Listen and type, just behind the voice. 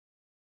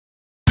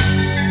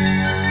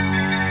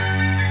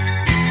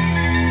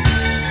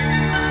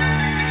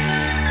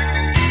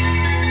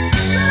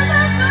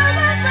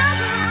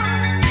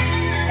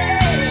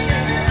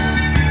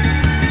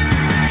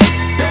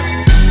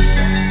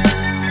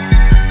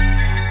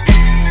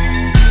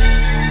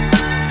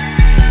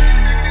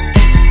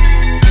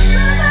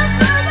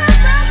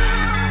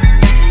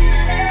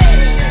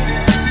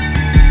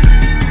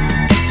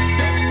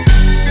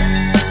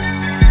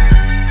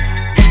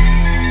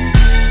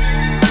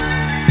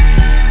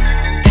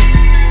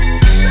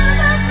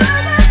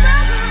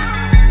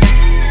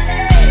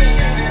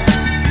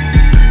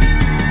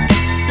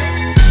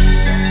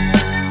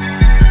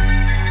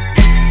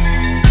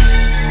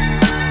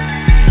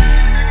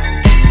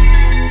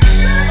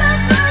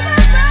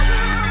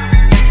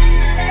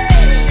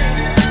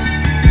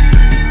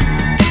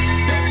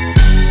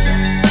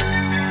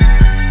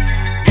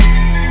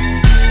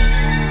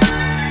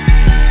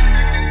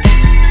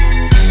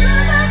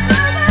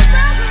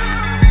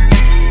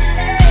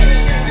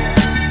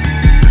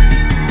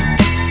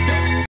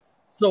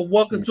So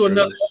welcome to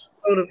another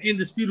episode of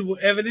Indisputable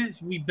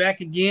Evidence. We back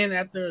again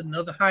after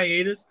another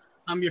hiatus.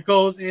 I'm your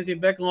co-host, Anthony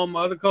Beck, along with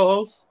my other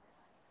co-host.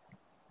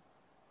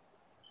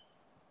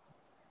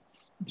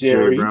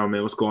 Jerry Brown,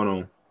 man. What's going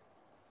on?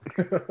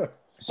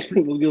 What's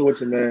good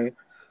with you, man?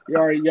 You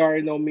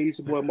already know me. It's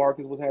your boy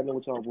Marcus. What's happening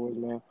with y'all boys,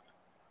 man?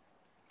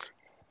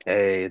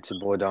 Hey, it's your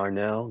boy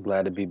Darnell.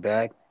 Glad to be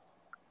back.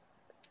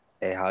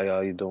 Hey,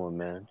 how you doing,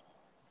 man?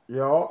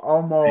 Yo,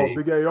 I'm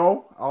Big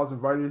A.O. I was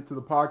invited to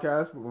the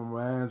podcast with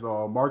my man's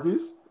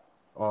Marcus,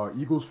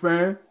 Eagles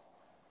fan.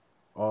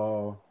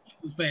 Eagles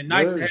fan.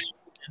 Nice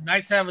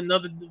to have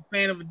another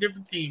fan of a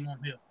different team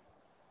on here.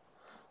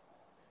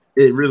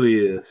 It really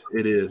is.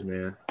 It is,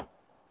 man.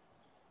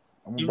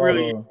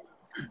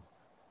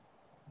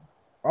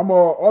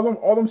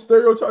 All them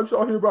stereotypes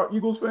y'all hear about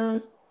Eagles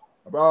fans,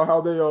 about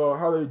how they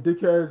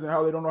dickheads and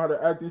how they don't know how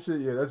to act and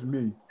shit. Yeah, that's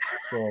me.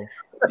 So,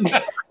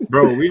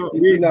 bro, we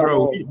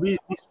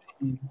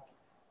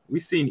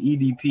seen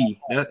EDP.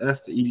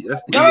 That's the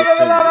Eagles fan. No,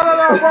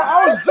 bro.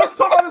 I was just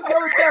talking about this the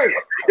other day.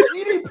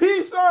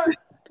 EDP, son.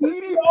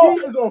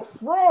 EDP is a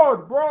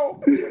fraud,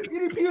 bro.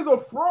 EDP is a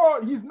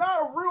fraud. He's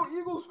not a real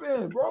Eagles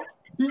fan, bro.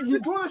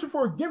 He's doing this shit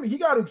for a gimmick. He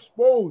got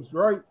exposed,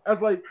 right? As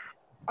like,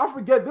 I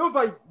forget, there was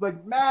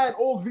like mad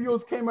old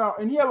videos came out,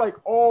 and he had like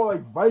all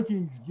like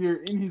Vikings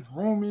gear in his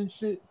room and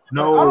shit.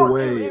 No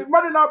way. It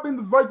might have not been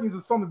the Vikings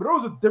or something, but it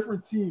was a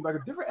different team, like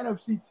a different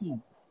NFC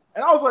team.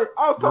 And I was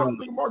talking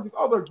to Marcus,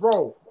 I was like,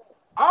 bro,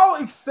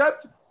 I'll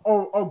accept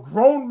a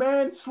grown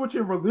man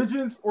switching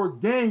religions or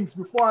gangs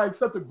before I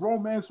accept a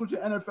grown man switching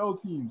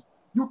NFL teams.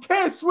 You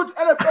can't switch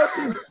NFL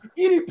teams.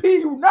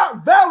 EDP, you're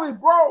not valid,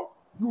 bro.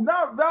 You're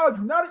not valid.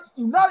 You're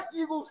not an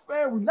Eagles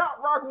fan. We're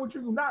not rocking with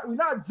you. We're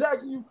not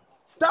jacking you.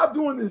 Stop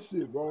doing this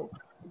shit, bro.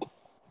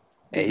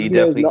 Hey, he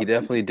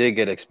definitely did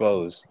get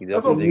exposed. He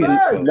definitely did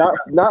get exposed.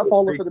 Not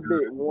falling for the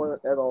bit one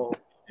at all.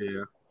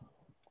 Yeah.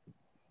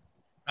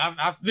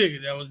 I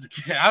figured that was the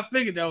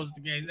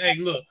case. Hey,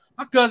 look,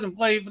 my cousin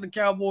played for the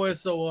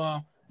Cowboys,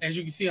 so as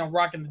you can see, I'm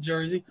rocking the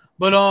jersey.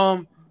 But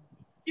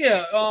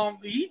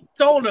he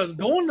told us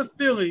going to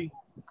Philly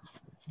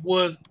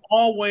was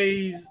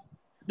always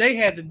they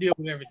had to deal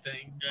with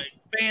everything. Like,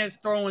 fans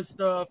throwing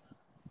stuff,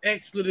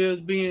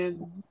 expletives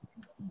being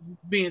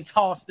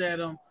tossed at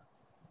him,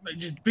 like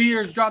just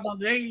beers dropped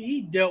on.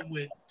 He dealt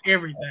with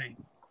everything.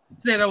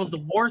 Said that was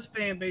the worst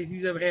fan base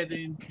he's ever had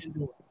to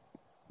endure.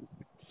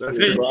 That's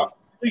it, bro.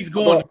 He's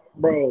going,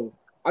 bro.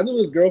 I knew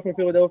this girl from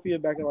Philadelphia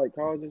back in like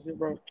college and shit,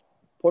 bro.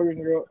 Puerto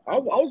Rican girl. I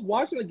was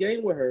watching a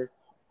game with her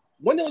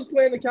when they was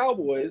playing the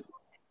Cowboys.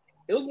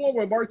 It was one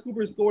where Mark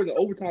Cooper scored in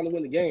overtime to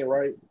win the game,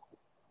 right?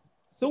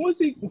 Soon as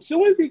he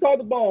caught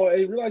the ball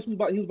and realized he was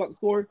about to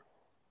score,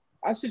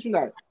 I shit you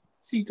not,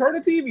 she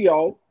turned the TV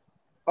off,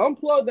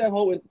 unplugged that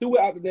hole, and threw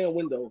it out the damn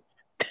window.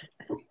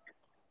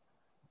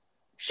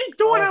 She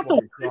threw it out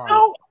the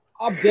window?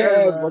 I'm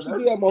dead, bro. She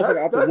threw that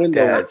motherfucker out the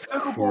window. That's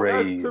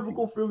crazy. That's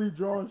typical Philly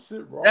John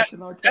shit, bro. That's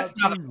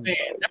not a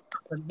fan.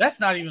 That's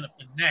not even a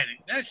fanatic.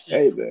 That's just.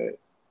 Hey, man.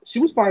 She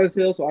was fine as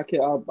hell, so I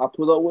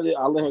put up with it.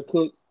 I let her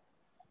cook.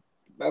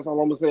 That's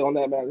all I'm gonna say on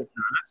that matter.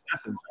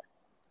 That's insane.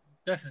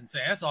 That's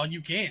insane. That's all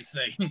you can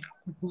say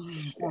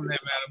on that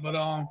matter.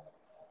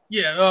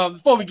 But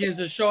before we get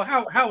into the show,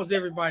 how was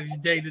everybody's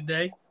day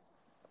today?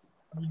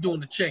 We're doing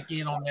the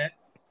check-in on that.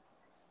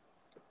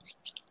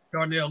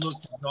 Darnell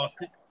looks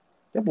exhausted.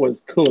 That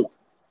boy's cooked.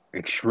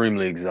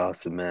 Extremely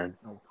exhausted, man.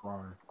 No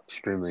crime.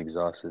 Extremely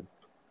exhausted.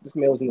 This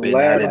man was in the Been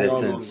lab. at it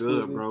since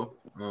good, bro.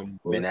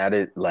 Been at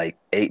it like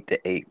 8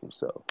 to 8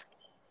 so.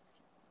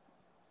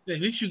 Yeah,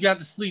 at least you got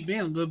to sleep in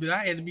a little bit.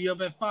 I had to be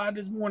up at 5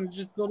 this morning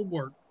just to go to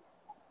work.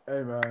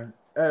 Hey, man.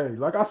 Hey,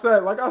 like I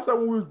said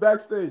when we was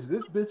backstage,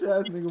 this bitch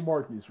ass nigga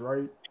Marcus,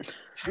 right?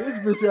 This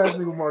bitch ass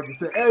nigga Marcus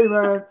said, "Hey,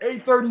 man,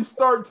 8:30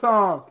 start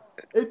time.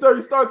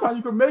 8:30 start time.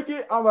 You can make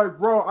it." I'm like,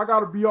 bro, I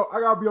gotta be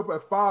up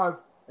at 5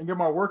 and get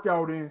my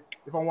workout in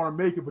if I want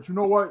to make it. But you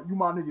know what? You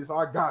my niggas,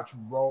 I got you,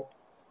 bro.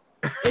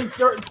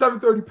 8:30,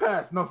 7:30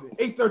 past nothing.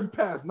 8:30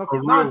 past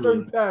nothing.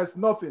 9:30 past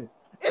nothing.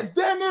 It's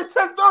damn near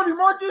 10:30,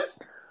 Marcus.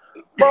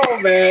 Bro,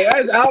 man,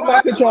 that's out of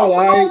my control.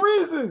 For no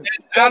reason.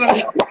 Out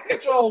of my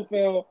control,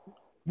 Phil.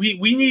 We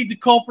need the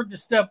culprit to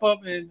step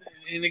up and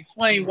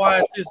explain why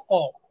it's his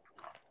fault.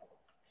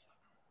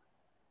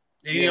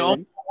 And, you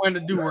know, when to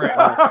do right.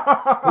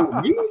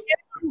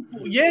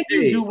 Yeah,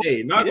 you do.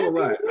 Hey, not gonna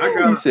lie.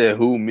 He said,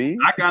 "Who, me?"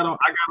 I got on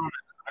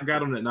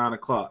at 9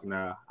 o'clock.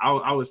 Now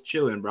I was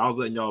chilling, bro. I was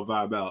letting y'all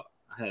vibe out.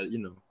 I had,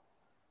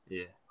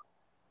 yeah.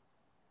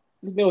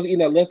 This man was eating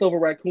that leftover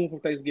raccoon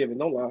from Thanksgiving.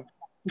 Don't lie.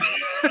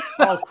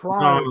 No.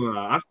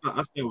 I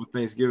stayed with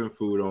Thanksgiving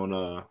food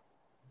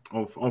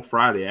on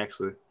Friday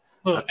actually.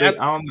 Look, I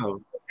don't know.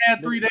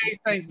 Had 3 days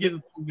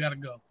Thanksgiving food gotta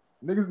go.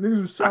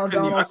 Niggas was chowing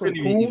down on some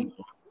coon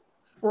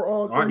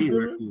for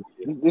Thanksgiving.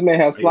 This man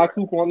has Sly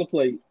Cooper on the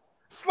plate.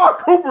 Sly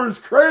Cooper is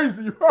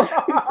crazy. He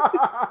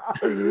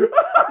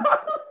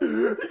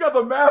got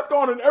the mask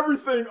on and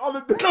everything on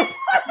the damn.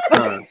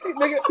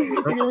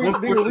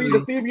 Nigga read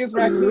the Phoebe's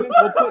raccoons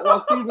while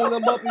seasoning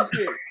them up and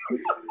shit.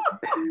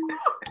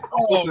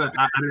 unfortunately,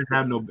 I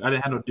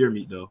didn't have no deer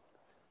meat though.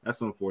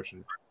 That's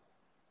unfortunate.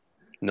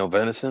 No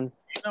venison.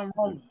 Ain't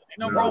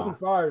no No. wrong. Venison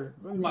fire.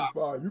 Venison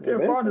fire. You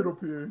can't find it up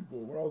here. But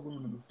when I was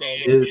living in the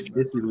south,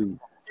 It's elite.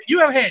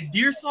 You ever had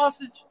deer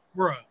sausage,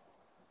 bro?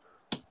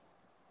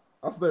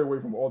 I stay away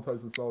from all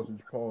types of sausage.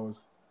 Pause.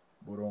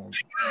 But No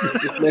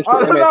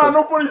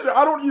funny shit.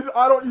 I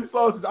don't eat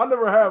sausage. I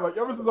never have. Like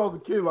ever since I was a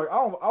kid. Like I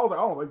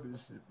don't like this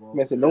shit, bro.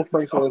 Man said no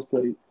Franks on his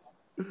plate.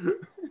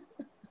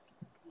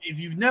 If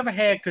you've never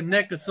had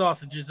Conecuh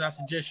sausages, I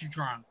suggest you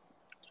try them.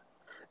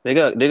 They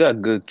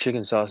got good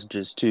chicken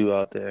sausages too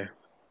out there.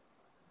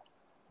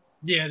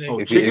 Yeah, they, Oh,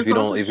 If chicken you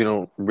sausage?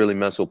 don't really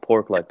mess with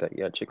pork like that,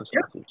 yeah, chicken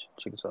Yeah. sausage.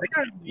 Chicken they sausage.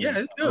 got, yeah,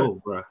 it's good.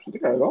 Oh, bro. They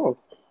got it all.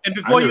 And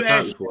before I you never tried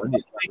ask, it before. they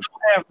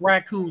don't have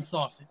raccoon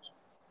sausage.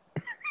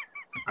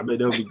 I bet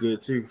that would be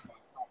good too.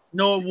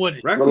 No, it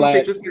wouldn't. Raccoon Relax.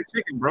 tastes just like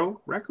chicken, bro.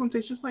 Raccoon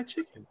tastes just like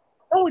chicken.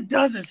 No, it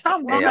doesn't.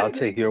 Stop Hey, lying. I'll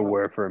take your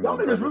word for it, my Y'all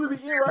niggas brother. really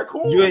be eating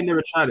raccoon? You ain't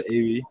never tried it,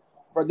 AV.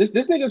 Bro, this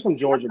nigga's from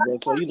Georgia, bro.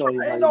 So you know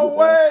he's Ain't no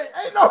way.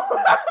 Ain't no.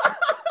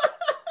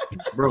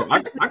 Bro,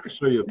 I could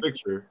show you a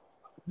picture.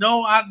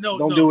 No, I don't.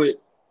 Don't do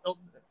it. No,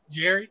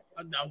 Jerry,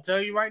 I'll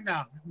tell you right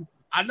now.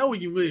 I know where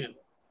you live.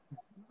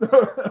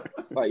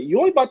 Like you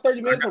only about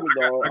 30 minutes from me,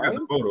 dog. I got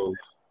the photos.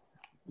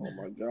 Oh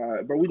my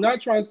god, bro. We're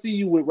not trying to see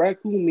you with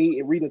raccoon meat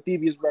and reading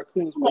Thievius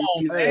raccoons. Come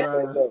on,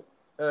 man.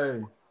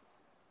 Hey,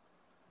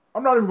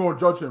 I'm not even gonna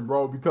judge him,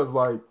 bro, because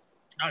like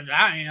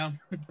I am.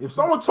 if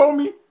someone told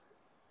me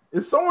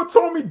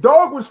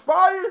dog was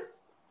fire,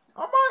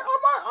 I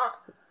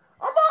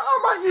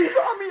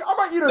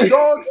might eat a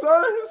dog,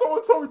 son. If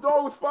someone told me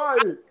dog was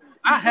fire.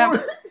 I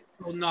haven't.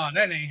 Oh, no,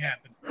 that ain't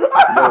happened.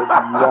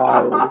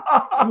 Wow.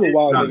 You a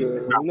wild Nah, nigga.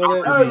 You nah,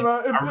 know that? Hey,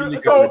 man, I really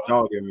if, got so, the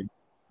dog in me.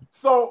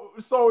 so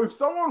if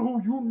someone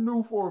who you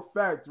knew for a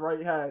fact,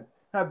 right, had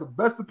the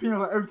best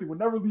opinion on everything, would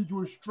never lead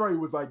you astray,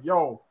 was like,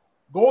 yo,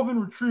 golden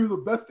retriever, the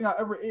best thing I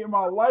ever ate in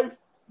my life.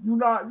 You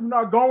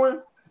not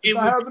going? It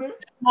Not was happening?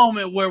 a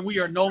moment where we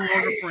are no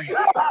longer friends.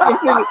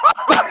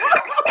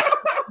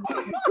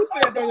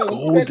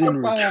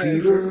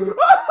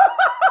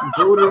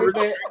 Golden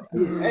retriever.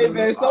 Hey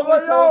man, I'm someone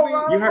like, yo, told me,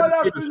 man, You I have might to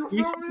have get to, the you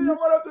feel species? me? I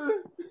might have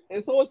to.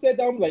 and someone said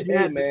that I'm like, You hey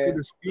had to see man,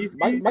 the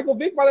species. Michael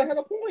Vick might have had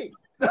a point.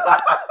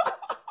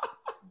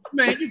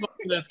 Man, you gonna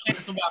let's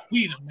cancel about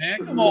Peter, man.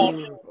 Come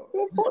on.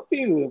 Well, fuck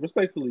Peter,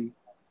 respectfully.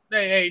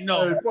 Hey,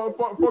 no. Hey,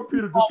 fuck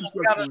Peter Almost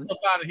got us disrespectfully. up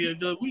out of here.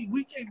 Dude.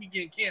 We can't be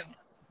getting canceled.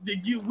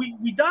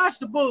 We dodged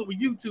the bullet with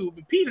YouTube,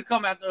 but Peter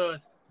come after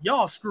us.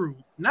 Y'all screwed.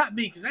 Not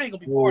me, because I ain't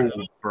gonna be part of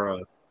it.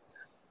 bro.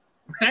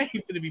 I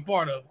ain't gonna be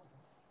part of it.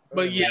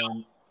 But Hey, yeah,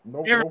 man,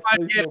 no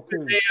everybody face, have no a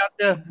good case. day out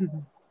there.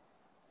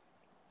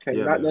 Okay,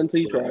 Yeah, not man. nothing till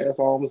you try. That's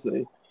all I'm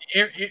gonna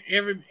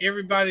say.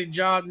 Everybody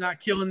job not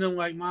killing them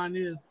like mine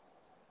is.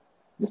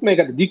 This man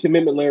got the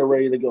decommitment layer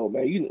ready to go,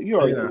 man. You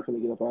already Yeah. know you're gonna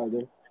get up out of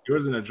there.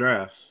 Yours in the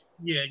drafts.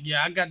 Yeah,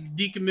 I got the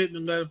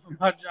decommitment letter from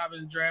my job in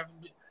the draft.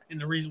 And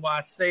the reason why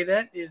I say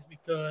that is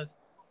because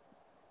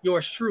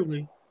yours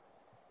truly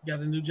got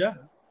a new job.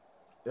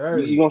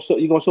 Hey, You gonna show a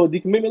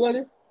decommitment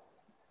letter?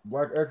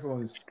 Black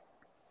excellence.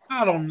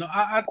 I don't know.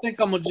 I think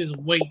I'm gonna just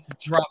wait to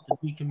drop the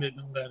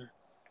decommitment letter.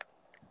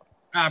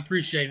 I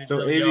appreciate it. So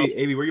though, y'all.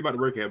 AV, where you about to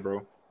work at,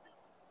 bro?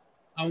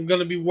 I'm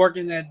gonna be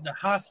working at the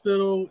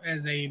hospital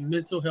as a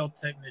mental health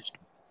technician.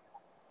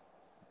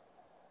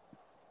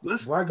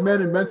 Let's Black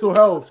men in mental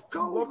health.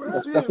 go, Love to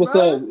bro. see That's it, what's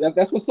man. up.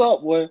 That's what's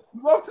up, boy.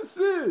 Love to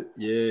see it.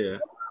 Yeah.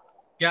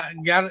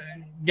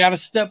 Got to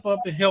step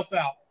up and help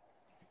out.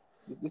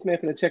 This man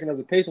finna check in as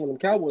a patient when the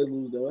Cowboys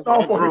lose, though. That's Oh,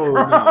 all. Bro,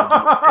 no.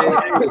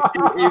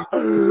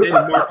 Hey,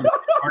 Marcus,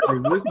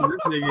 listen, this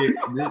nigga,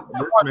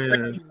 this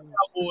man.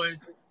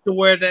 Cowboys to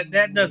where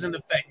that doesn't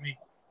affect me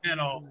at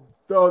all.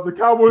 The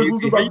Cowboys You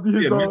losing about to can be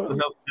be his. a mental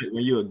health check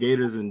when you're a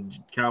Gators and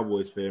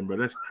Cowboys fan, bro.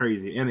 That's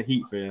crazy. And a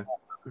Heat fan.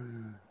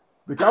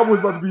 The Cowboys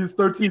about to be his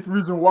 13th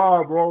reason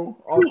why, bro.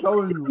 I'm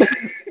telling you.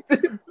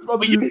 It's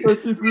about to be his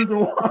 13th reason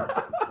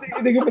why.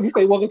 Nigga finna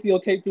say welcome to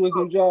your tape to his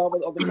new job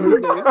on the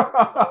first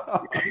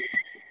day.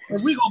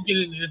 And we gonna get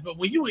into this, but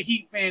when you a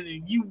Heat fan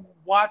and you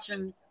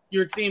watching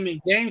your team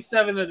in Game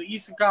 7 of the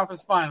Eastern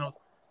Conference Finals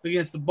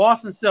against the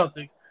Boston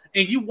Celtics,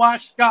 and you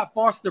watch Scott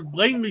Foster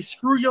blatantly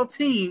screw your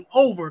team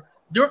over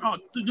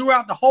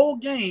throughout the whole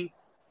game,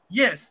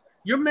 yes,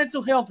 your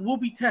mental health will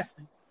be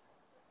tested.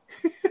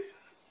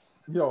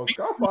 Yo,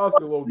 Scott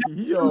Foster, low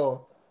key, he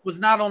Was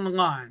not on the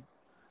line.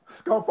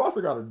 Scott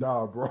Foster gotta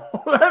die, bro.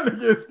 That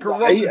nigga is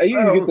corrupt. He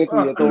gets sent to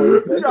the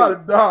authorities. He gotta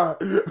die.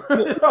 He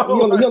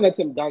on that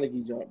Tim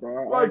Donaghy job,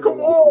 bro. Like, come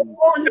on,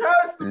 bro. He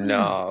has to. be.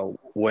 No,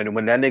 when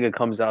that nigga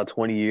comes out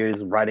 20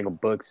 years writing a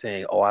book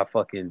saying, "Oh, I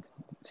fucking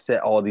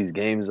set all these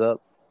games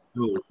up,"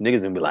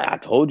 niggas gonna be like, "I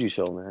told you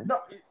so, man." No,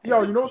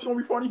 yo, you know what's gonna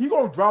be funny? He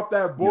gonna drop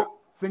that book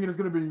thinking it's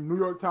gonna be New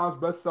York Times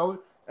bestseller,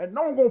 and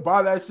no one gonna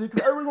buy that shit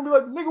because everyone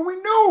gonna be like, "Nigga, we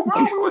knew,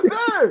 bro. We was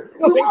there.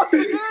 We watched the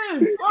game."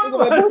 Son.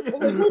 Like,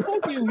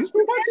 Fuck you. You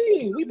screwed my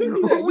team. We been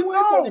through that. We You know.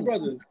 and Tony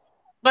brothers.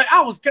 Like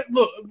I was,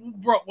 look,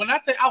 bro. When I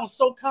say I was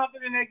so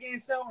confident in that game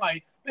 7,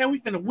 like, man, we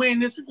finna win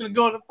this. We finna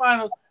go to the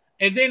finals.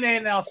 And then they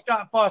announced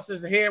Scott Foster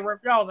as the head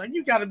referee. I was like,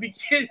 you got to be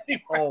kidding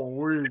me. Oh,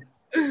 weird.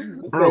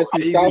 Bro,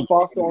 see Scott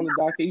Foster on the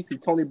docket. You see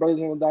Tony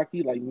Brothers on the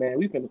docket. Like, man,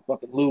 we finna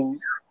fucking lose.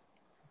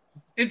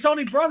 And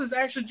Tony Brothers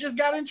actually just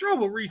got in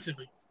trouble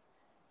recently.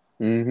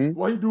 Mm-hmm.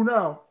 What he do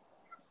now?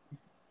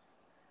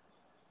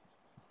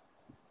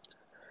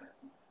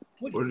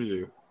 What did he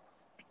do?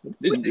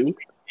 Didn't do.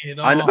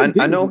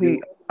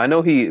 I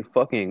know he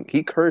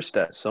cursed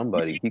at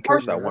somebody. He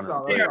cursed at one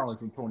of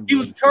them. He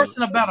was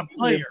cursing about a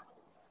player.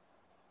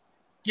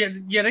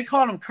 Yeah, they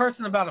called him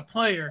cursing about a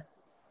player,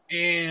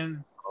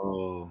 and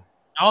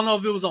I don't know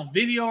if it was on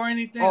video or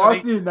anything. Oh, I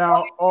see it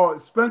now. Oh,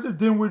 Spencer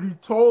Dinwiddie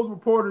told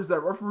reporters that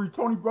referee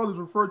Tony Brothers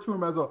referred to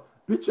him as a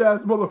bitch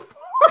ass motherfucker.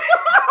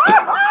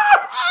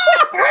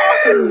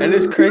 And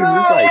it's crazy.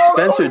 It's like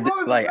Spencer,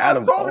 like out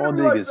of all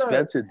niggas,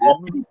 Spencer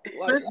Dinwiddie.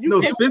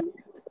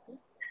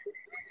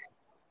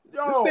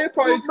 Yo,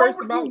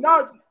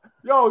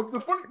 the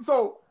funny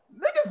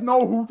niggas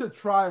know who to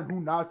try and who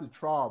not to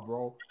try,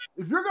 bro.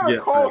 If you're gonna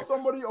call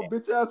somebody a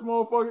bitch ass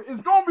motherfucker,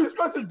 it's gonna be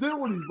Spencer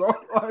Dinwiddie, bro.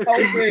 Like,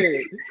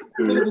 it's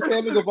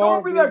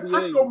gonna be that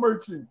crypto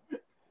merchant.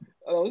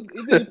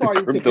 He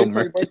probably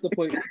to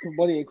put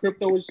money in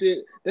crypto and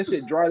shit. That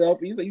shit dried up.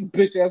 He's like, you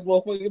bitch ass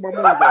motherfucker, get my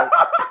money back.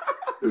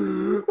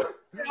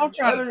 I'm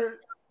trying to.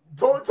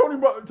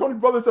 Tony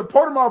Brothers said,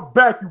 "Part of my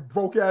back, you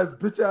broke ass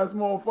bitch ass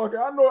motherfucker.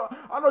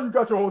 I know you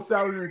got your whole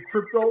salary in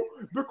crypto,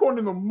 Bitcoin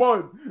in the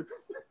mud."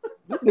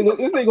 This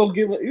nigga gonna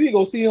you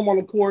gonna see him on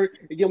the court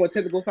and give him a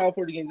technical foul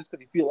for the game just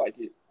because he feel like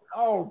it.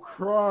 Oh,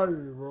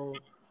 crying, bro.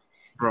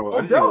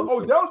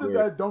 Odell did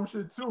that dumb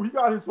shit too. He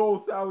got his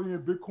whole salary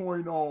in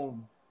Bitcoin.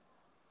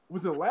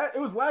 Was it last? It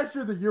was last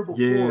year, the year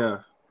before. Yeah,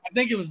 I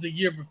think it was the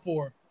year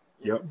before.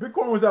 Yep.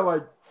 Bitcoin was at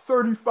like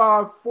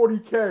 35,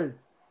 40K.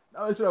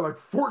 Now that shit at like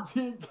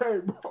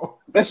 14K, bro.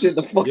 That shit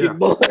the fucking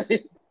mud.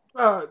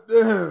 God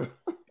damn.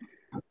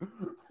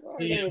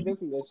 Yeah.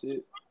 That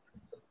shit.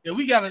 Yeah,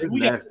 we got a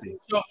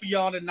show for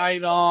y'all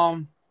tonight.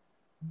 Going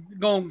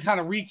to kind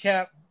of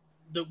recap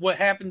what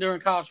happened during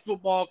college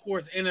football, of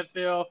course,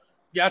 NFL.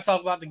 Yeah, I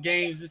talk about the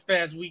games this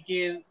past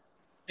weekend.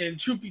 And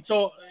truth be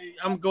told,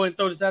 I'm going to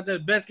throw this out there.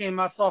 The best game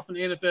I saw from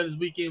the NFL this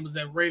weekend was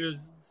that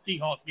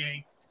Raiders-Seahawks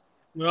game.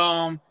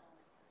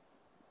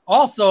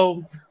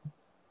 Also,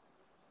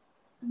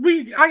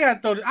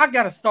 I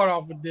gotta start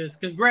off with this.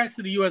 Congrats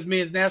to the U.S.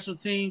 men's national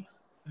team.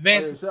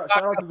 Advancing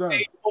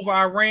over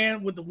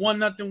Iran with the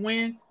 1-0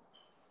 win.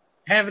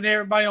 Having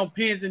everybody on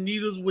pins and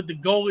needles with the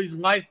goalie's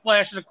light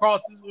flashing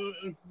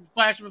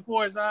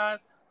before his eyes.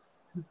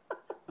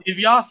 If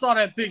y'all saw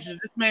that picture,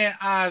 this man's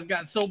eyes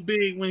got so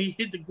big when he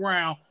hit the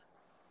ground,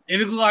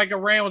 and it looked like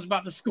Iran was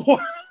about to score.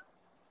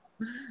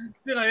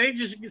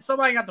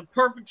 Somebody got the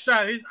perfect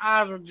shot. His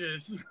eyes were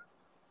just.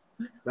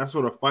 That's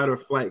where the fight or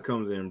flight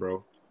comes in,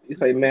 bro. You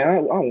say, man, I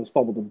almost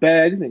fumbled the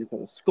bag. This nigga's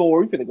gonna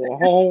score. He's gonna go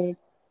home.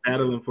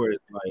 Battling for his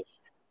life.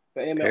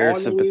 Man,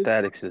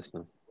 parasympathetic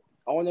system.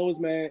 All I know is,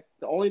 man,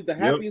 the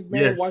happiest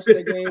man watching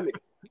that game,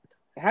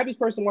 the happiest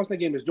person watching that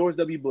game is George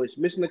W. Bush.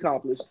 Mission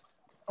accomplished.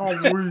 Oh,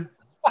 my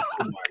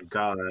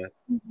God.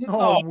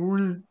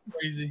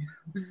 Crazy.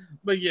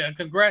 But yeah,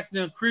 congrats to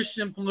them.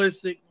 Christian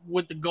Pulisic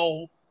with the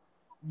goal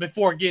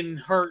before getting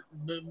hurt,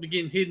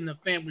 getting hit in the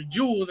family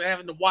jewels and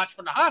having to watch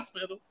from the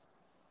hospital.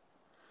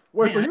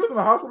 Wait, so he was in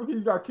the hospital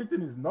because he got kicked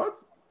in his nuts?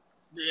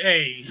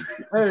 Hey,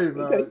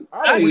 man.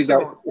 I don't wish that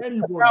on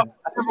anybody.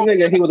 They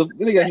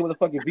got him with a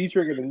fucking V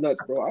trigger in the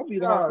nuts, bro. I'll be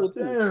in the hospital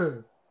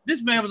too.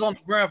 This man was on the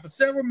ground for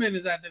several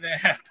minutes after that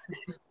happened.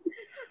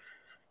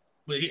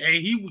 But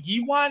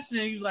he watched it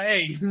and he was like,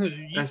 hey,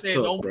 he said,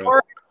 don't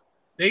worry.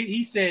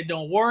 He said,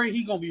 don't worry.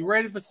 He's going to be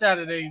ready for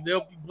Saturday.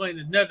 They'll be playing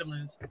the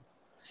Netherlands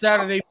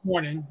Saturday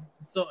morning,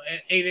 so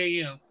at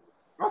 8 a.m.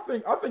 I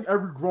think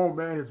every grown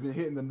man has been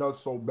hitting the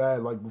nuts so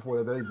bad, like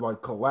before that they've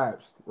like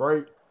collapsed,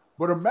 right?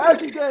 But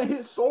imagine getting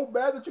hit so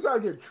bad that you gotta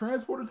get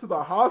transported to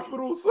the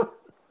hospital.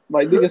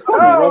 Like nigga,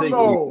 hell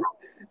no.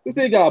 This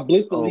nigga got a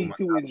blister League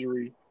 2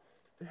 injury.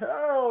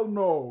 Hell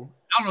no.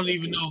 I don't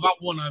even know if I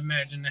want to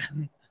imagine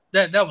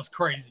that. That was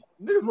crazy.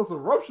 Niggas must have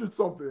ruptured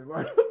something.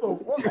 Like what the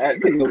fuck?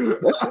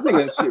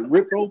 That shit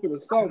ripped open or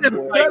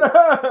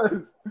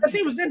something. As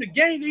he was in the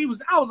game,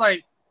 I was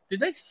like, did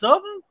they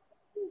sub him?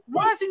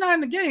 Why is he not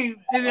in the game?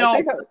 And it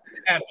all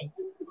happened.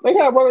 They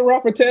had running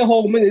around for 10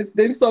 whole minutes.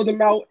 They subbed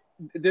him out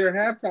their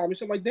halftime and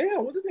shit. I'm like,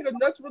 damn, what this nigga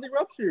nuts really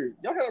ruptured?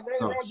 Y'all had to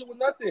run around doing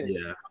nothing.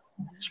 Yeah.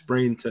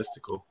 Sprained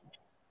testicle.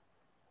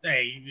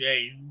 Hey,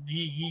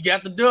 he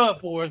got the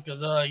dub for us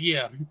because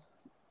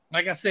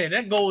like I said,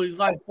 that goalie's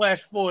light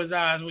flashed before his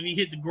eyes when he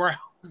hit the ground.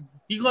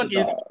 He lucky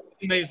his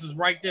teammates was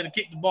right there to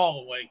kick the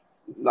ball away.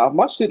 Nah,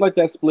 my shit like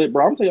that split,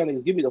 bro. I'm telling y'all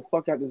niggas, get me the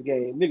fuck out of this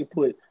game. Nigga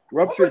put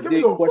ruptured dick. Get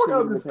me the fuck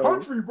out of this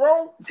country,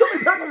 bro. Tell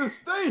me back to the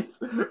States.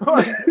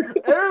 Like,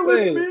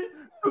 airlift me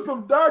to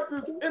some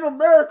doctors in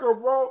America,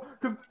 bro.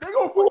 Because they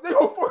gonna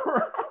fuck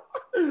around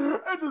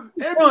and just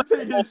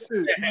amputate his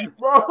shit,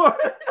 bro.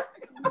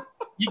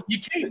 You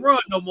can't run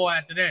no more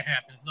after that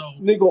happens. So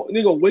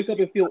nigga wake up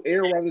and feel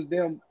air around his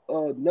damn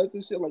nuts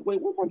and shit. Like,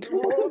 wait, what am I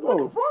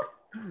doing?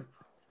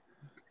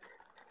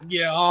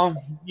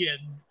 Yeah,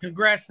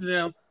 congrats to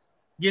them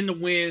getting the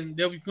win.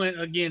 They'll be playing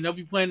again. They'll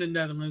be playing the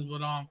Netherlands,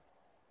 but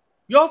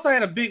you also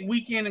had a big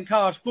weekend in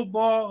college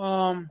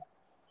football.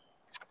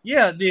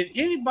 Did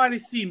anybody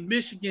see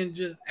Michigan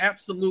just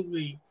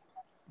absolutely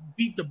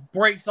beat the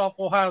brakes off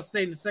Ohio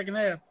State in the second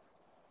half?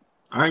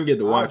 I didn't get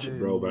to watch it,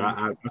 bro, but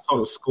I saw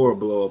the score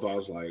blow up. I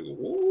was like,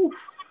 "Oof,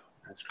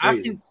 that's crazy."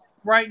 I can tell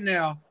you right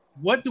now.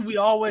 What do we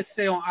always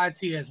say on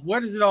ITS? Where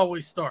does it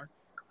always start?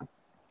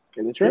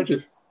 In the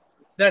trenches.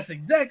 That's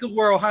exactly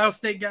where Ohio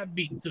State got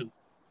beat too.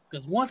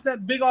 Because once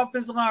that big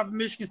offensive line from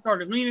Michigan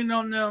started leaning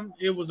on them,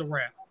 it was a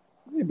wrap.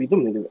 They beat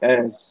them niggas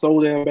ass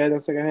so damn bad in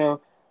the second half.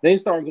 They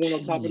started going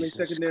on top of their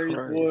secondary.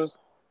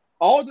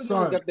 All the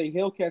niggas got their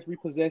Hellcats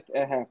repossessed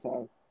at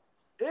halftime.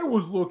 It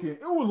was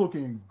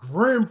looking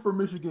grim for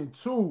Michigan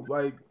too.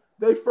 Like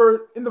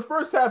in the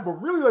first half,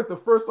 but really like the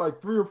first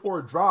like 3 or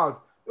 4 drives,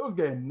 it was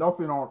getting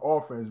nothing on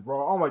offense,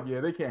 bro. I'm like,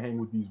 yeah, they can't hang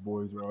with these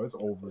boys, bro. It's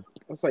over.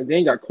 It's like they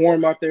ain't got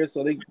Corum out there,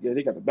 so they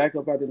got the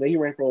backup out there. Then he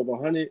ran for over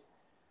 100.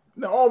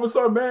 Now all of a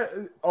sudden,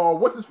 man,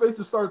 what's his face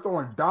just started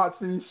throwing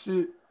dots and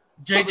shit.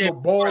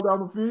 JJ ball down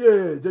the field.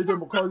 Yeah, JJ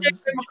McCarthy.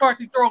 JJ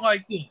McCarthy throw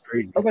like this.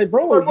 Crazy. I was like,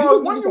 bro,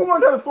 when you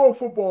want to throw a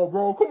football,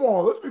 bro? Come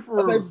on, let's be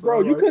for real. Like,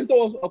 bro, you couldn't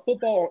throw a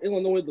football in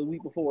Illinois the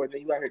week before, and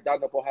then you out here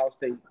dotting up Ohio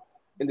State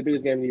in the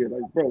biggest game of the year.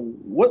 Like, bro,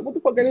 what the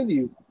fuck got into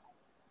you?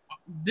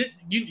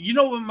 You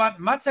know what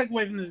my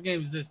takeaway from this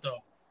game is this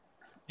though.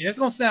 Yeah, it's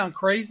gonna sound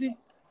crazy.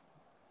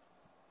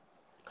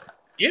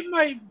 It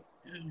might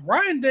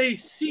Ryan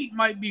Day's seat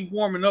might be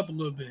warming up a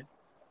little bit.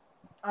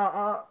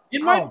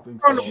 It might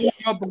start to warm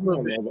up a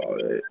little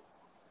bit.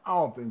 I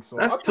don't think so.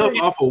 That's tough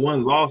off of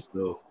one loss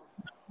though.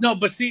 No,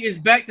 but see, it's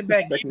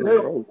back-to-back. See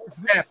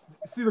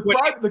the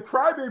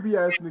crybaby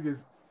ass niggas.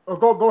 Oh,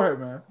 go ahead,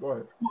 man. Go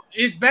ahead.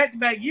 It's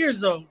back-to-back years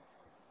though,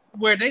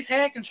 where they've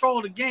had control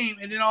of the game,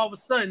 and then all of a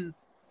sudden,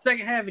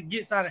 second half it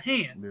gets out of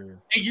hand. Yeah.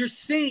 And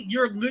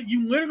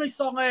you literally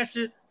saw last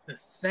year the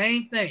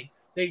same thing.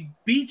 They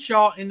beat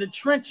y'all in the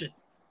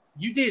trenches.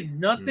 You did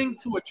nothing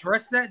to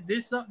address that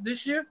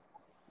this year.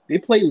 They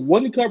played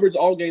one coverage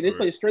all game. They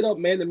played straight up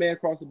man-to-man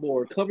across the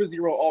board, cover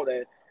zero, all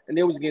that, and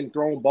they was getting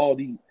thrown ball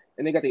deep.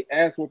 And they got their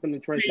ass whooped in the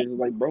trenches. It's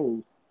like,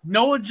 bro.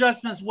 No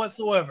adjustments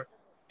whatsoever.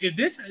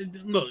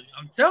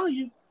 I'm telling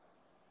you,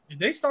 if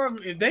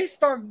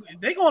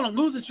they're going to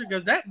lose it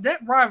because that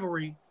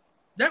rivalry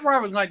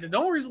like the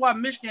only reason why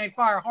Michigan ain't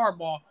fired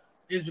Harbaugh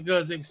is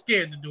because they were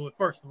scared to do it,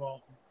 first of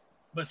all.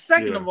 But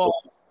second of all,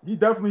 he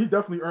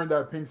definitely earned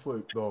that pink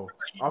slip, though.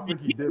 I think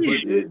he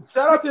did. But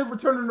shout out to him for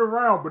turning it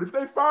around. But if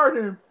they fired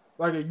him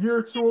like a year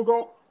or two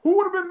ago, who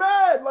would have been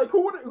mad? Like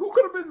who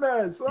could have been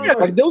mad? Son? Yeah,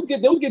 like they was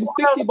getting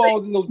 60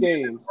 balls in those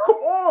games. Come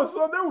on,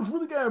 son, they was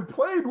really getting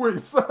played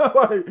with. Son.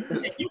 Like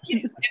you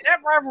can't in that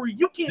rivalry,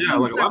 you can't. Yeah,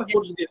 like a lot of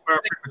coaches get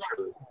fired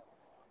prematurely.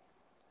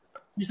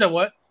 You said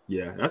what?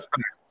 Yeah, that's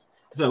fine.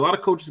 I said a lot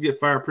of coaches get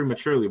fired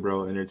prematurely,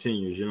 bro, in their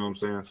tenures. You know what I'm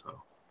saying?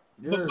 So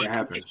but it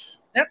happens.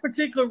 That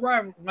particular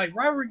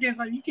rivalry against,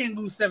 like, you can't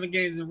lose 7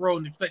 games in a row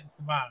and expect to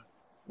survive.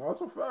 No, that's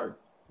a fact.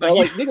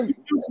 Like niggas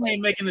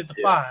ain't making it to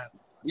 5.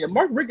 Yeah,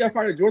 Mark Richt got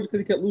fired at Georgia because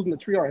he kept losing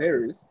to Treon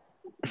Harris.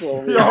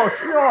 So,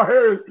 Treon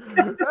Harris,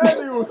 that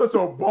nigga was such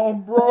a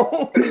bum,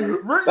 bro.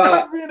 Rick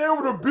not being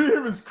able to beat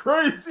him is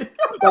crazy.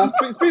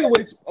 Speaking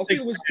of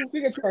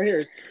Treon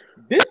Harris,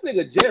 this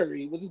nigga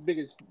Jerry was his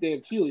biggest damn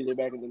cheerleader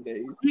back in the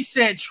day. He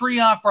said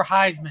Treon for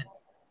Heisman.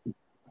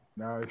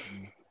 Nice.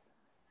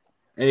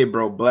 Hey,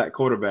 bro, black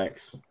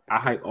quarterbacks. I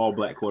hype all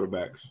black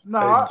quarterbacks.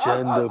 Nah,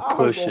 agenda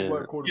pushing.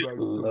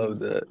 Love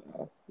that.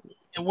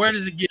 And where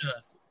does it get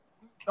us?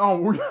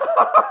 Oh, hey,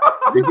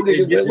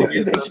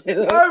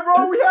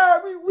 bro, we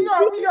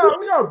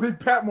got Big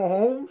Pat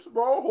Mahomes,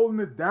 bro, holding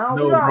it down.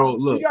 Bro,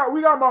 look,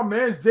 we got my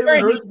man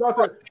Jalen Hurts about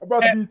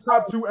to be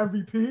top 2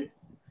 MVP.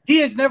 He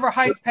has never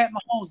hyped Pat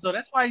Mahomes, though.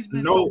 That's why he's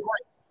been so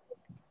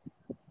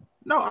great.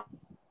 No,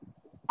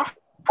 I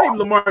hype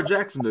Lamar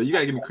Jackson, though. You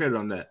gotta give me credit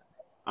on that.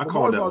 I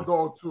called that my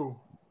dog too.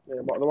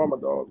 Yeah, Lamar my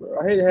dog, bro.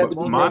 I hate to have to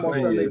be on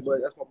Sunday,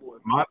 but that's my boy.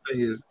 My thing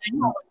is,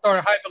 you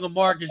started hyping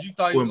Lamar because you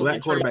thought he was when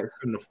black quarterbacks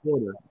couldn't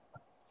afford it.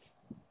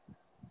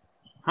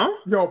 Huh?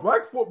 Yo,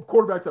 black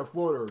quarterbacks at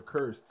Florida are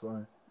cursed,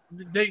 son.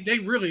 They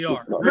really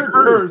are. They're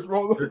cursed,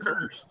 bro. They're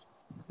cursed.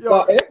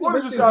 Yo,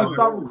 Florida just gotta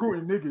stop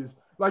recruiting niggas.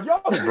 Like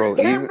y'all, bro,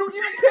 Cam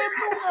Newton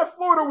at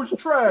Florida was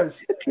trash.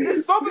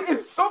 It's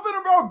something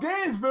about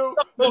Gainesville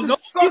that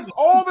sucks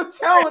all the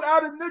talent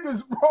out of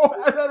niggas, bro,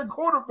 at a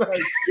quarterback.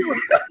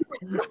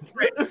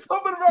 It's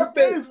something about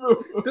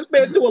Gainesville. This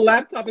man threw a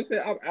laptop and said,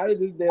 "I'm out of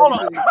this damn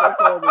thing."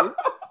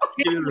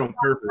 He did it on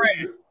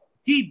purpose.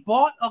 He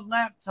bought a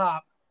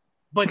laptop,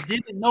 but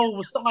didn't know it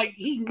was like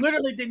he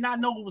literally did not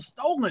know it was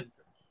stolen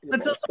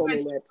until somebody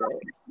said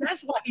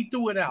that's why he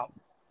threw it out.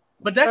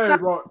 But that's not.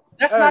 Bro,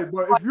 that's not.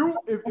 But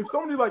if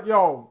somebody like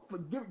yo,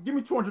 give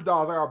me $200, I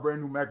got a brand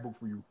new MacBook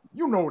for you.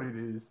 You know what it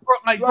is.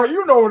 Bro,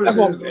 you know what it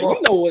is.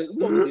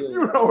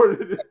 You know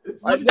what it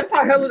is. Like, that's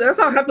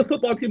how half the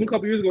football team a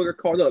couple years ago got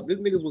caught up. These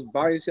niggas was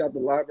buying shit out the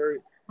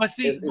library. But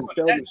see,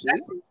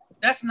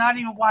 that's not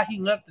even why he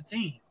left the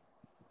team.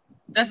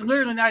 That's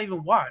literally not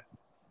even why.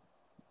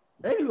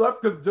 And he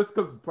left because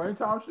of playing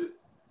time shit.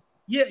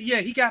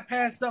 Yeah, he got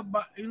passed up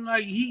by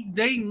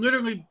they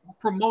literally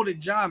promoted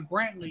John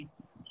Brantley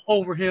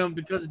over him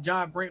because of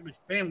John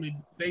Brantley's family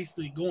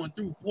basically going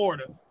through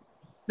Florida.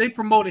 They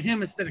promoted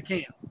him instead of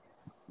Cam.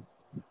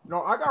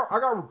 No, I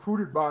got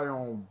recruited by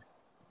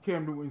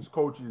Cam Newton's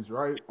coaches,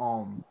 right?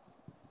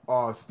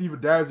 Steve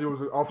Adazio was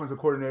the offensive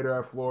coordinator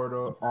at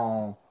Florida.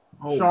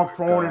 Sean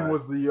Cronin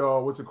was the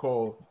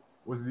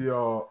was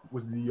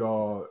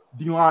the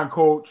D-line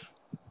coach.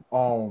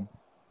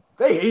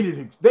 They hated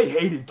him. They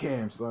hated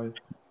Cam, son.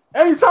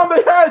 Anytime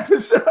they had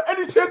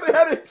any chance they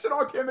had to shit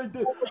on Cam, they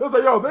did. It was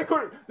like, yo, they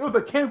couldn't. It was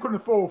like Cam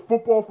couldn't throw a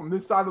football from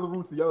this side of the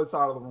room to the other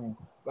side of the room.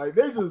 Like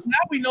they just. Now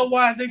we know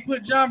why they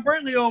put John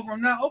Brantley over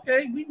him. Now,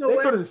 okay, we know they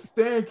that. Couldn't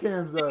stand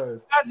Cam's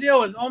ass.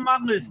 Adazio is on my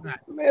list now.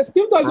 Man,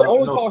 Steve Adazio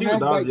only called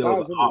halfback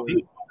dives.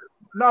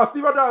 Nah,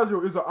 Steve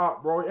Adazio is an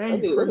op, bro,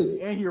 and he's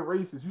crazy, and he a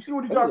racist. You see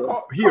what he got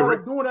caught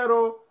doing at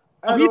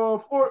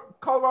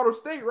Colorado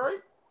State, right?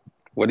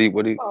 What he?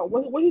 What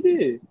he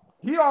did?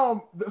 He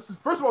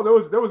first of all there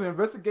was an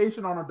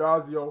investigation on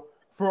Adazio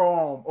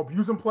for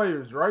abusing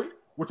players, right?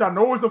 Which I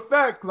know is a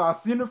fact because I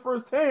seen it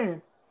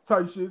firsthand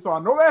type shit. So I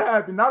know that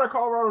happened, not at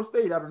Colorado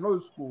State, at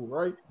another school,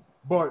 right?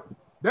 But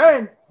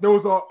then there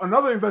was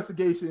another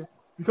investigation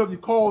because he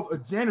called a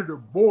janitor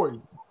boy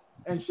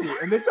and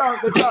shit, and they found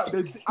I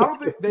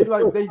don't think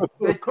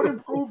they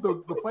couldn't prove the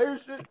player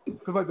shit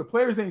because like the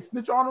players ain't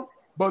snitch on him,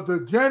 but the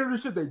janitor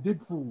shit they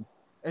did prove,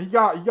 and he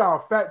got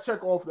a fat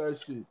check off that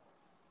shit.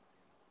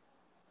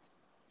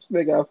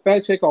 They got a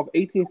fat check off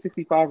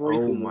 1865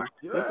 racism. Oh my!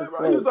 Yeah,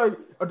 right. He was like,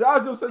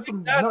 Adazio said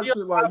some nut shit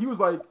like he was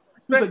like,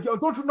 yo,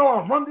 don't you know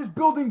I run this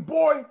building,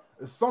 boy?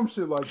 Or some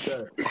shit like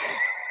that.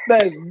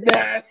 That's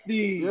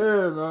nasty.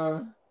 Yeah,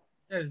 man.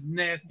 That is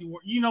nasty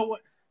work. You know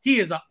what? He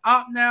is an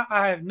op now.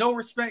 I have no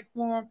respect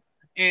for him,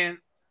 and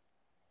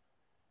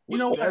you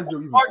know what? I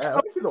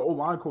see the old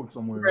line coach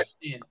somewhere.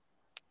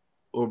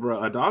 Well,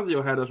 bro,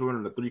 Adazio had us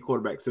running a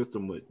 3-quarterback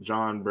system with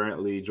John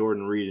Brantley,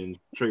 Jordan Reed, and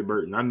Trey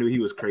Burton. I knew he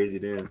was crazy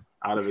then,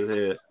 out of his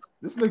head.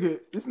 This nigga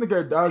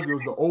Adazio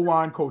was the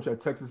O-line coach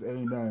at Texas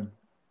A&M.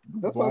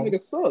 That's why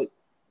nigga suck.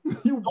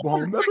 You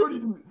bum. That's what he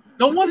did.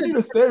 No wonder he need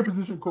a stand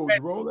position coach,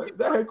 bro.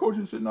 That head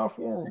coaching shit not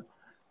for him.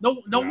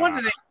 No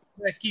wonder they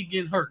guys keep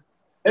getting hurt.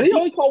 And he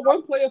only called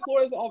one play in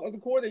Florida as a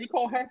coordinator. He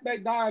called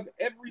halfback dive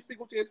every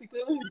single chance he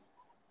could.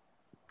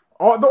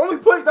 That's the only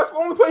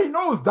play he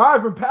knows.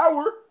 Dive and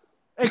power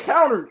and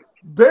counter.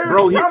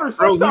 Barely counter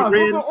sometimes. Those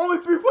are the only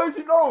 3 plays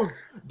he knows.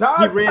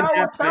 Dive,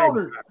 power,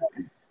 counter.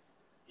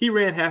 He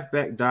ran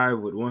halfback dive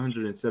with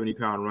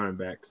 170-pound running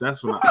backs.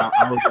 That's when I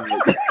was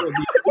like,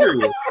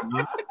 serious,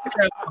 man.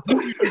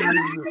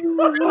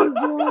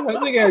 I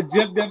think I had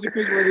Jeff Dempsey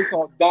where they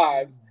called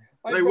dives.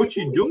 Like what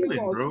you doing,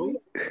 bro?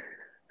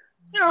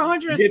 You're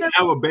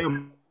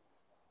 170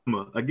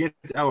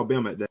 against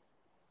Alabama at that.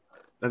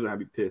 That's gonna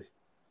be pissed.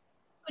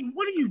 Like,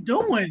 what are you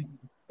doing?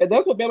 And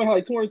that's what Bama had,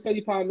 like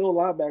 275 middle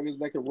linebackers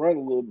that could run a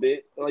little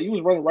bit. Like you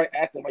was running right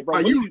at them. Like, bro,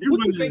 what do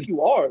you think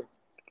you are?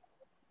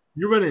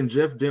 You're running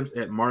Jeff Demps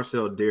at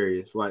Marcel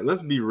Darius. Like,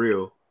 let's be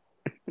real.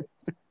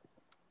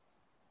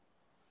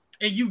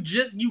 And you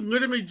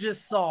literally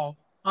just saw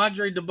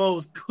Andre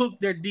DeBose cook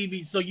their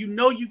DB, so you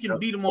know you can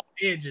beat them on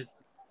the edges.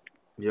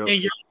 Yep.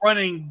 And you're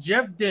running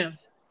Jeff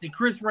Demps and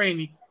Chris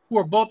Rainey, who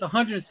are both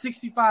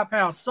 165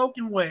 pounds,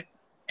 soaking wet,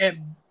 at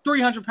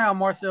 300-pound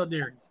Marcel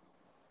Darius.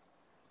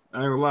 I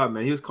ain't gonna lie,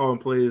 man. He was calling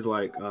plays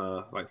like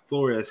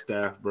Flores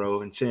staff,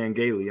 bro, and Chan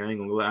Gailey. I ain't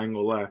gonna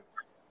lie.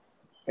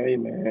 Hey,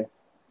 man.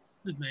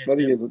 He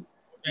was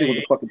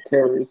a fucking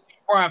terrorist.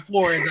 Brian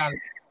Flores out of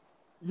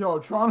Yo,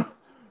 trying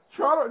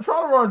to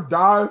run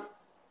dive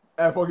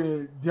at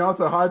fucking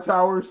Deontay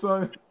Hightower,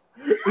 son,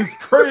 is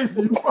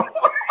crazy.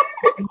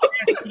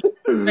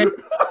 That's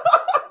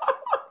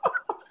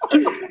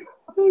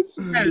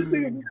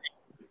crazy.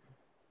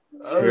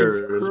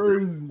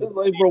 It's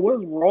like, bro, what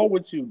is wrong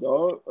with you,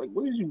 dog? Like,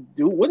 what did you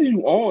do? What did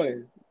you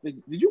on?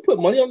 Did you put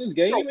money on this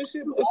game and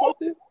shit or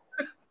something?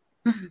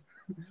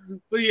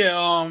 But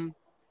yeah,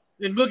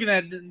 and looking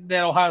at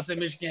that Ohio State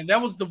Michigan,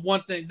 that was the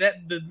one thing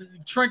that the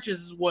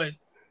trenches is what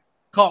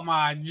caught my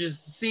eye.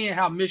 Just seeing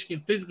how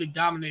Michigan physically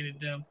dominated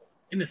them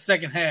in the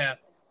second half,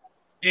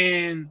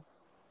 and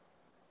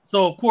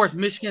so of course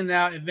Michigan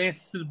now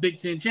advances to the Big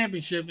Ten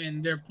championship,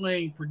 and they're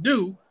playing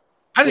Purdue.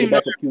 I didn't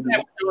even know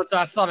that until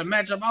I saw the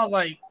matchup. I was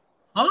like,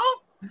 huh?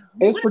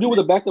 And it's Purdue with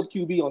a backup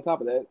QB on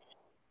top of that.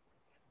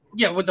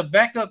 Yeah, with the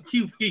backup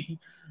QB.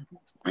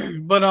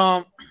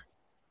 But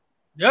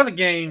the other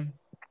game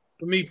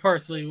for me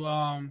personally,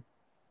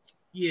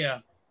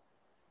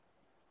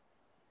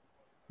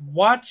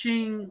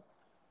 watching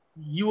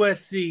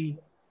USC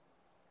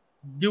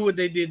do what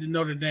they did to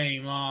Notre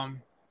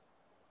Dame.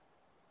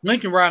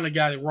 Lincoln Riley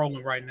got it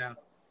rolling right now.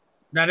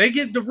 Now they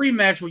get the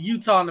rematch with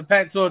Utah in the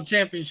Pac-12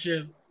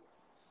 championship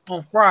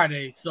on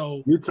Friday.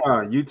 So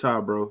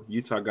Utah, bro.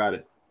 Utah got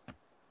it.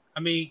 I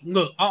mean,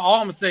 look, all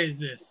I'm gonna say is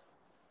this: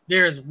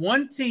 there is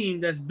one team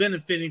that's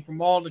benefiting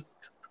from all the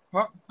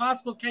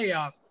possible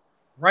chaos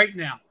right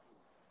now.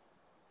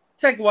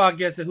 Take a wild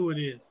guess at who it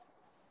is.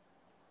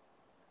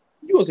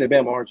 You gonna say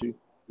Bama, aren't you?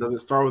 Does it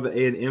start with the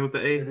A and end with the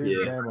A? It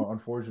is Bama,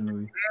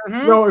 unfortunately.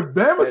 Mhm. Yo, if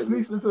Bama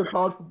sneaks into the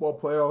college football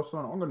playoffs,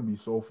 son, I'm gonna be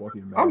so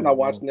fucking mad. I'm not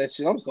bro. watching that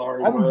shit. I'm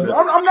sorry.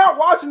 I'm not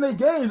watching their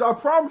games. I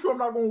promise you, I'm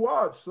not gonna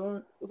watch,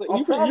 son. It's like,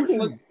 I promise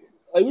you.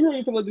 Like we weren't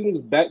even let them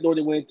this backdoor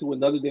they went to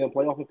another damn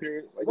playoff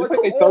appearance. Like it's Like,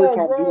 like their come third on,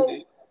 time bro.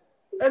 doing it.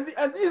 And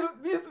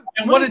these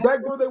And what what did-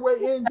 backdoor they way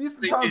in. These are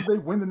the They times did. they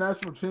win the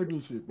national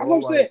championship. That's Bro.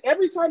 what I'm saying.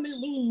 Every time they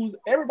lose,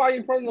 everybody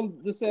in front of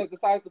them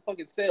decides to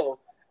fucking sell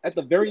at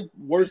the very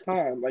worst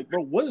time. Like,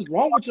 bro, what is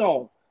wrong with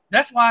y'all?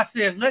 That's why I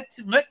said let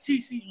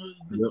TCU.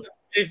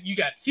 Yep. You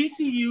got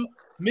TCU,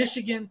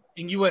 Michigan,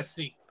 and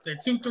USC. They're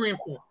 2, 3, and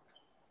 4.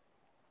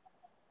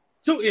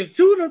 If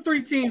 2 of them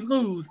 3 teams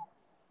lose,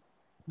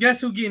 guess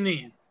who getting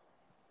in?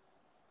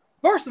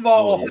 First of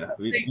all, Ohio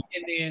State's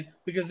getting in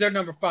because they're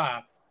number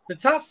 5. The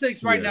top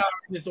 6 right now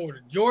are in this order: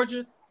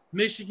 Georgia,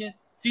 Michigan,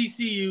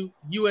 TCU,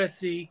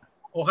 USC,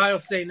 Ohio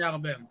State, and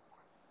Alabama.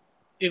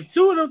 If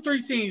 2 of them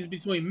 3 teams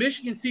between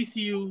Michigan,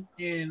 TCU,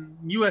 and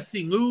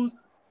USC lose,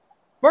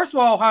 first of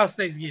all, Ohio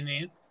State's getting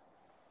in.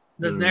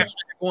 That's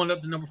naturally going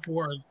up to number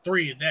 4 or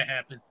 3 if that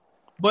happens.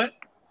 But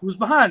who's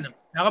behind them?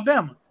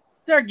 Alabama.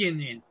 They're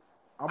getting in.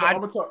 I'm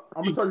gonna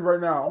tell you right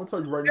now.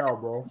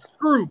 Bro.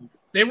 Screwed.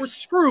 They were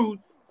screwed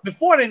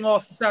before they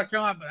lost to South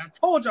Carolina. But I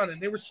told y'all that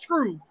they were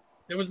screwed.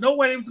 There was no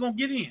way they was gonna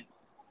get in.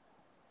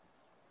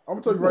 I'm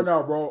gonna tell you right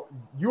now, bro.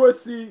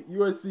 USC,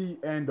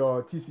 and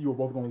TCU are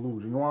both gonna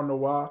lose. You wanna know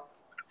why? I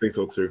think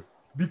so too.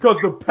 Because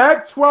the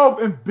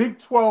Pac-12 and Big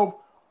 12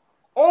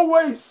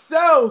 always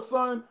sell,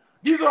 son.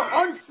 These are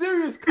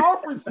unserious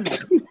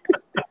conferences.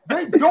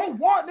 They don't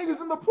want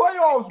niggas in the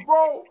playoffs,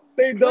 bro.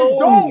 They They don't.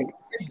 don't. They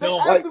They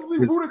don't. actively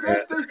root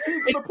against their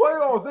teams in the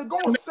playoffs. They're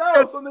gonna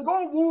sell, son. They're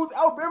gonna lose.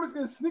 Alabama's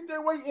gonna sneak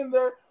their way in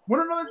there,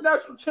 win another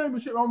national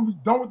championship. I'm gonna be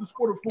done with the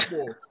sport of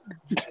football.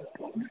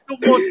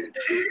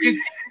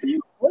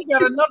 We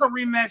got another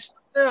rematch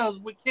themselves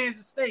with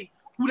Kansas State,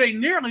 who they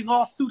nearly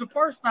lost to the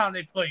first time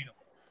they played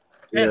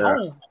them at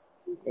home.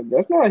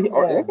 That's not an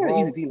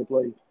bro. easy team to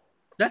play.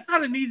 That's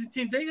not an easy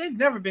team. They've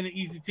never been an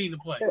easy team to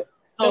play. Yeah.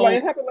 So So like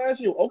it happened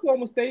last year.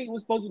 Oklahoma State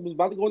was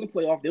about to go in the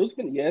playoff. They was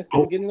finna they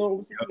were getting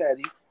over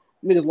Cincinnati.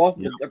 Niggas lost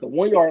at the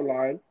 1 yard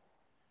line.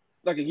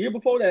 Like a year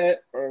before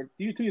that, or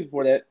 2 years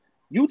before that,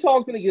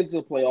 Utah's gonna get into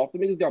the playoff. The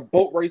niggas got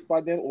boat raced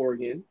by them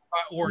Oregon.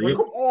 Oregon.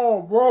 Come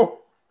on, bro.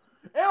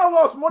 And I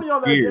lost money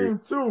on that game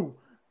too.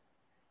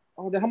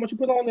 Oh, then how much you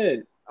put on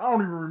that? I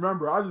don't even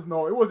remember. I just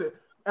know it wasn't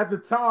at the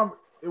time.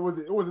 It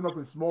wasn't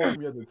nothing small for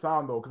me at the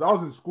time though, because I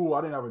was in school.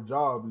 I didn't have a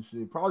job and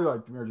shit. Probably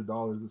like $300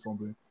 or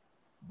something.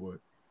 But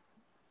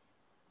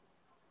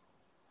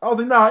I was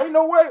like, nah, ain't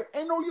no way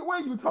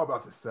you talk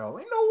about to sell.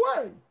 Ain't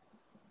no way.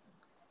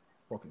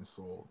 Fucking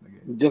sold,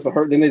 nigga. Justin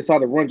Herbert. Then they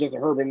decided to run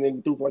Justin Herbert and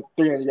then threw for like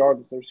 300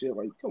 yards or some shit.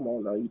 Like, come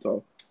on now,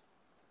 Utah.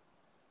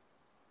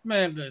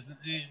 Man, listen,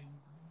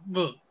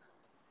 look,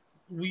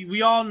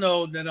 we all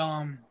know that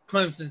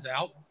Clemson's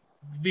out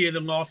via the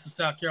loss to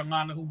South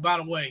Carolina, who, by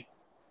the way,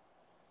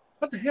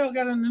 what the hell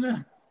got into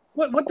them?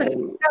 What the hell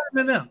got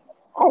into them?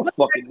 I don't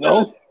fucking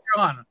know.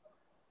 Carolina.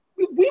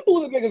 We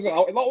blew the niggas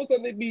out, and all of a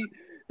sudden they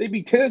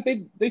beat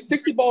Tennessee. They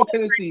 60 ball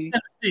Tennessee.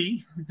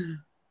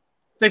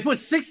 They put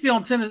 63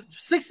 on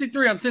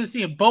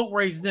Tennessee and boat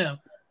race them.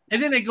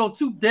 And then they go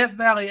to Death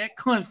Valley at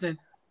Clemson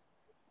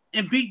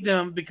and beat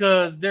them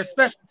because their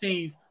special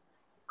teams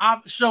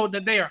showed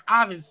that they are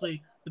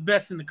obviously the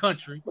best in the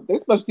country. But their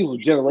special teams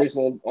was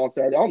generational on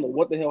Saturday. I don't know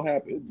what the hell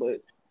happened,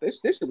 but they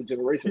shit was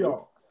generational.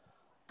 Yo,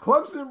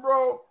 Clemson,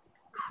 bro.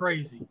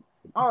 Crazy.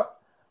 I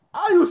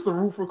used to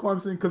root for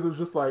Clemson because it was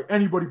just like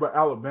anybody but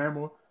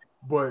Alabama.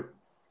 But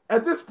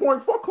at this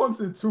point, fuck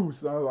Clemson too,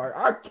 son. Like,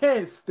 I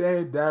can't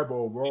stand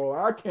Dabo, bro.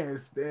 I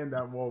can't stand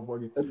that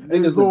motherfucker.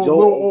 And his little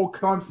old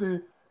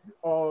Clemson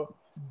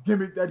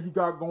gimmick that he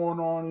got going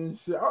on and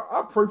shit.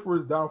 I pray for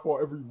his downfall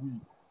every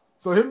week.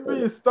 So him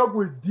being stuck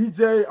with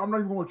DJ, I'm not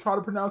even going to try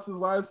to pronounce his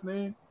last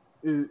name.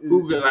 Like,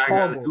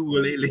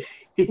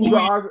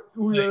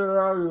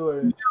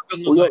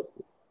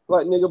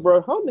 nigga,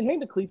 bro, hang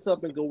the cleats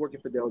up and go work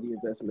at Fidelity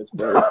Investments,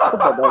 bro.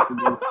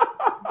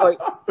 Like,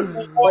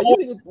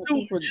 just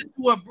do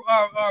what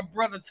our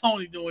brother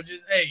Tony doing.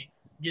 Just, hey,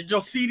 get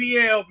your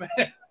CDL, man.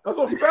 That's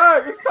a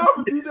fact. It's time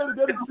for DJ to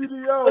get his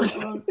CDL,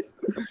 son.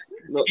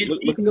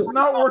 It's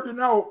not working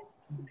out.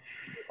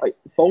 Like,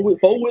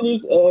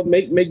 four-wheelers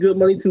make good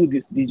money too,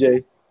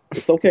 DJ.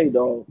 It's okay,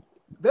 dog.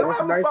 They don't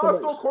have a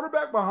five-star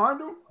quarterback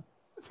behind him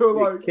to,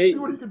 like, see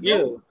what he can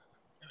do.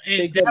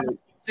 And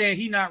saying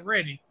he not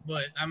ready,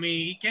 but I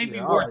mean he can't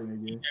be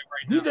working.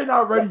 DJ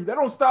not ready. They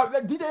don't stop.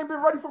 That DJ ain't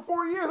been ready for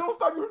 4 years. They don't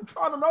stop you from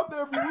trying him out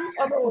there every week.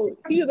 I know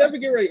he'll never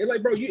get ready. And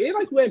like, bro, you ain't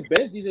like you ain't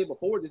benched DJ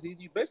before this season.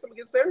 You benched him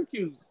against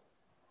Syracuse.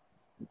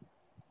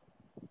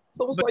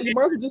 So it's like you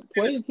might as well just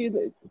play the kid.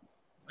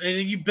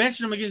 And you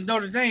benched him against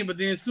Notre Dame, but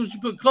then as soon as you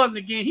put Cutton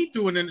again, he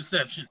threw an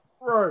interception.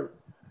 Right.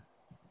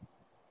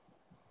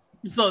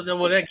 So that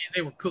game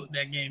they were cooked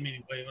that game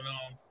anyway. But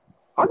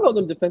I know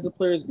them defensive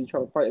players be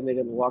trying to fight a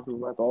nigga in the locker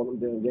room after all them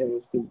damn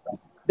games because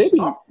They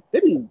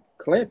be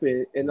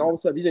clamping, and all of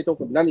a sudden DJ throw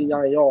for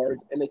 99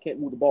 yards, and they can't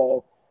move the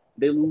ball.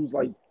 They lose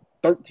like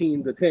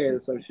 13-10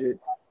 or some shit,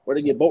 or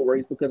they get boat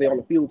raced because they on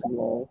the field too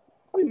long.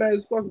 I'd be mad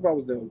as fuck if I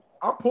was them.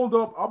 I pulled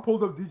up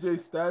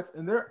DJ's stats,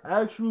 and they're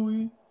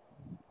actually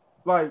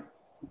like,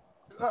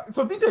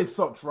 so DJ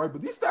sucks, right?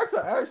 But these stats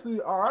are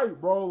actually all right,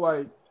 bro.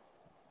 Like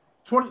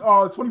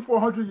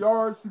 2,400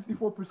 yards,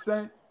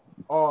 64%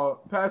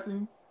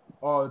 passing,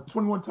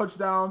 21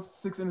 touchdowns,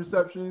 6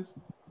 interceptions,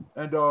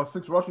 and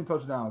 6 rushing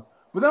touchdowns.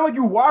 But then, like,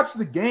 you watch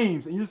the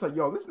games, and you're just like,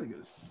 yo, this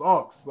nigga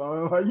sucks,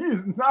 son. Like, he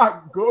is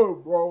not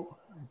good, bro.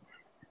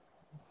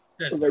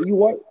 It's like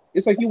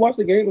you watch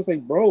the game, it's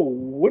like, bro,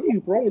 what are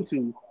you throwing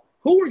to?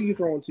 Who are you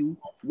throwing to?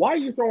 Why are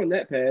you throwing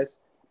that pass?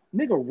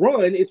 Nigga,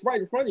 run. It's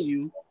right in front of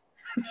you.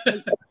 I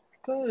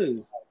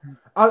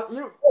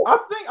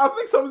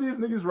think some of these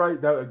niggas,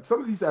 right, that like,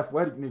 some of these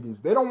athletic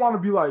niggas, they don't want to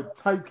be like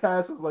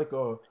typecast as like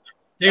a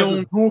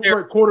dual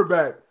threat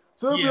quarterback.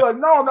 So they'll be like,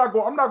 no, I'm not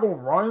going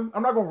to run.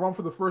 I'm not going to run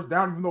for the first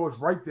down, even though it's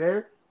right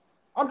there.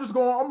 I'm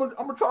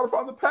gonna try to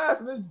find the pass,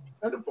 and then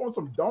end up throwing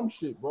some dumb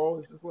shit, bro.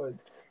 It's just like,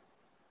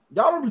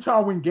 y'all don't be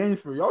trying to win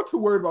games for y'all too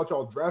worried about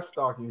y'all draft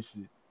stock and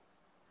shit.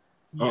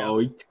 Uh-oh,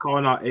 you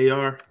calling out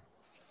AR?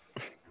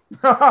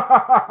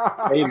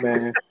 Hey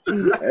man.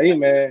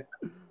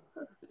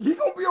 He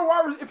gonna be a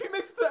wide. If he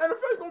makes it to the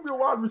NFL, he's gonna be a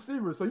wide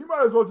receiver. So you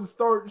might as well just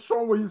start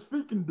showing what his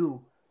feet can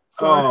do.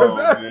 So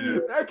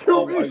that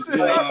QB shit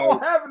not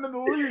gonna happen in the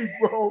league,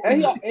 bro.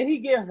 And he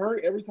get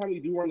hurt every time he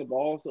do run the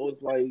ball. So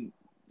it's like,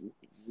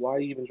 why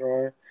even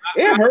trying?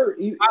 It hurt.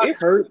 It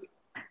hurt.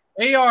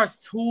 AR's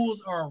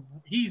tools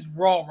he's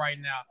raw right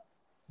now,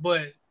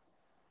 but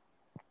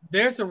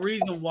there's a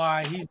reason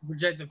why he's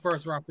projected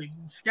first round pick.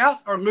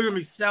 Scouts are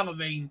literally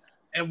salivating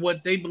at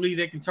what they believe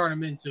they can turn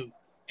him into.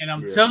 And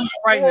I'm telling you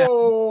right now,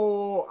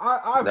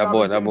 that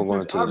boy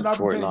going to the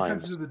Detroit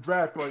Lions. To the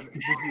draft like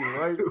this year,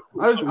 right?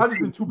 I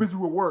just been too busy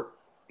with work.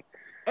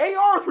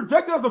 AR is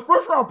projected as a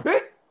first round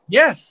pick.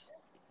 Yes.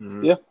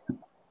 Mm-hmm. Yeah.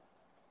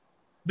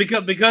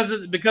 Because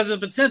of the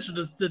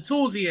potential, the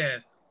tools he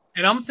has,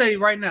 and I'm gonna tell you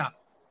right now,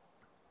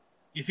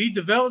 if he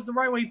develops the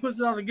right way, he puts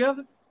it all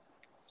together,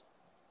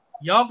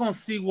 y'all gonna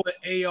see what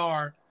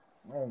AR.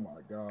 Oh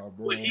my god,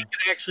 bro! What he can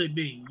actually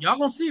be. Y'all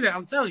gonna see that.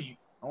 I'm telling you.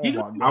 Oh my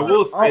god. I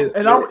will say,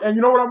 and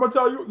you know what I'm gonna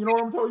tell you? You know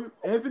what I'm telling you?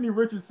 Anthony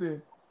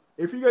Richardson,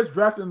 if he gets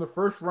drafted in the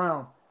first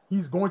round,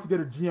 he's going to get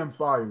a GM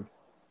fired.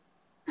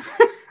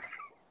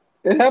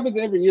 It happens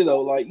every year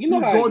though. Like you know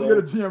he's how going to get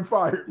a GM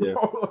fired. Yeah.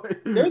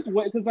 There's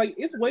way because like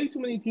it's way too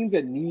many teams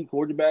that need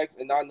quarterbacks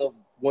and not enough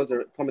ones that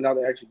are coming out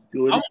that are actually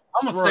good. I'm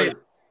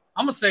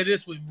gonna say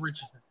this with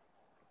Richardson.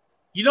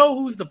 You know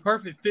who's the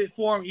perfect fit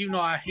for him? Even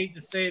though I hate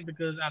to say it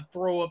because I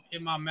throw up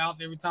in my mouth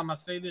every time I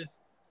say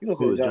this. You don't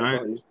say the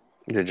Giants.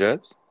 The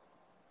Jets?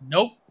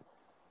 Nope.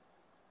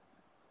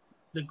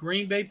 The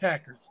Green Bay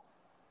Packers.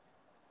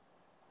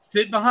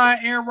 Sit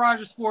behind Aaron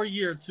Rodgers for a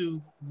year or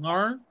two,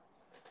 learn,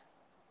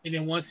 and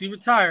then once he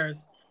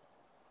retires,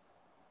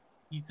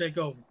 you take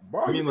over.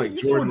 Bro, I mean, like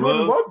Jordan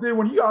Love did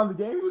when he got in the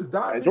game. He was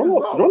dying. Jordan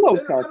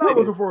Love's kind of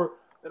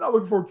they're not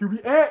looking for a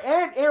QB.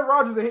 And Aaron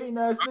Rodgers a hating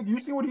ass nigga. You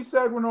see what he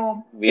said when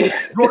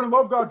Jordan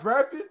Love got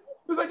drafted?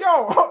 He was like,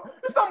 yo,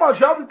 it's not my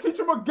job to teach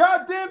him a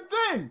goddamn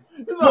thing.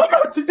 He's like, I'm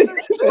not teaching him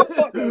shit.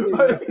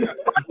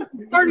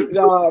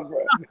 Nah,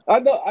 bro. I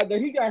know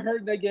he got hurt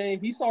in that game.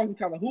 He saw him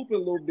kind of hooping a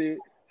little bit.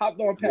 Hopped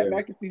on Pat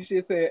McAfee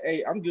shit, said,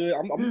 "Hey, I'm good.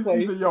 I'm gonna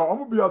play." He said, "Yo, I'm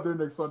gonna be out there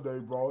next Sunday,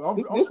 bro. I'm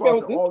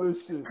watching all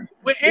this shit."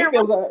 With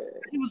Aaron,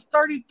 he was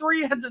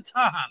 33 at the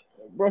time.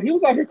 Bro, he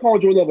was out here calling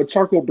Jordan Love a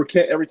charcoal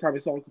briquette every time he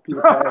saw him complete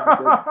a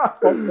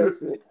pass.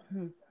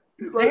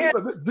 He's like,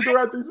 this digger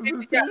rat thinks it's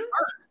his team.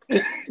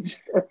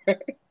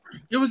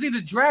 It was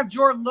either draft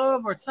Jordan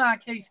Love or sign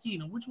Case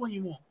Keenum. Which one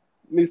you want?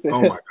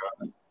 Oh my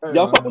god! Hey,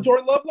 y'all fuck with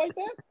Jordan Love like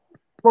that?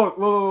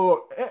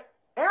 Look.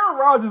 Aaron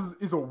Rodgers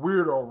is a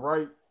weirdo,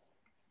 right?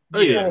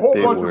 Yeah, a whole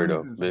big bunch weirdo,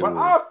 of reasons. big But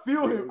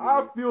weirdo.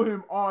 I feel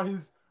him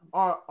on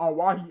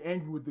why he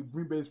angry with the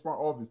Green Bay's front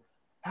office.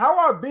 How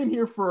I've been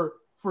here for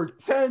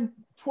 10,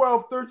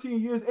 12, 13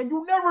 years, and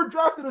you never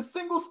drafted a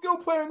single skill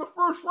player in the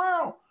first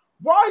round.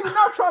 Why are you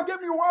not trying to get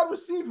me a wide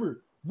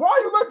receiver?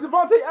 Why you let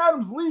Devontae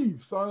Adams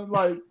leave, son?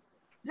 Like,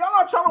 y'all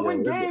not trying to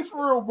win games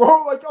for real,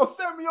 bro. Like, y'all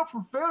set me up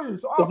for failure.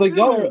 So it's like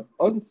y'all are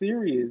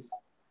unserious.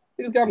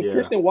 He just got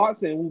Christian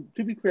Watson, who,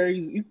 to be fair,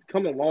 he's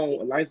coming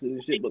along nicely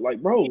and shit, but like,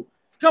 bro.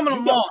 It's coming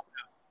along.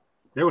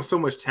 There was so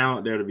much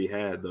talent there to be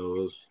had, though. It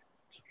was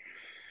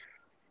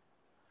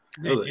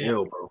a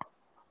hell, bro.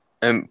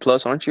 And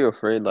plus, aren't you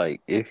afraid, like,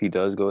 if he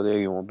does go there,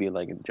 you won't be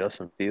like in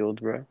Justin Fields,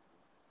 bro?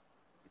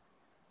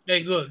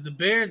 Hey, look, the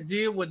Bears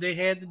did what they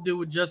had to do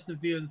with Justin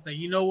Fields and say,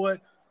 you know what?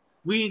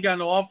 We ain't got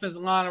no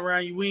offensive line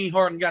around you. We ain't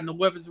hardly got no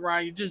weapons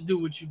around you. Just do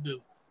what you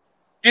do.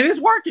 And it's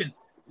working.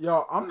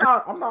 Yo, I'm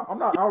not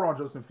out on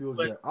Justin Fields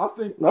yet. I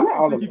think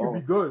he could be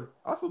good.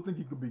 I still think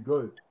he could be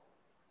good.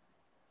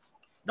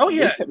 Oh,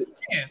 yeah.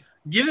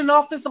 Get an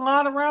offensive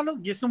line around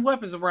him. Get some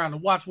weapons around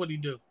him. Watch what he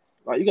do.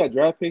 Like, you got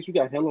draft picks. You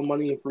got hella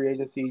money in free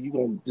agency. You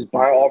going to just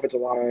buy an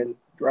offensive line,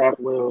 draft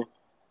well.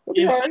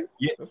 Yeah.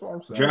 Yeah, That's what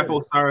I'm saying. Draft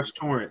Osiris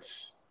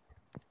Torrance.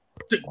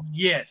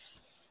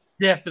 Yes,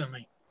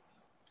 definitely.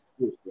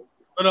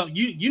 But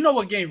you know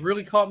what game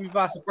really caught me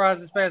by surprise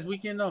this past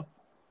weekend though?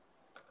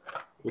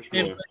 Which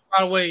And one?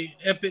 by the way,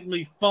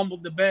 epically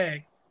fumbled the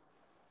bag.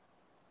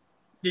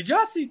 Did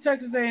y'all see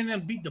Texas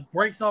A&M beat the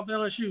brakes off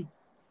LSU?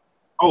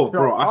 Oh,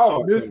 bro,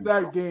 I missed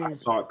that game. I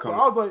saw it coming.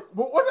 I was like,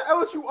 well, wasn't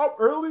LSU up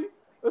early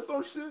or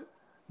some shit?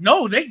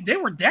 No, they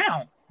were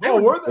down.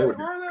 Were they?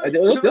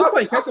 It was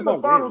like I seen the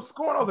final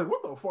score, and I was like,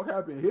 what the fuck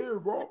happened here,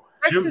 bro?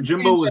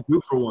 Jimbo was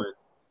due for one.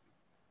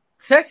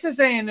 Texas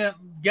A&M,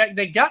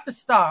 they got the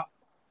stop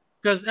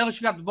because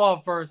LSU got the ball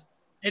first,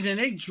 and then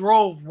they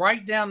drove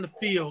right down the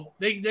field.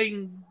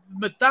 They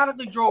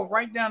methodically drove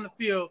right down the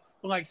field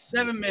for like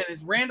 7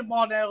 minutes, ran the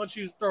ball down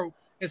LSU's throat,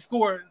 and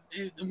scored.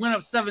 It went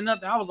up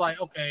 7-0. I was like,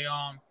 okay,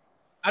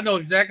 I know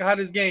exactly how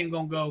this game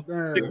gonna go.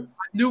 I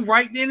knew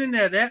right then and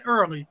there, that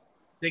early,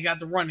 they got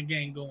the running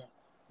game going.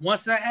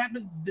 Once that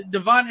happened,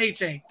 Devon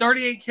Achane,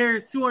 38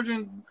 carries,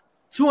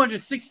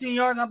 216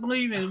 yards, I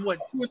believe, and 2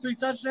 or 3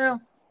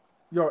 touchdowns.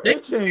 Yo,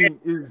 Achane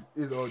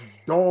is a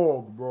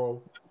dog,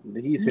 bro.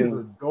 He's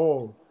a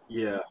dog.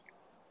 Yeah.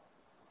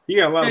 He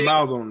got a lot of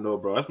miles on him, though,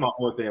 bro. That's my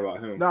only thing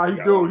about him. Nah, he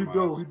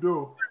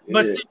do.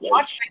 But see,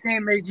 watching the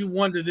game made you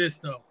wonder this,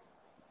 though.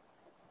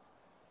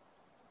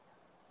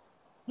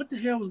 What the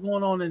hell was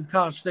going on in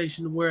College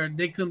Station where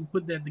they couldn't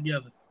put that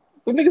together?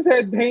 The niggas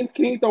had Haynes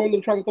King trying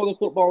to throw the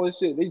football and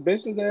shit. They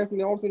benched his ass,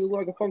 and all of a sudden it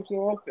looked like a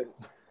functional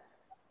offense.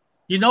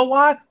 You know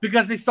why?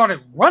 Because they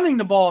started running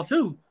the ball,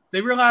 too. They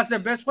realized their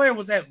best player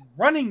was at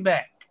running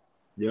back.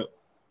 Yep.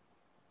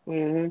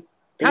 It's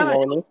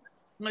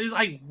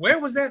like, where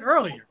was that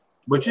earlier?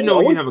 But you know,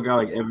 you have a guy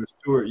like Evan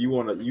Stewart, you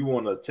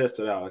wanna test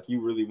it out. Like,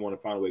 you really want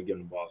to find a way to get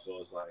him the ball. So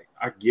it's like,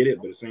 I get it,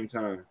 but at the same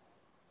time,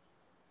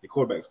 the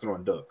quarterback's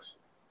throwing ducks.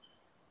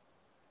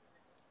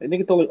 That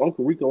nigga throw like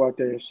Uncle Rico out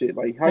there and shit.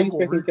 Like, how you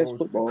expect him to catch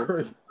football?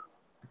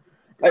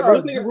 Like, bro,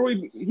 this nigga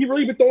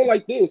really been throwing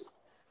like this.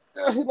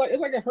 It's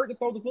like it hurt to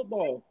throw the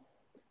football.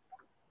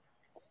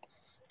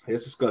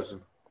 It's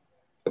disgusting.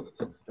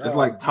 It's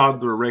like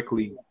toddler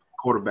directly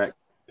quarterback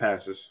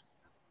passes.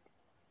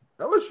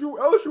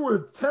 LSU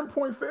were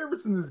 10-point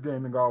favorites in this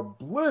game and got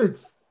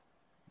blitzed.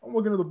 I'm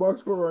looking at the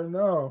box score right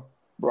now.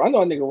 Bro, I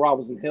know a nigga Rob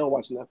was in hell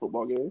watching that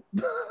football game.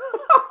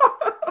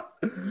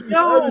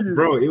 Yo,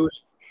 bro, it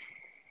was.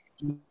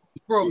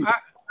 Bro,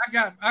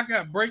 I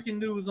got breaking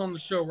news on the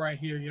show right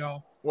here,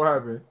 y'all. What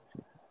happened?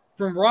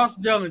 From Ross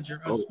Dellinger,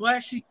 a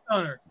splashy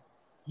stunner.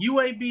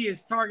 UAB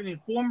is targeting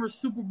former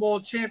Super Bowl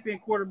champion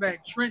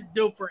quarterback Trent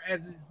Dilfer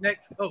as his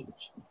next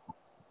coach.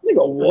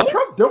 Nigga, what?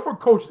 Trent Dilfer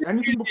coached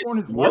anything before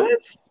in his life?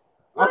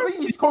 I think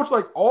he's coached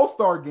like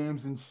all-star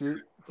games and shit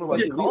for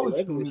like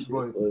college teams.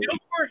 But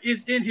Dilfer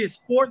is in his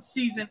fourth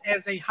season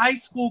as a high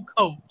school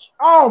coach.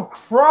 Oh, I'm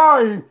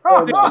crying!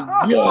 Oh my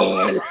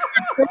god!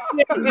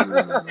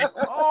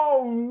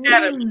 Oh,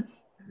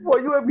 boy,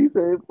 UAB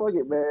said, "Fuck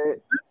it,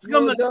 man." It's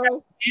gonna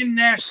in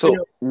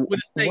Nashville with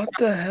a state. What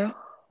the hell?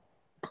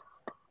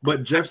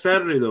 But Jeff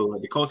Saturday though,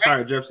 like the coach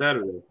hired Jeff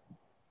Saturday.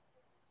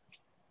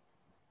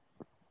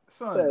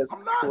 Son,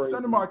 I'm not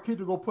sending my kid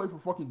to go play for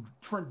fucking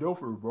Trent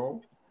Dilfer,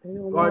 bro.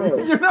 Like,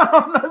 you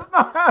know, that's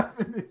not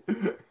happening.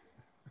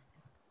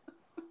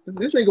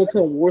 This ain't gonna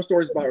tell war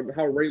stories about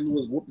how Ray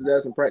Lewis whooped his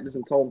ass in practice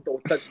and told him to throw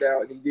a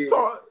touchdown, and he did.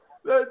 So,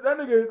 that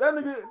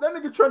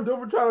nigga Trent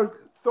Dilfer tried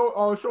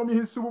to show me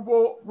his Super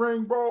Bowl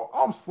ring, bro.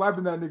 I'm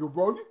slapping that nigga,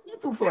 bro. You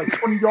threw for like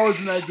 20 yards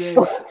in that game.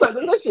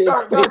 That shit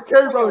got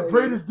carried by the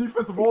greatest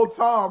defense of all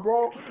time,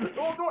 bro.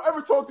 Don't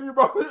ever talk to me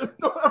about it.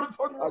 Don't ever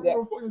talk to me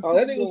about fucking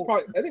that nigga was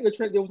probably. I think the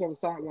Trent Dilfer was on the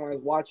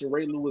sidelines watching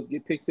Ray Lewis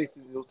get pick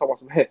sixes. He was talking about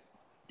some head.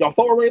 Y'all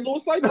thought Ray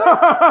Lewis like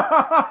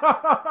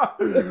that?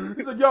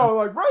 He's like, yo,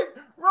 like Ray,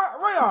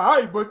 all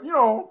right, but you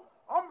know,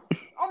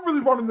 I'm really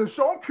running this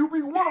show. I'm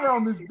QB1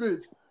 around this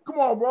bitch. Come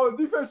on, bro. The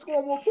defense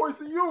scoring more points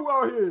than you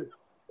out here.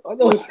 I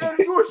know.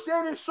 You a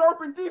Shannon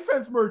Sharp and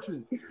defense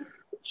merchant.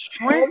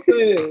 Trent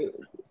Dilfer.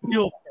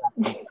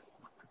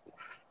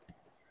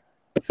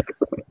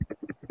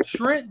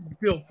 Trent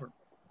Dilfer.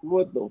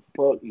 What the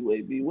fuck,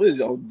 UAB? What is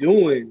y'all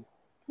doing?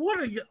 What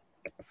are you?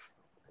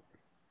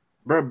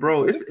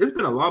 Bro, it's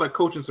been a lot of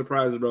coaching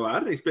surprises, bro. I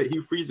didn't expect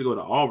Hugh Freeze to go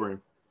to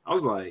Auburn. I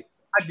was like,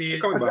 I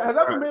did. Has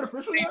that been made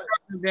official yet?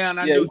 Yeah,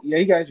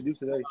 he got introduced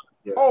today.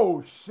 Yeah.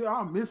 Oh shit,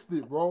 I missed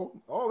it, bro.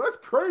 Oh, that's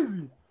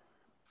crazy.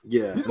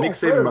 Yeah, Nick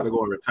Saban about to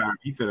go and retire.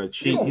 He finna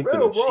cheat. He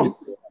finna cheat.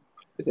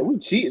 They said we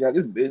cheating at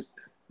this bitch.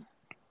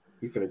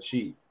 He finna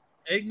cheat.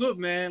 Hey, look,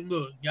 man.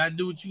 Look, you gotta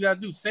do what you gotta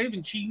do.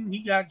 Saban cheating, he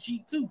gotta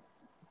cheat too.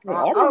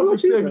 I don't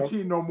think Saban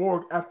cheating no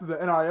more after the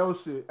NIL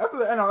shit. After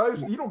the NIL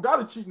shit, he don't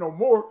gotta cheat no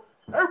more.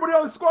 Everybody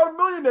on the squad a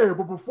millionaire,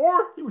 but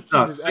before he was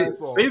cheating his ass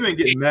off. Saban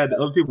getting mad that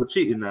other people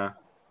cheating now.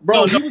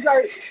 Bro, he was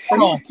like, he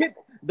was kicked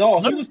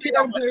out of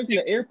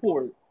the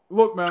airport.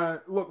 Look,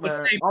 man.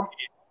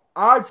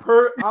 I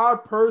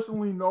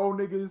personally know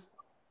niggas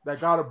that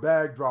got a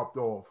bag dropped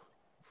off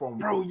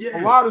from a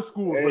lot of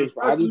schools, but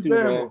especially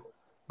Bama.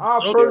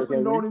 I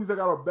personally know niggas that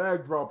got a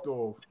bag dropped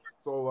off.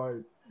 So,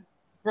 like,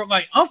 bro,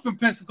 like I'm from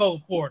Pensacola,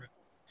 Florida.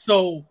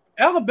 So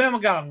Alabama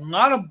got a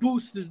lot of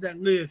boosters that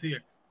live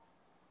here.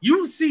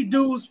 You see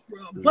dudes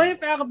playing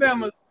for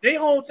Alabama, they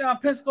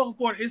hometown, Pensacola,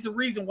 Florida. It's the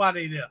reason why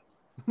they there.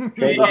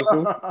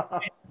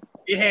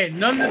 It had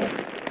nothing to do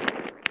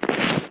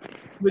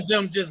with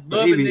them just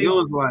loving it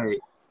was like,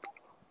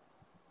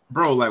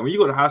 bro, like when you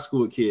go to high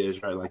school with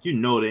kids, right? Like, you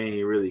know, they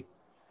ain't really,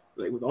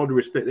 like, with all due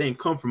respect, they ain't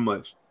come from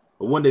much.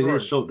 But one day they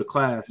just show up to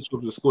class, they show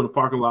up to school in the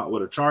parking lot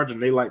with a charger,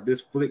 and they like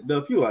this flicked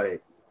up. You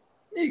like,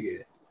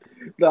 nigga.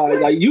 No,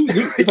 like you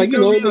it's like, you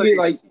know, nigga,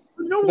 like,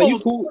 it's like you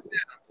cool.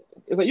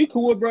 It's like you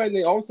cool, bro, and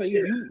then all of a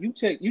sudden you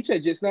check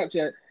Jet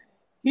Snapchat.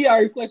 He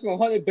already flexing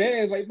 100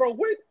 bands. Like, bro,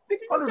 what?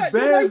 100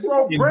 bands,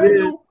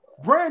 bro.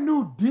 Brand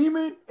new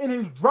demon in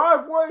his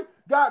driveway.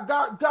 Got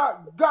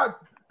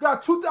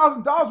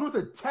 $2,000 worth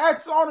of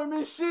tax on him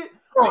and shit.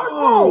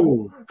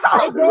 Bro,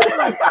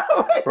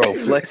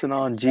 flexing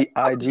on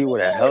IG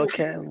with a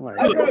Hellcat. Like,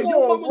 bro,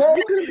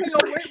 you couldn't pay your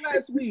rent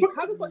last week.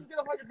 How the fuck you get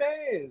 100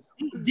 bands?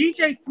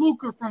 DJ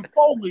Fluker from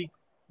Foley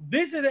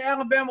visited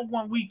Alabama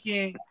one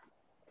weekend,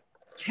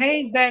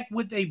 came back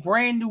with a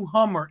brand new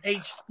Hummer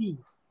H2.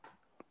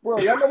 Bro,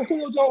 y'all remember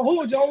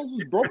Julio Jones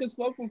was broke as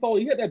fuck from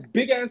Foley. He had that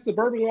big ass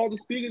Suburban with all the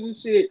speakers and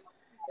shit.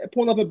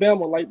 Pulling up at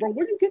Bama, like, bro,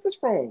 where do you get this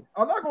from?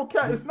 I'm not gonna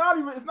count. It's not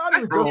even just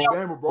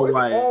Bama, bro. It's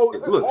like, all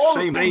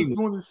shame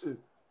doing this shit.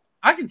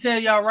 I can tell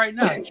y'all right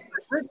now,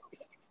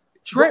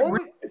 Trent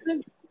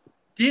Richardson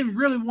didn't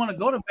really want to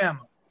go to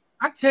Bama.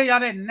 I tell y'all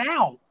that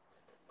now.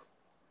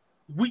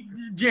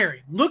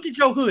 Jerry, look at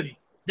your hoodie.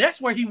 That's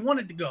where he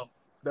wanted to go.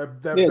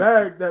 That bag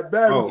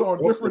was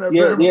on different at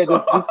Bama.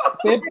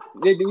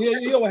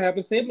 You know what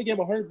happened? Saban gave him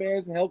 100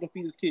 bands and helped him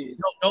feed his kids.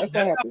 No,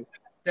 that's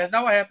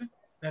not what happened.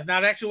 That's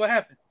not actually what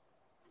happened.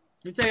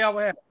 Let me tell y'all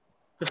what happened.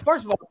 Because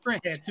first of all,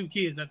 Trent had 2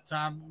 kids at the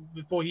time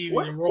before he even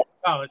enrolled in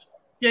college.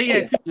 Yeah, he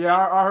had 2. Yeah,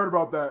 I heard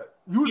about that.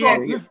 He was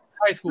on his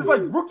high school. It was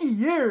like rookie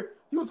year.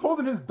 He was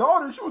holding his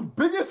daughter. She was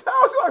big as hell.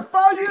 She's like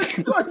 5 years.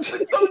 She's like 6,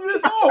 7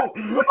 years old.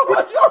 I'm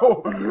like,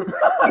 yo.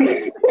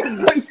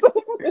 It's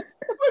like,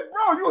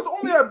 bro, you was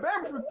only at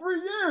Bama for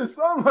 3 years.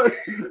 So I'm like,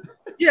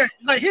 yeah,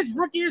 like his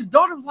rookie year's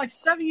daughter was like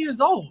 7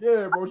 years old.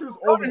 Yeah, bro, she was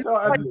old as hell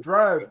at the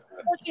draft.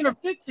 14 or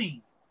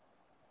 15.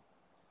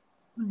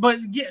 But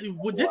yeah,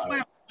 this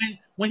way,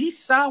 when he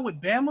signed with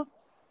Bama,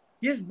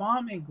 his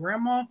mom and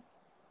grandma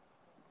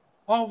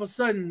all of a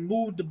sudden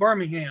moved to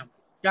Birmingham,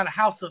 got a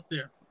house up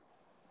there.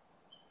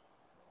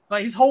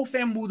 Like his whole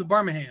family moved to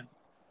Birmingham.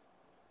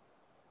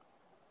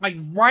 Like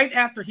right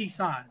after he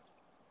signed.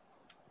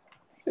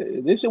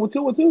 This shit was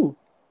 2-2.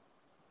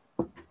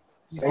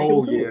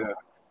 Oh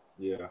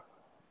yeah.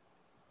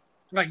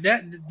 Like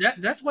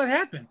that's what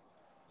happened.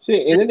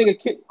 Shit, and then he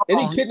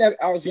kidnapped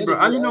Alexander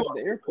at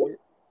the airport.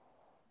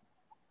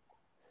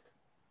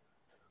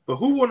 But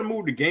who want to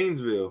move to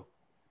Gainesville?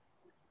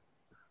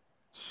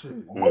 Shit.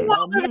 Who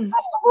want to live in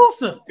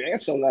Tuscaloosa? Damn,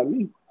 so not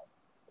me.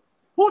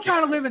 Who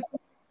trying to live in?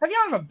 Have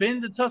y'all ever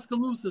been to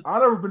Tuscaloosa?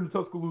 I've never been to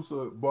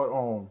Tuscaloosa, but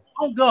don't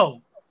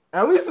go.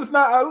 At least it's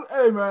not.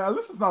 Hey man, at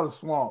least it's not a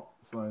swamp,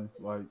 son.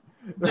 Like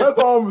that's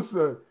all I'm gonna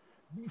say.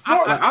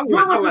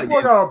 University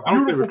got a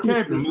beautiful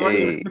campus,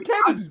 right? The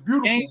campus is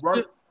beautiful,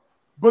 right?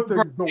 But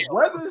the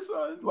weather,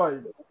 son,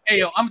 like. Hey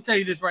yo, I'm gonna tell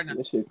you this right now.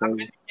 I've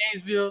been to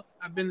Gainesville.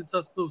 I've been to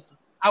Tuscaloosa.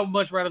 I would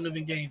much rather live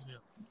in Gainesville.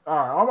 All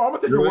right, I'm gonna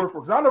take your word for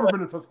it because I've never been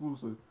to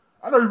Tuscaloosa.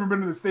 I've never even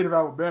been in the state of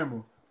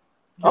Alabama.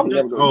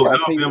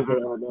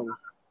 Alabama.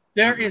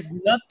 There is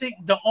nothing.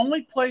 The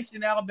only place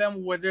in Alabama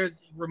where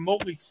there's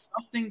remotely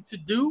something to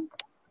do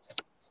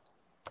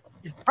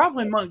is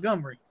probably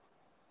Montgomery.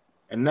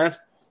 And that's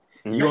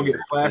you're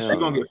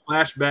gonna get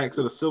flashbacks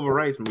of the civil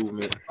rights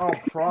movement. I'm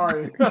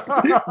crying.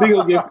 they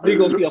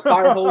gonna see a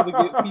fire hose and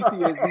get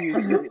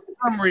PTSD.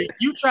 Montgomery,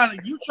 you trying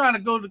to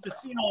go to the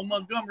casino in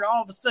Montgomery?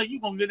 All of a sudden,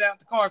 you gonna get out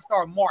the car and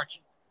start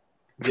marching.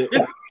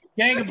 Yeah.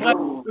 Gang of black.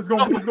 It's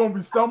gonna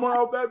be summer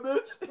out that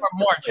bitch. Start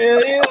marching.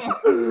 Yeah.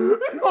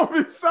 It's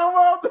gonna be summer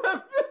out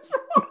that bitch.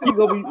 You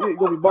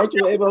gonna be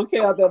marching with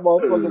MLK out that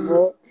motherfucker,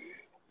 bro.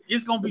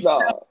 It's gonna be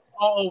all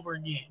over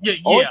again.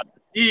 Yeah,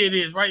 it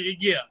is right.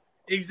 Yeah,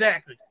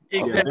 exactly.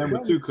 Alabama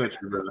 2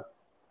 country, brother.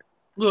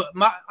 Look,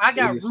 I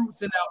got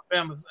roots in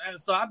Alabama,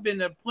 so I've been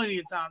there plenty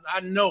of times. I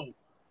know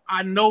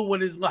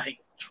what it's like.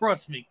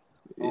 Trust me.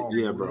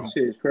 Yeah, bro.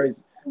 Shit is crazy.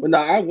 But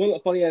I went a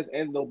funny ass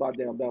anecdote about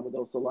Alabama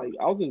though. So like,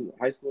 I was in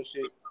high school and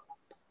shit.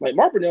 Like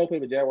Mark Brunell played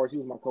with Jaguars. He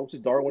was my coach.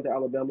 His daughter went to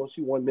Alabama.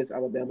 She won Miss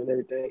Alabama and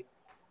everything.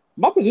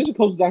 My position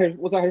coach was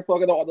out here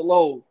fucking on the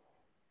low.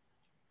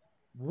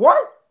 What?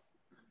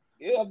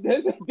 Yeah,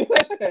 that's my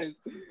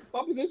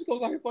position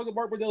coach out here fucking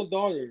Mark Brunell's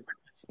daughter.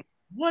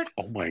 What?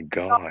 Oh my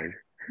god!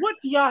 What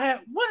do y'all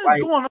have? What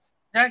is going on in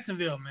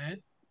Jacksonville,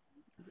 man?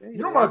 You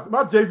know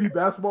my JV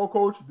basketball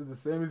coach did the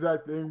same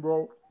exact thing,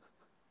 bro.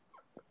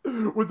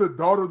 With the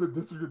daughter of the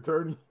district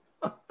attorney,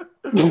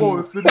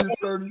 the city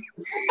attorney.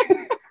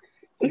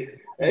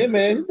 Hey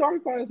man, he's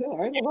already fine as hell.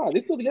 I ain't gonna lie,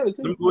 they still together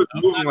too. Them boys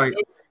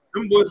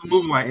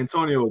moving like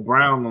Antonio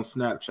Brown on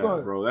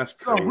Snapchat, bro. That's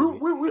crazy.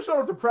 We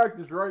showed up to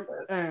practice, right?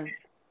 And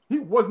he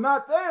was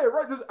not there,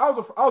 right? I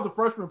was a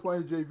freshman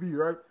playing JV,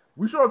 right?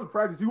 We showed up to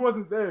practice. He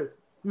wasn't there.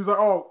 He was like,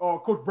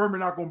 "Oh, Coach Berman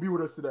not gonna be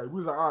with us today."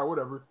 We was like, "All right,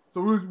 whatever."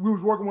 So we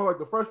was working with like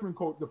the freshman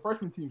coach, the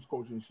freshman team's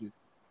coach and shit.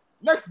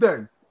 Next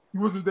day, he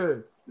wasn't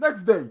there.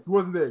 Next day, he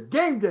wasn't there.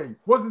 Game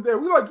wasn't there.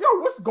 We like, "Yo,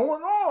 what's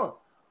going on?"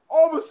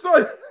 All of a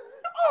sudden,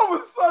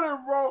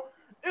 bro,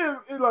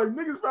 it like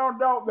niggas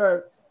found out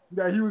that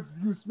he was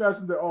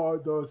smashing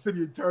the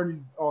city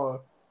attorney's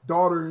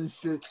daughter and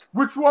shit,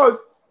 which was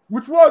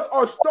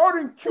our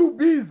starting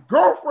QB's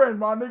girlfriend,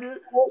 my nigga.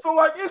 So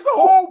like it's a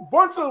whole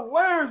bunch of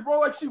layers, bro.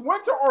 Like she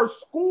went to our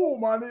school,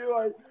 my nigga.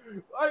 Like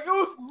it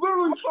was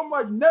literally some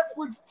like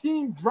Netflix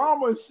teen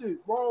drama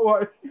shit, bro.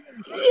 Like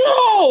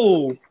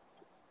Yo,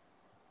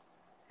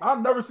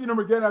 I've never seen him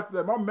again after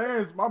that. My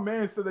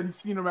man said that he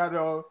seen him at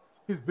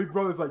his big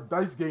brother's like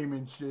dice game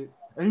and shit,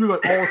 and he was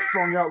like all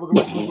strung out, looking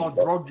like he was on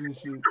drugs and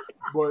shit.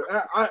 But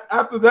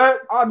after that,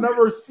 I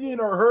never seen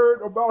or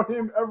heard about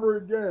him ever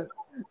again.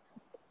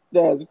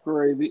 that's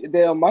crazy.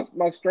 Damn,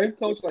 my strength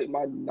coach, like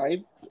my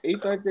 9th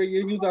grade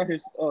year, he was out here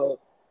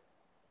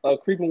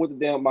creeping with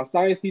my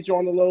science teacher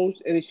on the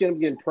lows, and he ended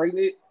up getting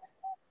pregnant.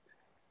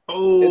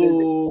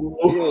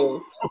 Oh,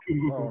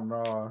 Yeah. Oh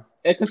no.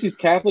 And because she's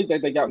Catholic,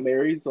 they got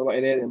married, so like,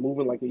 and then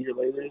moving like a year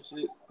later and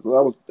shit.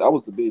 So that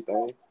was the big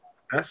thing.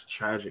 that's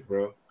tragic,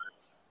 bro.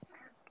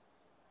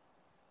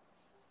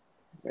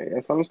 Man,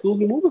 that's how the schools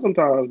be moving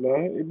sometimes,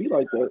 man. It be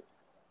like that.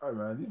 Hey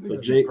man,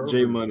 these So niggas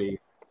J Money,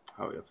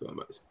 how are you feeling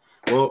about this?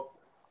 Well,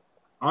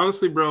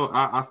 honestly, bro,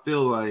 I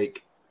feel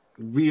like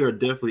we are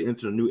definitely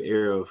entering a new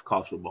era of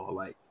college football.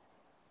 Like,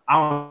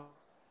 I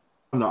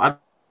don't know, I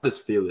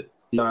just feel it.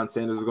 Deion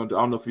Sanders is going to.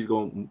 I don't know if he's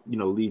going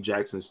to, leave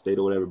Jackson State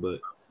or whatever, but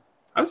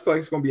I just feel like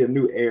it's going to be a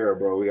new era,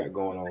 bro. We got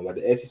going on. Like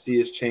the SEC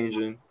is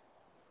changing,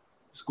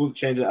 schools are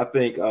changing. I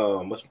think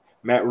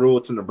Matt Rule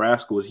to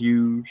Nebraska was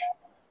huge.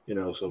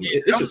 So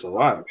it's just a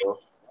lot, bro.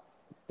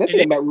 That's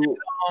what Matt Rule.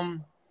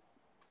 And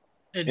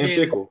And then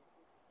Fickle.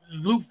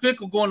 Luke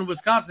Fickle going to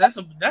Wisconsin.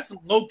 That's a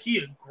low key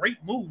a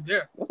great move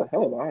there. That's a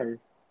hell of a hire.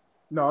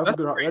 No, that is a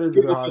good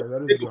hire.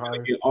 That is a good hire.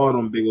 Get all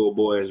them big old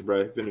boys,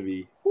 bro. It's gonna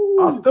be.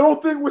 I still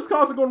don't think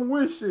Wisconsin gonna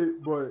win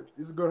shit, but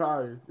it's a good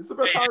hire. It's the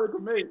best hire they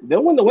could make.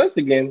 They'll win the West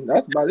again.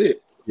 That's about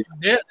it.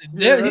 Yeah,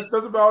 that's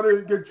about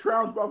it. Get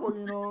trounced by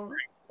fucking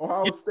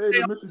Ohio State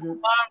and Michigan.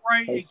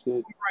 Right, Oh,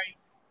 shit. right.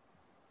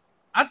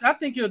 I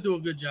think he'll do a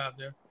good job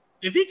there.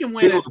 If he can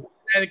win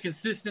at it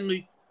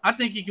consistently, I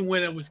think he can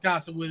win at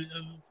Wisconsin with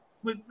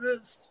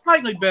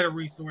slightly better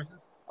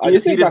resources. He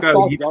just got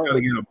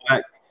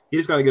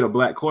to get a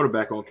black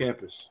quarterback on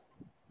campus.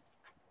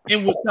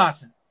 In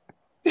Wisconsin.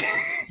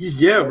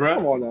 Yeah, bro.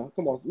 Come on now.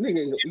 Come on.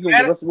 Nigga, you gonna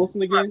get Russell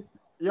Wilson again?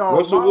 Yo,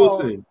 Russell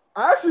Wilson.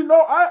 I actually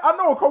know I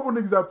know a couple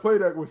niggas that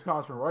played at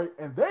Wisconsin, right?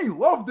 And they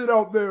loved it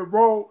out there,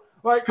 bro.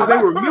 Like, because they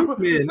were milk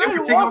men. They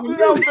loved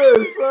it out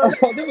there,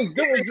 son.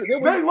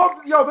 They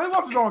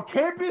loved it on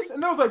campus,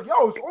 and they was like,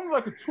 yo, it's only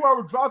like a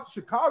 2-hour drive to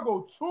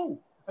Chicago too.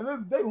 And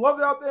then they loved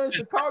it out there in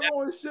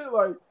Chicago and shit.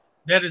 Like,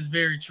 that is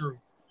very true.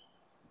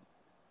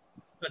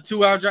 A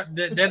 2-hour drive.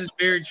 That is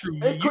very true.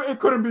 It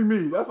couldn't be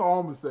me. That's all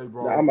I'm gonna say,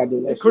 bro. Nah, I'm not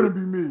doing that. It couldn't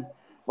be me.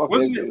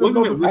 Wasn't it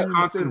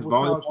Wisconsin's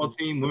volleyball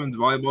team, women's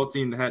volleyball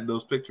team, that had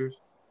those pictures?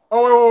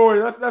 Oh, wait.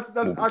 That's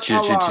I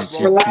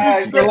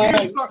lied, bro.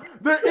 Relax.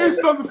 There is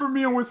something for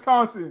me in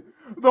Wisconsin.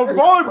 The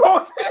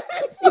volleyball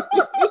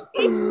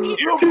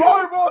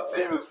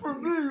team is for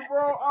me,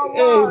 bro. I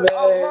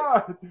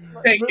lied.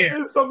 Take care.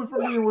 There is something for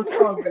me in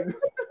Wisconsin.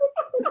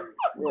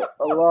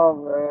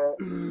 Hello,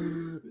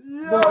 man.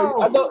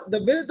 Yo. I know the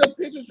minute the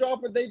pictures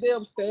dropped and they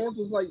damn stands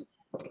was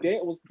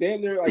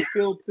damn near like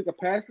filled to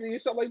capacity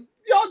and stuff. Like,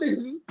 y'all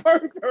niggas is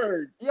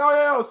perverts.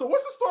 Yo. So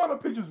what's the story on the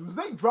pictures? Was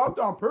they dropped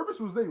on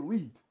purpose? Or was they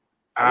leaked?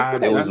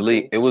 It was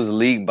leaked. It was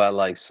leaked by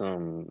like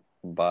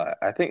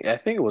I think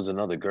it was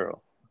another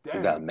girl. Damn.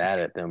 Who got mad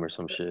at them or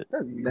some shit.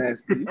 That's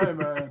nasty. Hey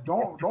man,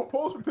 don't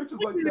post some pictures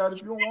like that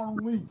if you don't want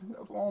them leaked.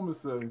 That's all I'm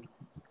gonna say.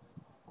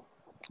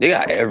 They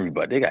got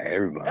everybody.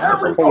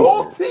 The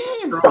whole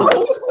team.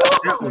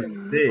 That was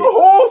sick. The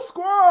whole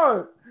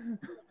squad.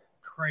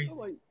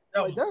 Crazy.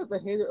 That was the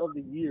hater of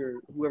the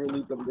year. Whoever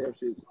leaked them damn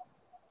shits.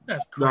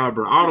 That's crazy. Nah,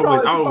 bro. I would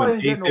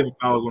have been 8 if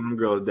I was on them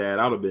girls' dad.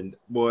 I would have been,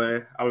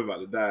 boy. I was about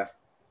to die.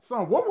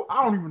 Son,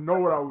 I don't even know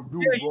what I would do,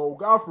 bro.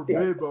 God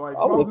forbid, but like, if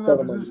I was in that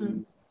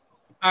position.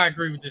 I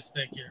agree with this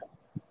thing here.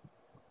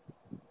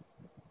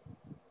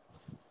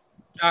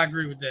 I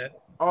agree with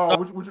that. Oh,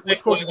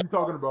 which coach is he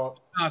talking about?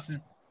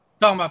 Wisconsin.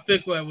 Talking about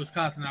Fickle at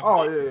Wisconsin.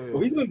 Oh yeah.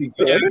 Well, he's gonna be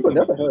Yeah, good.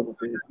 that's a hell of a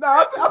thing.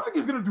 Nah, I think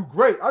he's gonna do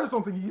great. I just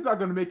don't think he's not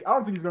gonna make. I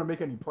don't think he's gonna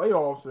make any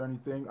playoffs or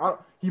anything.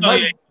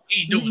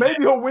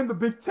 Maybe he'll win the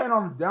Big Ten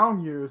on a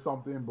down year or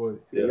something. But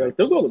yeah,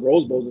 they'll go to the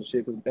Rose Bowls and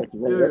shit because that's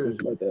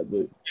like that.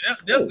 But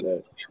they'll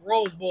get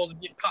Rose Bowls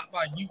and get popped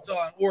by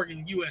Utah and Oregon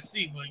and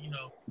USC.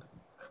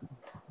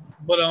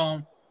 But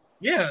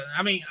yeah.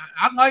 I mean,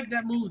 I like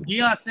that move.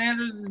 Deion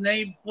Sanders'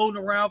 name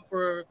floating around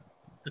for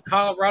the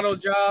Colorado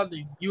job,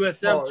 the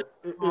USF.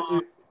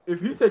 If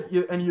he take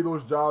any of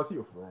those jobs, he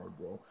a fraud,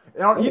 bro.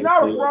 And he's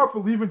not a fraud for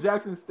leaving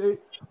Jackson State,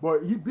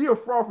 but he'd be a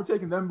fraud for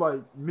taking them like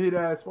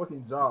mid-ass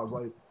fucking jobs.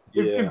 Like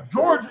If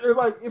Georgia,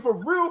 if a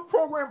real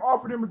program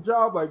offered him a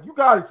job, like you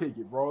gotta take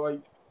it, bro. Like,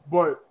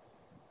 but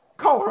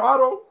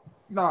Colorado,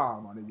 nah,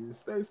 my nigga,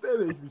 stay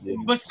the HBCU. Yeah.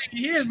 But see,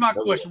 here's my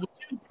question: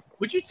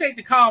 Would you take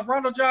the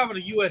Colorado job or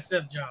the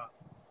USF job?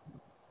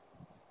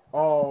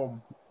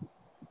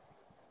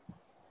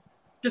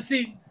 Cause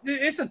see,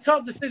 it's a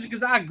tough decision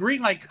because I agree.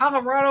 Like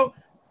Colorado,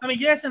 I mean,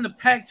 yes, in the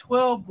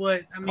Pac-12,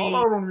 but I mean,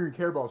 Colorado don't even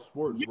care about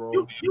sports, bro.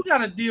 You got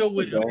to deal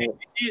with.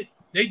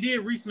 They did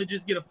recently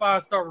just get a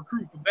 5-star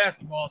recruit for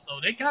basketball, so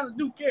they kind of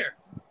do care.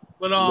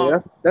 But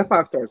that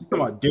 5 stars.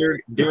 Come on,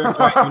 Derek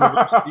White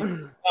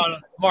University.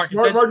 Marcus,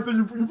 Marcus said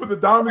you put the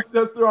diamond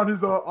tester on his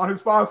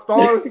 5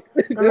 stars.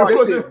 The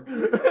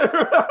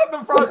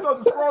 5 stars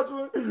is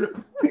fraudulent.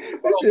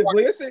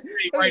 That shit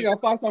right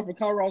got 5 stars for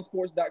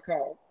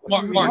ColoradoSports.com.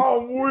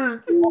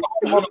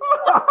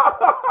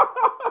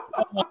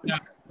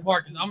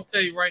 Marcus, I'm gonna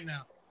tell you right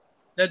now,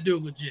 that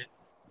dude legit.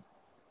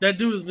 That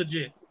dude is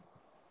legit.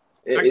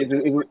 Is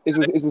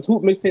his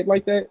hoop mixtape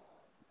like that?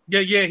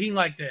 Yeah, he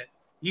like that.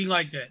 He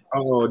like that.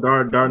 Oh,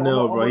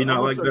 Darnell, bro, he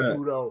not like that.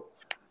 All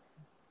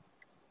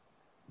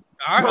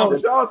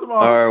right, shout out to my.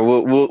 All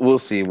right, we'll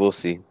see.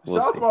 Shout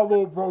out to my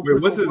little bro.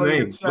 Wait, what's his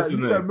name? He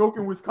said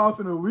Milking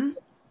Wisconsin Elite.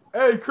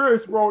 Hey,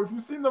 Chris, bro, if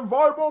you seen them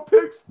volleyball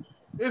pics,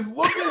 it's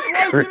looking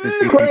like it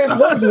is. Chris,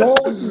 what's wrong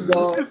with you,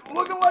 dog? It's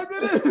looking like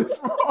it is,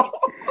 bro.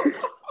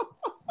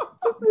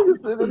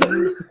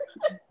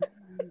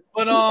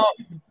 But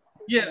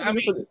yeah, I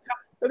mean,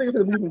 that nigga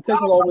finna move from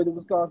Texas all the way to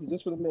Wisconsin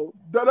just for the milk.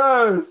 That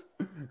ass.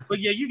 But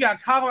yeah, you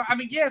got Colorado. I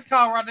mean, yes,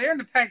 Colorado. They're in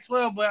the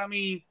Pac-12, but I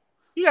mean,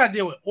 you got to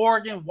deal with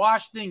Oregon,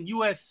 Washington,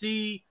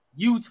 USC,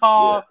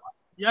 Utah.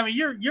 Yeah, I mean,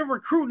 you're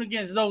recruiting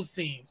against those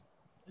teams.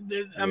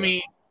 I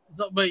mean,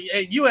 but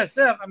at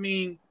USF, I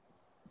mean,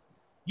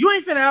 you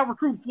ain't finna out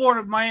recruit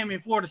Florida, Miami,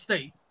 and Florida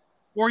State,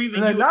 or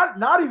even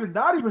not even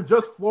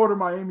just Florida,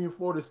 Miami, and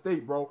Florida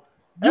State, bro.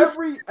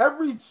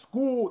 Every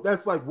school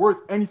that's like worth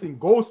anything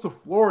goes to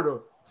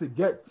Florida to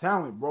get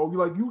talent, bro.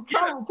 You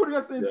try to recruit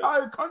against the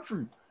entire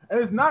country, and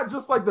it's not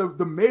just like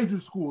the major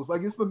schools.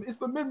 Like it's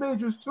the mid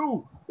majors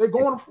too. They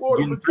going to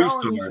Florida for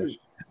talent and shit.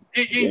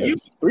 And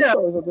UCF, you're not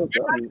going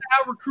to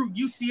out recruit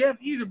UCF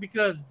either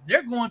because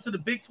they're going to the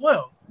Big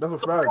 12.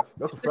 That's a fact.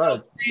 That's a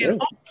fact. They're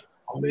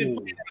playing in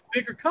a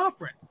bigger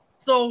conference.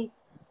 So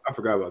I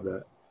forgot about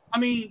that. I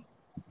mean,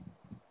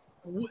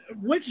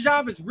 which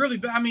job is really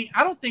bad? I mean,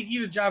 I don't think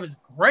either job is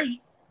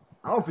great.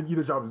 I don't think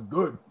either job is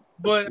good.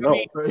 But I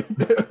mean, I don't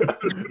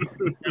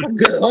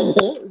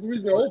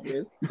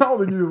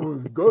think either one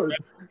is good.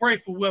 Pray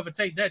for whoever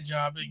take that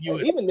job at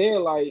USF. Even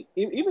then, like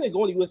even then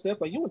going to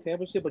USF, like you in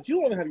Tampa shit, but you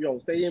don't have your own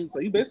stadium, so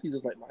you basically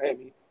just like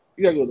Miami.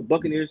 You gotta go to the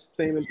Buccaneers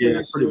stadium.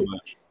 Yeah, pretty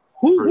much.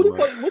 How you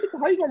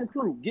gonna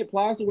recruit? Get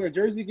Plies to wear a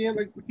jersey again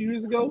like a few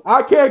years ago?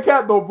 I can't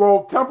cap though,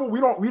 bro. Temple, we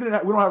don't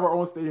have our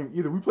own stadium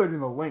either. We played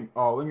in the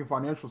Lincoln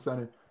Financial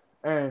Center,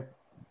 and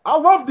I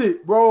loved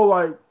it, bro.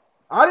 Like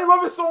I didn't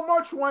love it so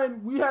much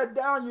when we had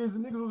down years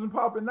and niggas wasn't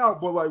popping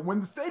out, but like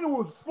when the stadium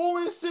was full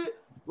and shit,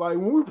 like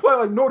when we played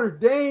like Notre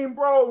Dame,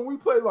 bro, when we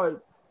played like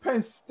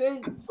Penn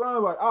State,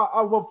 son, like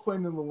I love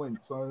playing in the Link,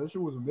 son. That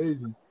shit was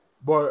amazing.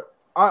 But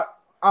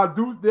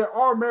there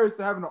are merits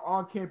to having an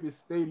on-campus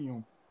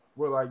stadium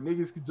where like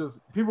niggas could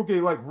people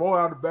can like roll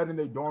out of bed in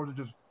their dorms and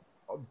just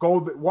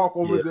walk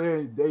over there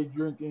and day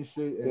drink and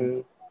shit.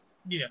 And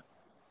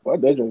well,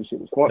 day drinking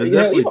shit was fun. It's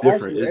definitely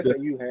different.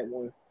 You had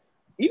one.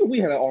 Even we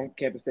had an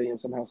on-campus stadium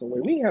somehow, some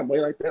way. We didn't have way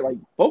like that. Like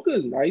Boca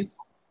is nice,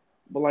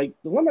 but like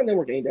the Alumni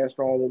Network ain't that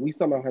strong. But we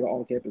somehow had an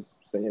on-campus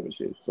stadium and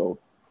shit. So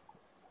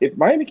if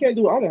Miami can't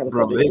do it, I don't know how to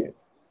play it.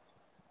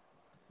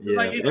 Yeah,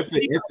 like,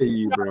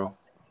 FAU, bro.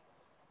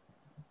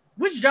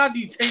 Which job do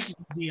you take,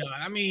 Dion?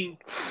 I mean,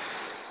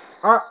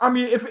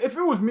 if it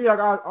was me,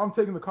 I'm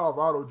taking the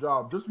Colorado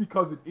job just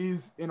because it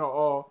is in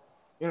a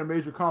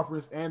major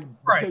conference and the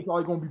pay's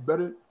probably gonna be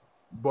better.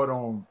 But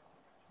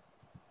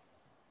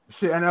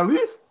shit, and at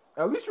least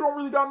you don't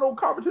really got no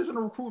competition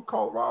to recruit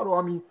Colorado.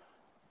 I mean,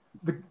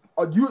 the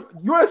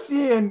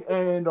USC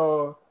and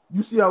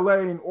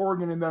UCLA and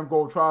Oregon and them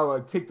go try to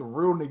like take the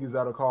real niggas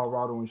out of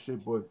Colorado and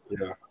shit. But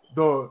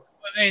the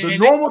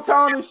normal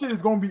talent and shit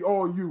is gonna be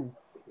all you.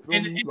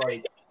 And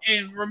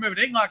remember,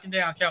 they locking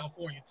down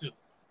California too.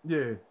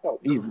 Yeah, that's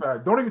a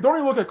fact. Don't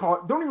even look at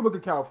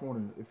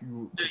California if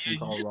you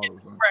Colorado.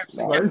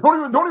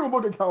 Don't even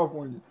look at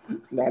California.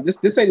 Nah,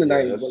 this ain't the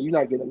 90s. But you're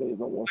not getting the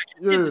no more.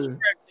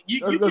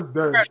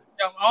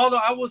 Although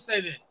I will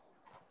say this,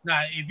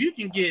 now if you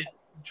can get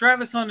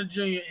Travis Hunter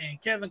Jr. and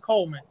Kevin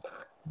Coleman,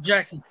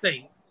 Jackson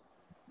State,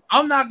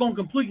 I'm not gonna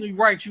completely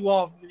write you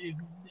off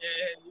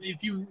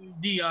if you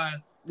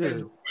Dion. I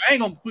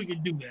ain't gonna completely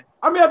do that.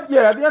 I mean, at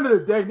the end of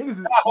the day, niggas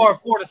is a hard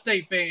Florida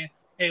State fan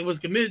and was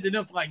committed to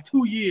them for like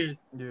 2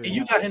 years, and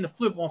you got him to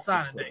flip on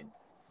signing day.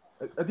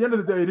 At the end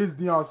of the day, it is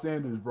Deion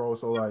Sanders, bro.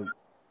 So like,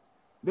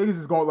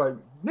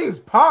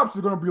 niggas pops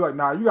are gonna be like,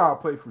 nah, you gotta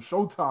play for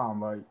Showtime,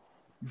 like,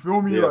 you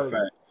feel me?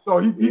 So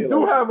he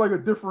do have like a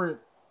different.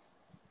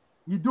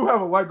 You do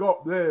have a leg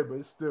up there, but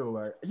it's still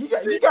like you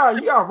got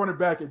to run it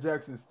back at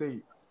Jackson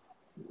State.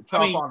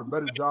 Try to find a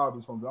better job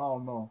or something. I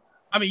don't know.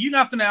 I mean, you're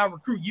not finna out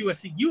recruit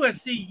USC.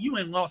 USC, you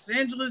in Los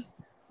Angeles.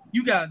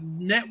 You got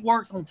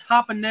networks on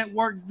top of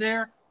networks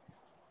there.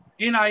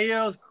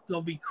 NIL's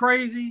gonna be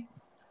crazy.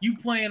 You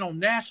playing on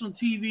national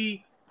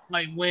TV,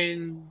 like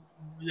when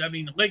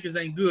the Lakers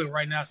ain't good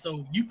right now.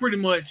 So you pretty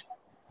much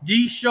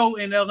the show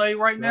in LA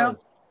right now.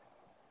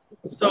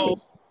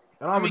 So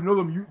and I know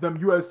them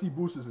USC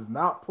boosters is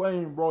not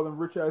playing, bro. Them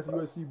rich ass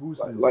USC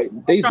boosters. Like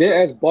they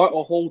dead ass bought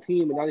a whole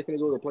team and now they're gonna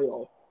go to the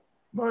playoff.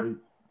 Like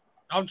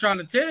I'm trying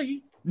to tell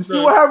you. You see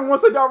what happened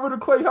once they got rid of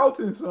Clay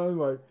Helton, son?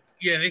 Like,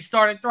 yeah, they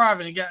started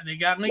thriving. They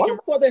got Lincoln.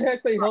 Why the fuck they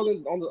had Clay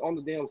Helton on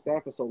the damn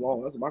staff for so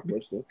long? That's my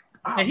question.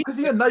 Because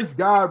he's a nice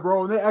guy,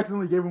 bro. And they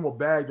accidentally gave him a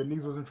bag that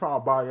niggas wasn't trying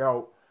to buy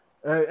out,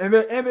 and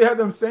they had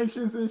them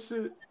sanctions and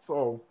shit.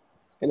 So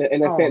and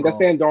that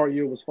Sam Darnold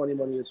year was funny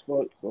money as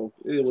fuck. So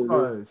it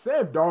was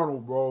Sam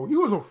Darnold, bro. He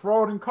was a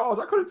fraud in college.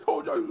 I could have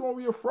told y'all he was going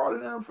to be a fraud in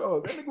the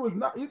NFL. That nigga was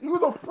not. He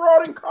was a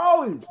fraud in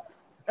college.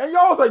 And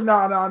y'all was like,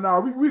 nah.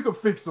 We could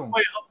fix him.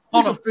 Wait,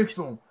 hold on. Fix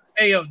him.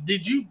 Hey, yo,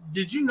 did you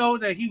know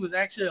that he was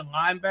actually a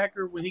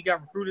linebacker when he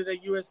got recruited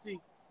at USC?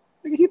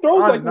 He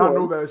throws I did not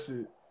know that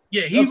shit.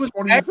 Yeah, he was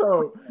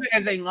actually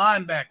as a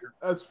linebacker.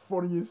 That's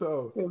funny as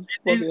hell. That's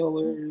fucking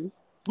hilarious.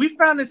 We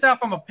found this out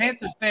from a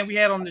Panthers fan we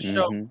had on the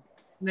show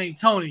named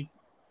Tony.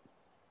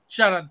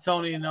 Shout out to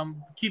Tony, and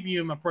I'm keeping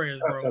you in my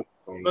prayers, bro.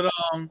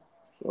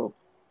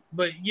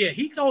 But yeah,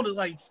 he told us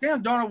like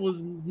Sam Darnold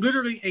was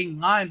literally a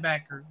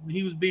linebacker when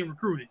he was being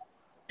recruited,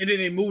 and then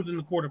they moved him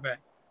to quarterback.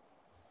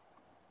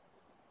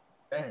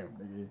 Damn,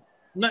 nigga.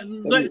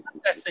 Let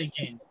that sink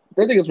in.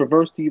 That nigga's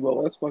reverse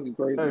Tebow. That's fucking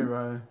crazy. Hey,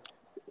 man.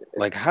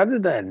 Like, how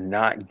did that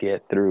not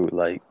get through?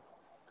 Like,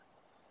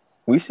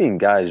 we've seen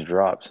guys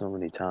drop so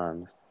many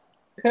times.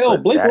 Hell,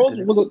 Blake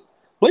Bortles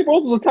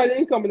was a tight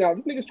end coming out.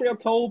 This nigga straight up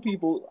told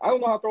people, I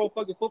don't know how to throw a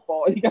fucking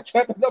football, and he got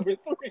trapped at number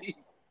 3.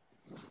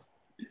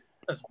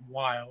 That's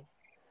wild.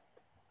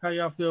 How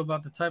y'all feel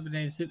about the type of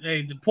names?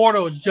 Hey, the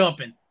portal is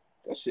jumping.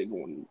 That shit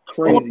going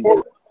crazy.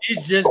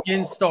 It's just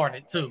getting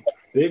started, too.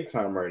 Big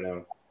time right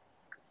now.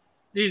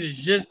 It is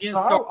just getting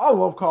started. I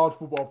love college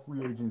football free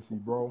agency,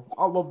 bro.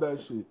 I love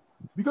that shit.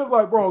 Because,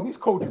 like, bro, these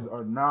coaches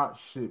are not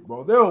shit,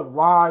 bro. They'll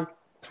lie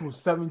to a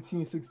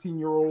 17,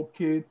 16-year-old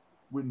kid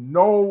with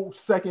no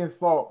second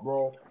thought,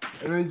 bro.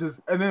 And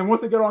then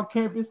once they get on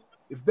campus,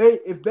 if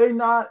they're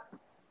not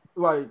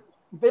like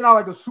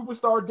a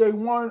superstar day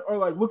one or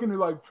like looking to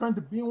like trend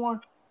to be one,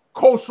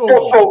 coach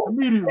show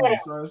immediately,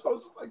 son. So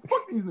it's like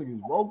fuck these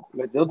niggas, bro.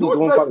 Like, they'll do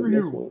what's best for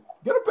you.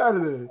 Get up out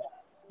of there.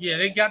 Yeah,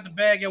 they got the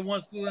bag at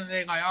one school and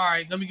they're like, all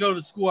right, let me go to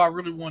the school I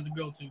really wanted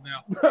to go to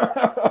now.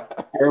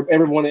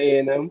 Everyone at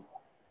A&M.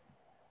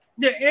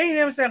 Yeah,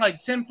 A&M's had like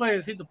 10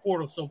 players hit the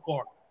portal so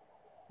far.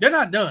 They're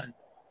not done.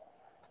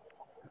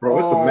 Bro,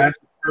 it's a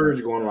massive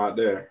purge going on out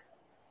there.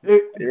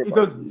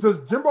 Does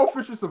Jimbo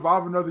Fisher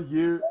survive another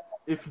year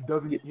if he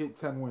doesn't hit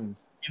 10 wins?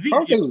 If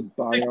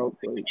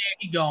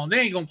he gone. They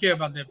ain't gonna care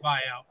about that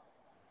buyout.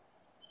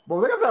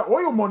 Bro, they got that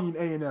oil money in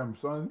A&M,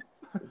 son.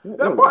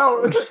 That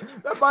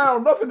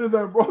buyout nothing to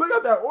them, bro. They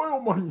got that oil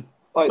money.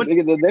 Like,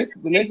 nigga, the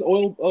next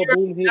oil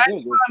boom hit.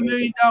 $95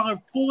 million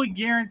fully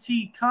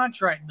guaranteed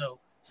contract though.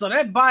 So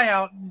that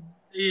buyout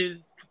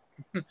is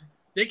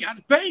they got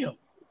to pay him.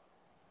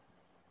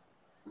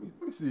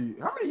 Let me see.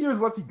 How many years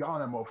left he got on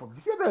that motherfucker?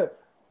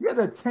 He had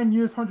that 10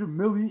 years, $100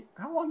 million.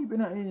 How long he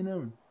been at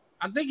A&M?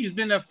 I think he's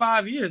been there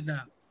 5 years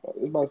now.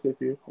 It's about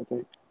 6 years, I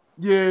think.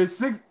 Yeah,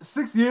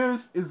 6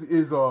 years is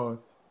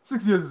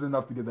 6 years is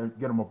enough to get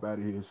him up out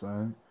of here,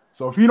 son.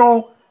 So if he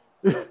don't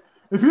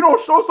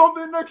show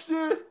something next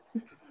year,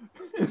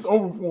 it's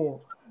over for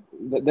him.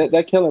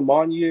 That Kellen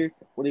Mond year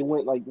when he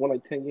won like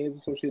 10 games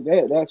or some shit,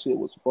 that shit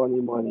was funny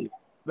money.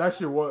 That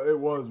shit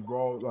was,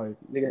 bro. Like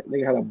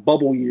nigga had a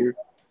bubble year.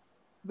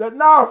 For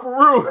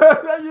real.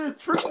 That year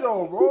trick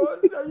y'all, bro.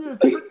 That year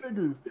trick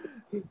niggas.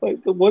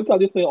 Like the one time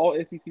they played all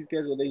SEC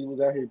schedule, they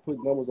was out here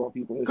putting numbers on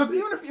people. Because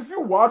even if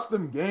you watch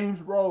them games,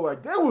 bro,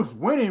 like they was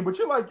winning, but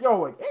you're like, yo,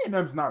 like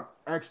A&M's not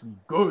actually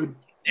good.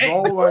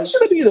 Bro. Like,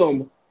 should be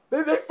them.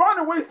 They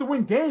finding ways to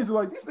win games. They're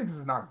like, these niggas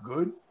is not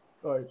good.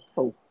 Like,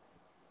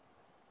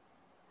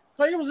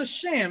 Like it was a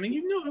sham, and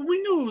we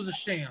knew it was a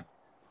sham.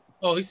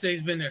 Oh, he said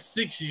he's been there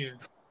 6 years.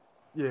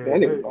 Yeah,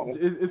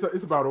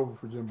 it's about over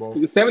for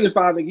Jimbo.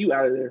 75, like you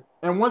out of there.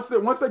 And once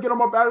they get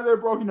him up out of there,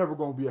 bro, he's never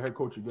gonna be a head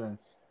coach again.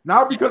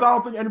 Not because I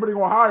don't think anybody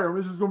gonna hire him.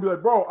 It's just gonna be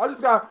like, bro, I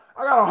got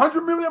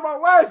 $100 million at my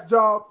last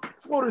job.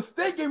 Florida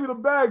State gave me the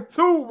bag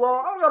too, bro.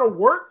 I don't gotta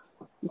work.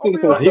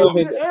 I'll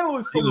be an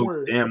analyst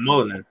somewhere. Damn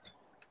Mullen.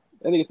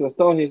 That nigga's gonna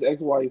stone his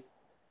ex-wife.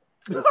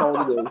 And call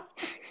it a day.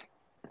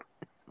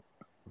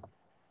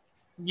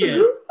 Yeah.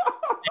 and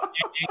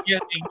you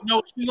know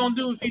what she's gonna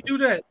do if you do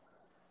that?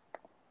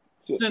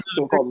 Send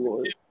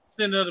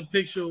her the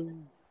picture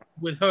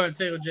with her and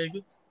Taylor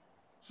Jacobs.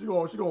 She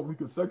gonna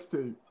leak a sex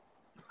tape.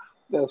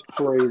 That's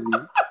crazy.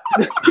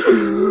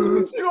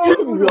 she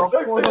gonna leak a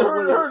sex tape.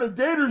 Her in a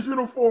Gators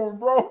uniform,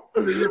 bro.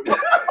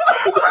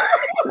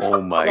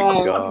 Oh my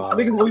god.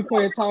 Niggas gonna be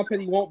playing Tom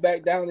Petty won't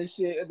back down and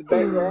shit in the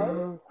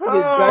background.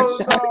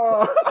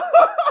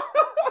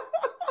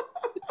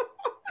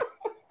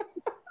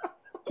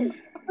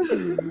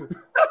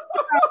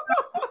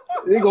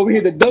 They gonna be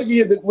hitting the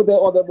Dougie with that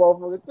on that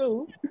motherfucker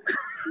too.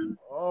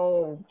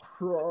 Oh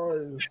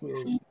Christ!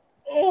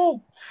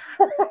 Oh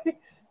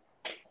Christ!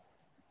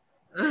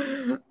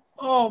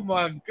 Oh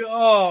my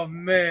god,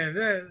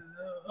 man!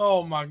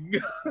 Oh my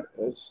god!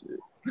 That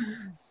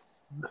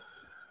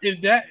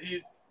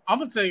shit. I'm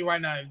gonna tell you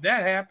right now, if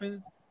that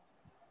happens,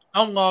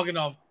 I'm logging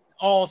off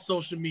all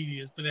social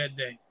media for that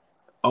day.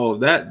 Oh,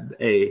 that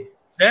is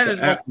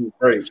Apple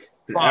break.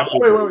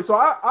 Wait. So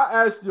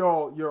I asked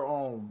y'all your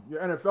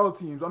NFL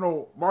teams. I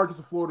know Marcus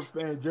a Florida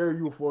fan, Jerry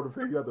you a Florida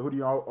fan. You got the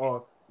hoodie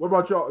on. What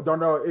about y'all,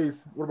 Darnell,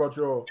 Ace? What about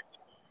y'all?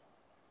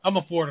 I'm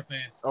a Florida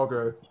fan.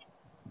 Okay.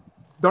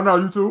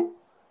 Darnell, you too?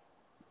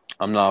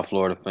 I'm not a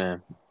Florida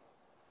fan.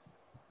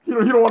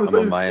 You don't want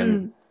to say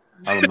Miami.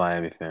 I'm a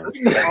Miami fan.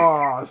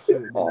 Oh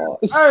shit!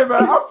 Hey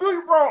man, I feel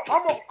you, bro.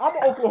 I'm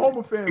an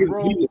Oklahoma fan,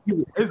 bro.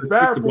 It's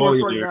bad for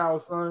us right now,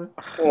 son.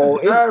 Oh,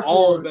 it's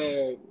all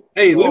bad.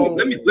 Hey,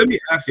 let me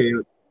ask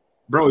you,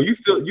 bro. You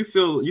feel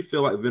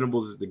like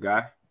Venables is the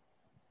guy?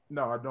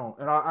 No, I don't,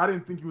 and I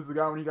didn't think he was the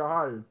guy when he got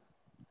hired.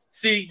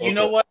 See, you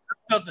know what? I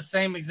felt the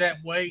same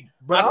exact way,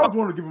 but I was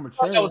wanting to give him a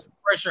chance. That was a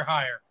pressure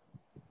hire.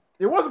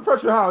 It wasn't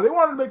pressure hire. They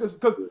wanted to make us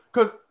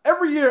because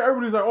every year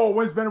everybody's like, "Oh,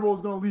 when's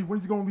Venables going to leave?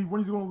 When's he going to leave?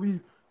 When's he going to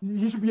leave?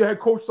 He should be a head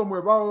coach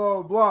somewhere." Blah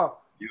blah blah blah.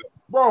 Yeah.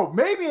 Bro,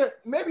 maybe in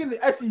the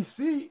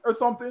SEC or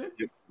something.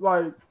 Yeah.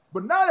 Like,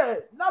 but not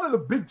at the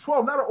Big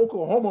 12, not at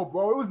Oklahoma,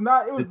 bro. It was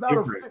not a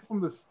fit from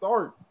the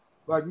start.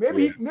 Like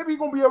maybe he's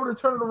gonna be able to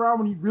turn it around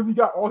when he really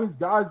got all his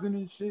guys in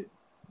and shit.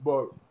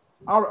 But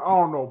I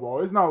don't know, bro.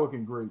 It's not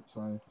looking great,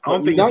 son. I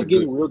don't think not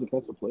getting real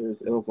defensive players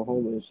in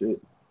Oklahoma and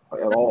shit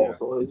at all. Yeah.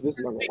 So it's just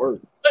not gonna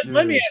work.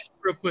 Let me ask you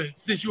real quick,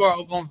 since you are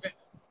Oklahoma fan,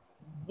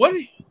 what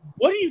do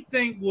you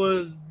think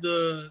was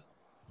the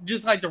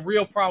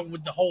real problem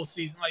with the whole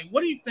season? Like,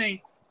 what do you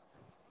think?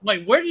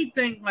 Like, where do you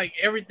think like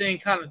everything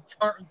kind of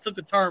took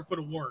a turn for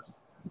the worse?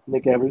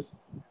 Nick Evers.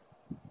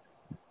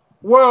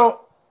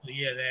 Well,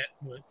 yeah, that.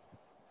 But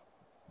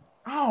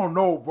I don't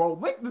know, bro.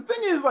 The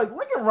thing is, like,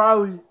 Lincoln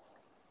Riley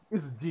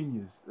is a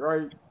genius,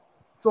 right?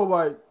 So,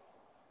 like,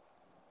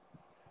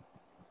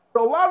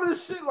 a lot of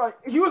this shit, like,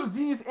 he was a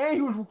genius and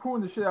he was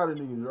recruiting the shit out of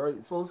niggas,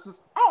 right? So it's just,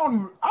 I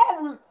don't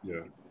really.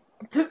 Yeah.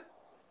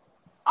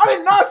 I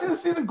did not see the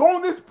season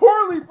going this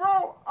poorly,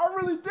 bro. I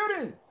really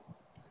didn't.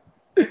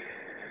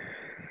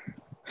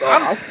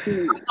 I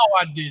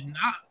didn't.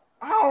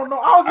 I don't know.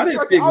 I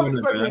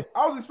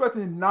was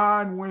expecting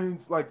 9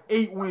 wins, like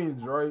 8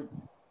 wins, right?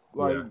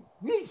 Like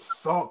we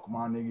suck,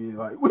 my nigga.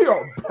 Like we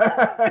are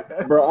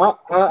bad, bro.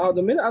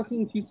 The minute I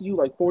seen TCU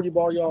like 40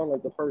 ball y'all in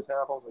like the first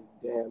half, I was like,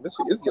 damn, this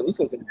shit is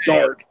looking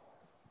dark.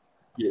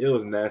 Yeah, it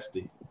was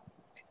nasty.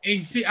 And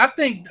you see, I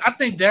think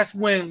that's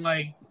when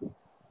like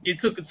it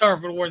took a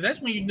turn for the worse. That's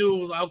when you knew it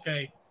was like,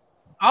 okay.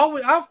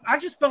 I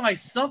just felt like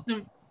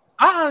something.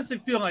 I honestly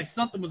feel like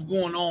something was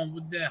going on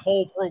with that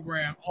whole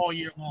program all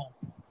year long.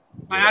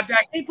 Like,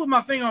 I can't put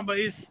my finger on, but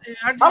I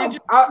don't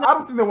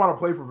think they want to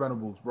play for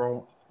Venables,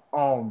 bro.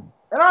 And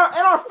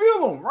I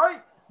feel them,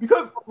 right?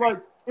 Because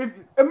like if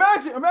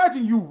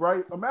imagine you,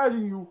 right?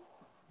 Imagine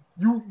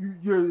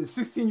you're a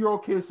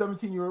 16-year-old kid,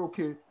 17-year-old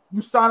kid.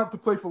 You sign up to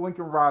play for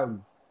Lincoln Riley,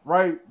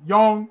 right?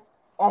 Young,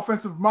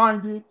 offensive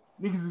minded,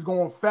 niggas is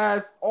going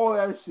fast, all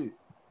that shit.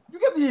 You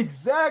get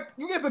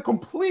the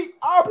complete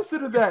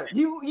opposite of that.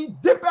 He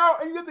dip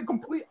out and you get the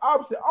complete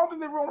opposite. I don't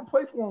think they want to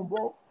play for him,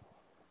 bro.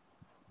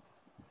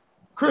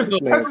 Chris,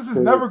 Texas is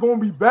never going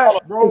to be back,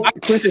 bro.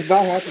 Chris is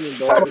not happening,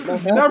 bro. Texas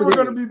is never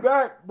going to be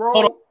back, bro.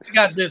 Hold on. I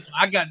got this one.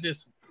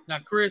 Now,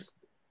 Chris,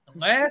 the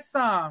last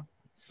time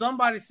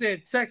somebody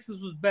said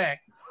Texas was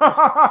back,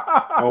 after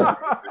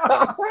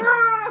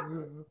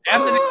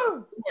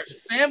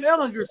Sam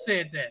Ehlinger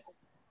said that.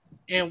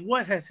 And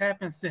what has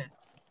happened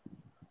since?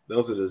 That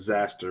was a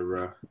disaster,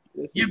 bro.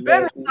 You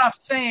better stop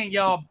saying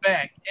y'all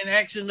back and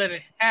actually let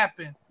it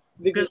happen.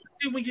 Because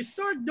see, when you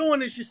start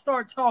doing this, you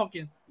start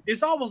talking.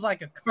 It's almost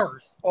like a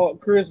curse. Oh,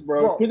 Chris,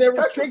 bro. Could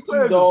never trick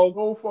you, dog.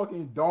 So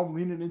fucking dumb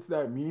leaning into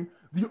that meme.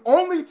 The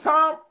only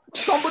time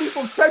somebody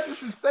from Texas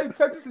should say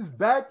Texas is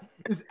back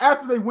is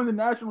after they win the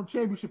national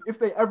championship, if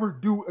they ever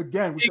do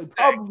again, which they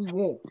probably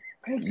won't.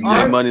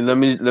 Yeah, Money. Let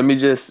me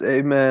just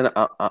say, man,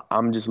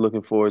 I'm just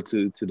looking forward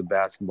to the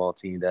basketball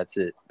team. That's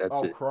it.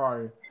 I'll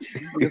cry.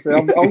 You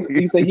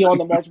say he on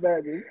the March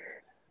Madness.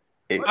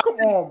 Like, come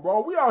on,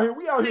 bro. We out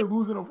here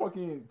losing to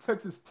fucking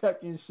Texas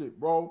Tech and shit,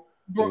 bro.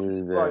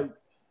 Like,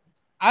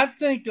 I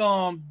think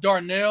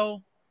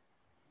Darnell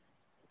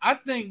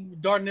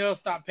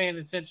stopped paying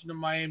attention to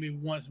Miami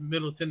once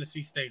Middle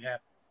Tennessee State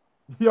happened.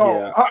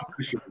 Yo,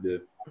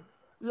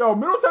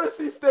 Middle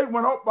Tennessee State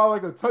went up by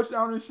like a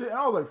touchdown and shit. And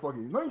I was like, fuck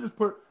it. Let me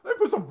put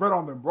some bread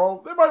on them,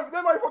 bro. They might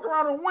fuck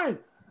around and win.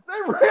 They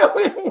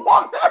really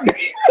won that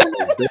game.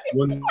 They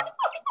won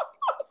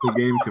the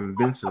game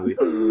convincingly.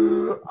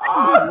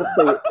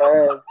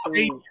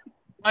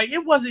 Like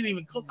it wasn't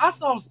even close. I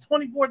saw it was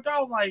 24. I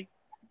was like,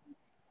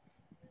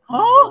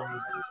 huh?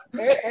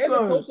 And the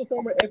coach, the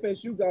former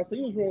FSU guy, so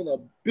he was rolling a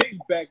big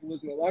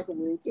backwoods in the locker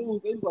room too.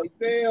 So it was like,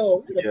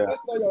 damn, piss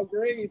on your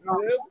grave,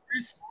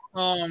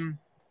 man.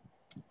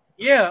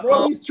 Yeah,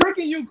 bro, he's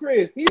tricking you,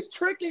 Chris. He's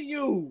tricking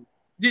you.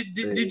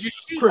 Did you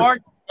see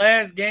Arch's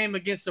last game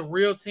against a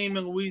real team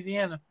in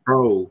Louisiana?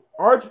 Bro,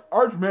 Arch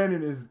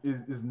Manning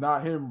is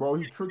not him, bro.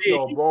 He tricked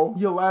y'all, bro.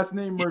 He a last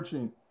name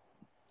merchant.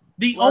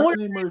 The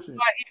only reason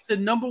why he's the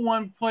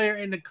 -- player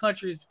in the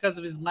country is because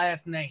of his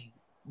last name.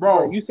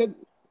 Bro, you said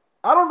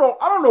I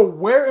don't know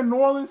where in New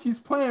Orleans he's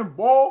playing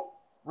ball,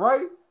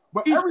 right?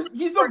 But he's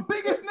the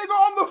biggest nigga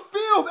on the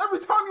field. Every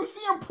time you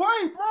see him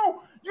play,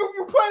 bro,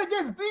 you playing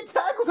against D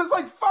tackles that's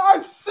like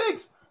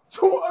 5'6",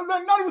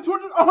 not even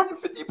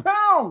 150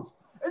 pounds.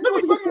 And you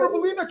expect me to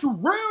believe that you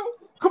real?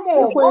 Come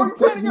on, bro. You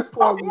playing against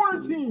Pop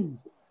Warner teams.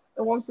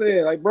 That's what I'm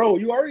saying. Like, bro,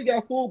 you already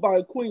got fooled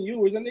by Quinn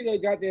Ewers. That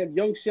nigga goddamn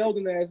young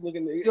Sheldon ass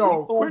looking nigga.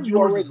 Yo, Quinn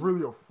Ewers is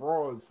really a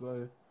fraud,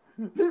 son.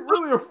 He's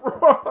really a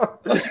fraud.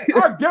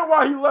 I get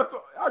why he left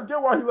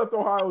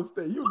Ohio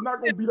State. He was not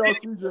gonna beat out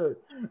CJ.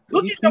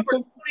 Look at number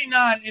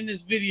 29 in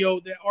this video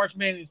that Arch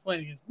Manning is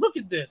playing against. Look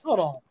at this. Hold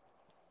on.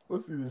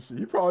 Let's see this shit.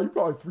 He probably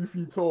 3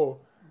 feet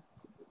tall.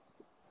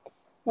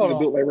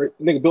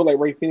 Nigga built like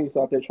Ray Phoenix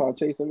out there trying to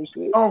chase him and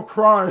shit. I'm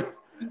crying.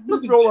 He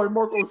built like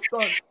Marco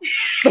Stunt.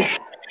 Watch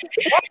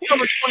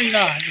number 29.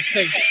 The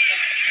safety.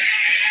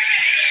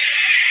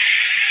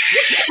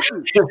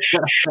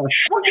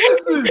 What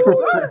is this?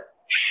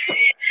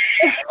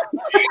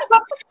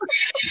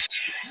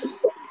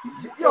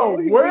 Yo,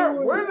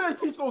 where do they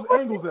teach those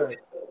angles at?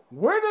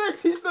 Where do they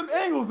teach them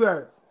angles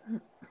at?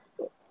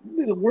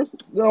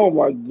 Oh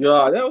my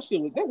god, that was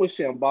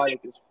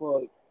shambolic as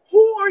fuck.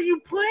 Who are you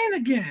playing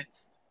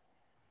against?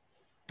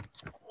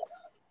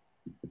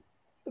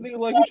 I think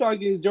like you trying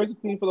to get his jersey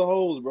clean for the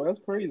hoes, bro. That's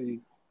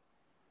crazy.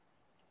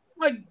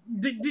 Like,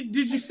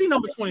 did you see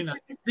number 29?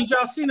 Did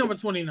y'all see number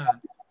 29? I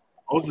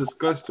was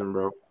disgusting,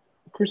 bro.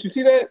 Chris, you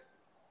see that?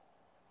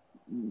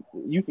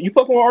 You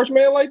fucking with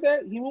Archman like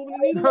that? He moving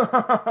the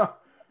needle?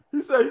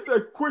 He said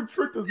Quick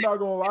tricked us, not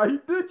gonna lie. He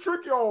did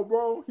trick y'all,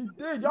 bro. He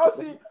did. Y'all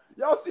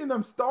seen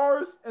them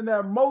stars and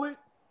that mullet?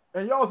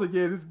 And y'all said,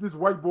 yeah, this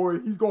white boy,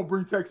 he's gonna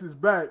bring Texas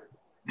back.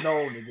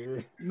 No,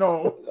 nigga.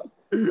 No.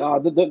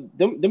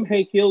 Them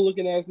Hank Hill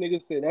looking ass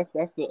niggas said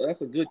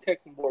that's a good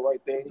Texan boy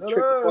right there. He tricked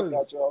the fuck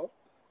out y'all.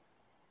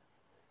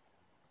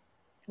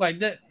 Like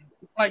that,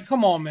 like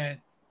come on,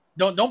 man.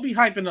 Don't be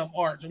hyping up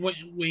Arch. When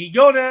he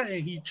go there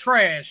and he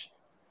trash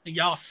and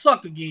y'all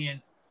suck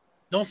again,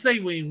 don't say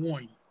we ain't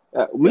warn you.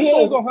 We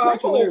ain't gonna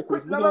hide you later,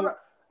 Chris. No.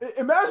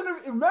 Imagine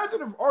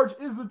if Arch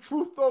is the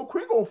truth though.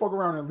 Quinn gonna fuck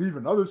around and leave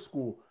another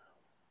school.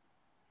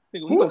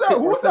 Who's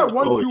that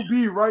one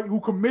QB, right, who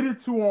committed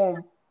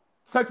to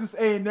Texas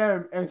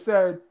A&M and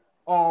said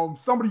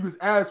somebody was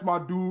ass, my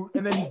dude,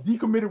 and then he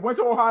decommitted, went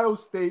to Ohio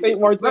State,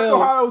 left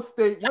Ohio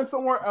State, went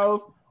somewhere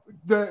else,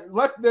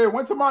 left there,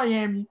 went to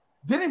Miami,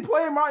 didn't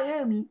play in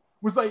Miami,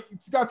 was like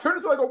got turned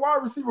into like a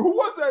wide receiver. Who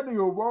was that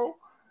nigga, bro?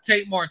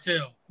 Tate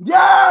Martell.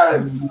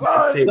 Yes,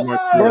 son,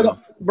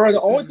 yes. Bro,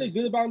 the only thing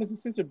good about him is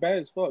his sister bad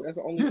as fuck. That's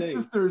the only thing. His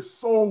sister is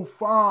so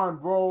fine,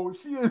 bro.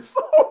 She is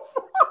so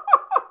fine.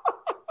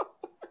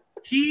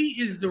 She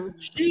is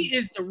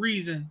the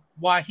reason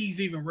why he's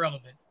even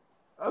relevant.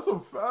 That's a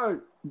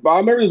fact. But I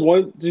remember this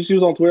one. She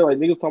was on Twitter, like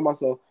niggas talking about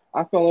myself.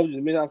 I fell in love with you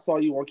the minute I saw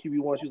you on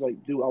QB1. She was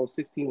like, "Dude, I was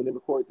 16 when they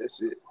recorded that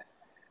shit."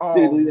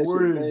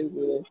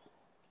 Oh,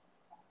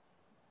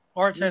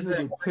 Arch has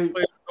that.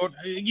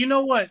 You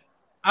know what?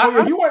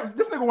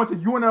 This nigga went to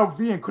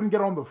UNLV and couldn't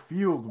get on the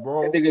field,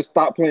 bro. And they just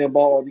stopped playing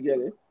ball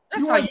altogether.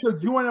 He went to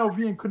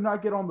UNLV and could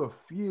not get on the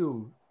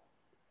field.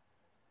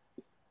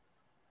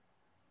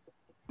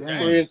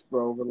 Damn. Chris,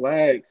 bro,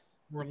 relax.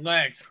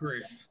 Relax,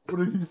 Chris. What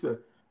did he say?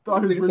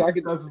 Thought his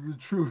racist was the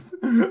truth.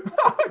 We're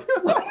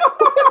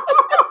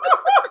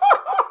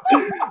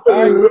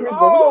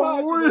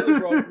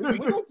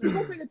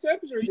gonna take a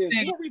temperature again.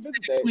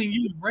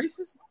 You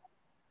racist?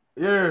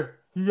 Yeah,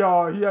 he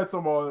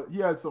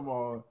had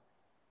some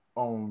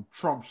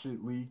Trump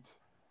shit leaked.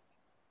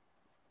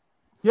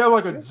 He had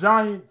like a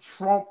giant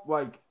Trump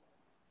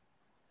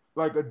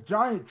like a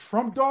giant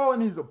Trump doll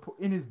in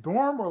his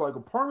dorm or like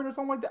apartment or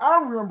something like that. I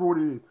don't remember what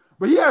it is,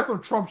 but he had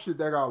some Trump shit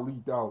that got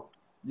leaked out.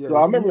 Yeah, so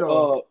I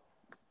remember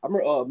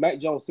Mac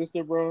Jones'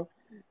 sister, bro.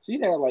 She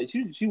had like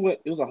she went.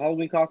 It was a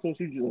Halloween costume.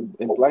 She was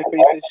in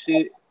blackface and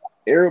shit.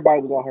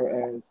 Everybody was on her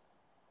ass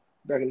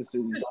back in the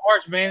city. This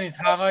Arch Manning's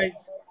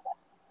highlights.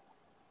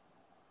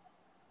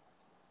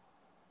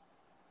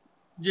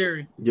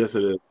 Jerry. Yes,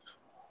 it is.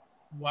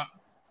 Wow.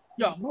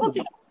 Yo, look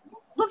at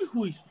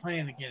who he's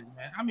playing against,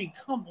 man. I mean,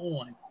 come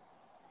on.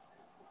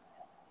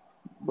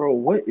 Bro,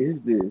 what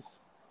is this?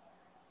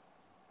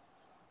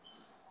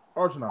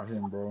 Arch not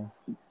him, bro.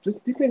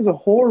 Just these things are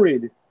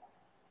horrid.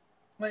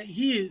 Like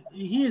he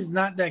is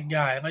not that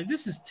guy. Like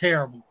this is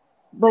terrible.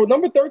 Bro,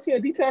 number 13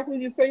 at D tackle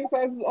is the same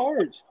size as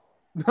Arch.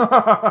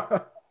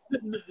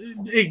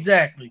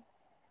 Exactly.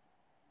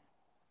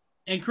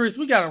 And Chris,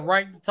 we got to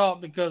right the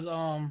talk because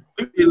look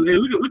at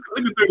 34.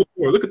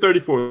 Look at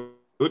 34.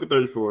 Look at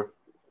 34.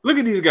 Look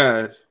at these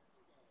guys.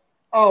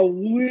 Oh,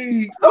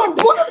 we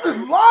look at this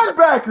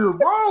linebacker,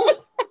 bro.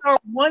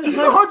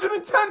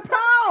 110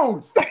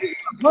 pounds.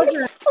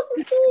 100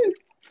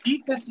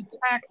 defensive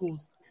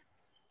tackles.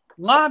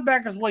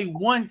 Linebackers weigh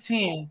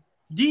 110.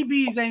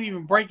 DBs ain't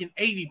even breaking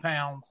 80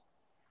 pounds.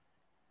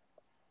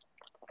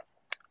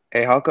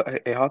 Hey, how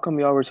come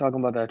y'all were talking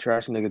about that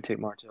trash nigga Tate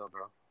Martell,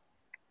 bro?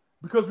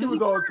 Because we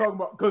was all talking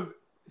about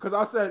because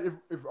I said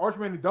if Arch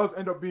Manning does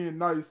end up being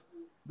nice,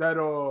 that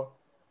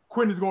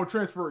Quinn is gonna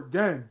transfer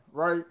again,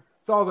 right?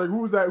 So I was like,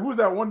 who's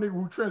that one nigga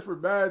who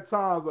transferred bad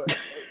times? Like,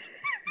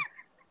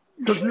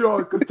 because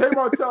Tate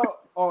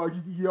Martell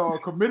he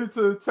committed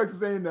to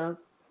Texas A&M,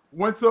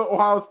 went to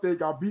Ohio State,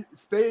 got beat,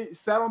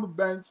 sat on the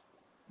bench,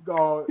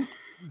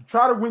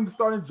 tried to win the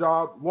starting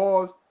job,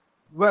 lost,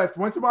 left,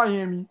 went to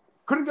Miami,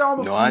 couldn't get on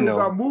the field,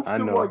 got moved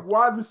to like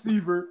wide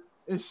receiver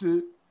and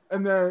shit,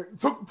 and then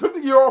took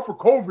the year off for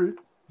COVID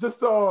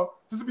just to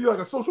be like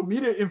a social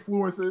media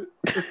influencer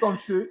or some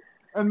shit,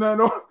 and then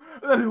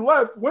he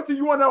left, went to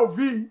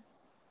UNLV,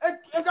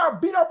 and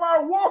got beat up by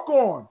a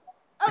walk-on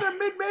at a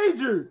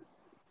mid-major.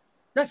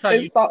 That's how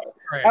you stop.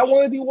 I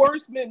want to be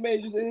worse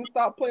mid-majors and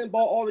stop playing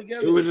ball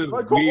altogether. It was just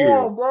like, weird. Come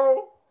on,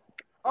 bro.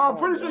 I'm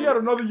pretty sure he had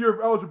another year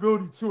of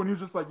eligibility too, and he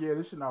was just like, "Yeah,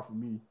 this shit not for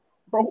me,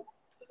 bro."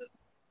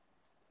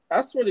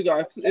 I swear to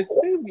God, if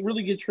things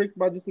really get tricked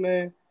by this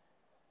man,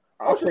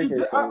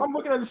 I'm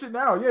looking at this shit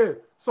now. Yeah,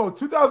 so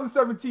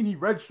 2017 he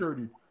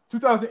redshirted,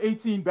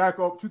 2018 back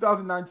up,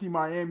 2019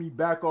 Miami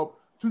back up,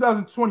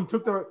 2020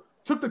 took the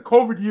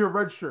COVID year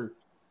redshirt,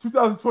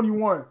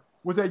 2021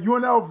 was at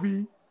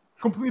UNLV,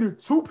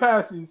 completed 2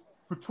 passes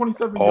for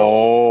 27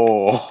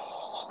 yards.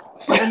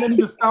 And then he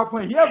just stopped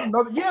playing. He had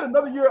another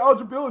year of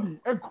eligibility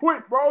and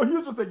quit, bro. He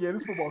was just like, "Yeah,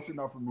 this football shit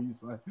not for me."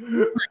 Son.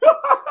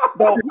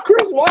 Bro,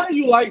 Chris, why are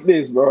you like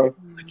this, bro?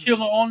 The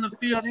killer on the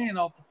field and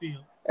off the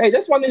field. Hey,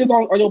 that's why niggas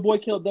on your boy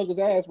Kill Douglas'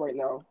 ass right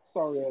now.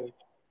 Sorry, man.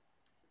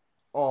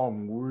 Oh,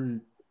 I'm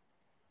weak.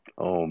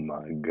 Oh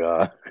my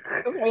God.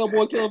 That's why your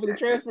boy killed for the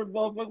transfer,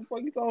 motherfucker.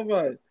 What you talking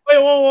about? Wait,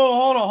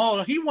 whoa, hold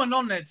on. He wasn't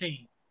on that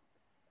team.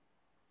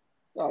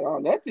 Not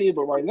on that team,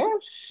 but right now,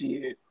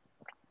 shit.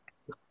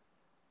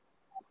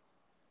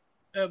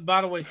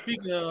 By the way,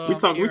 speaking of we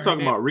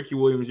talking about Ricky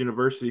Williams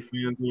University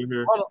fans over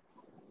here.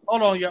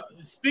 Hold on, y'all.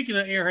 Speaking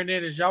of Aaron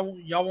Hernandez, y'all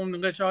want me to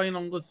let y'all in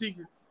on a little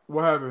secret?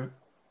 What happened?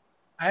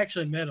 I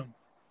actually met him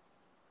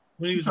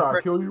when he was trying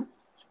to kill you.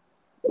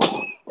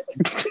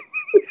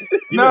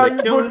 Yo,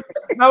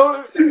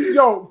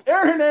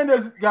 Aaron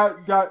Hernandez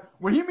got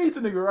when he meets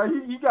a nigga, right?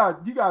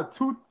 He got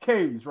 2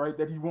 Ks, right,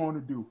 that he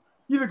wanted to do.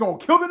 He either gonna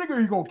kill the nigga or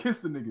he gonna kiss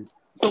the nigga.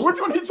 So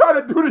which one he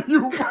trying to do to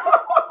you?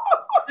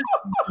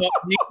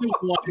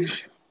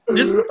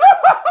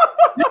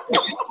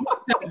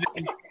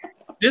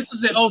 This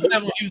was in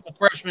 07 when he was a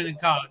freshman in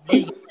college.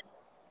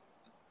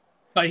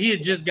 He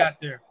had just got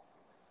there.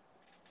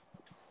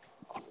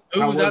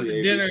 We was at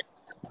the dinner.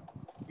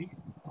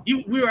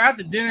 We were at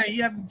the dinner. He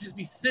happened to just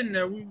be sitting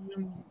there. We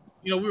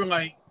were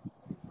like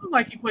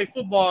he played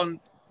football, and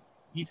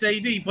he said he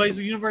did. He plays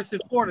for University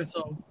of Florida,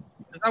 so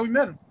that's how we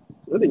met him.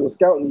 I think he was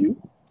scouting you.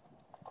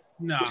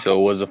 Nah. So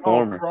it was a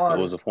former.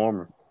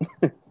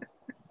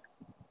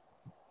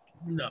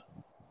 No.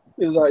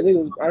 It was like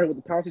niggas out here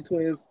with the Pouncey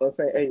twins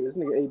saying, "Hey, this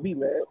nigga AB,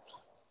 man,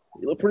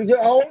 you look pretty good."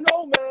 I don't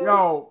know, man.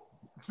 Yo,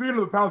 speaking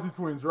of the Pouncey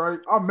twins, right?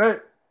 I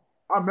met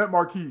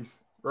Marquise,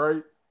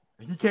 right?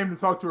 He came to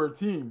talk to our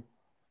team,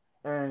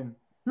 and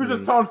he was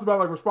just telling us about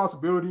like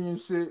responsibility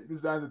and shit, this,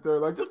 that, and the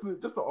third, like just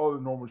all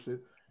the normal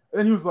shit.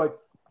 And he was like,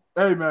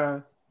 "Hey,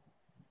 man,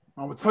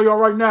 I'm gonna tell y'all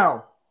right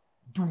now,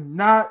 do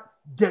not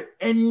get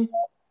any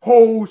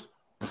hoes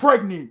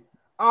pregnant.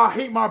 I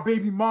hate my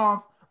baby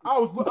moms. I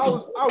was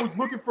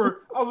looking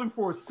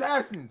for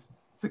assassins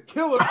to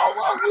kill her." He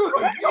was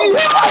like, "Yo,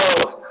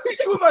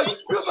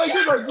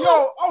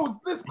 I was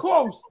this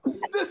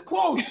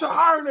close to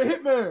hiring a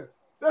hitman.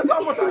 That's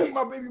how much I hate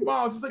my baby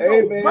moms." He's like,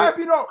 "Yo, wrap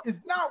it up.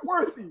 It's not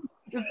worth it."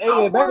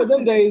 Back in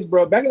them days,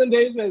 bro. Back in them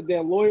days, man,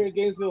 damn lawyer in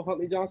Gainesville,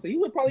 Huntley Johnson, he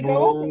would probably go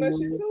off on that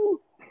shit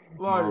too.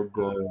 Like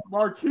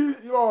Marquis,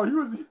 yo, he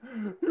was.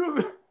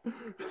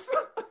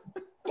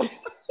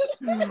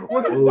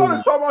 When he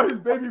started talking about his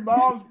baby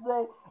moms,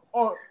 bro,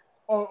 a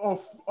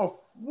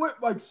flip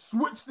like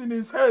switched in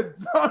his head.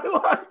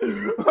 like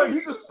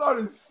he just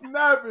started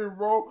snapping,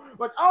 bro.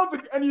 Like I don't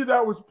think any of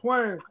that was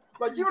planned.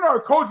 Like even our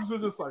coaches were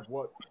just like,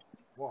 "What,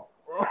 bro?"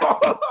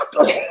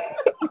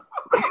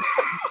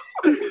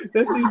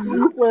 That season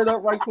you flared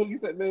up right quick. You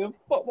said, "Man,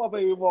 fuck my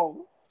baby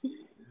mama."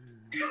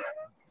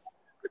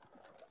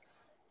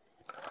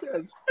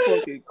 That's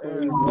fucking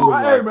crazy.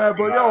 Hey man,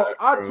 but yo,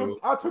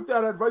 I took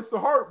that advice to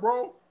heart,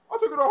 bro. I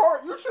took it to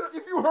heart. You should,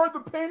 if you heard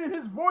the pain in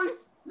his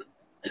voice,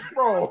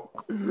 bro.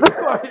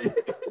 Like,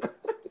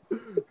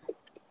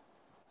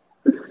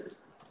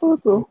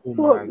 what the fuck?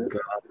 My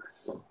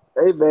God.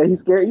 Hey man, he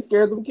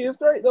scared them kids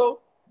straight though.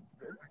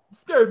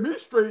 scared me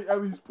straight.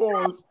 At least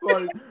pause.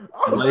 Like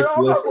I'm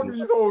not one of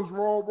these hoes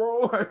raw,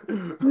 bro. Like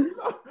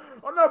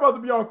I'm not about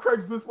to be on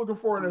Craigslist looking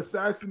for an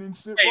assassin and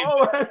shit,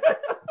 bro. Like,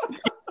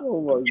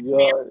 oh my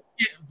god!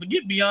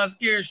 Forget beyond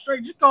scared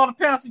straight. Just call the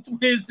Pouncey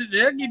twins.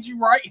 They'll get you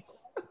right.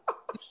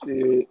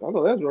 Shit, I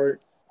know that's right.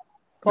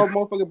 Call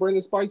motherfucking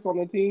Brandon Spikes on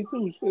the team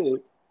too.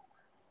 Shit.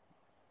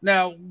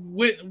 Now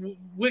with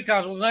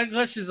college,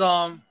 let's just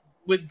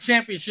with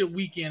championship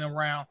weekend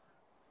around,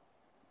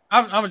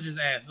 I'm gonna just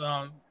ask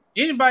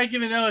anybody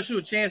giving LSU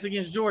a chance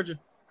against Georgia?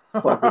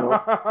 No.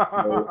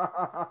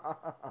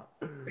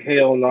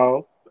 Hell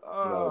no.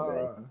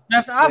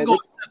 Now I'll go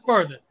a step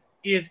further.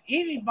 Is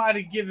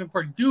anybody giving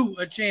Purdue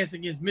a chance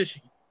against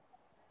Michigan?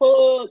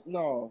 Fuck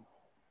no.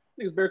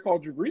 Niggas better call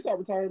Drew Brees out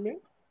retirement.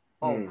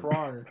 I'm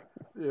crying.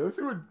 Yeah, let's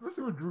see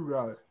what Drew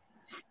got.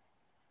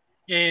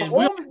 And the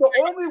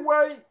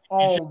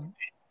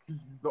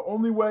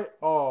only way,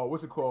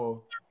 what's it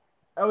called?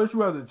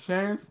 LSU has a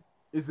chance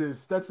is if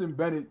Stetson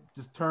Bennett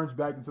just turns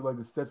back into like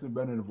the Stetson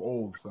Bennett of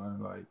old,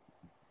 son. Like,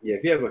 yeah,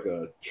 if he has like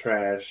a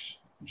trash,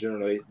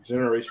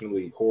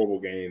 generationally horrible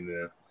game,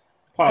 then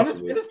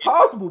possibly. It's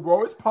possible,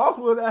 bro. It's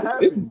possible that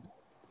happens.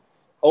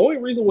 Only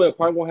reason why it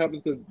probably won't happen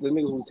is because the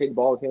niggas will take the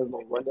ball in his hands and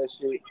don't run that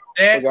shit.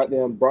 Or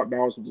goddamn Brock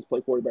Bowers will just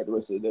play quarterback the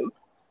rest of the day.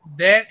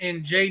 That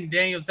and Jaden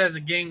Daniels has a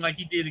game like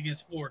he did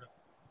against Florida.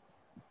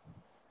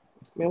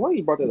 Man, why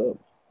you brought that up?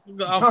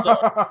 I'm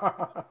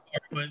sorry,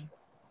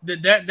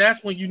 but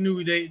that's when you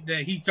knew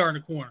that he turned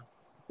the corner.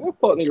 That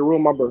fuck nigga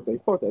ruined my birthday.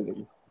 Fuck that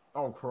nigga.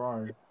 I'm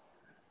crying.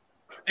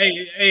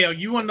 Hey,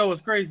 you want to know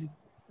what's crazy?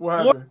 What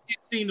happened? Florida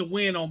didn't seem to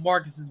win on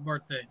Marcus's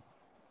birthday.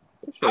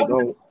 I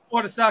went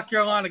to the South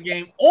Carolina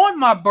game on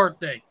my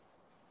birthday,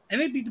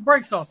 and they beat the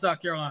brakes off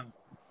South Carolina.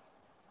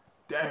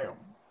 Damn.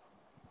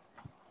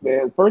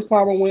 Man, first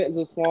time I went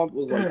into the swamp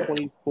was like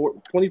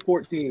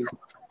 2014.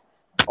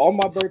 On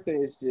my birthday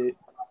and shit.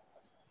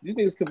 These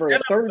niggas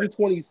converted 30 to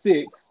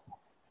 26.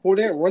 For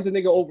that, runs a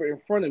nigga over in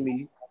front of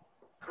me.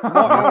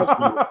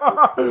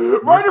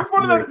 Right in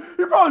front of that,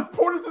 he probably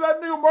pointed to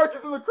that nigga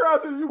Marcus in the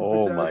crowd. You,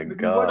 oh my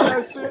god! I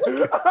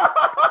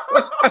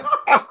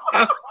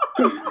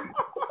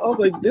was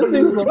like, this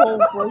nigga's a whole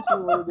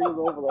freshman when the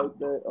niggas over like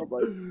that. I was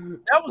like,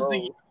 that was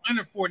the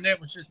Leonard Fournette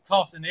was just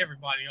tossing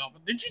everybody off.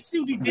 Did you see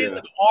what he did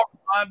to the Auburn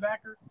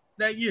linebacker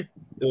that year?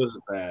 It was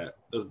bad.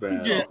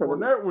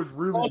 Fournette was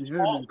really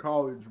him in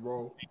college,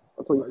 bro.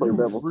 Like, it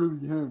was really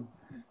him.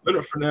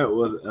 Leonard Fournette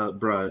was,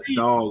 bro,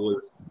 dog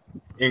was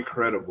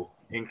incredible.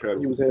 He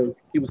was him.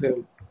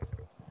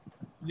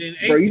 Then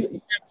ACC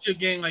championship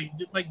game,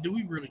 like, do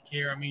we really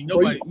care? I mean,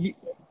 nobody.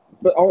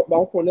 But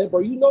on Fournette,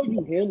 bro, you know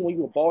you him when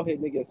you a bald head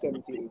nigga at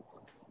 17.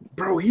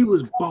 Bro, he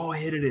was bald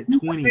headed at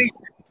 20.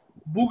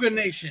 Booger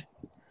Nation.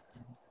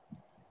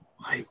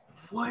 Like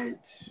what?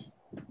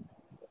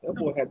 That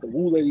boy had the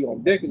woo lady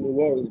on deck in New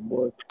Orleans,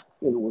 boy.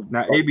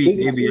 Now,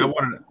 AB,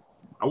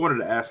 I wanted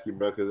to ask you,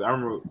 bro, because I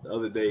remember the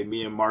other day,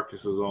 me and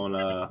Marcus was on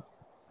our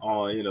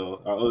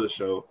other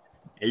show,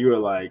 and you were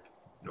like,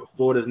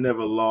 Florida's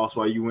never lost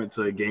while you went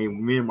to a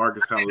game. Me and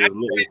Marcus kind of was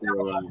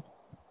looking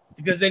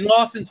because they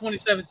lost in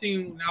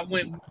 2017. I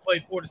went and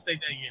played Florida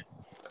State that year.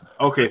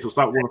 Okay, so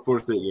stop winning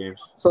Florida State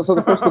games. So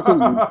the first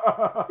continue.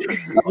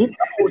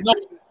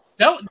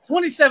 No, that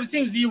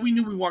 2017 was the year we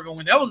knew we weren't going to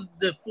win. That was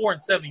the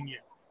 4-7 year,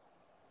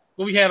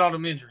 but we had all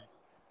them injuries.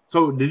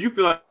 So did you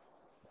feel like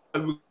we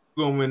were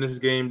going to win this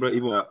game, bro?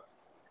 Even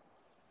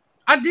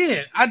I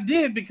did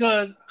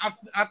because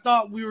I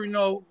thought we were,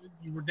 you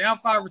were down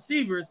 5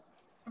 receivers.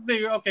 I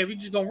figured, okay, we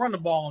just gonna run the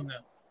ball on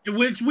them,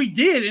 which we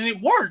did, and it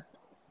worked.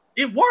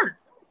 It worked.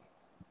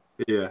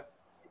 Yeah,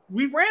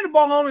 we ran the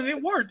ball on, and it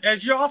worked.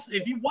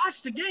 If you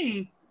watch the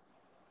game,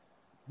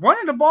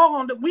 running the ball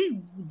on that,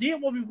 we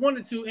did what we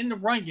wanted to in the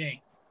run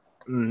game.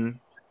 Mm-hmm.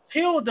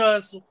 Killed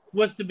us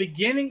was the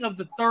beginning of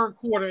the third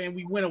quarter, and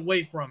we went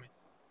away from it.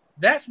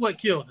 That's what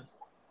killed us.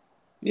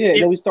 Yeah,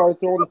 then we started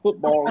throwing the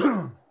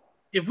football.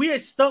 If we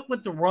had stuck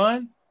with the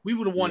run, we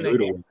would have won that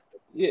game.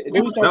 Yeah,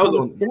 then we started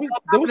throwing the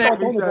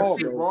ball,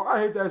 bro. I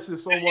hate that shit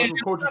so much when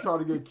coaches try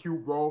to get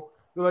cute, bro.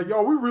 They're like,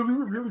 yo, we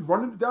really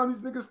running down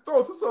these niggas'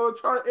 throats. So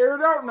trying to air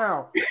it out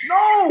now.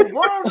 No,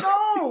 bro,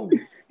 no.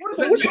 What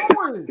are you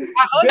doing?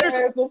 I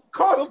understand.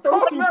 Cost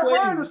Matt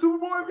Ryan the Super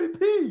Bowl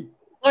MVP.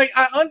 Like,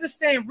 I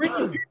understand Ricky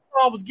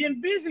Pearsall was getting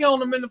busy on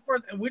him in the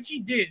first, which he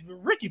did.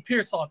 Ricky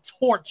Pearsall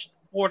torched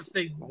Florida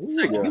State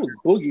second. He was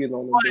boogieing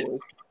on them boys.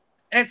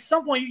 At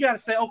some point, you got to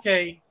say,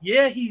 okay,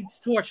 yeah,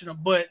 he's torching them,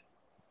 but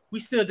we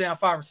still down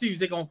 5 receivers.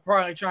 They're going to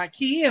probably try and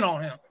key in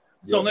on him.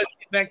 So let's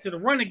get back to the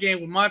running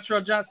game with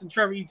Montrell Johnson,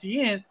 Trevor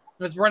Etienne.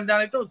 Let's run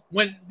down at those.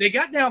 When they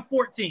got down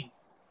 14,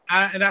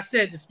 I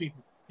said this,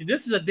 people, if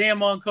this is a damn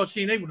uncoached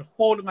team, they would have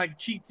folded like a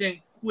cheap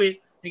tank,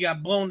 quit, and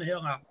got blown the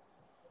hell out.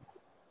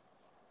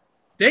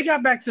 They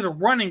got back to the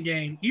running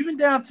game, even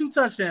down 2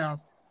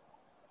 touchdowns.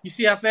 You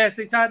see how fast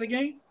they tied the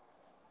game?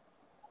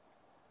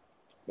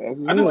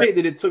 I just hate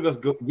that it took us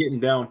getting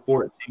down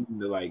 14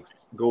 to like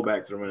go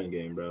back to the running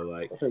game, bro.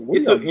 Like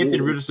it took Anthony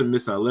Richardson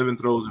missing 11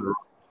 throws in a row.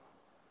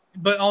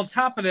 But on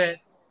top of that,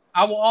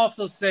 I will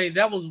also say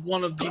that was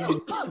one of the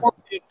most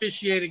poorly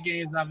officiated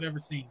games I've ever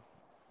seen.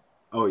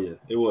 Oh yeah,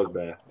 it was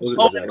bad.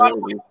 By the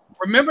way,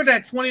 remember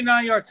that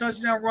 29-yard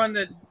touchdown run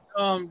that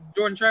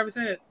Jordan Travis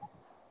had?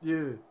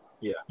 Yeah.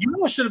 Yeah. You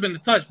know it should have been a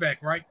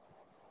touchback, right?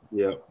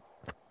 Yeah.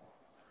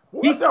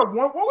 What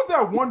was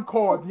that one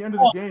call at the end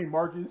of the game,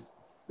 Marcus,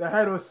 that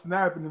had us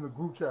snapping in the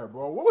group chat,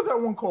 bro? What was that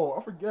one call?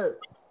 I forget.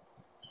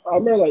 I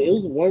remember like it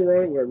was one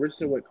run where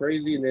Richardson went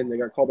crazy and then they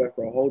got called back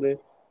for a holding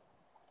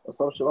or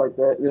some shit like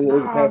that. And then it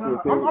was a pass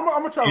interference. I'm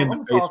gonna try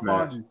to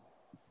find you.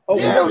 Oh,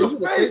 yeah, it was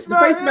the face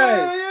mask.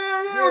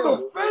 Yeah, the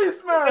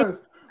face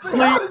mask.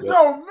 How did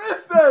y'all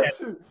miss that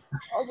shit?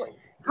 I was like,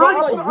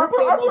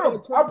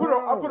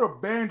 I put a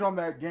band on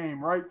that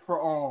game, right?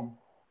 For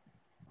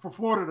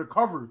Florida to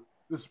cover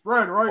the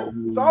spread, right?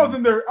 Oh, so I was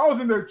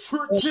in there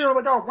cheering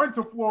like I went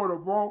to Florida,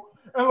 bro.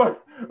 And like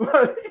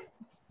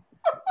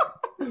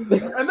and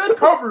they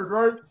covered,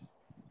 right?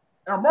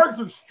 And Marcus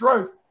was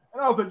stressed.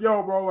 And I was like,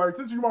 yo, bro, like,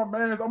 since you my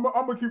man, I'm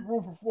gonna keep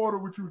rooting for Florida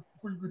with you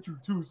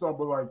too, son.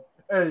 But like,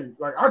 hey,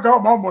 like I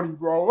got my money,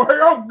 bro.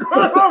 Like I'm good.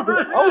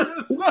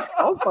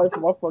 I was fighting for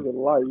my fucking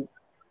life.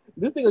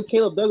 This nigga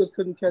Caleb Douglas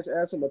couldn't catch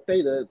Ashton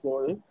Matheda at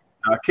Florida.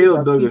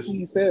 Caleb Douglas.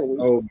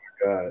 Oh my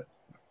god,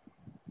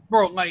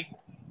 bro, like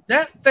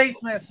that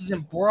face mask was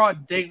in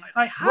broad daylight.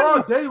 Like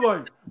broad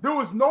daylight. There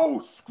was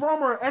no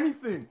scrum or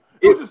anything.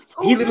 It was just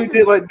he literally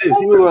did like this.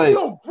 He was like,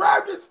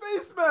 grabbed his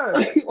face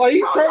mask. Like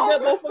he turned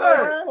that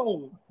motherfucker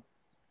around.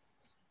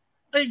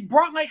 Like,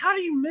 bro, like how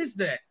do you miss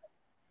that?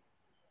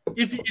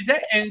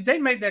 If they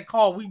made that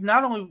call,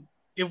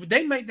 if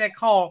they make that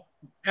call,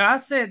 and I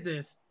said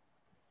this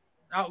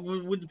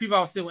with the people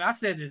I was sitting with, I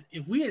said this: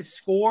 if we had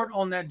scored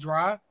on that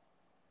drive,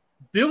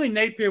 Billy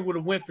Napier would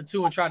have went for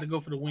 2 and tried to go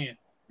for the win.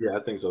 Yeah,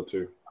 I think so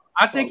too.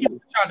 I think he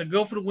would have tried to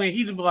go for the win.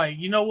 He'd be like,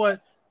 you know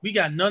what? We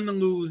got nothing to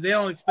lose. They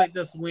don't expect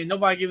us to win.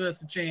 Nobody giving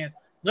us a chance.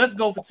 Let's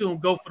go for 2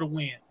 and go for the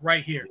win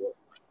right here.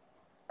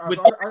 I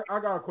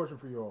got a question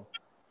for y'all.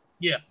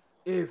 Yeah.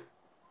 If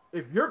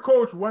your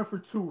coach went for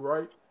 2,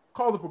 right,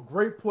 called up a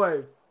great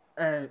play,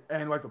 and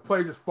like the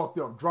play just fucked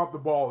up, dropped the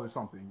ball or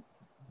something,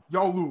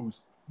 y'all lose.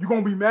 You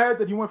gonna be mad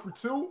that he went for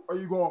 2, or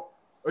you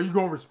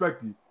gonna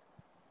respect it?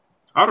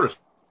 I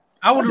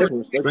would have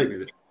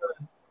respected it.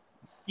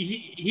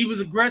 He was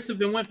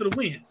aggressive and went for the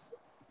win.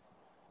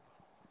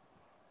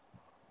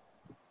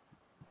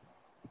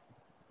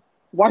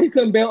 Why he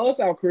couldn't bail us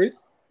out, Chris?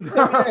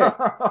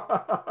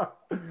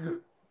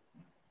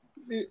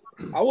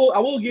 I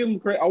will give him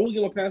credit. I will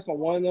give him a pass on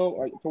one of them,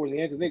 like towards the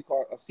end, because they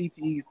caught a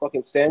CTE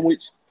fucking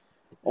sandwich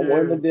on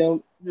one of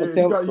them. Yeah,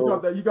 attempts,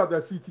 you got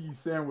that CTE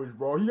sandwich,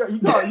 bro. He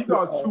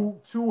got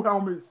two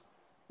helmets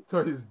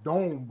to his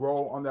dome,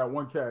 bro, on that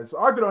one catch. So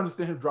I could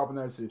understand him dropping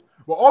that shit.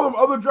 But all them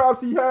other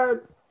drops he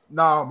had,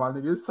 nah, my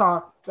nigga, it's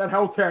time. That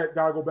Hellcat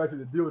gotta go back to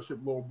the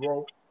dealership, little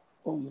bro.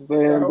 I'm just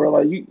saying, bro,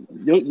 like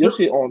your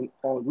shit on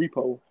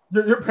repo.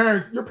 Your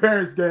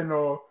parents getting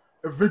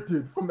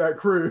evicted from that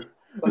crib.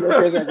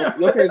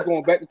 Your parents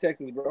going back to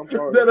Texas, bro. I'm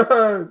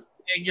sorry.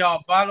 And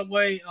y'all, by the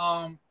way,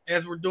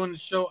 as we're doing the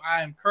show,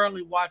 I am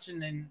currently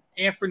watching an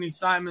Anthony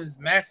Simons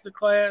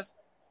masterclass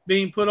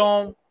being put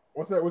on.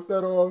 What's that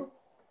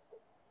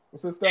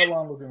stat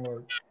line looking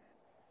like?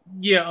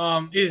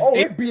 Yeah,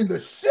 they beating the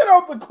shit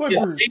out the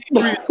Clippers.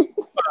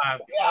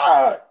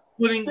 God.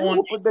 Putting on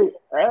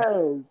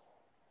ass.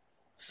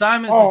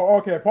 Simons. Oh,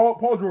 okay.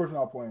 Paul George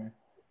not playing,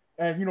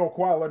 and you know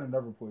Kawhi Leonard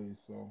never plays,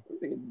 so I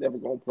think he's never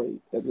gonna play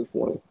at this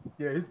point.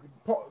 Yeah,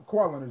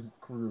 Kawhi Leonard's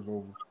career is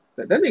over.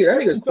 That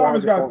nigga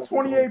Simons got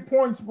 28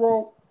 points,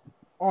 bro,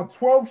 on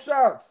 12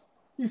 shots.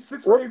 He's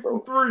 6 for 8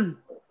 from 3.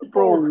 He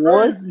going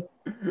crazy.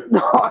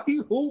 Nah, he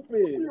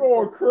hooping. He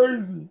going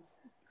crazy.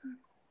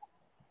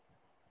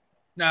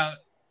 Now,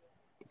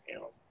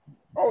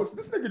 oh, so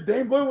this nigga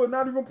Dame Lillard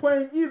not even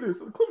playing either.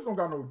 So the Clippers don't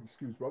got no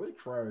excuse, bro. They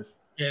trash.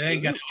 Yeah, they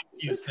ain't got no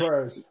excuse.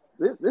 Trash.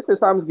 This is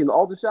Simon's getting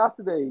all the shots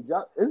today.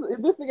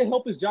 If this nigga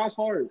help is Josh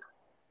Hart.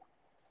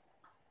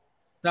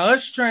 Now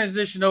let's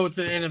transition over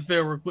to the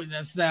NFL real quick.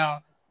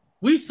 Now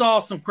we saw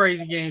some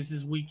crazy games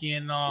this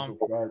weekend.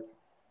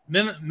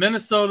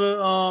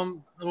 Minnesota.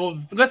 Well,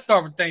 let's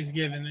start with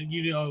Thanksgiving.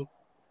 You know,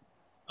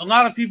 a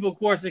lot of people, of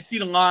course, they see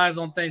the lines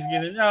on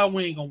Thanksgiving. Oh,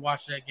 we ain't gonna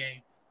watch that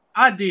game.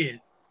 I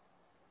did.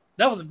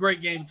 That was a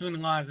great game between the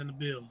Lions and the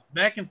Bills,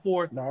 back and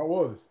forth. No, it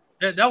was.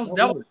 That was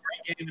a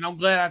great game, and I'm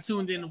glad I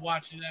tuned in to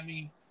watch it. I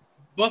mean,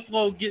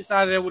 Buffalo gets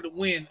out of there with a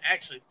win,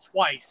 actually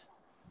twice,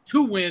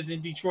 2 wins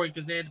in Detroit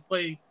because they had to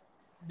play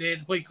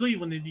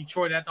Cleveland in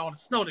Detroit after all the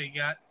snow they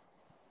got.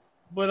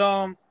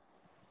 But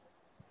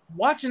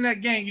watching that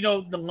game, you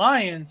know, the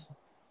Lions,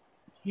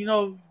 you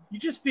know, you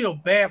just feel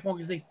bad for them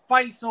because they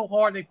fight so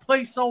hard, they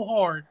play so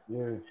hard.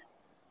 Yeah.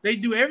 They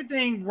do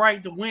everything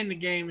right to win the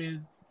game,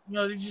 and you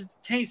know, they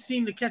just can't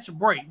seem to catch a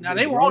break. Now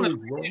they were on a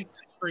winning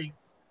streak,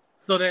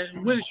 so that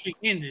winning streak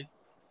ended.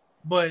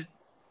 But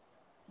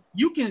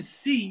you can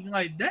see,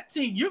 like, that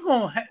team, you're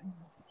gonna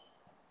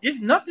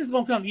nothing's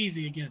gonna come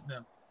easy against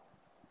them.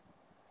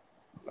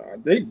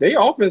 They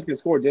offense can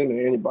score damn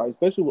near anybody,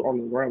 especially on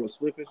the ground with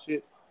Swift and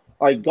shit.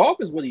 Like Goff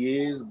is what he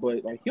is,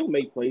 but like he'll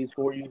make plays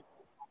for you.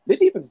 Their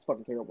defense is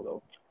fucking terrible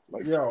though.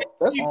 Like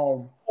that's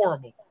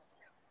horrible.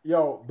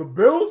 Yo, the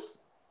Bills.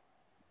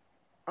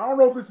 I don't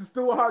know if this is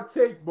still a hot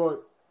take,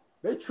 but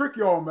they trick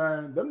y'all,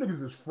 man. Them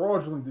niggas is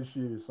fraudulent this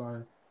year,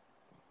 son.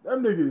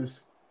 Them niggas.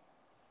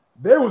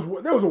 There was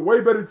a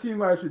way better team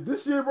last year.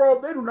 This year,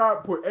 bro, they do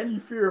not put any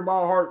fear in my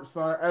heart,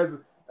 son. As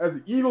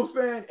an Eagles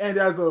fan and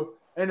as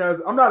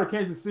I'm not a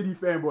Kansas City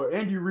fan, but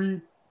Andy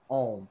Reid,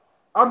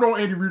 I've known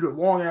Andy Reid a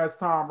long ass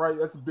time, right?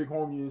 That's a big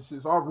homie and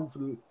shit. So I root for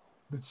the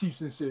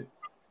Chiefs and shit.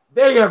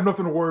 They have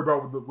nothing to worry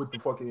about with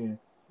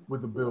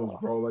the Bills,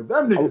 bro. Like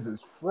them niggas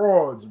is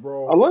frauds,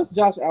 bro. Unless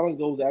Josh Allen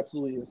goes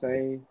absolutely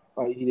insane,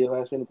 like he did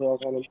last year in the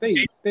playoffs on them,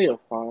 they are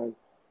fine.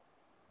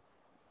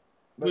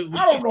 Like,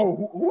 I don't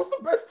know who's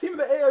the best team in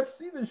the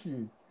AFC this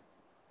year.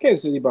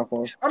 Kansas City by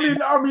far. I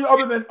mean,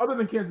 other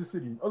than Kansas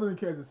City,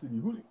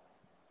 who's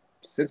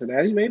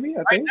Cincinnati? Maybe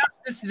I think. Now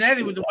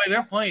Cincinnati with the way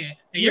they're playing,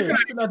 and you're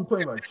Cincinnati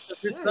playing like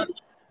this Sunday.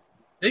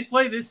 They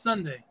play this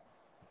Sunday.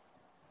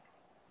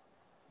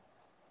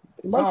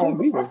 I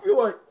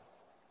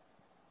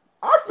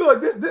feel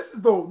like this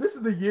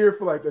is the year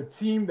for like a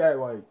team that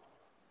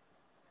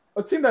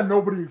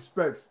nobody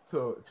expects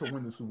to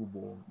win the Super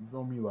Bowl. You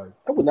feel me? Like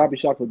I would not be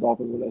shocked if the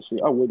Dolphins win that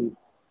shit. I wouldn't.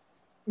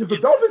 If the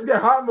Dolphins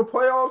get hot in the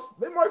playoffs,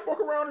 they might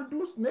fuck around and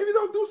maybe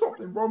they'll do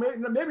something, bro.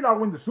 Maybe not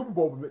win the Super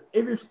Bowl, but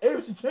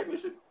AFC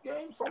Championship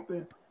game,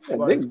 something. Yeah,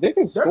 like, they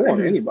can score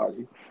on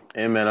anybody.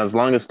 Hey man, as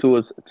long as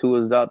Tua's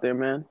out there,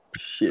 man,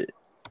 shit.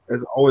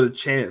 There's always a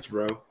chance,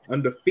 bro.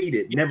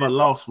 Undefeated, never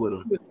lost with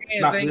him.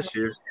 Not this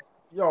year.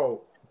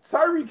 Yo,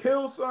 Tyreek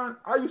Hill, son.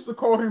 I used to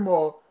call him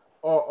a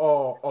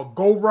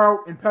go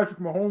route and Patrick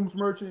Mahomes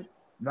merchant.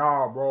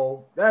 Nah,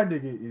 bro, that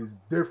nigga is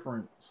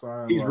different,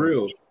 son. He's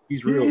real.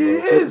 He's real, he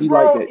bro. is,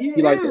 bro. Like he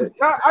is.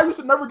 I used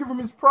to never give him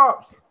his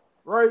props,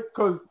 right?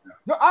 Because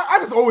I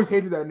just always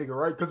hated that nigga,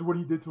 right? Because of what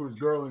he did to his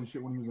girl and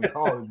shit when he was in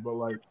college. But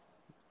like,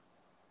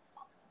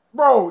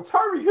 bro,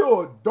 Tyreek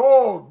Hill a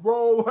dog,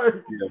 bro. Like,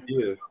 yeah, he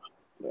is.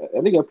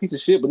 That nigga a piece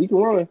of shit, but he can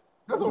run.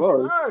 That's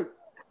a fact.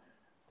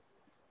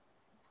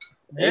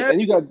 Yeah. And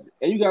you got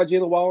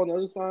Jalen Waddle on the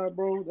other side,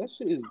 bro. That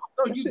shit is.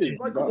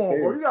 Like, come on,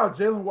 bro. You got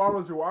Jalen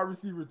Waddle as your wide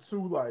receiver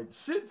too. Like,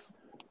 shit's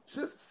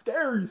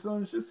scary,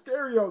 son. Shit's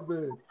scary out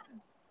there.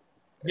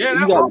 Yeah,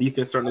 you got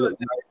defense starting to look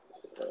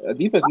nice.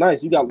 Defense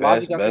nice. You got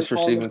best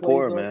receiving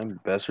core, man.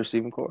 Best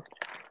receiving core.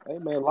 Hey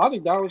man,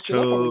 Logic down shit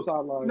up on the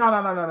sideline.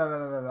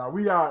 No.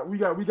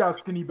 We got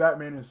skinny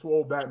Batman and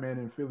swole Batman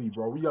in Philly,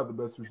 bro. We got the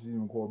best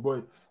receiving core,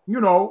 but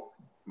you know,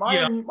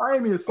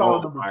 Miami is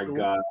solid number 2. Oh my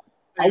god.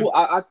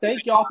 I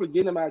thank y'all for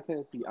getting him out of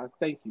Tennessee. I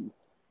thank you.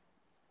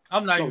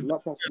 I'm not even.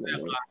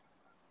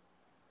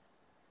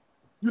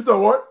 You said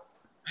what?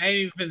 I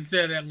ain't even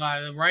say that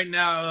lie. Right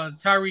now,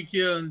 Tyreek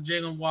Hill and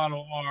Jalen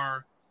Waddle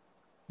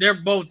they're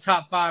both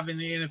top 5 in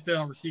the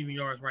NFL in receiving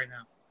yards right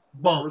now.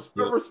 Both.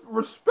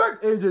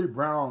 Respect AJ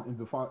Brown and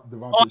Devontae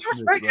Smith.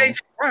 Respect AJ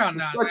Brown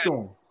now. Respect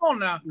him. Come on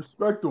now.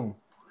 Respect him.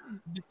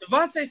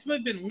 Devontae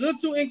Smith been a little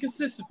too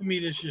inconsistent for me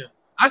this year.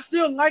 I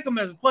still like him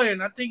as a player,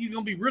 and I think he's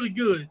gonna be really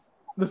good.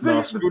 The thing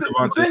is with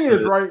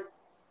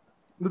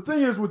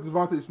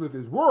Devontae Smith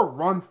is we're a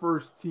run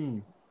first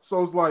team,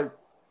 so it's like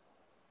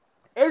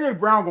AJ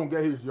Brown gonna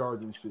get his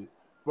yards and shit,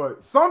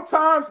 but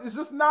sometimes it's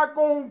just not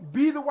gonna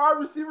be the wide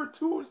receiver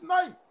 2's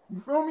night. You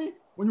feel me?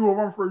 When you a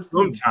run first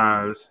team.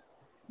 Sometimes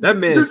that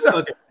man is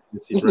sucking.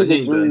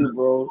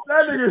 Bro.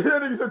 That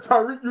nigga said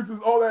Tyreek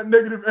uses all that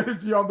negative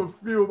energy on the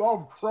field.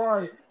 I'm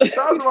crying. Shout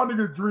out to my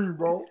nigga Dream,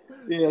 bro.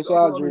 Yeah,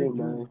 shout out Dream,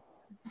 man.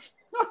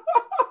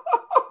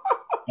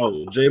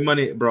 Oh, J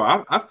Money, bro.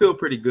 I feel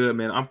pretty good,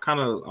 man.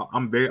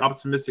 I'm very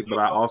optimistic, but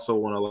I also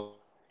want to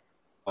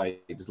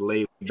like just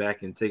lay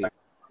back and take it.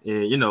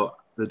 And you know,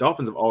 the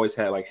Dolphins have always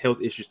had like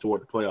health issues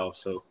toward the playoffs,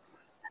 so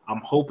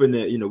I'm hoping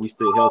that we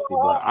stay healthy.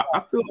 But I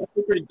feel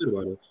pretty good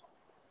about it.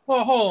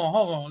 Well,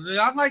 hold on.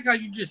 I like how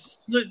you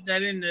just slipped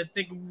that in there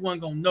thinking we weren't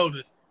gonna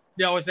notice.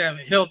 They always have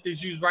health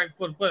issues right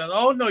before the playoffs.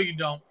 Oh no, you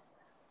don't.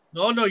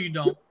 Oh no, you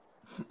don't.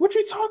 What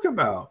you talking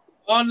about?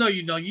 Oh no,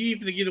 you don't. You ain't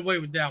gonna get away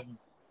with that one.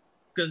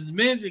 Because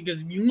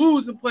if you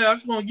lose the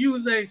playoffs, you're gonna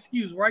use that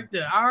excuse right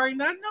there. I already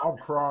not know. I'm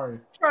crying.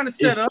 You're trying to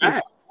set up.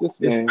 It's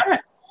facts. I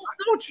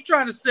know what you're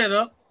trying to set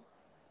up.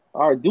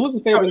 All right, do us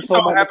a favor.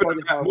 What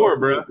happened more,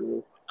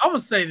 bro? I'm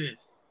gonna say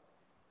this.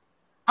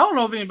 I don't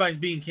know if anybody's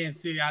beating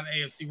Kansas City out of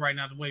AFC right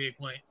now the way they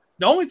play.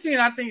 The only team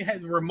I think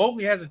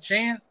remotely has a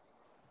chance,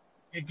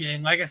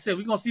 again, like I said,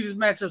 we're gonna see this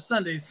matchup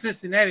Sunday is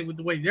Cincinnati with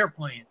the way they're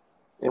playing.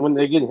 And when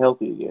they're getting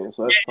healthy again,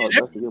 so that's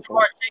a good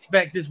part. Chase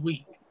back this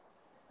week.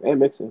 And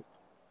Mixon.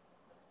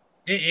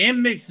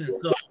 And Mixon,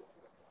 so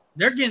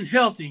they're getting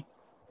healthy.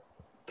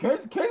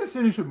 Kansas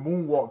City should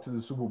moonwalk to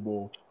the Super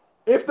Bowl.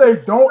 If they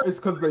don't, it's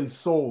because they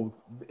sold.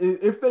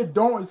 If they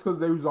don't, it's because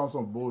they was on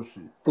some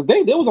bullshit. Because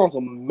they was on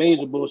some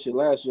major bullshit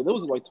last year. There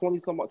was like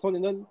 20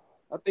 nothing,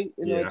 I think,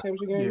 in that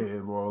championship game. Yeah,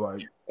 bro,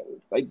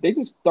 like they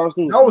just started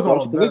doing that was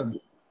on them.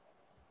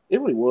 It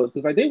really was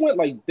because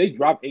like they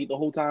dropped 8 the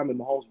whole time and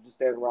Mahomes was just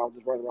standing around,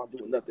 just running around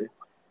doing nothing,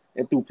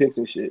 and threw picks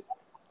and shit.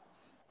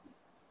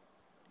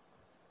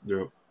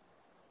 Yep.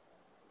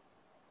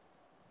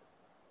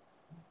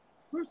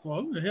 First of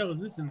all, who the hell is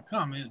this in the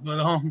comments?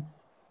 But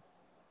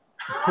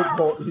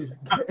Football is.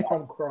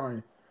 I'm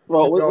crying.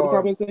 Bro, what the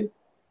comments say?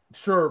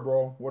 Sure,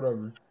 bro.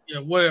 Whatever. yeah,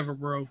 whatever,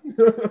 bro.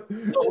 Know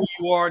who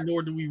you are,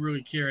 nor do we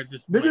really care at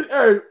this point.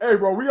 Niggas, hey,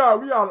 bro,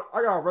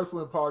 I got a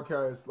wrestling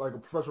podcast, like a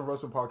professional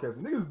wrestling podcast.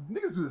 And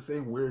niggas do the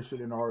same weird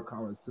shit in our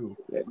comments too.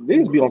 Yeah,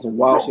 niggas be on some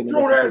wild shit.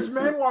 Grown ass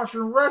man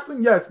watching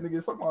wrestling. Yes,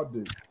 nigga, suck my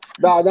dick.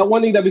 Nah, that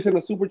one nigga that be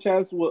sending super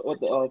chats with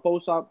the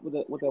Photoshop with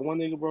that one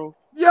nigga, bro.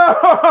 Yo,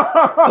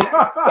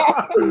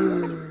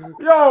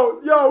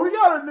 we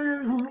got a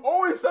nigga who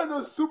always sends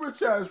us super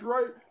chats,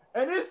 right?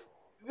 And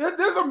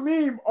there's a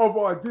meme of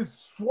like this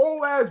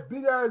swole ass,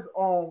 big ass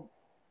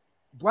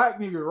black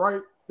nigga,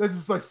 right? That's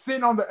just like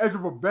sitting on the edge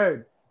of a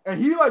bed,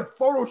 and he like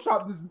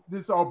photoshopped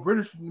this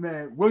British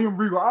man, William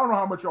Regal. I don't know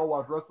how much y'all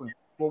watch wrestling,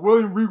 but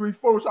William Regal, he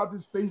photoshopped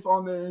his face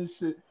on there and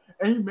shit,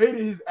 and he made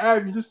it his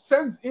ad. He just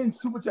sends in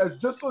super chats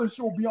just so the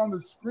shit will be on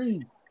the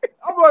screen.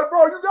 I'm like,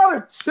 bro, you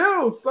gotta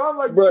chill, son.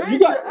 Like, bro,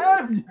 change your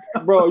Abby.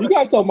 Bro, you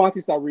gotta tell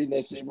Monty stop reading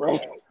that shit, bro.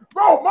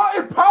 Bro,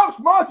 it pops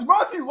Monty.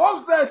 Monty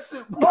loves that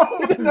shit, bro.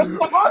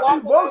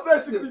 Monty loves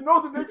that shit because he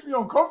knows it makes me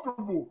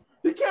uncomfortable.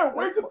 He can't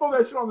wait to throw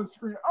that shit on the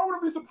screen. I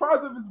wouldn't be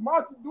surprised if it's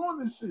Monty doing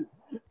this shit.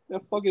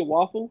 That fucking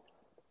waffle.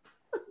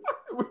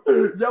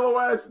 Yellow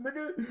ass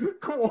nigga.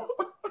 Come on.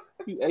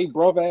 You ate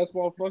bro ass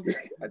motherfucker.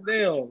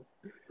 Damn.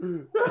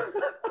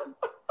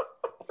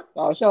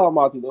 Shout out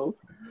Monty though.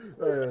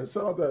 Hey,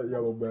 shout out that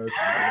yellow bastard.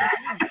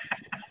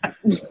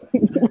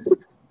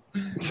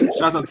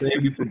 Shout out to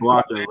AB for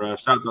blocking, bro.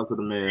 Shout out to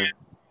the man.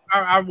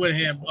 I went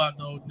ahead and blocked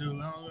those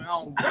dude. I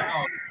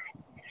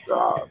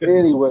don't.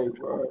 Anyway,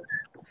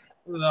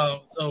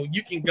 bro. So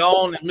you can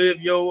go on and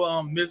live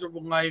your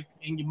miserable life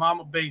in your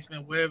mama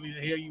basement, wherever the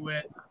hell you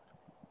at.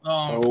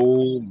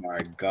 Oh my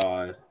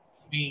god.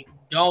 I mean,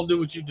 don't do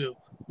what you do.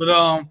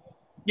 But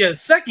yeah,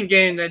 second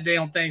game that day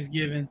on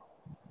Thanksgiving.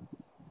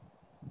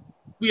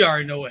 We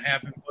already know what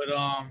happened, but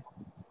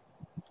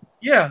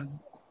yeah,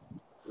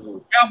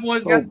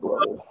 Cowboys got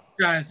the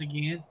Giants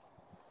again,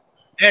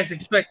 as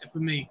expected for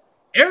me.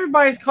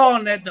 Everybody's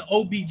calling that the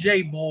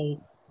OBJ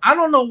Bowl. I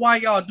don't know why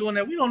y'all doing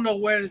that. We don't know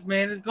where this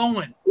man is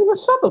going.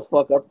 Shut the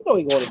fuck up. You know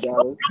he's going to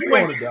Dallas. He's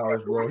going to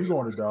Dallas, bro. He's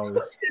going to Dallas.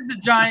 The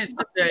Giants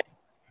today.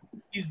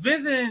 He's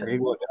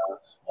visiting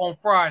on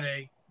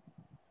Friday,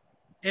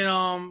 and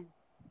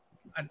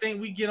I think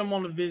we get him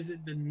on the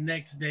visit the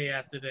next day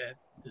after that.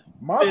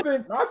 My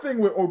thing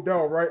with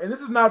Odell, right? And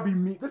this is not me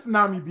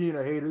being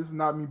a hater. This is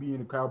not me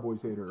being a Cowboys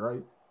hater,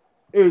 right?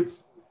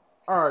 It's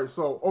all right.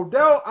 So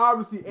Odell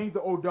obviously ain't the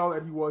Odell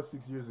that he was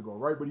 6 years ago,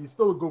 right? But he's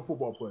still a good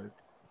football player,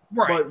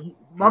 right? But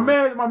my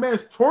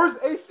man's tore his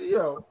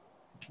ACL,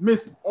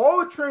 missed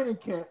all the training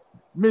camp,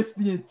 missed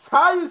the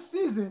entire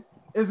season,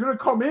 is gonna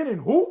come in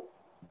and who?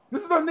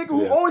 This is a nigga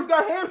who always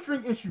got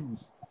hamstring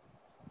issues.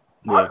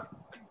 Yeah,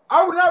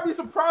 I would not be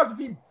surprised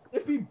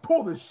if he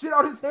pulled the shit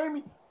out his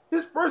hammy.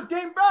 His first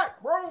game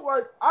back, bro.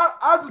 Like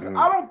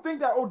I don't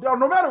think that Odell,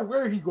 no matter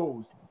where he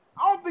goes,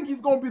 I don't think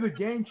he's gonna be the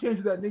game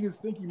changer that niggas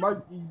think he's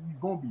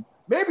gonna be.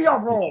 Maybe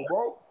I'm wrong,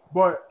 bro,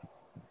 but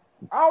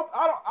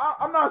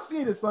I'm not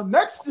seeing it. So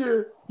next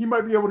year he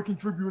might be able to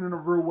contribute in a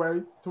real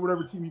way to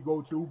whatever team he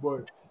go to,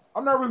 but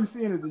I'm not really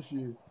seeing it this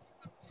year.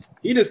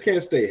 He just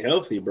can't stay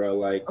healthy, bro.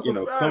 Like,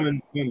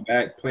 coming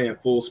back playing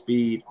full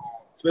speed,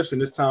 especially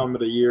in this time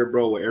of the year,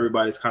 bro, where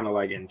everybody's kind of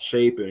like in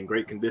shape and in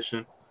great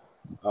condition.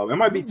 It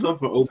might be tough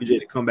for OBJ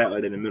to come back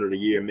like in the middle of the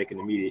year and make an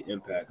immediate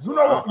impact. So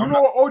you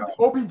know what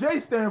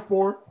OBJ stand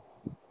for?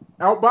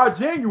 Out by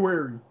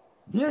January.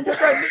 He didn't get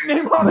that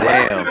nickname on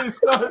accident,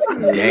 son.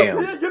 Damn.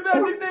 He didn't get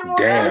that nickname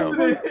on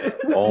accident.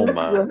 Oh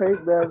my. I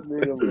hate that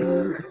nigga,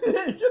 man. He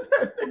didn't get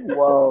that nickname.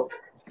 Wow.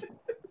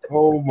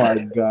 Oh my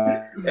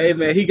god. Hey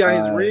man, he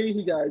got his ring,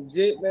 he got his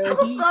jet, man. That's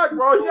a fact,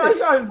 bro. He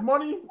got his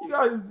money, he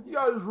got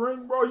his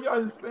ring, bro. He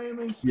got his fame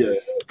and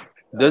shit.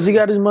 Yeah. Does he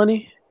got his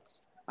money?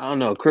 I don't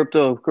know.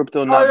 Crypto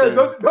Oh not yeah, there.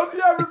 does he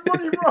have his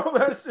money, bro?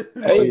 That shit.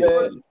 Hey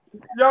man.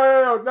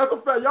 Yo, that's a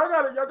fact. Y'all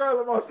gotta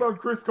let my son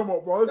Chris come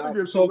up, bro. This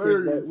nigga is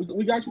hilarious.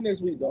 We got you next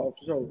week, dog,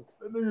 for sure.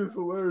 That nigga is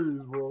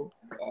hilarious, bro.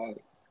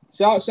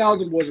 Shout out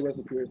to the boys of Rest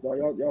in Peace, dog.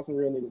 Y'all some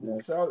real niggas,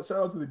 man. Shout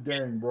out to the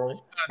gang, bro.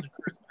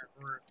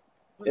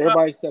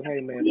 Everybody except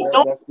Hangman.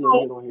 That's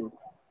still good on here.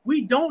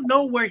 We don't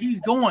know where he's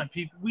going,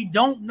 people. We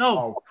don't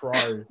know. Oh,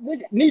 cry.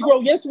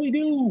 Negro, yes we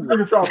do.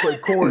 Nigga trying to play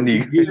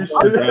Corey. He's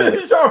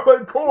Negro. trying to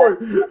play Corey.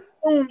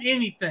 Assume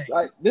anything.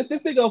 Like this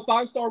nigga a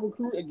 5-star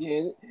recruit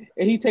again,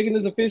 and he taking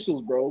his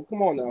officials, bro.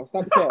 Come on now,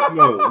 stop the cap.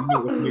 No.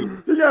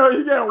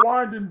 He got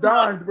wined and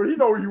dined, but he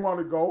know where he want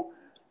to go.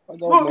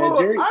 Look,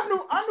 Jerry.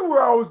 I knew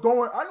where I was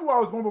going. I knew where I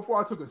was going before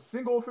I took a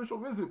single official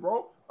visit,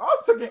 bro. I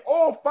was taking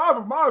all 5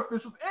 of my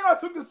officials, and I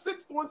took a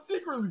 6th one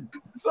secretly.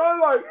 So I'm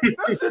like,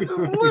 that shit just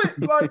lit.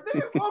 Like,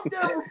 niggas love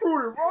getting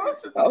recruited, bro. That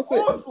shit is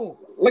awesome.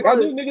 Like, I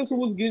knew niggas who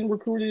was getting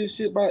recruited and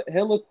shit by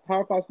hella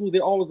Power 5 schools. They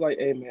always like,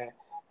 hey, man,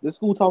 this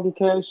school talking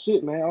cash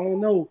shit, man. I don't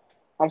know.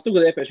 I'm still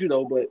with FSU,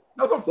 though, but.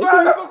 That's a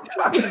fact.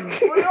 That's a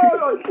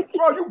fact.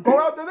 Bro, you go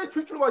out there, they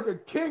treat you like a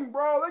king,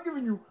 bro. They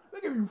giving you They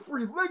give you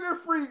free liquor,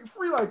 free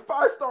like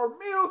 5-star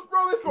meals,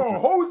 bro. They throwing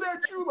hoes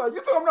at you. Like,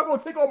 you think I'm not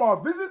gonna take all my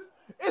visits?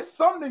 It's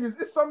some niggas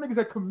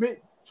that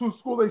commit to a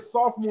school their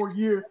sophomore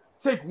year,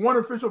 take one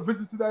official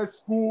visit to that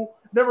school,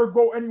 never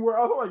go anywhere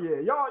else. I'm like, yeah,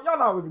 y'all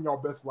not living your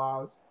best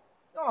lives.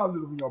 Y'all not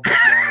living your best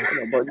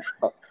lives.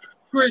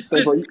 Chris,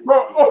 this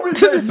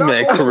This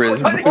man, Chris,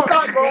 He's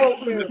not going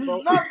to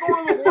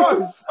the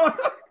Bucks.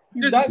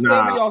 He's not saving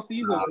y'all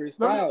season, Chris.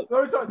 Let me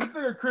tell you, this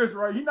nigga Chris,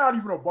 right? He's not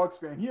even a Bucks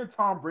fan. He a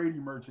Tom Brady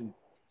merchant.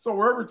 So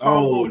wherever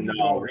Tom goes, we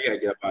gotta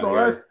get up out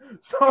here.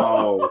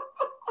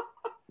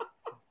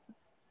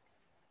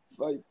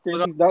 Like,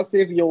 Chris, he's not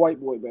saving your white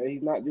boy, man.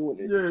 He's not doing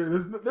it.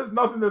 Yeah, there's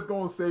nothing that's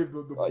going to save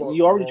the Bucks.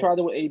 You already tried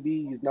it with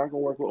AB. He's not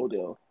going to work with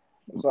Odell.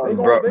 I'm sorry.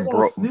 They're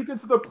going to sneak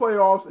into the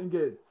playoffs and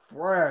get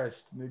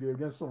thrashed, nigga,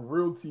 against some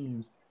real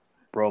teams.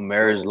 Bro,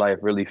 marriage life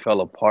really fell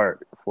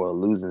apart for a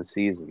losing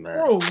season, man.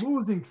 Bro,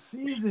 losing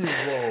season,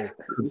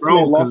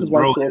 bro.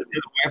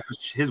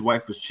 His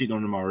wife was cheating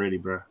on him already,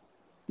 bro.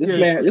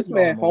 This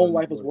man home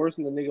life is worse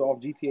than the nigga off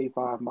GTA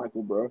 5,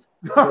 Michael, bro.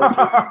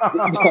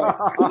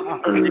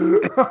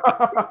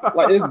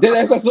 Like,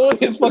 that's all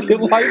his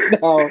fucking life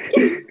now.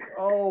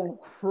 Oh,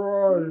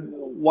 Christ.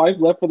 Wife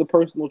left for the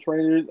personal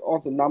trainers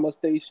on some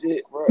namaste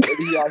shit, bro.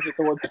 And he out here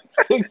throwing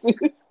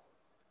sixes.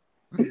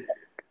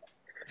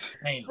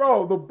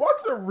 Bro, the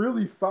Bucks are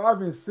really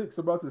 5-6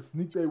 about to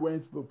sneak their way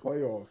into the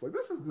playoffs. Like,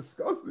 this is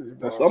disgusting.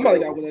 Bro. Somebody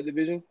got to win that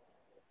division.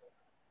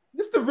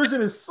 This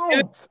division is so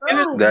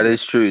terrible. That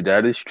is true.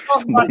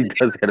 Somebody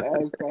does it.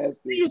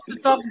 We used to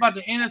talk about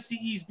the NFC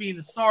East being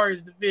the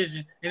sorriest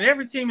division, and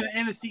every team in the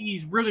NFC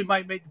East really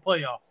might make the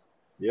playoffs.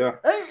 Yeah.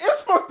 Hey,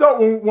 it's fucked up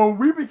when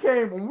we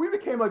became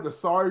like the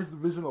sorriest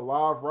division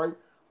alive, right?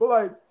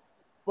 But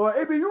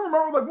AB, you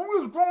remember like when we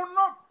was growing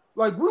up,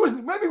 like we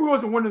wasn't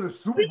winning the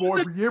Super Bowl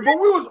every year, but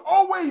we was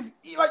always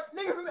like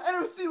niggas in the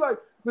NFC. Like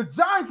the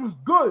Giants was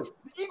good,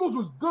 the Eagles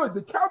was good,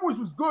 the Cowboys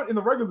was good in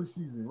the regular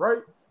season,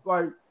 right?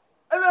 Like.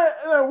 And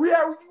then we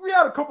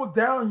had a couple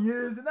down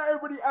years, and now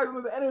everybody acting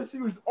like the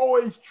NFC was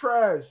always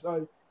trash.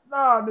 Like,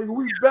 nah, nigga,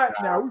 we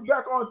back now. We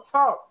back on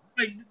top.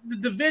 Like the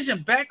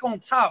division back on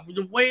top.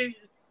 The way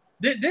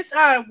this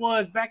how it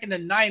was back in the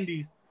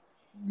 90s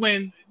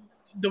when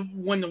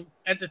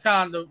at the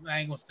time I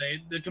ain't gonna say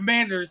it, the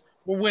Commanders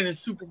were winning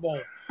Super Bowl.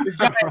 The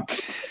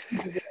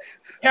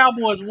Giants,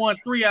 Cowboys won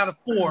 3 out of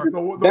 4.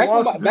 Back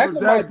when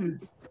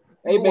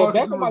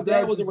my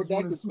dad was a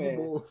redacted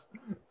fan.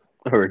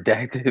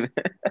 Redacted.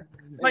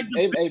 Like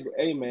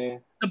hey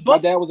man, my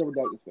dad was a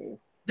redacted fan.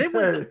 They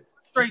went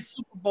straight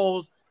Super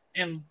Bowls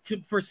and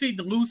could proceed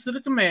to lose to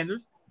the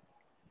Commanders.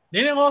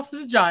 Then they lost to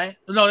the Giants.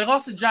 No, they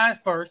lost to the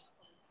Giants first.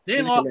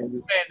 Then lost to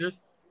the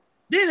Commanders.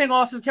 Then they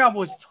lost to the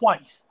Cowboys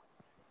twice.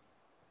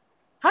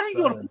 How do you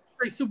go to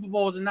straight Super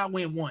Bowls and not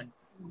win one?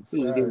 He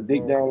was getting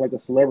digged down like a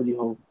celebrity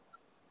home.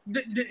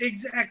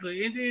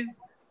 Exactly. And then,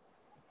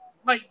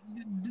 like,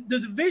 the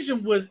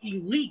division was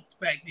elite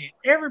back then.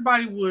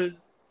 Everybody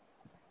was.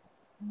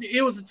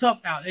 It was a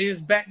tough out. It is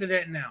back to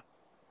that now.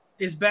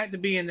 It's back to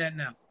being that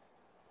now.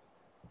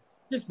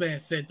 This man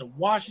said the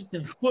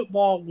Washington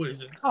Football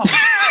Wizards. Oh,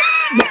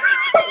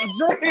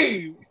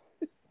 Dream.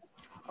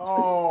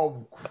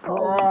 Oh,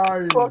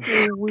 crying.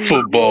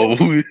 Football.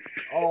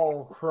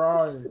 Oh,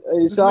 crying.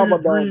 Hey, shout out my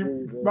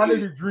Dream. My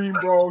nigga Dream,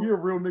 bro. He a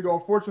real nigga.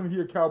 Unfortunately,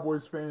 he a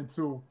Cowboys fan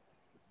too.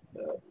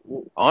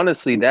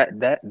 Honestly,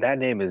 that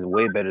name is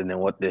way better than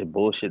what the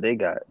bullshit they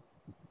got.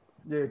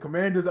 Yeah,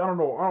 Commanders. I don't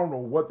know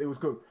what they was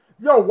cooking.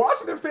 Yo,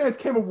 Washington fans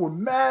came up with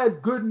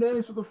mad good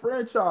names for the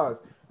franchise.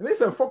 And they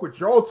said, fuck what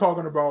y'all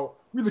talking about.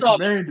 We the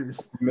Commanders.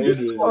 You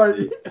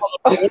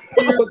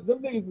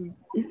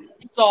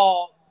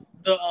saw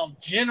the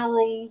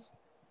Generals.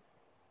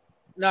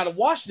 Now the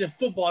Washington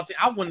football team,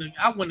 I wouldn't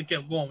have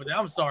kept going with it.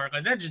 I'm sorry.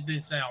 Like that just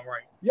didn't sound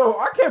right. Yo,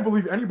 I can't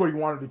believe anybody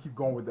wanted to keep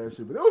going with that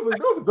shit. But there was a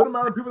good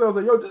amount of people that was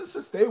like, yo,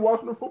 just stay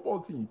Washington football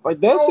team. Like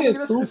that shit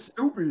is proof.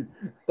 Stupid.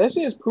 That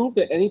shit is proof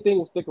that anything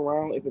will stick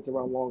around if it's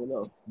around long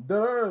enough.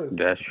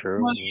 That's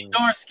true. Well,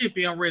 darn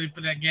Skippy, I'm ready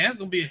for that game. That's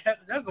gonna be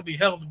a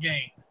hell of a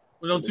game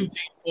when those two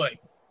teams play.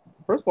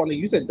 First of all,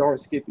 you said darn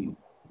Skippy.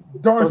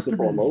 Darn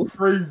Skippy is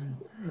crazy.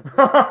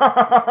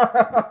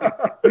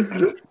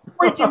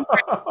 Freaking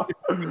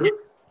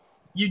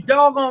you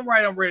doggone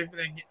right, I'm ready for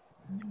that game.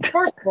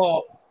 First of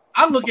all,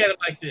 I look at it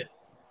like this.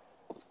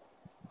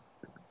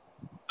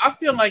 I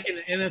feel like in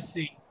the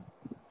NFC,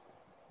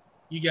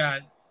 you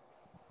got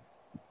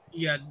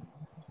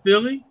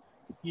Philly,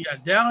 you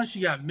got Dallas,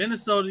 you got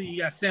Minnesota,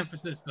 you got San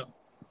Francisco.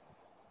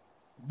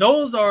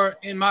 Those are,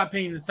 in my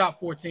opinion, the top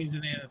 4 teams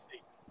in the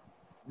NFC.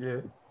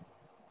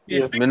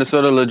 Yeah.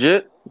 Minnesota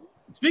legit.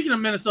 Speaking of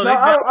Minnesota, no,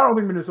 I don't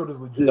think Minnesota's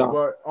legit. No.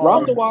 But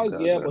roster-wise,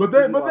 yeah. But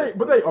they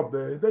up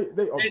there. They up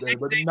there.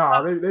 But they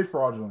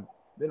fraudulent.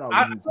 They're not.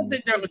 I don't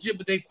think they're legit,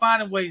 but they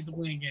finding ways to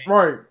win games.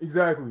 Right.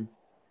 Exactly.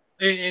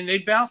 And they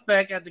bounce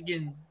back after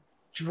getting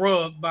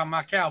drugged by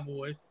my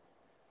Cowboys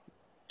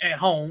at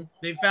home.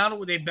 They found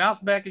it. They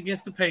bounced back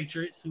against the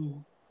Patriots,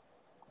 who,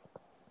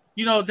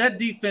 that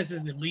defense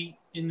is elite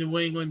in New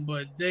England.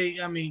 But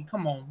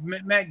come on,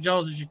 Mac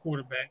Jones is your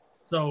quarterback.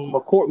 So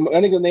that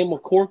nigga named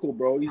McCorkle,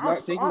 bro. He's not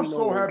taking I'm me so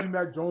nowhere. happy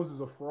Mac Jones is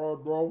a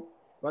fraud, bro.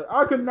 Like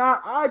I could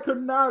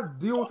not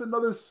deal with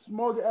another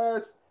smug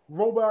ass,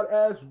 robot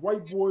ass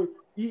white boy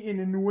eating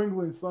in New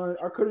England, son.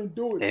 I couldn't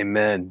do it.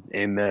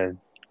 Amen.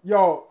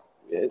 Yo,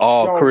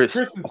 Chris.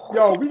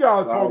 We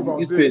gotta talk about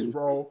you this, spitting.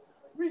 bro.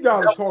 We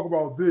gotta talk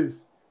about this.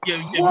 yeah,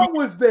 What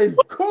was they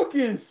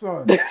cooking,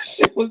 son? That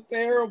shit was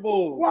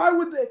terrible. Why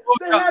would they?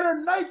 They had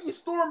a Nike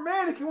store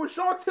mannequin with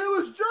Sean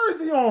Taylor's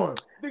jersey on.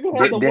 Nigga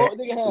had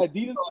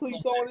Adidas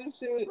cleats on and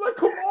shit. Like,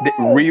 come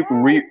on,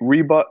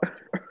 Reebok.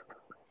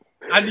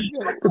 I need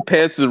The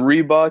pants is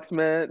Reeboks,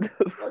 man.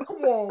 Like,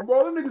 come on,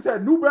 bro. Them niggas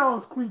had New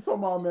Balance cleats on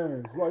my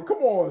man. Like,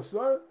 come on,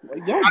 son.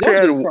 Like,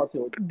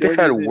 They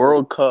had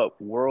World Cup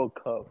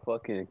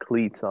fucking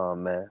cleats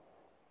on, man.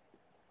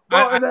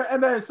 Bro,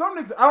 and then some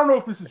niggas, I don't know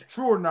if this is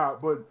true or not,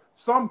 but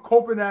some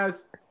coping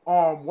ass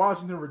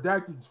Washington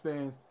Redacted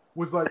fans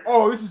was like,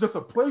 oh, this is just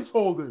a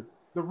placeholder.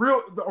 A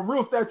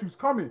real statue's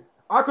coming.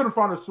 I couldn't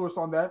find a source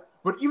on that.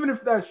 But even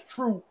if that's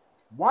true,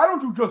 why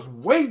don't you just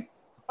wait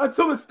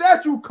until the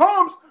statue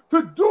comes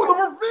to do the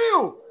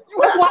reveal?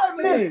 You have that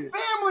man's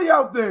family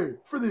out there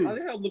for this.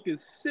 They have looking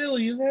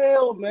silly as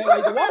hell, man. You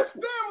have that man's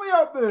family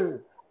out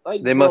there.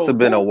 Like, They must have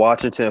been a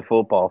Washington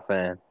football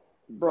fan.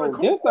 Bro,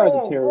 this guy's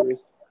a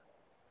terrorist.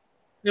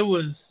 It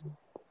was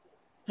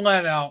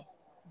flat out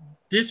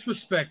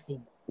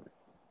disrespectful.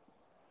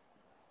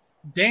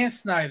 Dan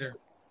Snyder.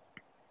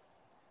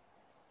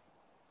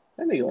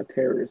 That nigga a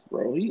terrorist,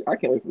 bro. I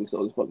can't wait for him to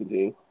sell this fucking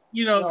team.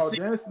 You know, No,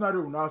 Dan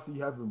Snyder will not see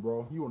heaven,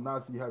 bro. He will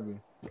not see heaven.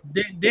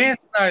 Dan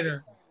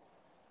Snyder.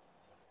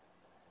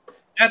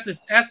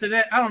 After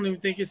that, I don't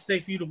even think it's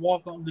safe for you to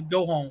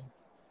go home.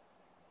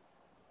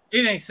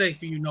 It ain't safe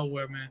for you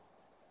nowhere, man.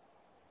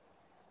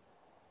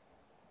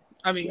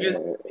 I mean,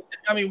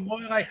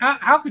 like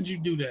how could you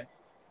do that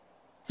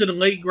to the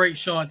late great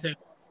Sean Taylor?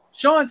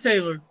 Sean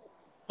Taylor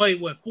played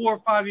 4 or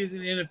 5 years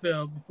in the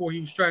NFL before he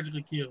was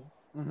tragically killed.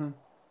 Mm-hmm.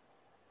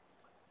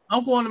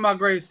 I'm going to my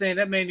grave saying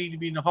that man needed to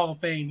be in the Hall of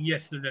Fame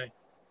yesterday.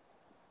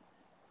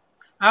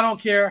 I don't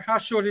care how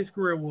short his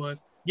career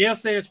was. Gale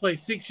Sayers played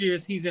 6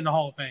 years. He's in the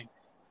Hall of Fame.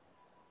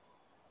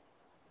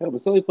 Yeah,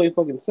 but Sully played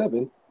fucking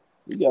 7.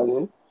 You got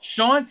one.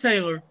 Sean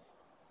Taylor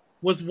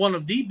was one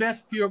of the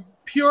best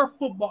pure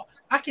football.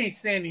 I can't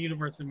stand the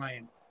University of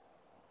Miami.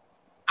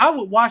 I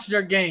would watch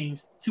their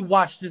games to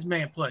watch this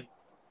man play.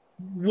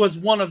 Was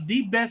one of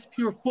the best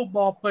pure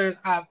football players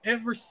I've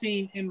ever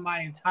seen in my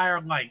entire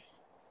life.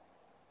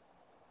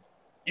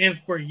 And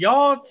for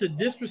y'all to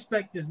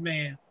disrespect this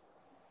man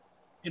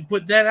and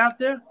put that out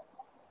there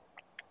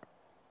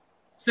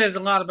says a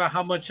lot about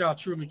how much y'all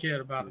truly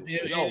cared about him. Put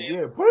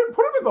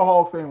him in the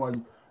Hall of Fame. Like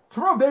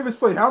Terrell Davis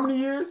played how many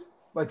years?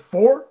 Like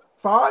 4,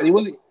 5? He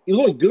was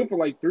only good for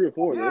like 3 or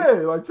 4. Yeah,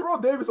 like Terrell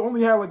Davis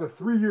only had like a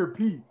 3-year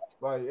peak.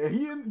 Like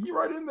he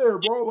right in there,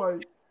 bro.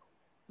 Like,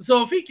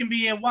 so if he can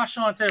be in, why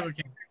Sean Taylor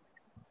can?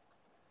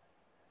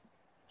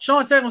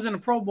 Sean Taylor was in the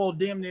Pro Bowl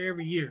damn near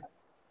every year.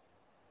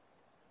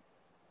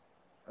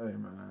 Hey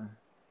man,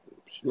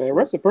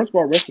 rest in peace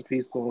for him,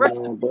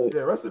 but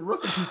yeah, rest in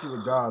peace to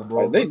the God,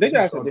 bro. Like, they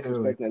got some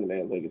disrespect in the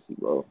man's legacy,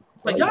 bro.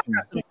 Like y'all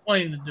got some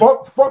explaining to do.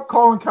 Fuck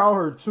Colin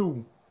Cowherd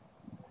too.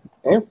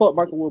 And fuck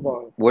Michael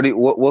Wilbon.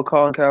 What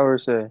Colin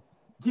Cowherd say?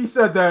 He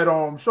said that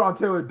Sean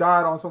Taylor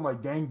died on some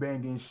like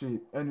gangbanging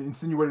shit and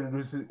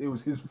insinuated it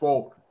was his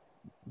fault.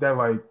 That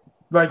like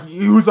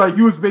he was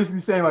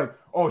basically saying like,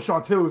 oh,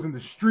 Sean Taylor was in the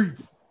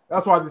streets.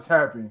 That's why this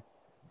happened.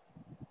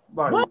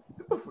 Like, what?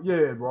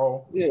 Yeah,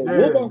 bro. Yeah,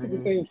 Wilbon said the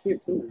same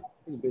shit too.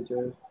 His bitch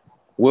ass.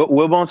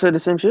 Wilbon said the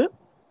same shit?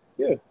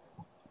 Yeah.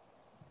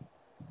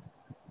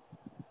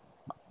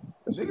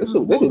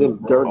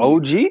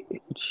 OG?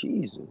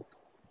 Jesus.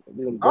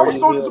 I was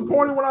so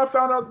disappointed when I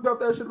found out about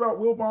that shit about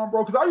Wilbon,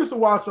 bro. Because I used to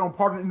watch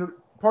Pardon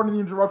the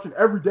Interruption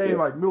every day in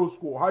like middle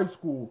school, high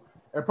school,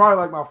 and probably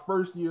like my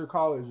first year of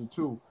college or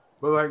 2.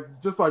 But like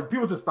just like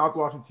people just stopped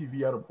watching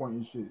TV at a point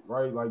and shit,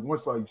 right? Like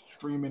once like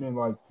streaming and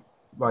like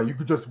you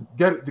could just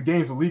get the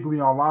games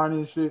illegally online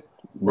and shit.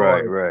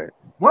 Right.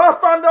 When I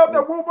found out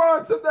that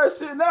Wilbon said that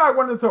shit, now I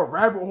went into a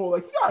rabbit hole.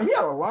 Like he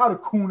had a lot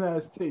of coon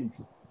ass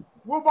takes.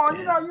 Wilbon,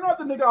 you're not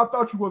the nigga I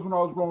thought you was when I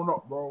was growing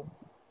up, bro.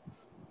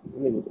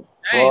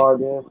 Fraud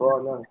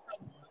now.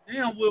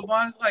 Damn,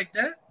 Wilbon is like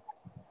that.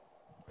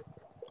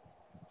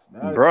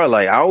 Bro,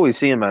 like I always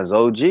see him as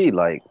OG.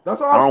 Like that's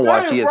what I don't I'm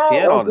watch saying,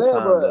 ESPN bro. all the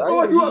time. I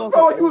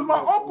felt like he was my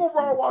uncle,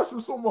 bro. I watched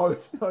him so much.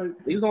 Like,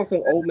 he was on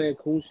some old man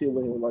cool shit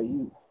with him, like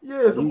you.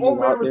 Yeah, some old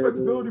man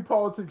respectability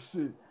politics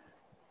shit.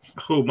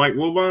 Who, Mike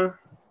Wilbon?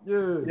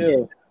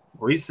 Yeah.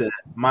 Well, he said,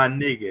 "My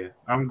nigga."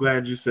 I'm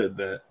glad you said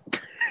that.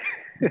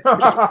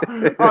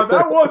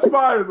 That was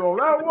fire, though.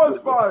 That was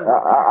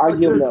fire. I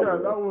give him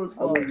that. That was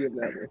fire. I give him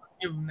that.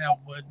 Give him that,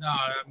 but nah.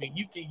 I mean,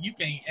 you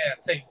can't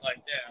have takes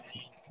like that.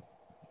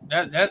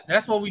 I mean,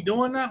 that's what we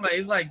doing now. Like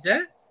it's like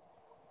that.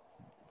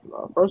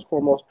 First and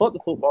foremost, fuck the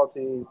football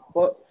team.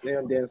 Fuck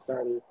Dan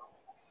Snyder.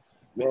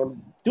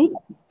 Man, do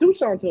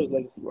Sean Taylor's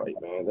legacy right,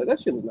 man.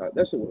 That shit was not.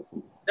 That shit was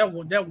cool. That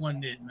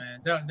wasn't it,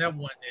 man. That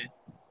wasn't it.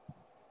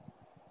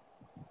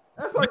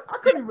 That's like I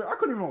couldn't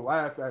even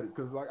laugh at it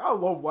because like I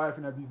love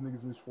laughing at these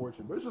niggas'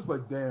 misfortune, but it's just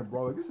like damn,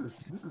 bro, like this is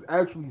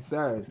actually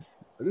sad.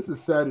 Like, this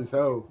is sad as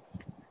hell.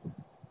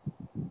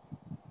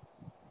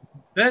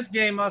 Best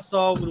game I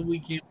saw over the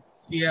weekend was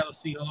Seattle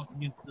Seahawks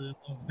against the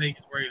Las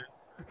Vegas Raiders.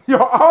 Yo,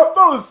 I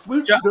fell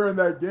asleep during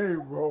that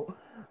game, bro.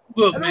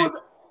 Look, man,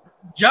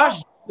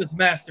 Josh was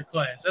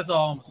masterclass. That's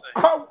all I'm gonna say.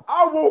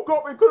 I woke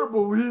up and couldn't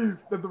believe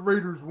that the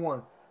Raiders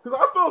won because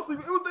I fell asleep.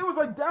 It was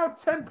like down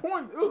 10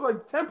 points. It was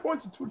like 10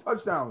 points and 2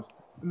 touchdowns,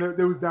 and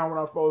they was down when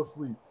I fell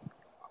asleep.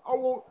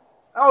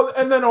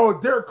 And then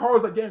Derek Carr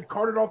was like getting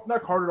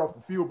not carted off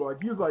the field, but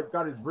like he was like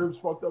got his ribs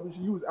fucked up and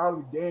shit. He was out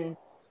of the game.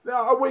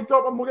 Now I wake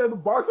up, I'm looking at the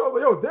box. I was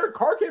like, yo, Derek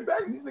Carr came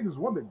back and these niggas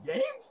won the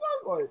game.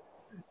 So like,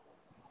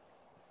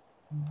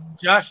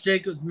 Josh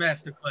Jacobs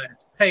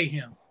masterclass. Pay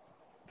him.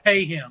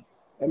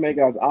 That man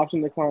got his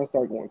option decline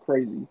start going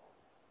crazy.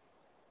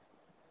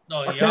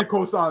 Oh, I can't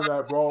co-sign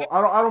that, bro.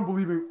 I don't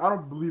believe in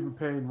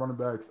paying running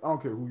backs. I don't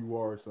care who you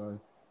are, son.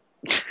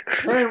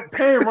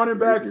 Paying running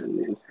backs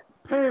is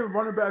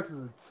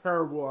a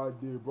terrible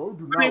idea, bro.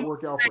 Do not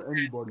work out for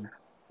anybody.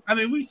 I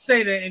mean, we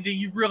say that, and then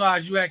you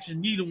realize you actually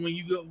need them when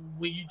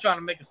you trying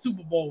to make a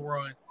Super Bowl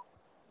run.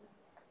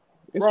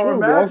 Bro,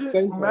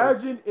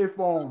 imagine if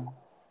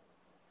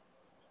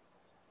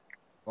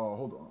Oh,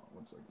 hold on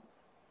 1 second.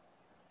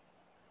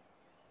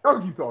 Y'all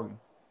can keep talking.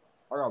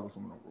 I gotta look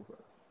something up real fast.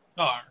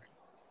 All right.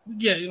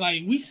 Yeah,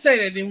 like we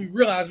say that, then we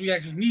realize we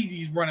actually need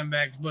these running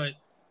backs, but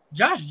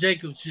Josh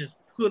Jacobs just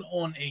put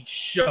on a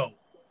show.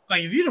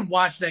 Like, if you didn't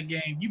watch that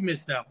game, you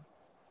missed out.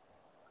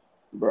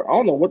 Bro, I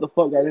don't know what the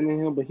fuck got into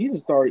him, but he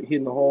just started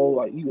hitting the hole.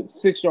 Like, he was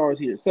 6 yards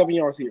here, 7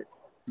 yards here.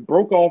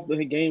 Broke off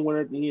the game winner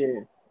at the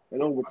end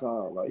in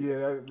overtime. Like, yeah,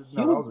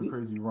 that was a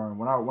crazy run.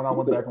 When I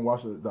went back and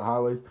watched the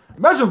highlights,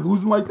 imagine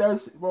losing like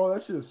that, bro.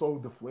 That shit is so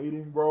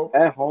deflating, bro.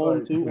 At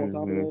home, too, on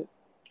top of that.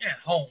 At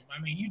home. I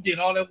mean, you did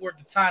all that work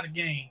to tie the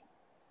game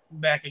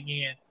back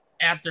again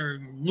after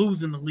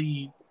losing the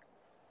lead.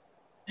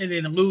 And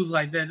then to lose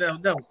like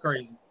that was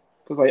crazy.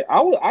 Because like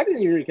I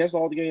didn't even really catch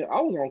all the game.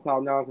 I was on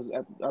cloud now because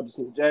I just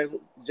seen the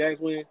Jags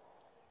win.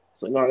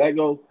 So no, that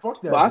go.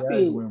 Fuck that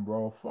Jags win,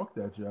 bro. Fuck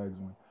that Jags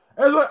win.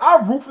 And like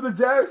I root for the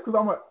Jags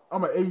because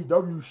I'm an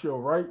AEW show,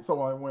 right?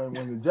 So when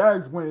the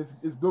Jags win,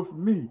 it's good for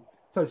me.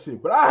 Type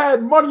shit. But I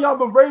had money on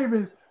the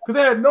Ravens because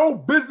they had no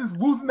business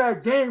losing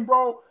that game,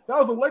 bro. That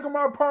was a leg of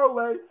my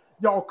parlay.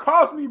 Y'all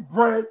cost me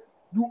bread.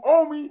 You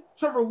owe me,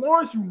 Trevor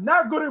Lawrence. You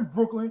not good in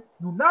Brooklyn.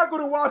 You not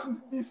good in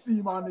Washington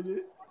D.C., my nigga.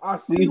 I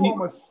see you.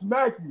 I'ma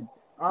smack you.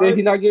 Right?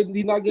 He not getting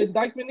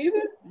Dykeman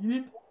either.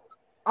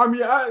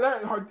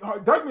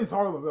 Dykeman's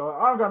Harlem.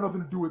 I don't got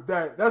nothing to do with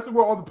that. That's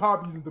where all the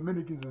poppies and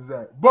Dominicans is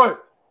at.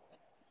 But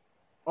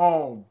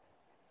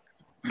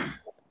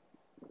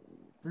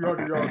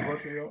 300 yards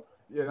rushing, yo.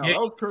 Yeah,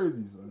 that was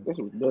crazy, son. That's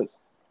what it does.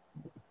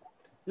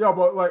 Yeah,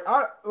 but like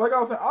I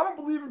was saying, I don't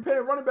believe in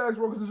paying running backs,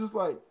 bro, because it's just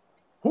like,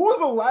 when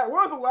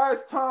was the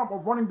last time a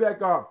running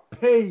back got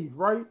paid,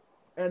 right?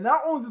 And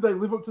not only did they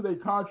live up to their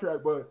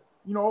contract, but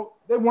you know,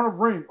 they won a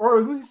ring, or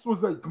at least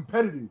was like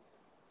competitive.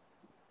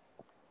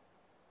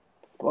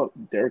 Well,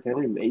 Derrick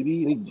Henry,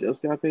 maybe he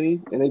just got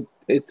paid, and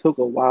it took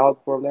a while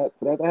for that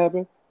to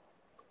happen.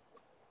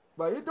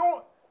 Like it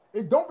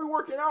don't be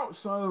working out,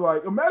 son.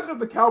 Like imagine if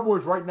the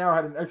Cowboys right now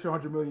had an extra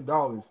 $100 million,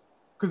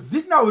 because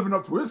Zeke not living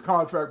up to his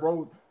contract,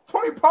 bro.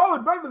 Tony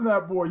Pollard better than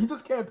that boy. He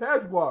just can't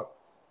pass block.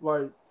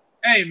 Like,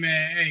 hey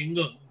man,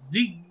 look,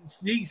 Zeke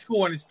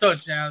scoring his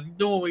touchdowns. He's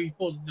doing what he's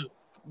supposed to do.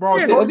 Bro,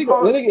 yeah, I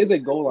think is a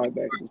goal line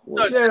back.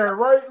 Yeah,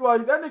 right.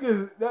 Like that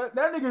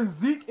nigga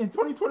Zeke in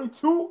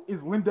 2022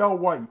 is Lindell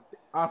White.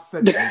 I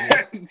said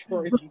that.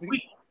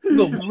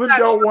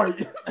 Lindell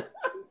White.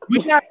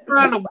 We're not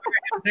trying to wear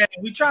him down.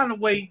 We're trying to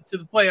wait to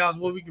the playoffs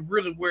where we can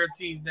really wear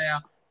teams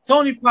down.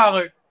 Tony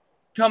Pollard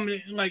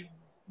coming in, like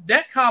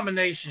that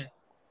combination,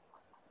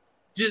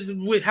 just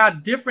with how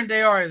different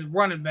they are as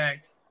running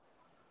backs,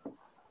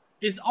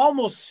 it's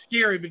almost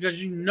scary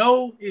because you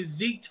know if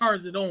Zeke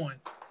turns it on,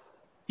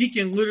 he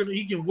can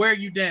wear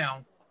you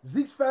down.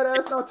 Zeke's fat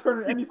ass not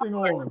turning anything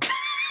on.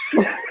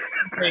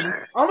 I'm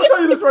gonna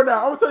tell you this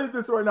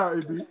right now.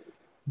 AB.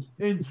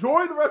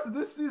 Enjoy the rest of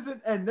this season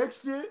and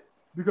next year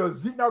because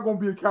Zeke not gonna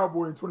be a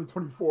Cowboy in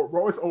 2024,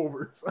 bro. It's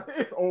over.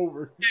 It's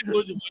over. Yeah,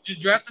 we'll just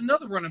draft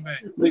another running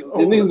back.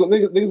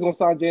 Niggas gonna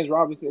sign James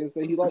Robinson and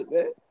say he like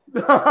that.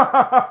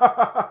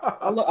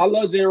 I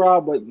love J.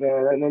 Rob, but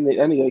man, that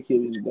nigga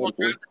kid is done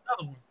for.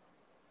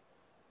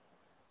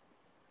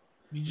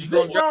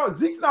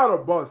 Zeke's not a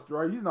bust,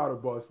 right? He's not a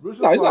bust. But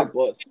no, he's not a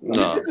bust.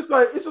 No. It's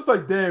just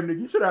like, damn,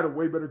 nigga, you should have had a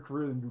way better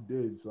career than you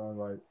did, son.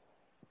 Like,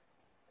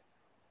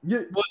 he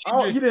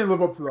didn't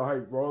live up to the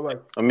hype, bro. Like,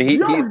 I mean, he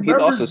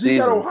lost a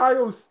season at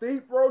Ohio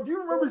State, bro. Do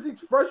you remember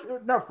Zeke's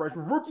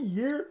rookie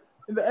year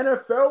in the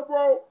NFL,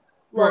 bro?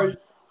 Like,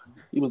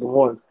 he was the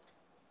one.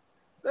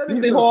 That he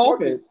was the whole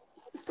offense.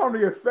 It's time to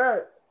get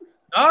fat.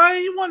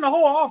 He won the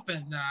whole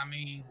offense now. I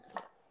mean,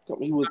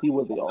 he was the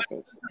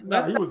offense.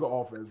 Nah, he was the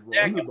offense, bro.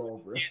 He was the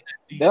offense.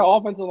 That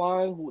offensive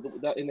line,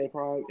 that in their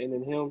prime, and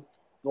then him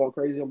going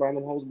crazy about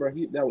them hoes, bro.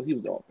 He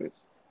was the offense.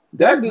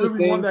 Dak did his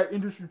really won thing. that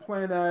industry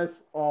playing ass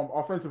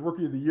offensive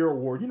rookie of the year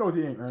award. He knows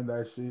he ain't earned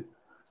that shit.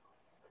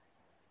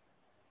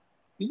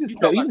 He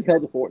just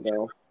held the fort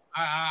down.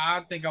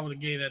 I think I would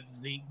have gave that to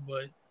Zeke,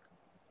 but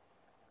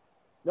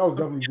That was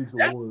definitely Zeke's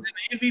that award. was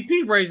in the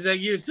MVP race that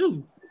year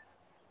too.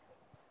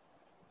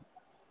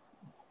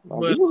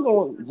 But Zeke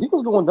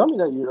was going dummy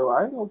that year though.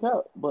 I ain't gonna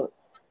count, but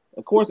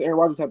of course Aaron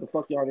Rodgers had to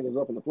fuck y'all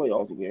niggas up in the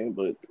playoffs again.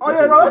 But Oh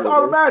yeah, no, that's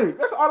automatic.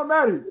 That's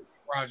automatic.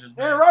 Rodgers,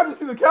 Aaron Rodgers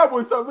see the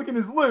Cowboys start licking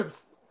his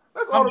lips.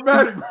 That's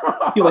automatic,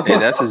 bro. Hey,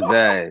 that's his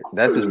bad.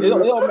 That's his It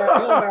don't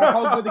matter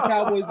how good the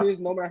Cowboys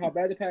is, no matter how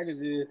bad the Packers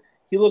is.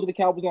 He look at the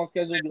Cowboys on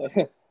schedule and be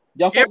like,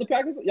 y'all fuck the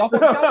Packers? Y'all fuck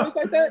the Cowboys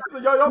like that?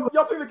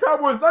 Y'all think the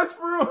Cowboys nice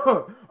for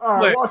real? All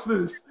right, Wait. watch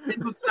this. every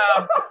single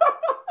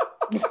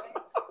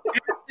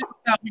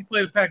time we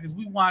play the Packers,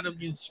 we wind up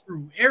getting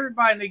screwed.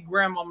 Everybody and their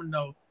grandmama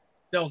know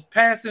that was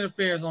pass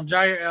interference on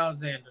Jair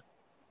Alexander.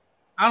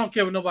 I don't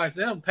care what nobody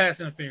said. That was pass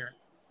interference.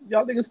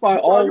 Y'all niggas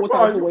find all You what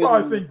type of ways.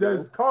 probably think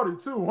Dez caught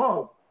it too,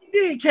 huh? He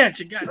didn't catch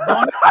it,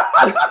 goddamn.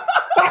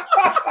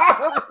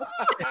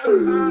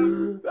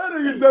 That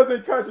nigga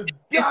doesn't catch a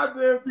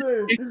goddamn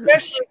thing.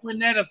 Especially when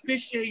that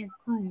officiating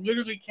crew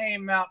literally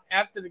came out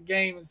after the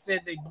game and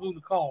said they blew the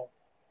call.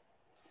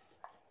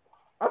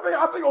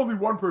 I think only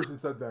one person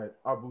said that.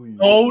 I believe.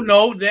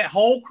 No, that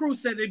whole crew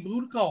said they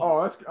blew the call. Oh,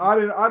 I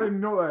didn't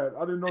know that.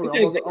 I'm gonna look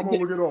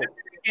it up.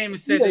 The game and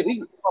said they blew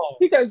the call.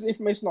 He got his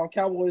information on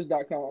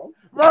Cowboys.com.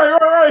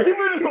 Right. He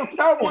made some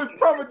Cowboys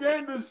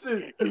propaganda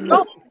shit. No,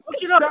 look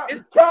it up.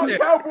 It's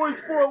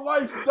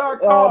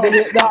Cowboys4life.com.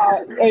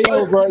 Hey,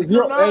 yo, bro.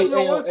 You're not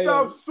your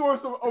one-stop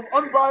source of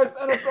unbiased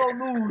NFL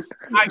news.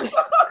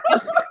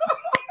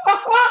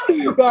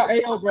 Hey, yo,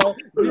 bro.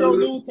 Zero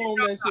news told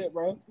that shit,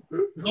 bro.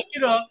 Look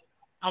it up.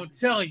 I'm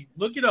telling you,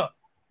 look it up.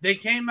 They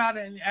came out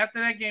and after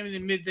that game and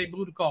admitted they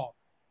blew the call.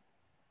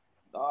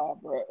 Nah,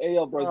 bro. Hey,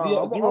 yo, bro. I'm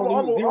Zero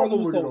gonna news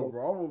look it told up,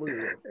 bro. I'm gonna look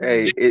it up.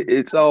 Hey,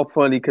 it's all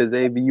funny because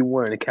maybe you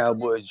wearing a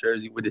Cowboys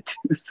jersey with a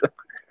two. So.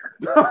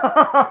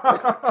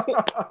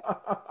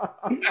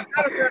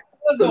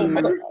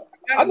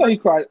 I know he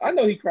cried. I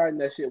know he cried in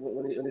that shit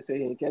when they say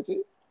he didn't catch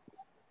it.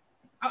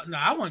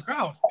 I wasn't crying.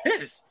 I was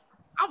pissed.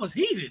 I was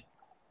heated.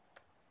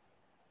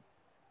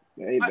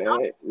 Hey,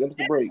 man. Them's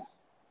the breaks.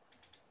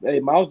 Hey,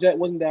 Miles Jack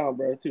wasn't down,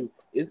 bro, too.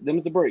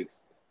 Them's the breaks.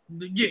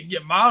 Yeah,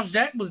 Miles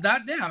Jack was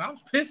not down. I was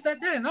pissed at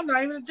that, and I'm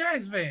not even a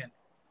Jags fan.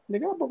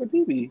 Nigga, I broke a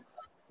TV.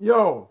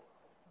 Yo,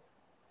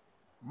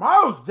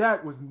 Miles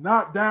Jack was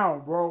not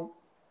down, bro.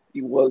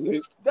 He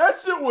wasn't. That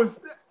shit was.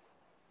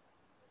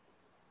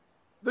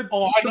 The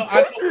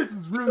Patriots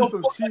is really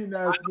some cheating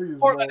ass niggas,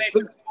 bro.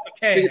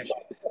 Cash.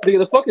 Nigga,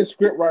 the fucking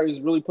script writers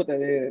really put that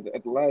in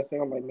at the last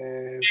thing. I'm like,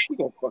 man, we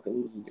gonna fucking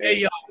lose this game. Hey,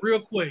 y'all, real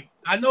quick.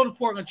 I know the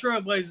Portland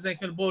Trail Blazers ain't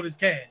finna blow this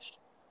cash.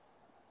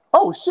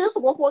 Oh shit, it's a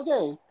 1-point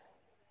game.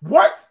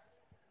 What?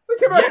 They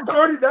came back from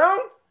 30 down?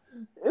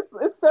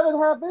 It's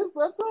 7.5 minutes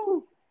left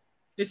too.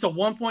 It's a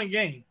 1-point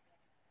game.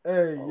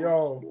 Hey,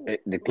 yo.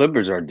 The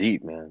Clippers are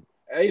deep, man.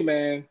 Hey,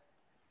 man.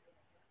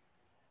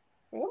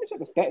 Let me check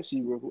the stat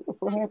sheet real quick. What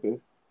the fuck happened?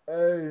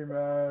 Hey,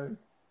 man.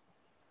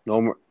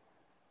 No more.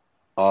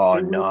 Oh,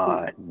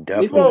 nah.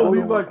 Definitely. You go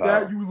lead like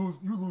that, you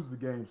lose the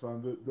game,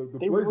 son. The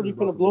They Blazers really about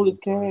gonna to blow lose,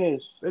 this son.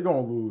 cash. They're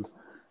gonna lose.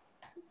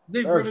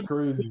 They That's really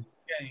crazy.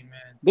 game,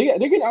 man. They're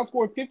getting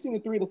outscored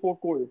 15-3 in the fourth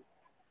quarter.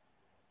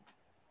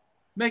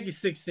 Make it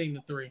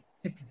 16-3.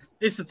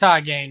 It's a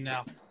tie game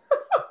now.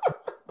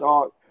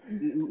 Dog,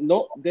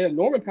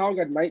 Norman Powell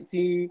got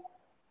 19.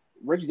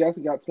 Reggie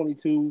Jackson got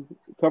 22.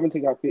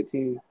 Covington got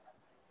 15.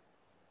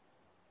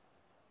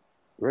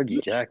 Reggie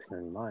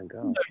Jackson, my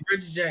God.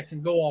 Reggie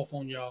Jackson, go off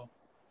on y'all.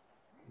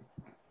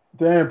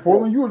 Damn,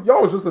 Portland,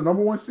 y'all was just the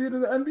number 1 seed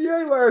in the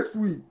NBA last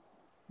week.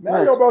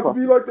 Now y'all about to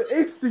be like the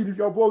 8th seed if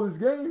y'all blow this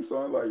game,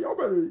 son. Like y'all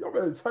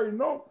better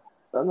tighten up.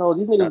 I know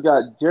these niggas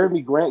got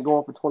Jeremy Grant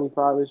going for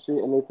 25 and shit,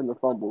 and they finna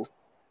fumble.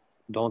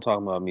 Don't talk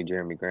about me,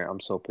 Jeremy Grant.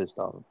 I'm so pissed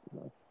off.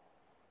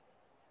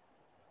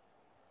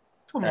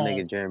 Come That on.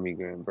 nigga Jeremy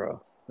Grant,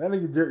 bro. That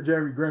nigga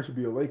Jeremy Grant should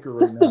be a Laker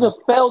right This now.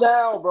 nigga fell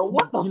down, bro.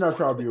 What the? You're not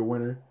trying to be a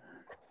winner.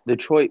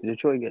 Detroit get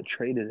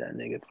traded that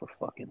nigga for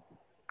fucking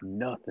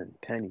nothing,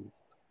 pennies.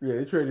 Yeah,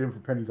 they traded him for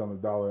pennies on the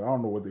dollar. I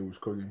don't know what they was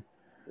cooking.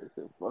 They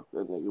said, fuck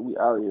that nigga. We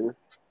out of here.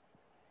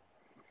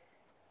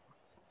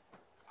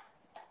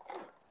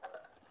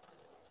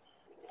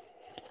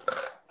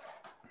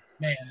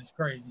 Man, it's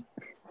crazy.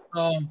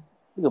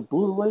 Nigga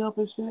blew the layup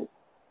and shit.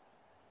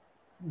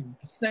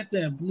 Sat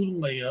there and blew the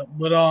layup.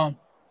 But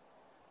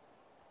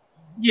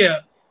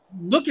yeah,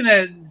 looking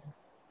at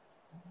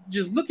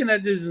this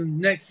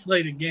next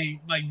slate of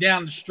game, like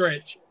down the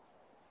stretch,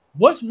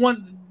 what's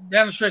one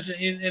down the stretch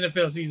in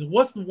NFL season?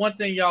 What's the one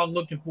thing y'all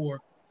looking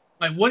for?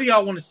 Like, what do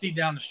y'all want to see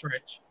down the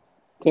stretch?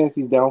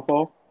 Tennessee's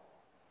downfall.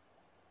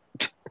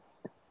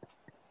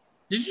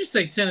 Did you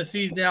say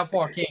Tennessee's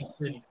downfall or Kansas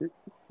City?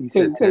 He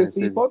said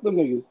Tennessee. Fuck them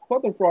niggas.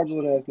 Fuck them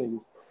fraudulent ass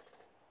niggas.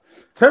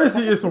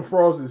 Tennessee is some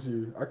frauds this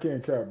year. I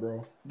can't cap,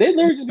 bro. They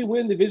literally just be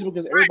winning the division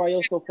because everybody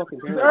else so fucking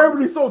Because terrible.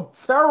 everybody's so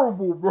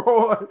terrible,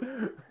 bro.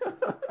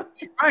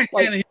 Ryan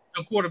Tannehill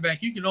a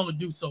quarterback, you can only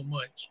do so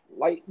much.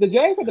 Like the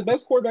Jags had the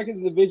best quarterback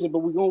in the division, but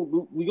we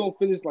gonna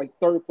finish like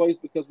third place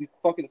because we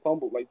fucking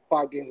fumbled like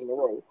 5 games in a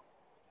row.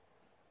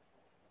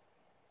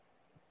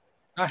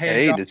 I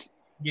had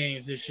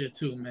games this year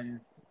too,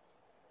 man.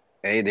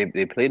 Hey,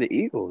 they play the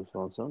Eagles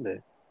on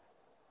Sunday.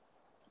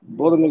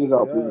 Blow the niggas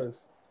out, please.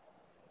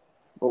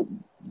 Well,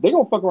 they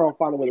gonna fuck around and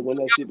find a way to win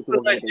that shit because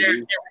like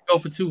Derrick go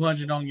for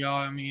 200 on y'all.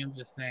 I mean, I'm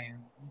just saying.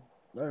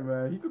 Hey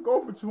man, he could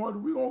go for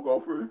 200. We gonna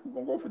go for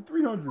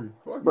 300.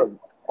 Fuck bro,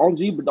 on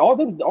G, but all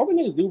the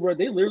niggas do, bro.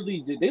 They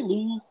literally they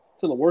lose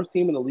to the worst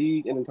team in the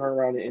league and then turn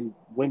around and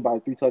win by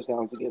 3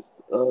 touchdowns against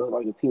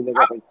like a team that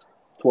got like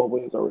 12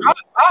 wins already.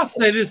 I'll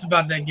say this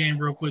about that game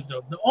real quick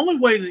though. The only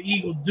way the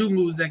Eagles do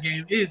lose that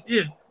game is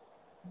if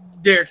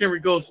Derrick Henry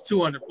goes for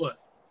 200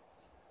 plus.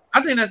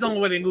 I think that's the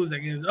only way they lose that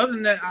game. Other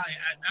than that,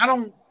 I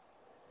don't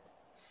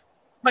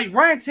like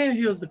Ryan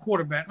Tannehill's the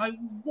quarterback. Like,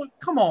 what?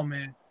 Come on,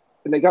 man.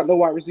 And they got no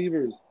wide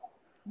receivers.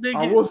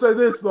 I will say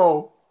this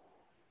though,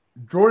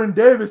 Jordan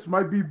Davis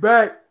might be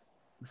back,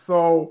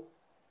 so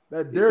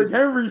that Derrick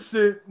Henry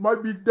shit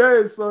might be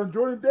dead, son.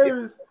 Jordan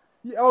Davis,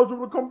 he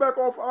eligible to come back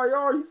off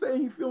IR. He's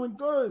saying he's feeling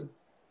good.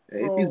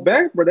 Hey, if he's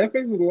back, bro, that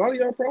fixes a lot of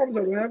y'all problems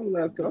that we're having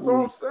last couple. That's what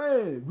I'm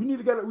saying. We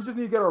just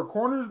need to get our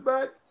corners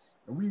back,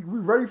 and we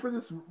ready for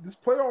this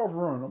playoff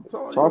run. I'm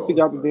telling you. Chauncey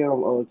got the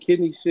damn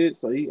kidney shit,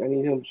 so I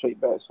need him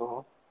straight back.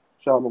 So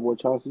shout out my boy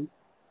Chauncey.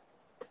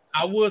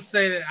 I will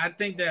say that I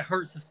think that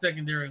hurts the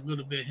secondary a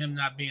little bit, him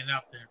not being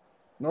out there.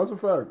 No, that's a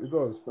fact. It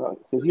does.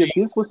 Because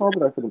he Swiss Army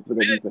knife for the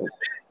defense.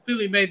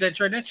 Philly made that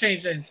trade. That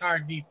changed the entire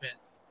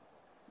defense.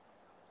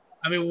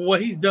 I mean, what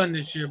he's done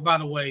this year, by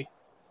the way,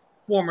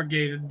 former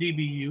Gator,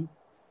 DBU.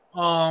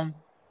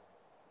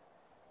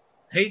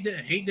 Hate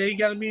that he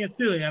got to be in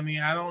Philly. I mean,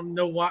 I don't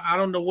know why. I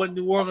don't know what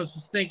New Orleans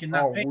was thinking.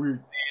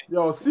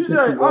 Yo, CJ,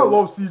 I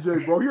love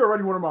CJ, bro. He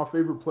already one of my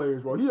favorite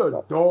players, bro. He a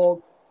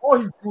dog. All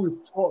he do is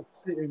talk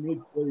shit and make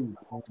plays.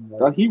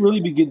 He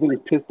really be getting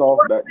niggas pissed off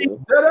back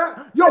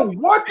there. Yo,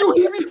 what do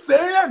he be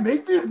saying that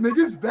make these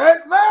niggas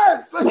that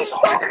mad? So he's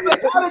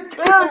out of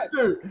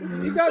character.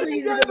 You got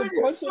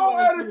so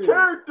out of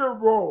character,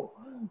 bro.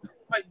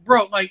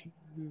 Like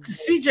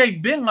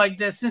CJ been like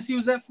that since he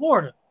was at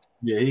Florida.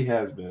 Yeah, he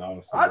has been,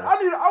 honestly. I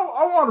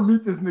want to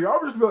meet this nigga.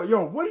 I'm just be like,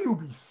 yo, what do you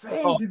be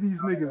saying to these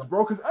niggas,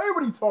 bro? Because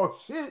everybody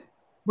talks shit.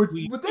 But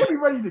they be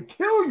ready to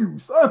kill you,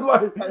 son.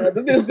 Like they want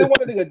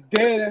a nigga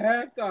dead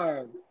at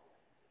halftime.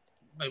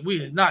 Like we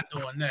is not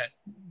doing that.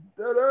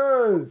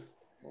 That is.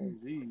 Oh,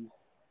 geez.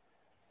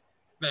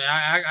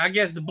 I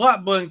guess the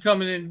block button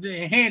coming in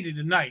handy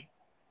tonight.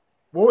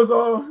 What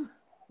was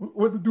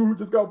what the dude who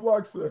just got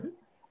blocked say?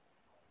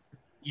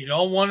 You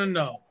don't want to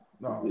know.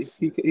 No.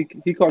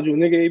 He called you a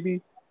nigga,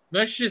 AB?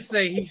 Let's just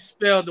say he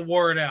spelled the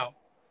word out.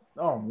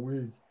 Oh, I'm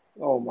weak.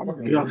 Oh my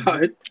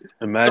god!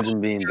 Imagine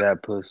being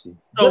that pussy.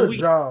 So Good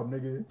job,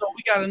 nigga. So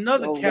we got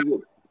another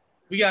coward.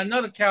 We got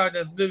another coward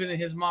that's living in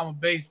his mama's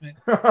basement.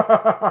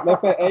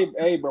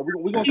 Hey, bro,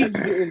 we gonna send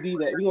you to Indeed.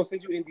 We gonna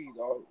send you Indeed,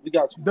 dog. We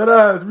got you. That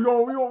ass. We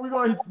gonna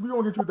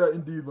get you that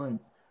Indeed link.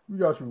 We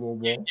got you, little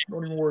bro.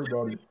 Don't even worry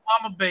about it.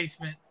 Mama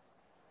basement.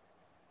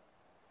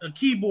 A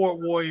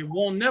keyboard warrior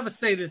won't never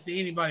say this to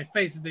anybody's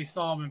face if they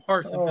saw him in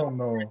person. Oh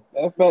no,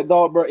 that fat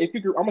dog, bro. If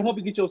you could, I'm gonna help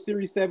you get your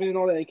Series 7 and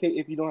all that. In case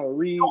if you don't know how to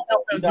read,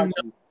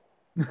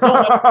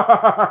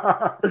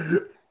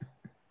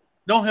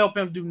 don't help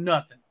him do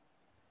nothing.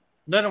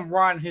 Let him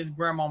ride in his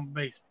grandma's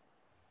basement.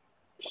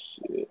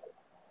 Shit.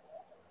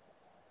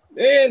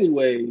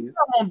 Anyways,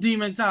 I'm on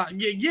demon time.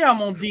 Yeah,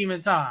 I'm on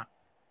demon time.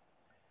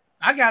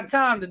 I got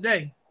time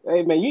today.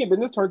 Hey man, you ain't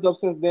been this turned up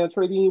since Dan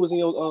Trey Dean was in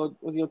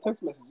your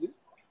text messages.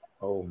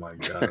 Oh my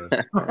god.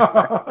 That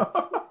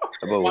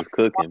boy was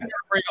cooking.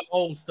 Bring up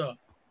old stuff.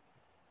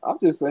 I'm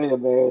just saying,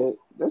 man,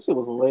 that shit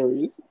was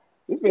hilarious.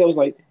 This man was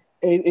like,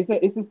 "Hey, is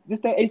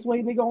this that Ace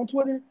Wade nigga on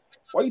Twitter?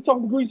 Why you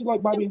talking to Greasy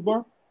like Bobby,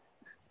 bro?"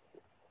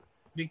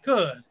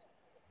 Because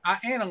I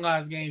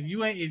analyze games.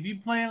 If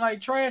you playing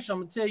like trash, I'm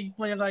gonna tell you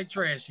playing like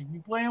trash. If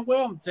you playing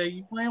well, I'm gonna tell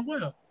you playing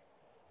well.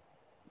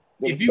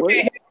 If you can't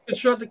handle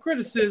constructive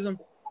criticism,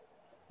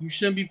 you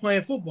shouldn't be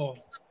playing football.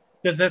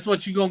 Because that's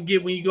what you're gonna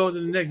get when you go to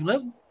the next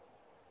level.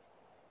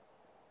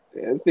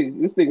 Yeah, this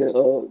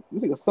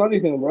nigga sunny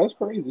him, bro. That's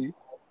crazy.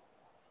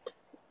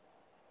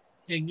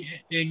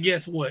 And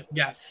guess what?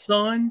 Got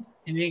sunned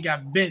and then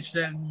got benched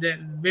that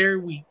very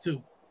week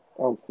too.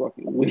 I'm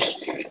fucking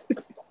weak.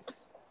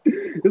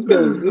 This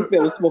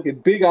man was smoking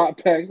big out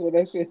packs when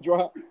that shit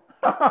dropped. It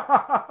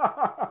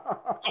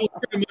was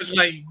pretty much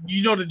like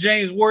the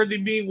James Worthy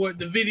meme with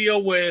the video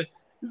where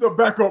he's a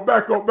back up.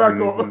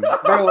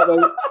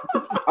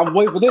 I'm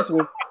waiting for this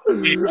one.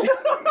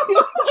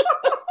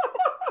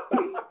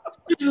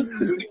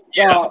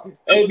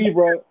 Hey,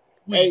 bro.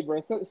 Hey, bro.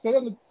 Send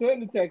him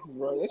to Texas,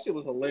 bro. That shit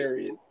was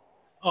hilarious.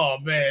 Oh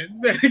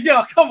man,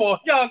 y'all, come on,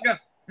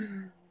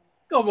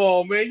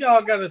 man.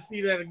 Y'all gotta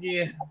see that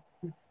again.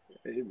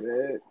 Hey,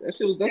 man, that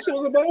shit was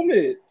a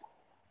moment.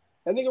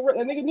 That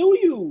nigga knew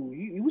you.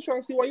 You was trying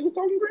to see why you was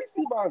talking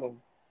greasy about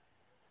him.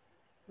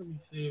 Let me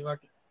see if I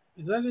can.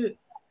 Is that it?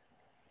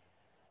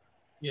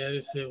 Yeah,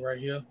 this it right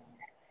here.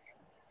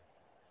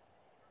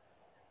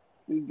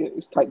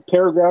 It's like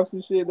paragraphs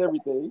and shit and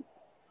everything.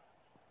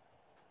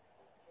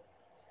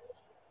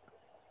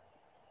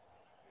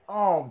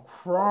 Oh, I'm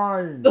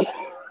crying.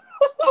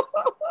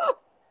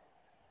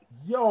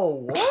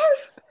 Yo, what?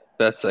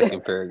 That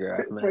second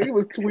paragraph, Bro, man. he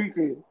was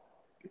tweaking.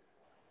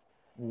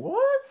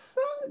 What,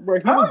 son? Bro,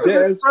 he How was you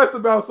dead. get stressed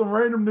about some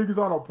random niggas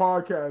on a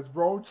podcast,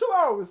 bro? Chill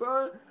out,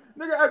 son.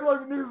 Nigga act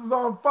like niggas is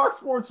on Fox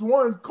Sports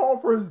 1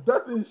 calling for his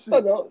death and shit. I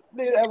know.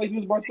 Nigga act like he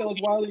was Marcellus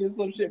Wiley and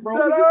some shit, bro.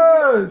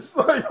 That ass.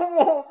 Like, come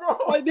on, bro.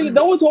 Like, nigga,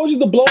 no one told you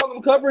to blow on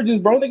them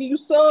coverages, bro. Nigga, you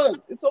suck.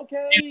 It's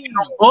okay.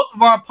 On both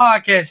of our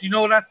podcasts, you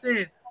know what I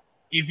said?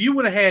 If you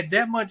would have had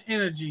that much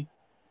energy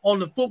on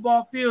the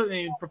football field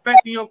and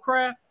perfecting your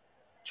craft,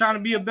 trying to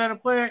be a better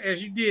player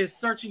as you did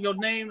searching your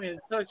name and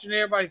searching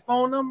everybody's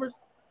phone numbers,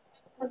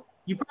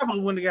 you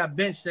probably wouldn't have got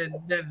benched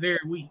that very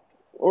week.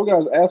 Or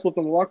guys ass whooped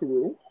in the locker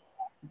room.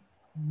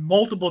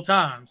 Multiple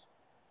times.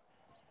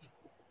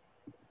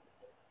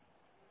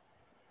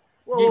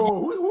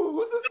 Whoa,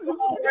 who's this?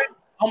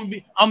 I'm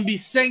gonna be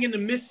singing the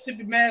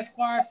Mississippi Mass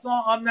Choir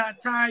song. I'm not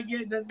tired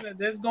yet.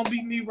 That's gonna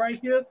be me right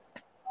here.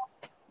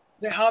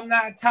 Say I'm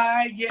not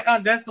tired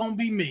yet. That's gonna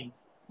be me.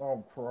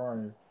 I'm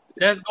crying.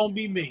 That's gonna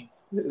be me.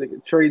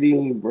 Nigga, Trey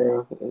Dean,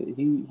 bro.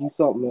 He's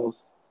something else.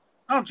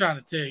 I'm trying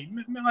to tell you,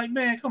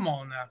 man, come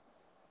on now.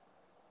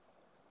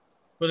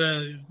 But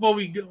before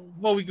we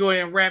go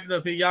ahead and wrap it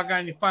up here, y'all got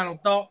any final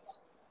thoughts?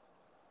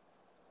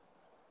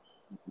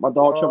 My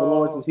dog Trevor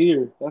Lawrence is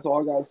here. That's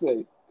all I gotta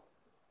say.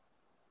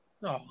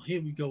 Oh,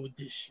 here we go with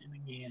this shit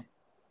again.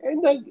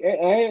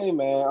 Hey,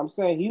 man, I'm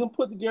saying he done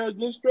put together a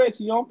good stretch.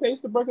 He on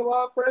pace to break a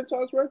lot of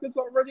franchise records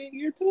already in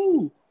year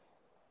 2.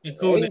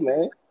 Including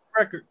man.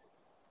 Record.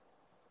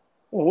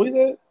 What is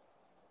that?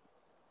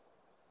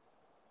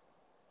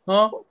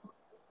 Huh?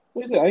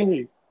 What is that? I didn't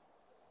hear you.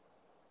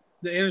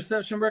 The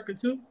interception record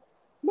too?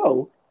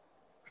 No.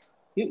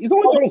 He's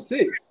only thrown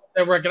 6.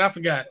 That record, I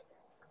forgot.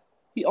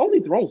 He only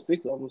thrown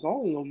 6 of them, so I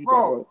don't know what you're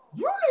Bro,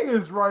 talking you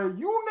niggas, right?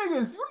 You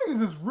niggas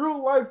is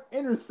real life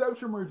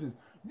interception merchants.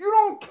 You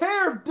don't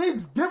care if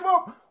Diggs give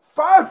up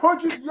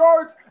 500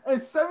 yards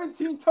and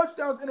 17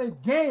 touchdowns in a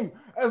game.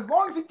 As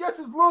long as he gets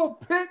his little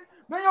pick,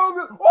 then y'all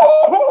go,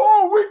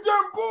 we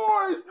them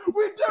boys.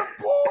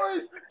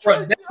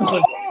 Bro, Diggs,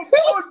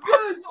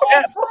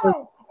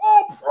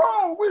 all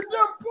pro, we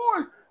them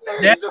boys.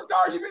 Niggas just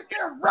got you been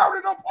getting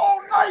routed up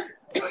all night.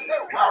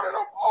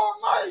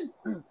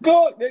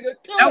 Go, nigga,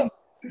 go.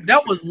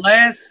 That was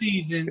last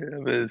season. Yeah,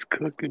 man, it's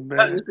cooking,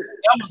 man.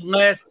 That was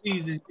last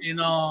season, and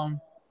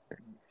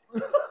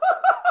he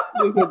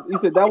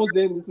said that was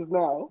then. This is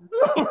now.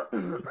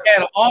 he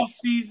had an off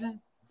season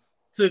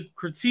to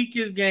critique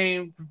his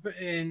game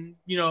and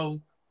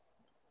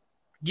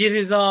get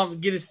his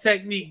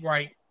technique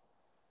right.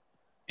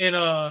 And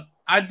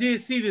I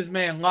did see this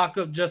man lock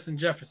up Justin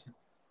Jefferson.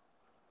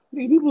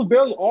 He was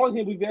barely on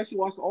him. We've actually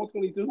watched all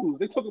 22s.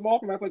 They took him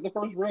off him after like the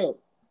first rep.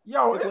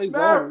 Yo, it's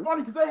mad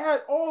funny because they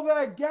had all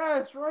that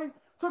gas, right?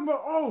 Talking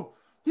about,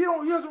 he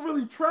doesn't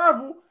really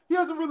travel. He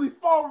doesn't really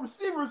follow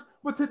receivers.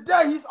 But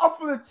today, he's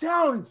up for the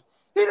challenge.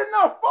 He did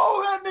not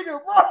follow that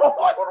nigga, bro.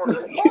 Like, what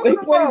was he They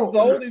played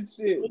zone and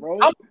shit, bro.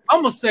 I'm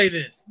going to say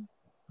this.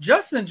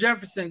 Justin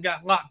Jefferson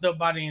got locked up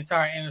by the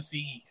entire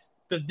NFC East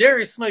because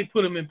Darius Slay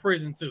put him in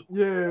prison, too.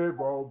 Yeah,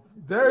 bro.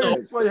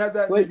 Darius Slay had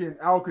that nigga in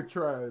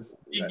Alcatraz.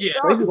 Yeah.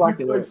 That was a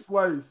big play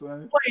Slay,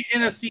 son. Play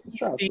NFC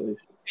East team.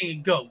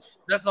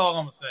 Ghost. That's all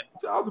I'm gonna say.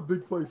 Shout out to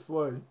Big Play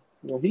Slay.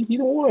 No, he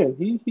the one.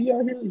 He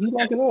out here. He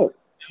locking up.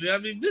 I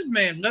mean, this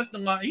man left the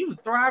line. He was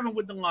thriving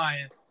with the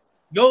Lions.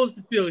 Goes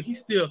to Philly. He's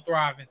still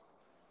thriving.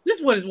 This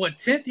one is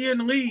 10th year in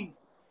the league.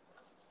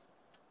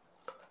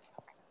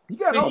 He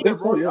got out there,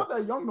 bro. He's not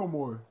that young no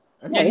more.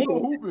 And Yeah, he's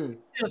hooping.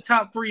 Still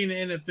top 3 in the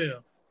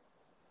NFL.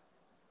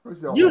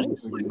 Usually,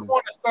 Usually, the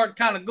corner start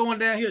kind of going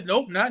down here.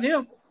 Nope, not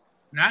him.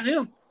 Not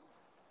him.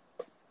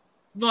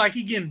 Look like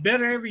he's getting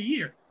better every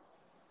year.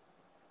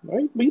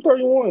 Right? But he's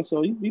 31,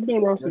 so he's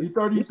been around since. He's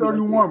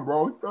 31,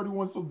 bro. He's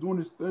 31, still doing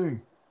his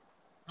thing.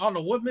 I don't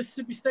know what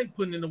Mississippi State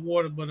putting in the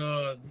water, but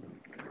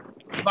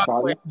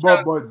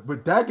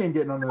but Dak ain't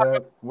getting none of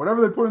that.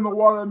 Whatever they put in the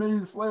water that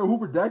made Slayer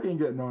Hooper, Dak ain't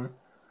getting none.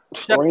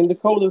 Rain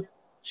Dakota.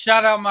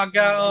 Shout out my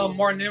guy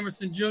Martin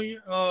Emerson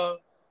Jr.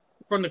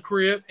 From the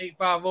crib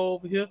 850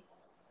 over here.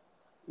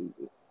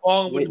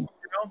 All with the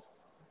Browns.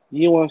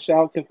 You want to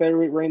shout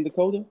Confederate Rain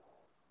Dakota?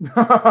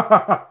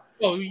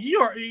 Oh,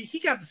 he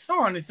got the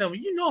star on his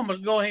helmet. You know I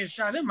must go ahead and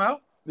shout him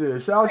out. Yeah,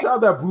 shout out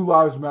that Blue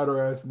Lives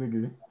Matter ass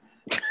nigga.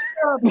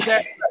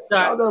 Shout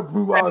out that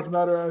Blue Lives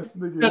Matter ass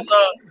nigga. Because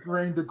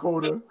Rain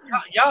Dakota.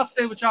 Y'all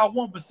say what y'all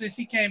want, but since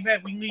he came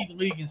back, we lead the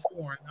league in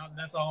scoring.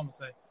 That's all I'm gonna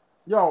say.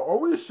 Yo, are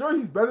we sure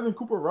he's better than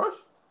Cooper Rush?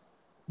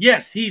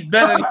 Yes, he's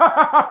better. It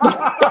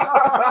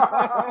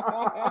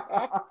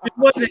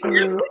wasn't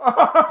enough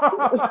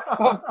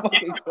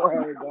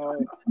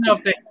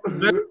that he was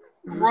better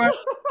than Rush.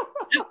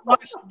 Just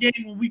watch the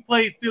game when we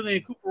played Philly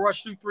and Cooper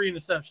Rush threw 3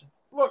 interceptions.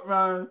 Look,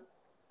 man.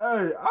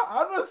 Hey,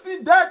 I done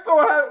see Dak throw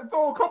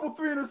a couple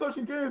 3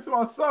 interception games to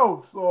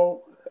myself.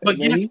 So But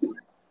guess what?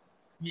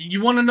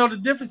 You want to know the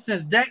difference?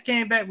 Since Dak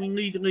came back, we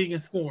lead the league in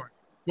scoring.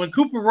 When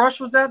Cooper Rush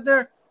was out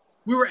there,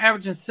 we were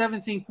averaging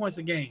 17 points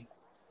a game.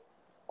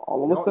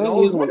 All I'm saying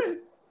is, I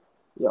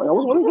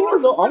was winning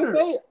games. Though. I'm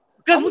saying,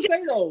 because we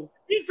got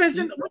defense.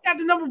 We got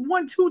the number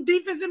 1-2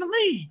 defense in the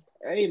league.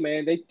 Hey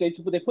man, they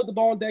put the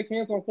ball in Dak's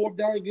hands on 4th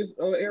down against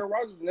Aaron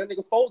Rodgers, and that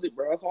nigga folded,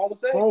 bro. That's all I'm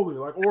saying. Folded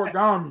like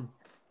origami.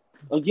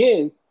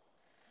 Again,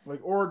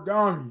 like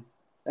origami.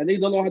 And they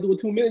don't know how to do a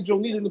 2-minute drill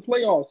neither in the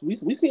playoffs. We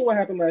seen what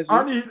happened last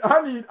year.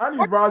 I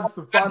need Rodgers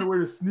to find a way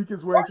to sneak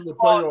his way into the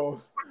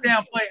playoffs.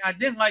 Down play. I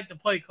didn't like the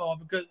play call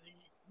because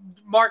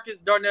Marcus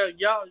Darnell,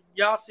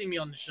 y'all see me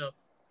on the show.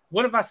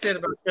 What have I said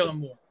about Kellen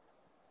Moore?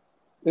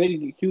 They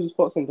get accused as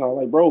fuck sometimes.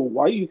 Like, bro,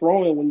 why are you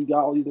throwing when you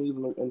got all these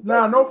niggas?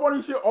 Nah, no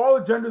funny shit. All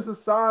agendas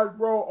aside,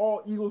 bro.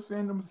 All Eagles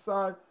fandoms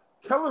aside.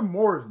 Kellen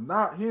Moore is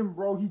not him,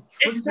 bro. He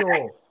tricked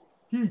y'all.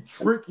 He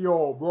tricked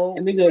y'all, bro.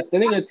 And nigga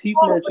a teeth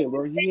merchant,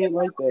 bro. He ain't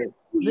like that.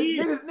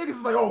 Niggas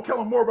is like, oh,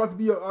 Kellen Moore about to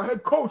be a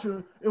head coach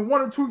in 1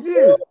 or 2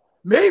 years.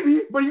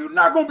 Maybe, but you're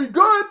not gonna be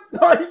good.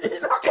 You're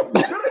not gonna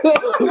be good.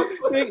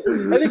 I think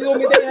gonna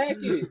be that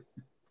hacky.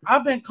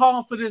 I've been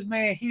calling for this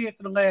man here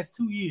for the last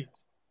 2 years.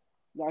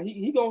 Nah,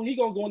 he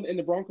gonna go in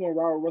the Bronco and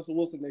ride with Russell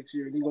Wilson next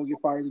year, and he's gonna get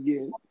fired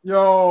again.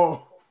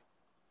 Yo.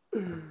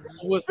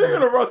 Speaking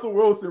of Russell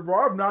Wilson,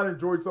 bro, I've not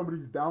enjoyed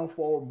somebody's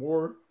downfall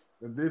more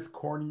than this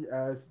corny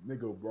ass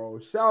nigga, bro.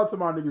 Shout out to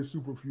my nigga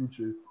Super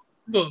Future.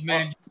 Look,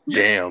 man.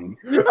 Damn.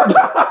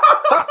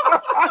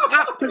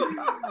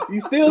 You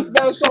still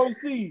smell Sean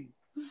C.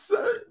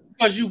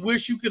 Because you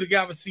wish you could have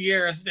got with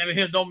Sierra instead of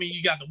him don't mean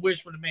you got the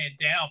wish for the man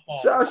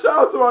downfall. Shout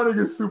out to my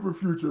nigga Super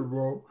Future,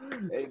 bro.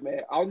 Hey,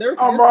 man.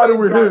 I'm riding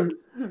with him.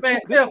 Man,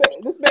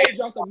 this man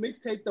dropped a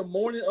mixtape the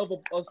morning of a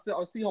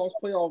Seahawks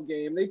playoff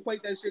game. They played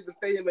that shit at the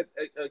stadium at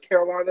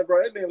Carolina,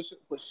 bro. That man was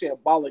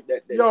shambolic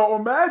that day. Yo,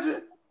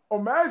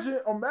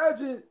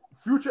 imagine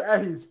Future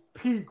at his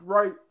peak,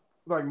 right?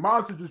 Like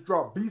Monster just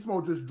dropped, Beast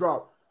Mode just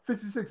dropped,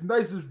 56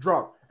 Nights just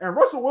dropped, and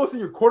Russell Wilson,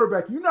 your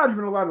quarterback, you're not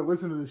even allowed to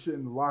listen to this shit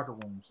in the locker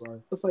room,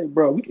 son. It's like,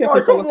 bro, we can't.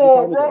 Like, come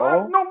on,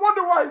 bro. No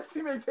wonder why his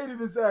teammates hated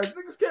his ass.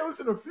 Niggas can't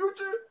listen to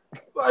Future.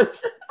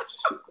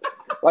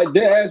 Like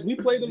their ass. We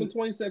played them in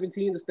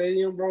 2017 in the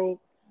stadium, bro.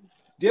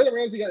 Jalen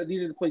Ramsey got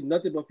needed to play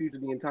nothing but Future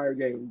the entire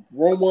game.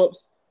 Roam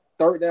ups,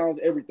 third downs,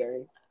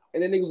 everything,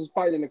 and then niggas was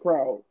fighting in the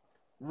crowd.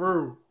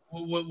 Rude.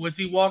 Was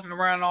he walking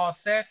around all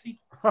sassy?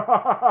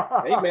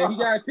 Hey man, he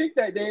got picked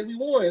that day and we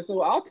won,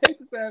 so I'll take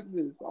the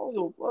sassiness. I don't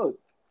give a fuck.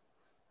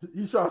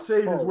 He shot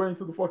shade his way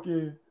into the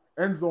fucking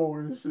end zone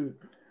and shit,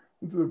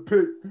 into the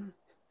pit.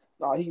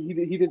 Nah, he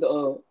did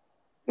the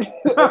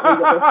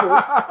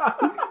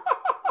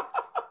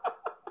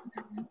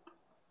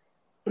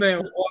Man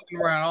was walking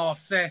around all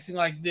sassy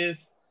like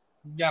this.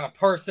 Got a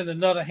purse in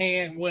another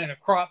hand, wearing a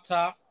crop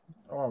top.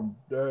 I'm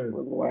dead.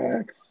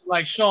 Relax.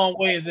 Like Sean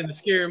Wayans in the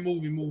scary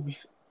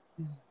movies.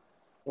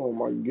 Oh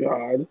my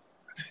god.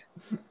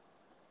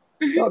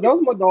 No, that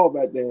was my dog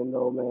back then,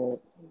 though, man.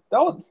 That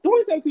was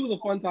 2017 was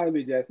a fun time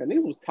with Jack.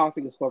 Niggas was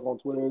toxic as fuck on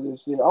Twitter and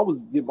shit. I was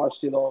getting my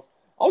shit off.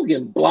 I was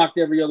getting blocked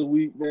every other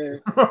week,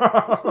 man. It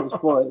was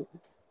fun.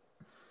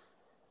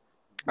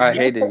 I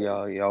hated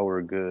y'all. Y'all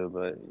were good,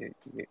 but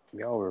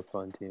y'all were a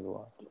fun team to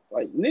watch.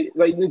 Like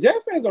the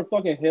Jazz fans are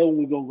fucking hell when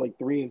we go like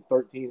 3-13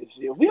 and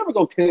shit. If we ever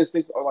go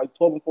 10-6 or like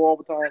 12-4 all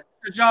the time,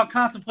 because y'all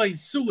contemplate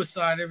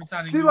suicide every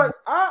time. See, like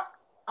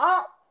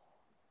I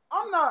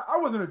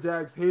wasn't a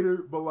Jags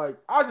hater, but like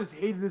I just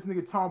hated this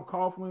nigga Tom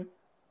Coughlin,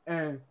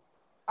 and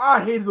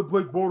I hated the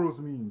Blake Bortles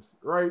memes,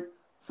 right?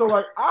 So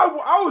like I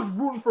was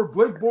rooting for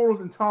Blake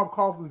Bortles and Tom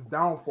Coughlin's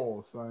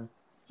downfall, son.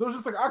 So it's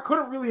just like I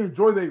couldn't really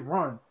enjoy their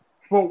run.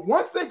 But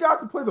once they got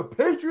to play the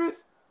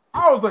Patriots,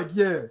 I was like,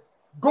 yeah,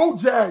 go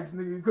Jags,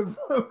 nigga,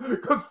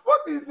 because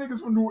fuck these niggas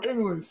from New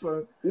England,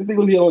 son. This nigga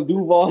was yelling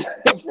Duval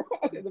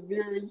in the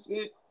mirror and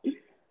shit.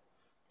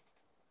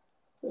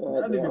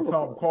 That nigga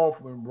Tom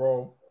Coughlin,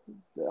 bro.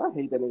 I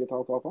hate that nigga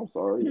Tom Coughlin. I'm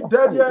sorry. He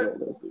dead yet?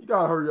 You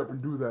gotta hurry up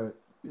and do that.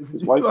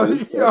 His wife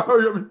is. You gotta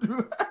hurry up and do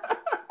that.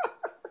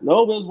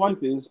 No, but his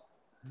wife is.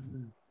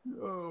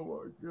 Oh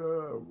my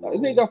god. Bro.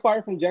 This nigga got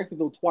fired from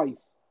Jacksonville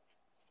twice.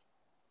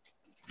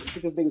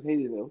 Because niggas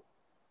hated him.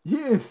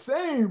 He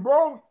insane,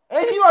 bro.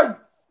 And he like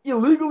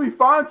illegally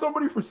fined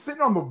somebody for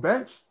sitting on the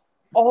bench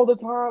all the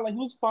time. Like he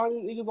was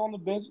finding niggas on the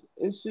bench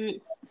and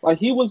shit. Like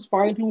he was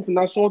finding people for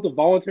not showing up to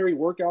voluntary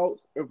workouts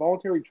or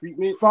voluntary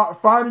treatment.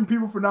 Finding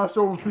people for not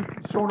showing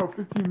up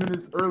 15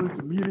 minutes early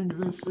to meetings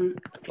and shit.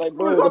 Like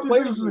bro, the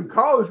players was in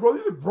college, bro.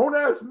 These are grown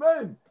ass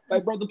men.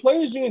 Like bro, the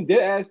players union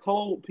dead ass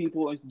told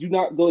people like, do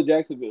not go to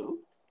Jacksonville.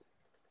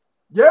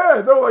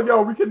 Yeah, they were like,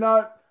 yo, we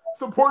cannot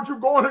support you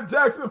going to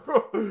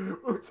Jacksonville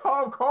with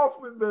Tom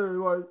Coughlin there.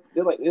 Like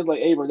it's like,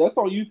 hey bro, that's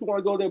all you want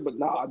to go there, but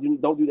nah,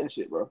 don't do that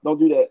shit, bro. Don't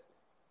do that.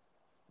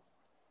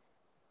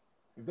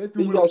 If they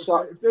threw he got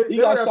shot. He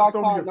got shocked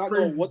by not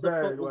knowing what the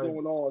fuck was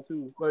going on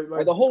too.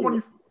 Like the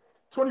whole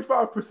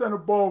 25%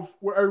 above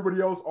what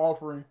everybody else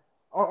offering.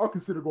 I'll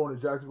consider going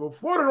to Jacksonville.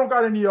 Florida don't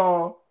got any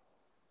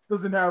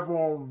doesn't have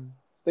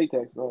state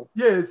tax, no.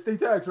 Yeah, it's state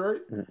tax,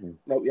 right?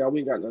 No, yeah, we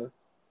ain't got none.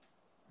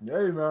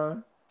 Hey,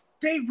 man.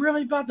 They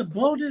really about to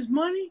blow this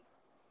money?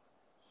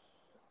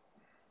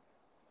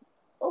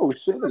 Oh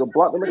shit! Nigga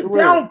blocked them at the rim.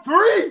 Down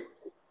 3.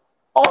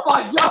 Oh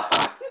my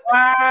god!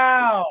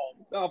 Wow.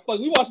 Nah, fuck.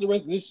 We watch the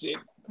rest of this shit.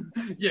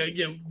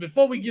 Yeah.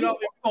 Before we get off,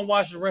 we're gonna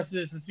watch the rest of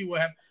this and see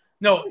what happens.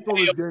 No, Let me throw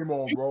this game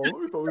on, bro. Let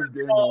me throw this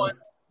game on.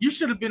 You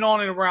should have been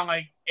on it around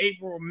like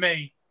April or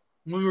May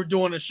when we were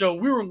doing the show.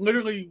 We were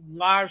literally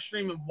live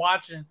streaming,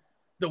 watching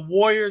the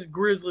Warriors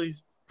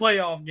Grizzlies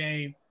playoff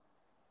game,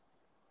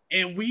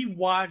 and we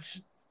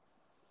watched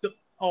the.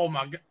 Oh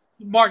my god,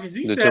 Marcus,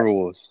 you The said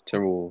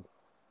Timberwolves.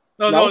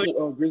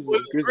 no,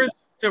 Grizzlies.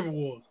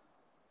 Timberwolves.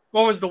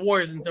 What was the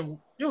Warriors and Timberwolves?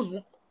 It was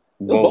one.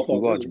 Both. We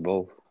watched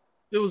both.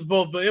 It was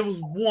both, but it was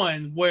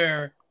one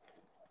where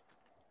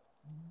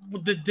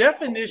the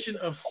definition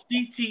of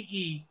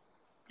CTE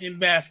in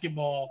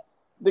basketball.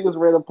 Niggas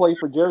ran a play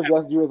for Jerry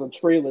Westbrook as a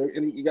trailer,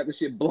 and you got the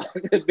shit blocked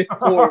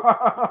before.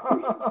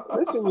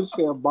 That shit was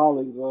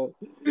shambolic, bro.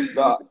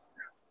 Nah.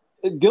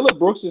 Dylan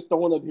Brooks is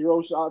throwing up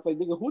hero shots. Like,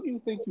 nigga, who do you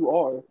think you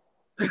are?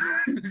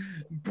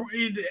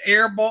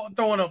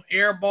 Throwing up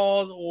air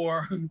balls,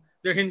 or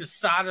they're hitting the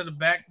side of the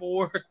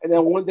backboard. And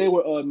then one day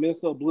with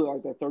Minnesota blew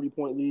like that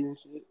 30-point lead and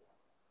shit.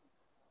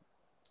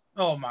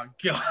 Oh my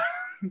god.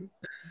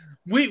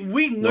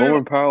 we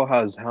Norman Powell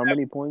has how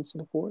many points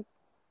in the fourth?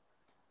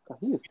 God,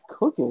 he is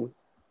cooking.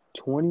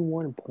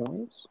 21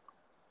 points?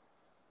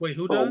 Wait,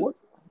 who does? What?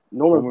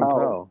 Norman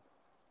Powell.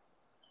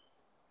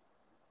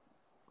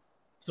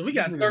 So we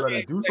got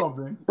 30. Do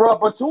something. Bro,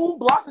 Batum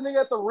blocked the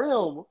nigga at the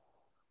rim.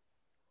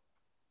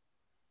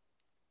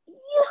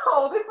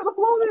 Yo, they finna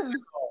blow this.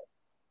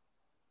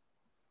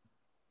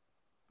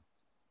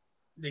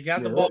 They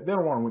got the ball. They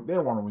don't want to win. They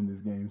don't want to win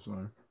this game,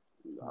 son.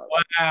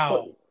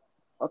 Wow.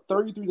 A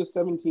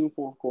 33-17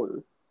 fourth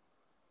quarter.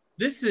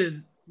 This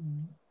is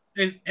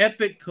an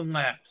epic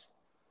collapse.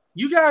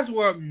 You guys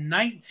were up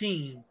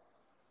 19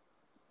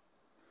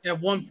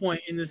 at one point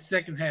in the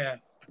second half.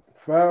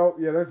 Foul.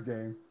 Yeah, that's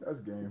game.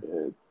 That's game.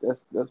 Yeah,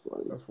 that's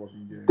funny. That's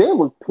fucking game. They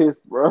look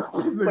pissed, bro.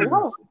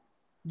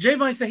 Jay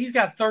Money said he's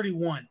got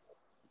 31.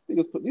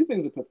 These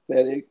things are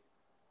pathetic.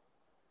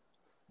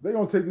 They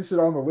gonna take this shit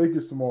on the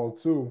Lakers tomorrow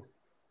too.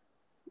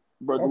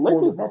 Bro,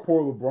 my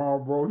poor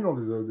LeBron, bro. He don't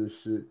deserve this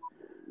shit.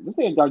 This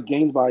nigga got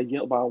gamed by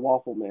a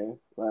waffle man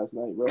last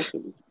night, bro.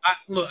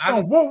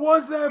 What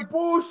was that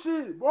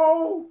bullshit,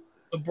 bro?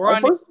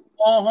 LeBron needs to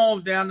go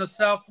home down to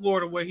South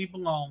Florida where he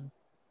belongs.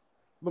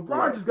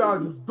 LeBron just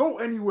gotta just go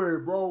anywhere,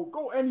 bro.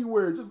 Go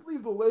anywhere. Just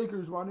leave the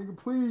Lakers, my nigga,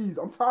 please.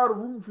 I'm tired of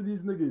rooting for these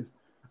niggas.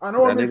 I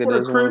know I made fun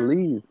of Chris.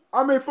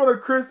 I made fun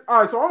of Chris.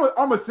 All right, so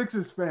I'm a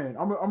Sixers fan.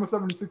 I'm a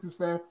 76ers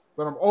fan,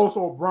 but I'm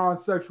also a Bron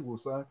sexual,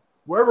 son.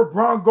 Wherever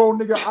Bron go,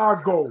 nigga,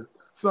 I go,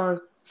 son.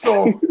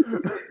 So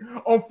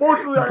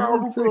unfortunately, I gotta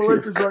root for the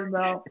Lakers right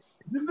now.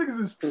 These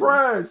niggas is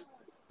trash.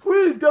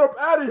 Please get up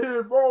out of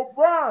here, bro.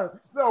 Bron.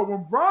 No,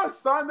 when Bron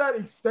signed that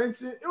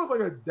extension, it was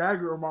like a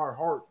dagger in my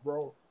heart,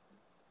 bro.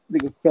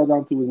 Niggas fell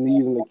down to his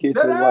knees in the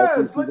kitchen. That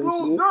ass, like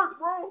little dirt,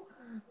 bro.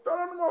 Fell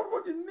down to my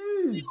fucking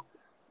knees.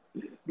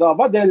 No,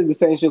 my dad did the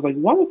same shit. It's like,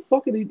 why the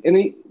fuck did he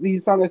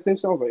signed that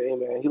extension? I was like, hey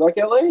man, he like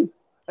LA.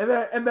 And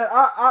then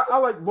I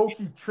like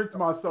low-key tricked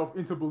myself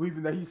into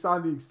believing that he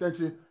signed the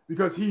extension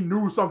because he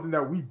knew something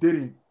that we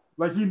didn't.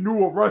 Like he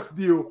knew a Russ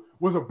deal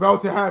was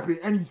about to happen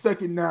any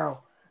second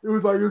now. It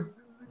was going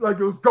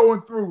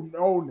through.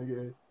 No,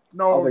 nigga.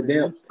 No. I was like,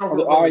 damn.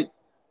 All right,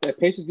 that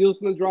Pacers deal's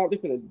gonna drop. They're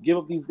gonna give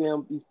up these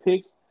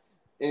picks,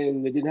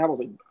 and they didn't have. I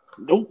was like,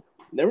 nope,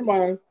 never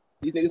mind.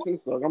 These niggas gonna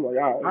suck. I'm like,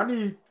 all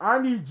right. I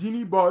need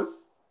Jeannie Buss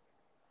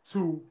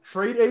to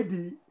trade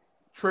AD,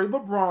 trade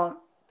LeBron,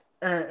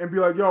 and be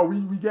like, yo, we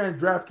getting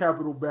draft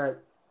capital back,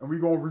 and we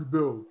gonna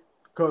rebuild.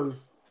 Cause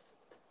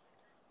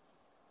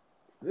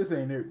this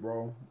ain't it,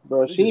 bro.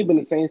 Bro, she ain't been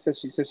the same since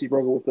she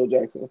broke up with Phil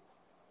Jackson.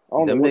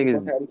 Them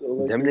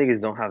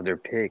niggas don't have their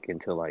pick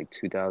until like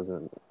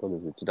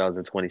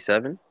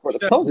 2027? Bro, the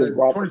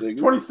Pelicans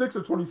 26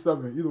 or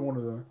 27, either one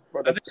of them.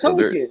 Bro, the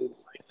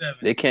Pelicans.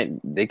 They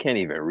can't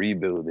even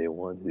rebuild. They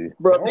want to.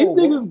 Bro, these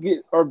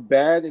niggas are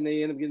bad and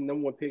they end up getting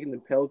number one pick, and the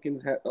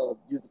Pelicans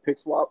use the pick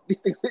swap. These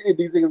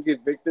niggas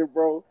get Victor,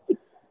 bro.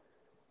 Just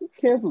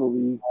cancel the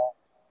league.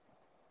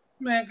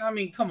 Man, I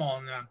mean, come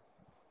on now.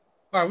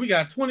 All right, we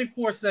got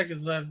 24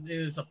 seconds left. It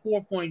is a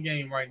 4-point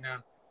game right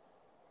now.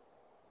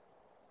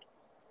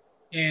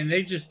 And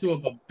they just threw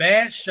up a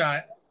bad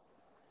shot.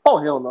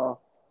 Oh, hell no.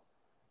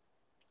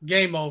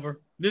 Game over.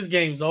 This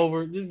game's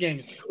over. This game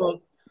is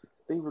cooked.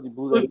 They really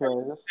blew that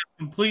game.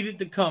 Completed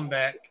the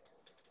comeback.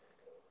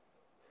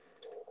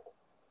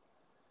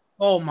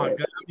 Oh, my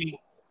God. I mean,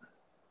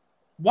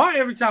 why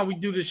every time we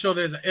do this show,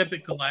 there's an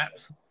epic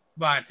collapse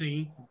by a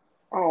team?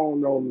 I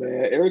don't know,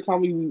 man. Every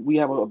time we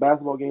have a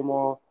basketball game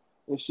on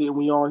and shit,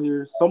 we all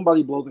here,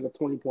 somebody blows like a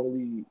 20-point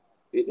lead.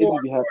 It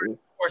will be happening.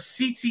 Or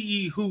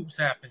CTE hoops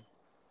happen.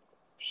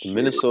 The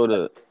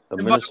Minnesota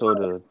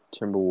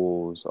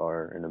Timberwolves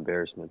are an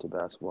embarrassment to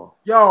basketball.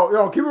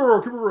 Yo, keep it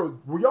real.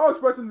 Were y'all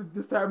expecting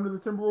this to happen to the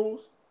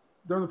Timberwolves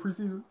during the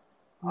preseason?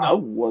 No. I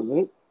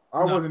wasn't.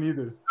 I wasn't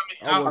either.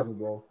 I wasn't,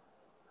 bro.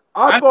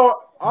 I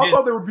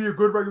thought they would be a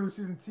good regular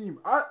season team.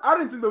 I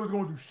didn't think they was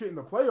going to do shit in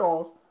the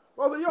playoffs.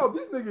 But I was like, yo,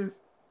 these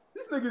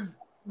niggas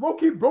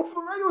low-key broke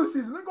for the regular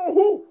season. They're going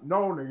to hoop.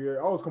 No, nigga.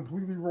 I was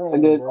completely wrong.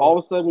 And then bro. all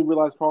of a sudden we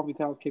realized Karl-Anthony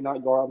Towns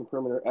cannot go out on the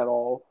perimeter at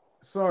all.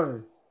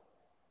 Son.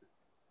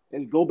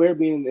 And Gobert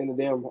being in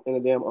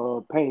the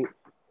damn paint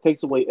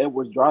takes away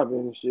Edwards driving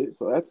and shit.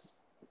 So that's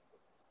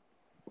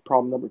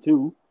problem number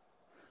 2.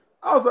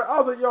 I was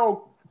like,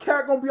 yo,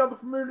 Cat gonna be on the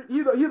perimeter.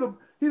 He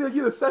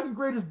the second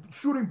greatest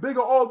shooting big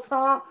of all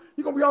time.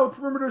 He gonna be on the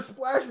perimeter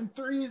splashing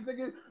threes,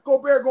 nigga.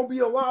 Gobert gonna be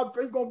a loud.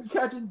 He gonna be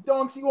catching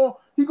dunks. He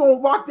gonna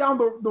lock down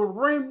the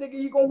rim, nigga.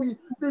 He gonna be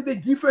the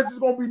defense is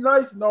gonna be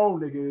nice. No,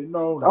 nigga,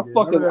 no.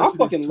 Nigga. I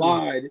fucking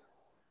lied.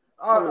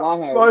 I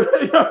lied. Like,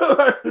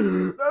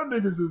 that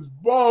niggas is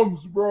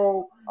bums,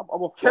 bro.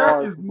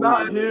 Cat is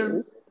not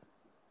him.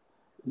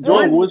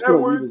 Jordan Woods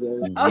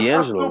I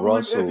still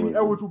believe Anthony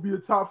Edwards will be a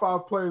top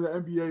 5 player in the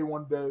NBA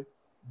one day,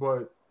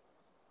 but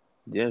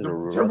the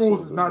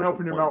Timberwolves is not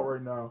helping him out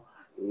right now.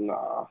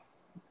 Nah,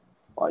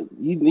 like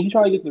he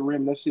trying to get to the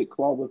rim, that shit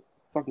claw with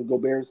fucking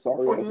Gobert.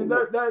 Sorry,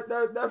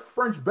 that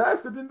French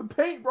bastard in the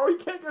paint, bro. He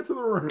can't get to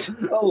the rim.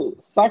 Oh,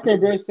 soccer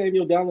bear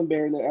Samuel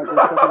Dallenberg and after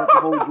fucking up the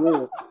whole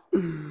drill.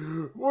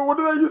 What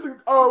did they used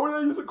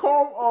to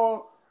call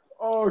him?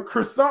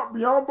 Croissant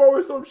Biombo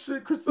or some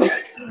shit. Croissant,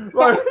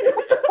 like.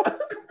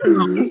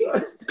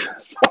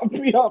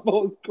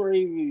 Biombo is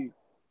crazy.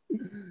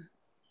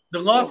 The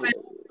Los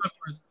Angeles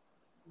Clippers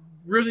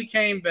really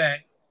came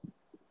back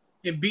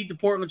and beat the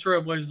Portland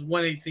Trailblazers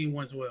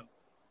 118-112.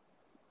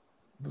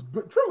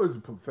 The Trailblazers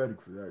are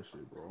pathetic for that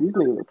shit, bro. These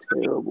niggas are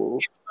terrible.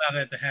 Allowed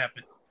that to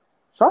happen.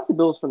 Chauncey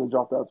Billups finna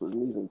drop out to his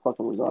knees and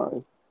fucking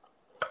resign.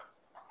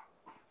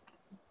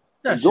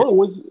 That's Jordan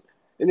Woods,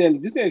 and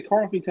then this nigga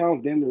Karl-Anthony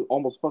Towns damn near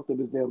almost fucked up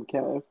his damn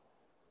calf.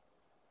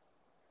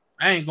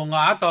 I ain't gonna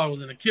lie, I thought it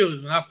was an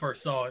Achilles when I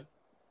first saw it.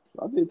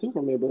 I did too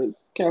from there, but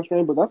it's calf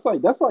strain. But that's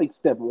like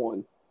step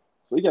 1,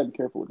 so you gotta be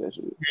careful with that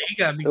shit. Yeah, you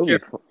gotta be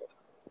careful.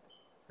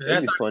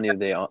 It'd be funny if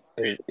they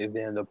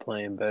end up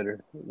playing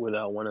better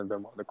without one of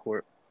them on the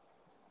court.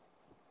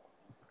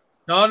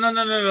 No.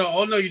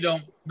 Oh no, you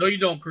don't. No, you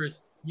don't,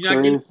 Chris. You're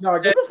not Chris.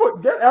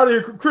 getting. Get out of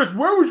here, Chris.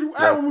 Where was you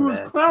at when we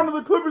was clowning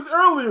the Clippers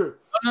earlier?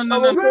 No.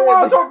 We didn't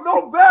want to talk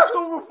no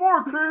basketball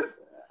before, Chris.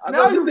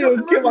 Now you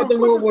just came out the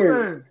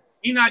woodwork.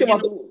 He's not getting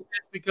this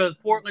because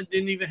Portland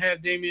didn't even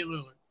have Damian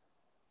Lillard.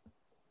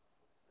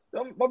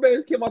 My man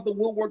just came out the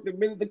woodwork the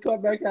minute the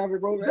comeback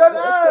happened, bro.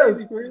 That's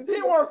crazy, Chris. He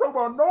didn't want to talk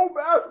about no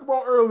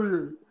basketball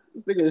earlier.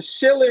 This nigga is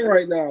shilling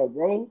right now,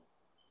 bro.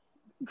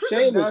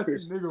 Shameless,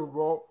 Chris. Nigga,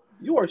 bro.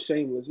 You are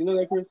shameless. You know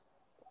that, Chris?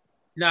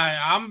 Nah,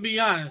 I'm gonna be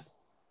honest.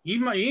 He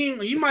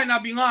might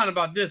not be lying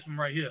about this one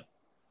right here.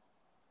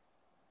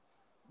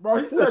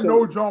 Bro, he said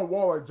no John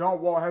Wall. Like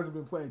John Wall hasn't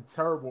been playing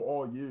terrible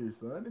all year,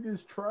 so that nigga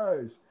is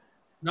trash.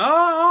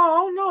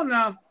 No.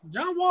 Now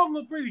John Wall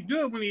looked pretty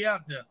good when he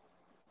out there.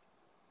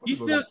 He's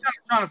still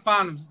trying to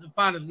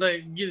find his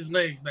leg, get his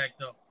legs back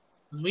though.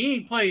 When he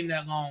ain't playing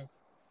that long,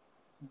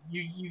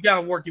 you got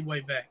to work your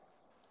way back.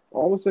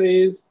 All I'm gonna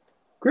say is,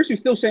 Chris, you're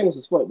still shameless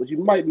as fuck, but you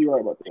might be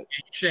right about that. Yeah,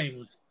 you're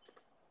shameless.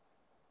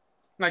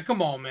 Like,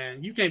 come on,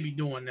 man, you can't be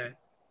doing that.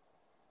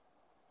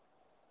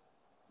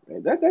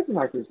 Man, that's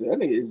not Chris. That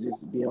nigga is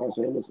just beyond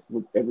shameless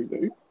with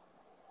everything.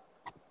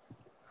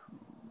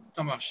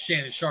 Talking about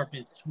Shannon Sharp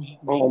and sweet.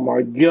 Oh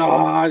my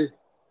god.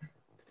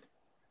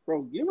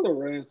 Bro, give it a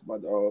rest, my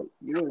dog.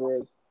 Give it a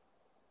rest.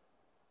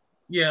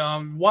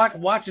 Yeah,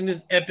 watching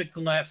this epic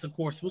collapse, of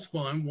course, was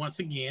fun once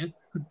again.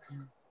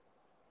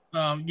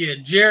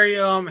 Jerry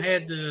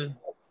had to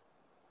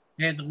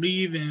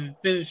leave and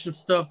finish some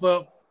stuff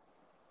up.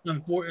 So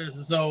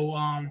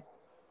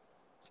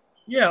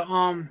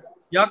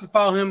y'all can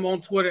follow him on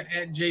Twitter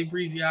at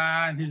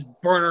JBreezyII and his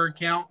burner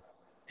account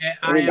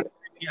at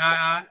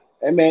IamBreezyII.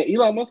 Hey man,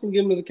 Elon Musk can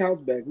give him his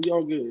accounts back. We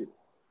all good.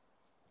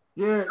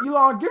 Yeah,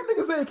 Elon, give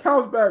niggas their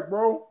accounts back,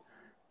 bro.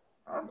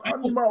 I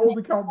need my old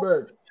account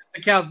back.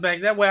 Accounts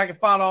back. That way I can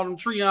find all them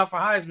Treon for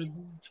Heisman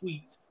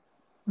tweets.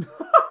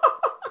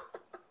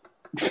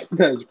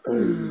 That's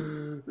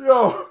crazy.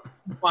 Yo,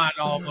 find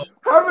all of them.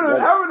 Having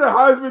a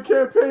Heisman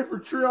campaign for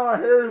Treon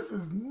Harris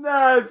is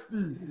nasty.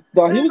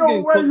 Ain't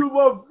no way you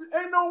love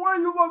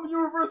the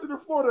University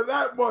of Florida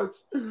that much.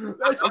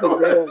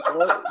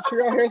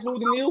 Treon Harris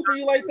moved the needle for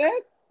you like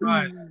that?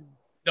 Right.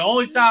 The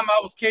only time I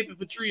was caping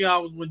for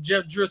Treon was when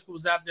Jeff Driscoll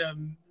was out there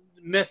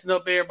messing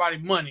up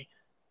everybody's money,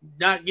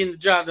 not getting the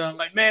job done.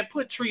 Like, man,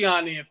 put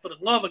Treon in for the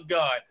love of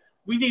God.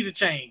 We need a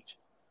change.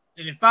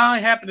 And it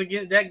finally happened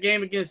again that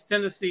game against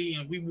Tennessee,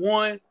 and we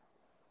won.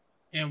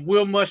 And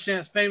Will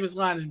Muschamp's famous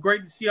line is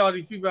great to see all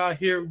these people out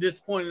here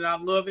disappointed. I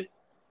love it.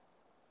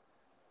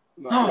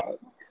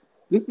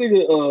 This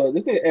nigga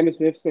Emmitt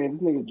Smith saying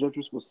this nigga Jeff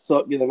Driscoll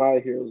suck, get him out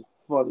of here was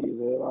funny as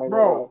hell.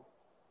 Bro.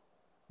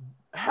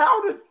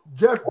 How did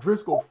Jeff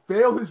Driscoll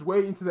fail his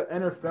way into the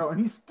NFL, and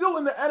he's still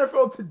in the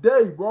NFL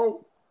today,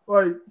 bro?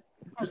 Like,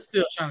 I'm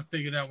still trying to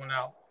figure that one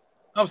out.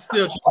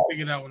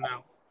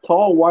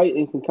 tall, white,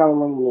 and can kind of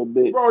run a little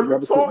bit. Bro,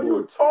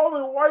 you tall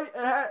and white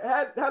and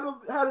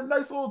had a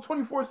nice little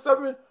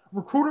 24/7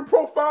 recruiting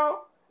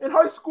profile in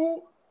high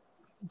school.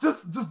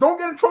 Just don't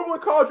get in trouble in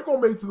college. You're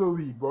gonna make it to the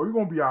league, bro. You're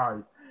gonna be all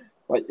right.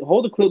 Like,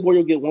 hold the clipboard,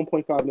 you'll get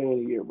 $1.5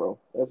 million a year, bro.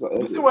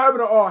 You see what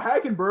happened to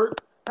Hackenberg?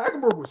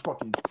 Hackenberg was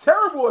fucking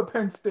terrible at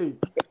Penn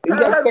State.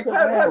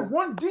 Had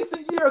one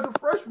decent year as a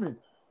freshman.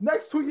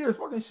 Next 2 years,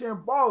 fucking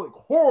shambolic,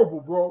 horrible,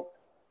 bro.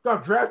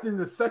 Got drafted in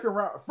the second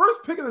round,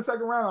 first pick in the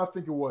second round, I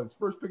think it was.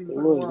 First pick in the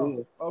second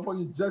round.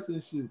 Fucking Jackson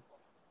and shit.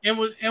 And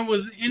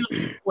was in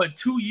what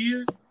 2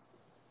 years?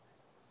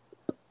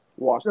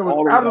 Watched it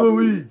was out of the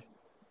league.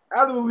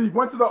 Out of the league.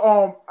 Went to the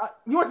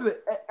he went to the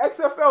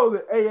XFL or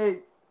the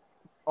AA.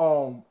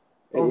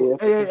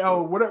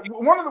 AAL, whatever,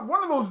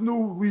 one of those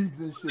new leagues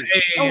and shit.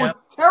 That was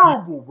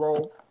terrible,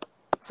 bro.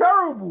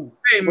 Terrible.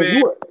 Hey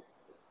man,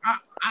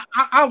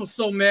 I was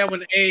so mad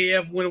when the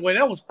AAF went away.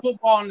 That was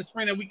football in the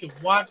spring that we could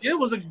watch. It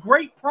was a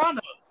great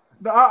product.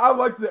 No, I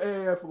liked the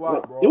AAF a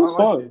lot, bro. It was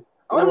fun.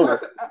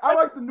 I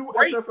like the new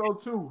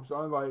XFL too. So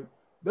I'm like,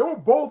 they were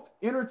both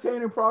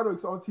entertaining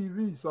products on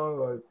TV. So I'm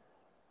like,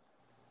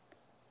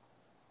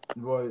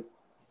 but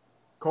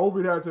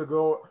COVID had to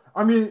go.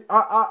 I mean,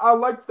 I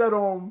liked that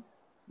the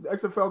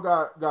XFL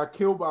got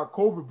killed by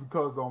COVID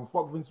because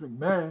fuck Vince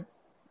McMahon,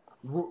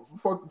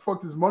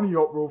 fucked his money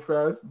up real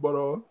fast.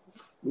 But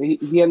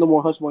he had no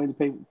more hush money to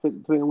pay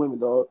the women,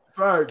 dog.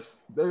 Facts.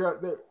 They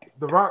got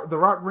the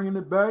Rock bringing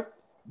it back.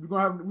 We're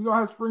gonna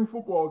have spring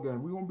football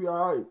again. We're gonna be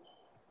all right.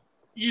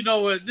 You know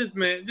what? This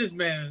man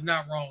is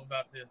not wrong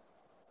about this.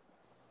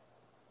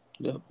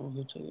 Yep, I'm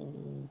gonna tell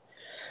you.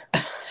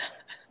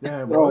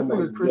 Damn, bro, this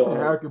nigga Christian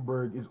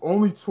Hackenberg is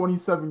only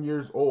 27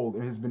 years old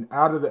and has been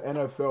out of the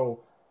NFL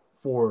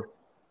for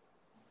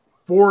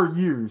 4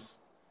 years.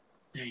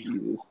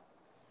 Jesus.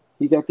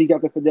 He got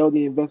the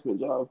Fidelity investment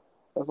job.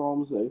 That's all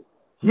I'm gonna say.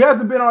 He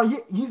hasn't been on.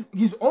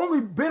 He's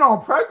only been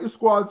on practice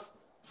squads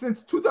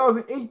since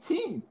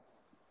 2018.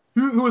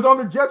 He was on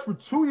the Jets for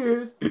 2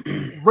 years.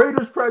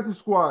 Raiders practice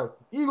squad,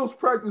 Eagles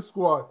practice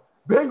squad,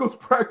 Bengals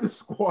practice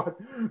squad.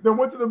 Then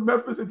went to the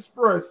Memphis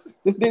Express.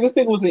 This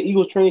thing was in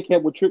Eagles training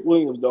camp with Trick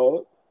Williams,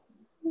 dog.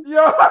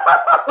 Yeah.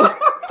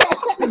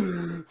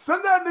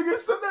 Send that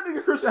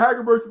nigga Christian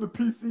Hackenberg to the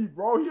PC,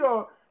 bro.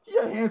 He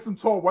a handsome,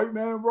 tall white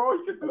man, bro.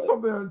 He can do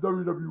something in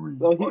WWE.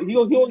 So he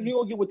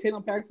gonna get with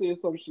Tatum Paxton or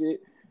some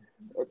shit,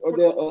 or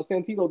the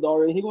Santino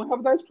dog, and he gonna have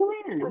a nice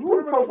career.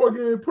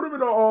 Put him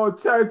in a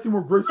tag team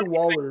with Grayson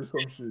Waller or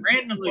some shit.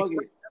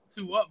 Randomly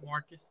two up,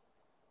 Marcus.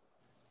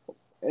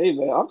 Hey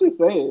man, I'm just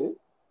saying,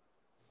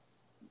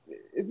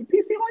 it's a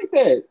PC like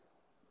that.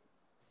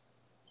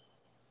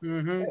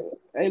 Mm-hmm.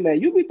 Hey man,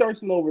 you be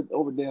thirsting over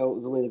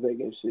down Zelina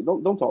Vega and shit.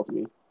 Don't talk to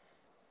me.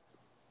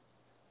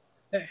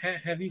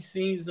 Have you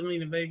seen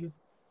Zelina Vega?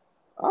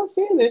 I've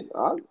seen it.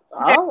 I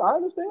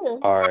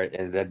understand. All right,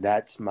 and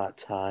that's my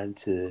time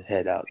to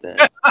head out then.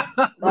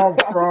 I'm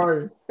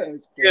crying.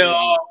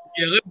 Yeah,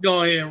 let's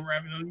go ahead and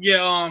wrap it up.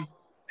 Yeah,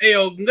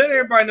 let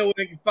everybody know where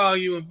they can follow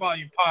you and follow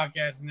your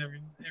podcast and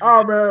everything.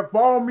 All right, man.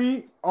 Follow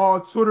me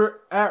on Twitter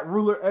at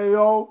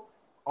RulerAO.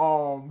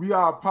 We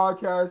got a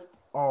podcast.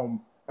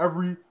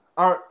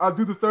 I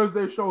do the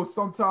Thursday show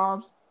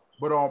sometimes,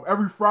 but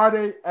every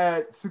Friday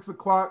at 6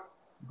 o'clock,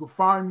 you can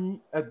find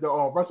me at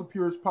the Wrestle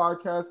Purist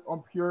podcast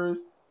on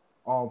Purist.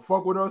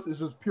 Fuck with us. It's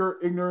just pure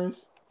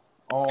ignorance.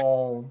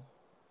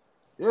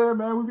 Yeah,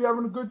 man, we be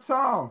having a good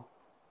time.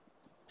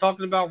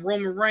 Talking about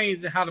Roman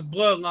Reigns and how the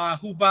bloodline,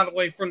 who by the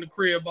way from the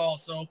crib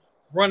also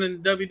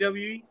running the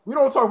WWE. We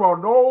don't talk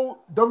about no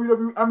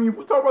WWE. I mean, if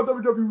we talk about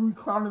WWE, we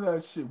clowning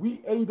that shit. We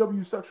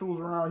AEW sexuals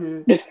around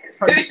here.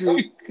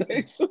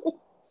 Sexuals.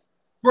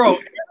 Bro,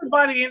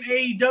 everybody in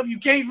AEW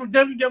came from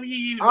WWE.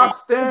 Anyway. I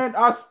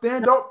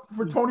stand up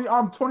for Tony.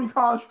 I'm Tony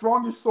Khan's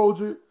strongest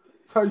soldier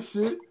type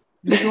shit.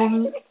 You feel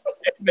me?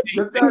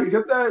 Get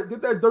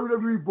that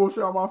WWE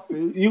bullshit on my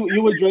face. You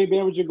and Dre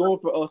Bamager going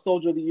for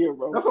Soldier of the Year,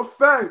 bro. That's a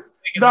fact.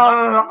 No.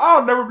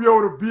 I'll never be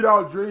able to beat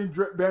out Dre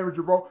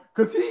Bamager, bro.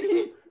 Because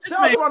he shout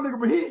out to my nigga,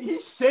 but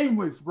he's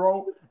shameless,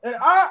 bro. And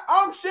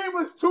I'm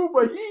shameless too,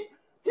 but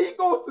he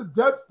goes to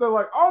depths that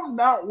like I'm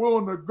not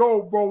willing to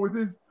go, bro,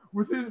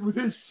 with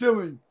his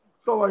shilling.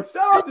 So like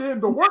shout out to him.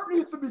 The work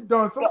needs to be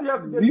done. Somebody has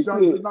to get it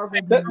done. It's not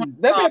gonna be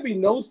there may be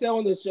no sell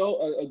on the show,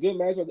 a good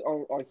match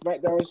on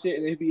SmackDown and shit,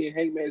 and it'd be in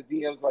Hangman's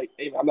DMs like,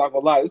 hey, I'm not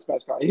gonna lie, this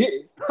match kind of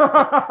hit.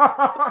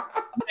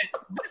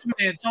 This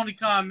man Tony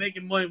Khan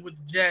making money with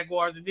the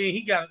Jaguars, and then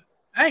he got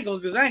I ain't gonna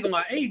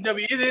lie,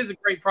 AEW, it is a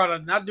great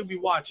product, and I do be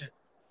watching.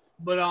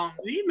 But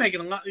he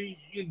making a lot.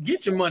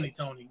 Get your money,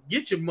 Tony.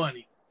 Get your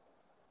money.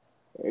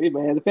 Hey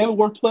man, the family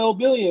worth $12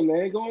 billion,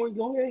 man. Go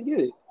ahead and get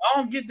it. I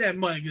don't get that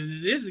money because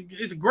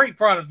it's a great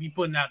product you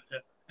putting out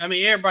there. I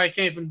mean, everybody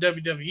came from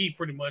WWE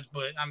pretty much,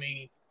 but I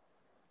mean,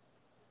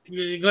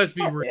 let's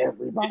be real.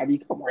 Everybody,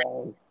 come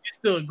on. It's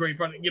still a great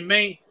product. Your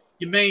main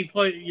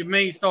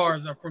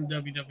stars are from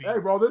WWE. Hey,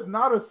 bro, there's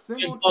not a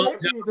single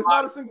champion.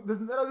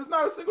 There's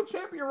not a single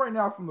champion right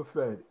now from the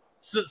Fed.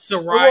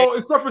 Well,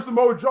 except for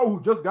Samoa Joe,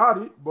 who just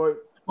got it,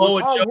 but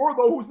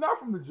Wardlow, who's not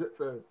from the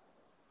Fed.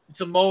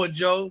 Samoa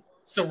Joe.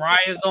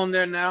 Soraya's on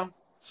there now.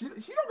 She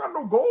don't got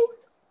no gold.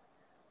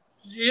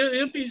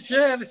 She'll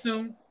have it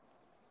soon.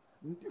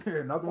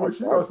 Yeah, not the way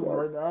she wrestling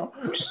right now.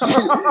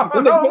 Not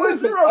the way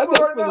she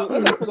wrestling right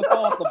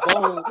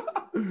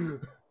now.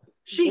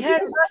 She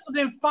hadn't wrestled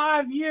in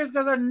 5 years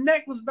because her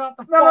neck was about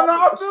to fall. No,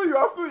 I feel you.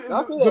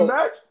 The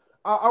match,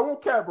 I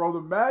won't cap, bro.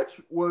 The match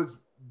was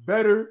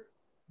better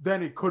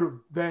than it could have,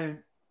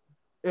 than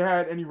it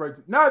had any right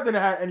to. Not that it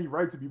had any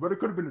right to be, but it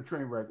could have been a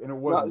train wreck, and it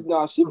wasn't.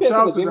 No, she picked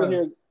up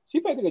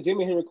a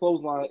Jamie Hater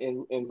clothesline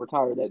and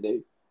retired that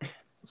day.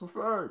 That's a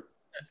fact.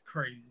 That's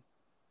crazy.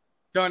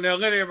 Darnell,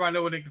 let everybody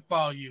know where they can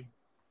follow you.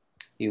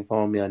 You can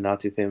follow me on Not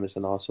Too Famous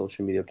on all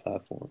social media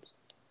platforms.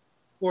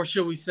 Or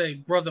should we say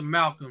Brother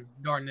Malcolm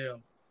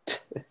Darnell?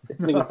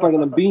 Nigga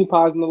slinging them bean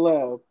pies in the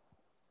lab.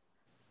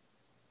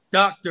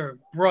 Dr.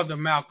 Brother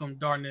Malcolm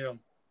Darnell.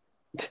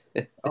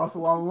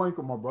 Also on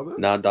Lincoln, my brother.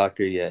 Not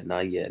doctor yet.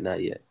 Not yet.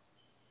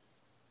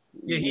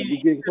 Yeah,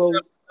 he's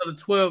another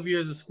 12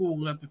 years of school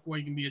left before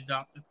he can be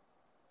adopted.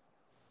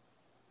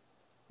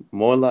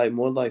 More like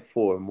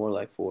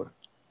 4.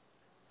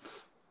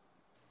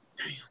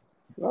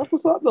 That's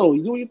what's up, though.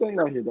 You do your thing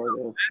out here,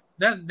 Darnell.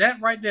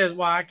 That right there is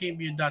why I can't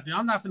be adopted.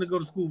 I'm not going to go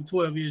to school for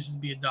 12 years just to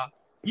be adopted.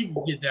 You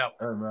can get that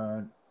one. Hey,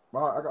 man.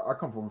 I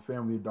come from a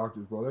family of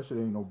doctors, bro. That shit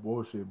ain't no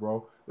bullshit,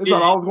 bro. They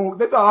thought I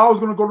was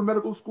gonna go to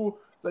medical school.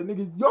 It's like,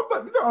 nigga, you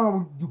think I'm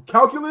gonna do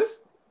calculus?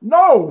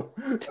 No,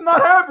 it's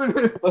not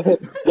happening.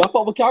 Y'all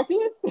fuck with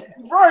calculus?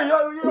 Right?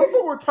 You don't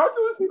fuck with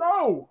calculus?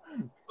 No.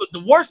 But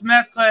the worst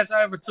math class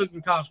I ever took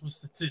in college was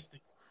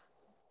statistics.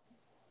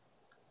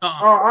 So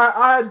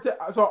I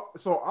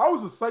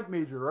was a psych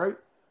major, right?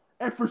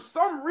 And for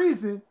some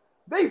reason,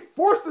 they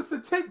forced us to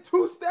take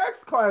 2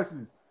 stats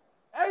classes.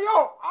 Hey,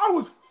 yo, I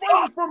was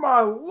fighting for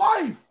my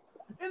life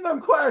in them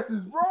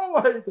classes, bro.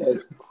 Like,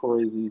 that's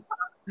crazy.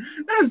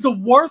 That is the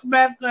worst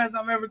math class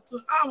I've ever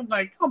took. I was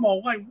like, come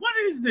on, like, what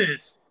is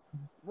this?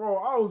 Bro,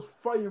 I was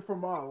fighting for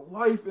my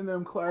life in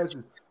them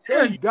classes.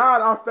 Thank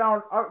God I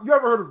found. You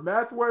ever heard of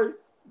Mathway,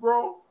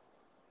 bro?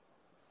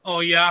 Oh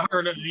yeah, I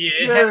heard of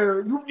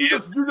You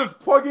just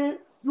plug in.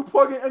 You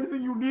plug in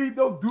anything you need.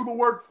 They'll do the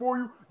work for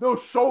you. They'll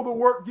show the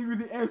work, give you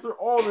the answer,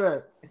 all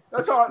that.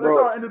 That's how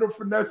I ended up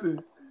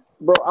finessing.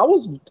 Bro, I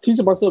was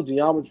teaching myself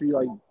geometry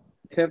like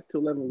 10th to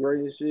 11th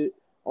grade and shit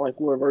on like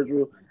Florida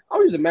Virtual. I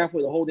was using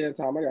Mathway the whole damn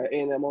time. I got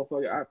an A&M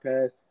motherfucker. I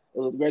passed. I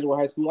was graduate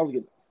high school. I was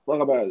getting the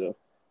fuck up out of there.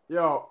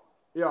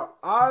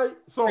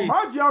 So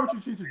my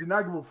geometry teacher did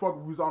not give a fuck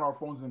if we was on our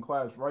phones in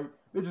class, right?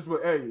 They just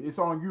went, hey, it's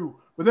on you.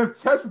 But them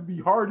tests would be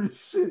hard as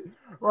shit,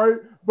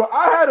 right? But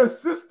I had a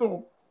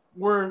system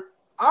where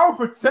I would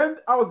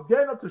pretend I was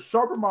getting up to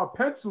sharpen my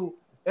pencil,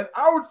 and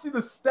I would see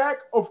the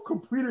stack of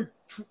completed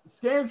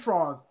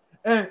Scantrons.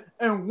 And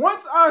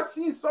once I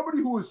see somebody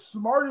who was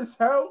smart as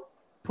hell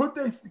put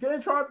their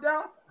Scantron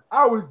down,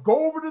 I would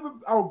go over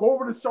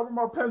to sharpen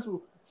my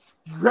pencil,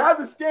 grab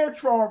the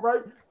Scantron,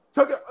 right?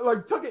 Tuck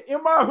it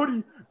in my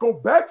hoodie, go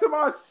back to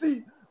my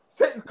seat,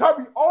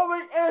 copy all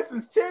the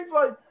answers, change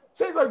like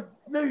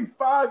maybe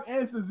 5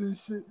 answers and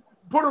shit,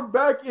 put them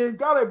back in,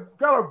 got a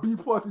B+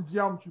 in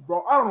geometry,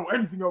 bro. I don't know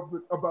anything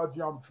about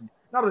geometry.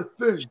 Not a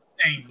thing.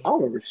 I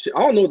don't remember shit. I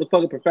don't know what the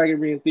fucking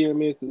Pythagorean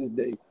theorem is to this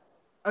day.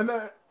 And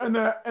then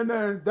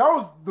that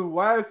was the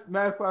last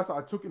math class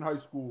I took in high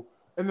school.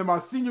 And then my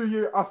senior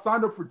year, I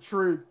signed up for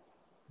trig.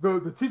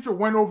 The teacher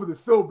went over the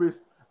syllabus.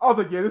 I was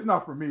like, yeah, this is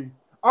not for me.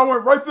 I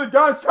went right to the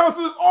guidance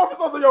counselor's office.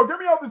 I was like, yo, get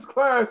me out this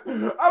class.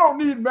 I don't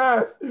need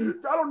math.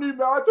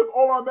 I took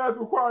all my math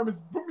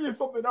requirements. Put me in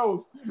something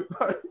else.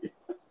 I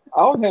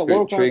don't have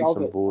one class. I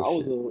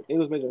was an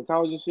English major in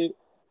college and shit.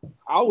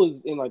 I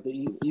was in like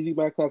the easy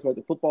math class, like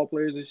the football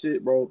players and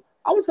shit, bro.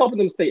 I was helping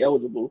them stay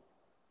eligible.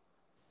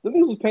 The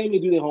niggas was paying me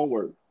to do their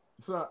homework.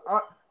 So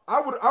I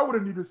would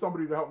have needed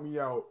somebody to help me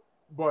out,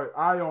 but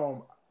I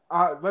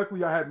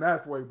luckily I had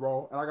Mathway,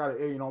 bro, and I got an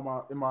A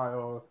in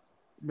my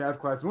math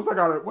class. Once I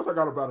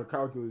got about a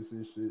calculus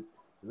and shit,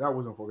 that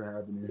wasn't fucking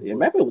happening. Yeah,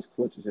 Mathway was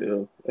clutch as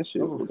hell. That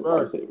shit was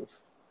lifesaver.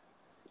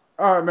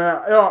 All right,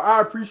 man. Yo,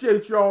 I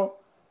appreciate y'all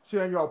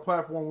sharing y'all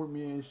platform with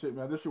me and shit,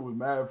 man. This shit was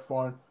mad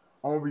fun.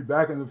 I'm gonna be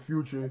back in the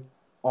future.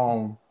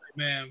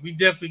 Man, we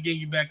definitely get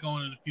you back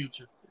on in the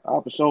future.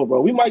 For sure,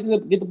 bro. We might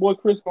get the boy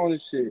Chris on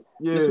this shit.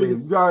 Yeah, you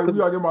gotta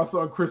get my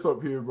son Chris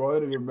up here, bro.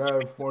 That nigga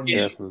mad funny.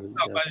 Yeah,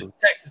 talk about his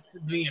Texas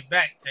being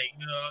back take.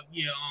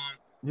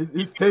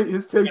 His take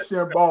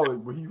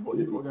shambolic, but he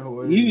fucking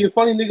hilarious. He a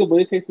funny nigga, but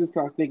his take is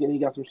kind of stinking. He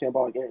got some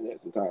shambolic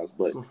internet sometimes.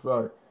 But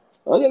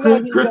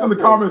Chris in the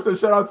comments said,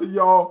 "Shout out to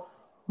y'all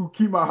who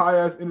keep my high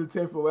ass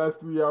entertained for the last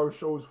 3 hours.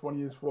 Show is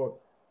funny as fuck."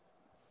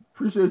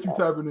 Appreciate you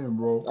tapping in,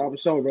 bro. For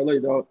sure, bro.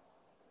 Later, dog.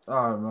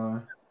 All right,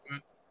 man.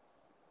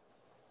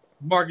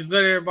 Marcus,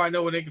 let everybody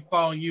know where they can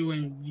follow you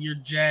and your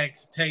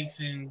Jags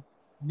takes and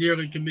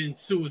nearly committing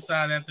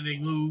suicide after they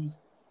lose.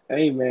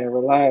 Hey man,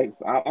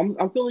 relax.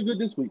 I'm feeling good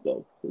this week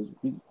though.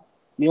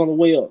 We on the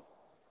way up.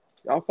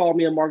 Y'all follow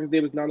me at Marcus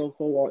Davis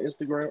 904 on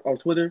Instagram, on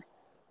Twitter.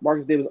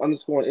 Marcus Davis _ on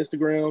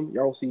Instagram.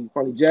 Y'all see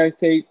funny Jags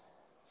takes,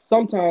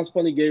 sometimes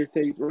funny Gators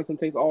takes, wrestling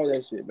takes, all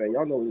that shit, man.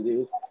 Y'all know what it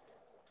is.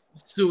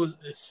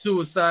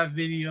 suicide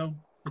video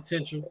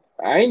potential.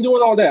 I ain't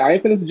doing all that. I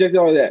ain't finna suggest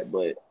all that.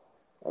 But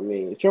I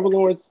mean, if Trevor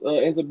Lawrence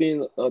ends up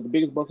being the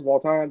biggest bust of all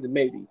time, then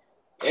maybe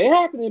it ain't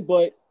happening.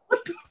 But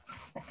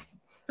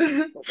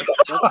I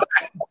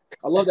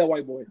love that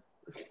white boy.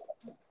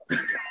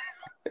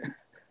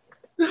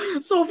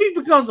 So if he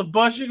becomes a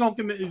bust, you're gonna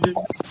commit.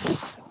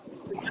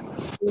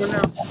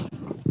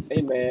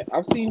 Hey man,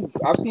 I've seen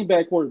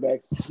bad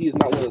quarterbacks. He is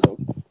not one of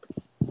them.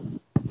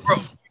 Bro,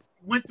 you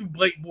went through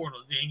Blake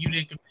Bortles and you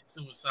didn't commit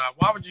suicide.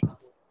 Why would you go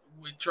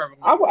with Trevor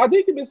Lawrence? I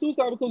did commit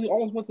suicide because he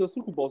almost went to the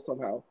Super Bowl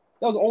somehow.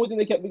 That was the only thing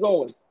that kept me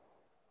going.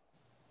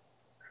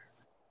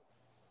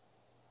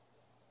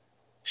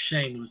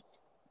 Shameless.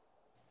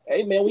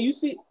 Hey man, when you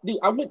see, dude,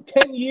 I went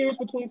 10 years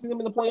between seeing them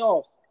in the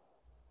playoffs.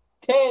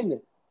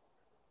 10.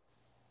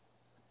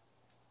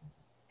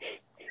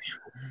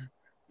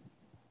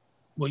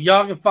 Well,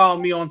 y'all can follow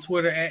me on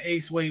Twitter at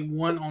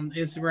AceWade1, on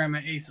Instagram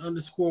at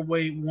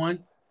Ace_Wade1.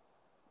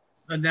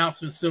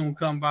 Announcement soon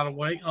come, by the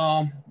way.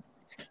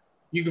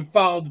 You can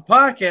follow the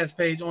podcast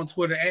page on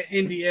Twitter at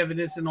Indie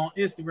Evidence and on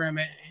Instagram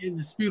at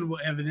Indisputable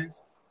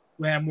Evidence.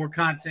 We'll have more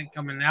content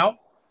coming out.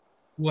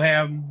 We'll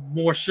have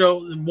more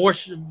shows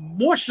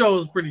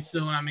pretty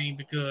soon. I mean,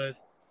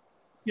 because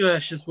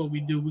that's just what we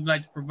do. We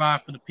like to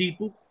provide for the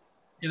people.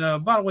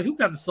 And by the way, who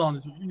got the song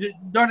this week?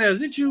 Darnell,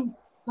 is it you?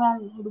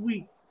 Song of the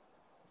week?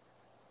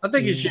 I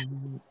think it's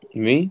you.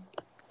 Me?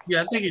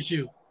 Yeah, I think it's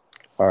you.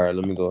 All right,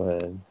 let me go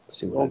ahead and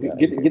see what I got.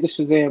 Get the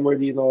Shazam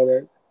ready and all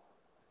that.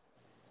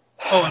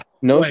 Oh,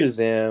 no wait.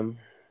 Shazam.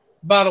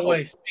 By the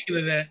way, speaking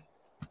of that.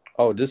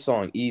 Oh, this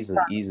song,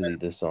 easily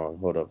this song.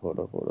 Hold up.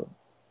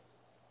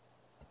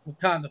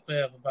 Wakanda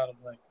Forever, by the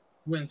way.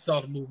 Went and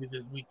saw the movie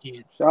this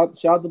weekend. Shout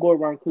out the boy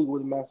Ryan Coogler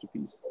with a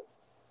masterpiece.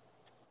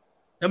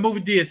 That movie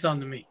did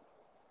something to me.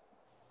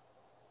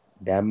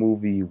 That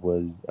movie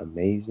was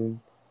amazing.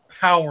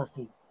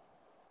 Powerful.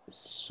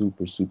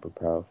 Super, super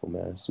powerful,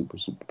 man. Super,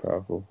 super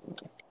powerful.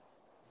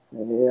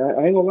 Yeah,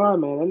 I ain't gonna lie,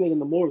 man. That nigga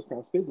Namor was kind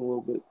of spitting a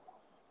little bit.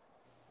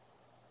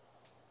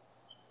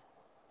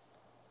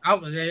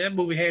 That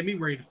movie had me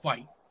ready to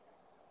fight.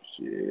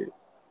 Shit.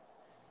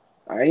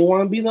 I ain't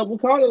want to beat up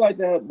Wakanda like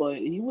that, but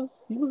he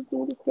was doing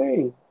his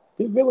thing.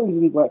 Good villains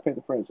in the Black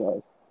Panther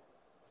franchise.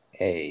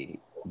 Hey,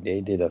 they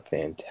did a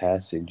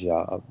fantastic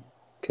job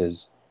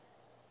because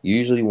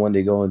usually when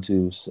they go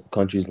into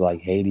countries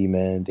like Haiti,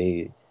 man,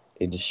 they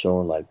just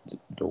showing like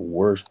the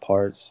worst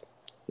parts.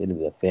 They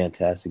did a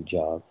fantastic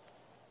job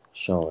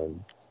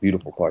showing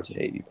beautiful parts of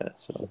Haiti, man.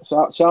 So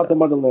shout out to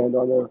Motherland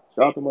on there.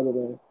 Shout out to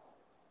Motherland.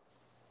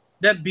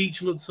 That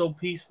beach looked so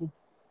peaceful.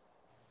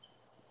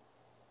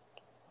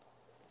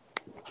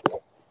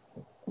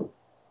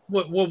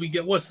 What we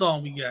get? What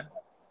song we got?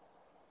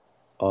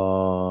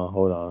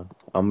 Hold on.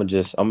 I'm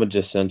gonna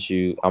just send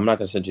you. I'm not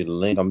gonna send you the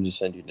link. I'm gonna just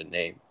send you the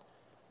name.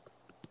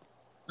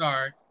 All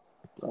right.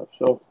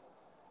 Sure.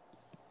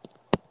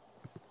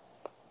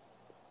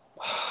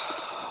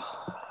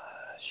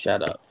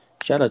 Shout out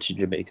to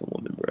Jamaican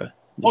woman, bro.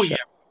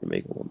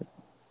 Jamaican woman.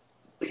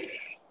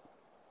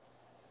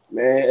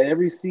 Man,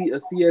 every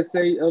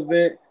CSA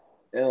event,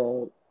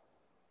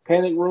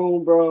 Panic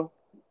Room, bro.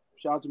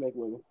 Shout out to Jamaican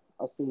women.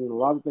 I've seen a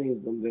lot of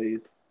things them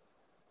days.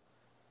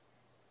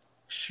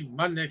 Shoot,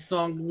 my next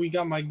song of the week,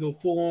 I might go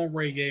full on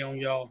reggae on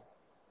y'all.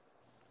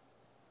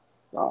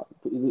 Go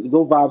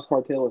Vibes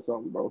Cartel or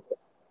something, bro.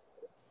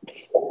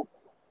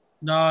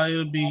 Nah,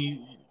 it'll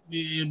be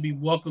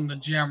Welcome to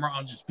Jammer.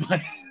 I'm just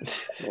playing.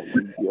 Oh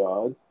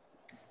my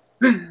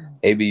God.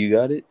 AB, you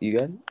got it?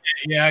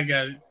 Yeah, I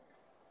got it.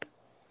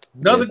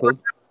 Another great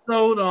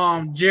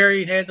episode.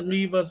 Jerry had to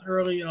leave us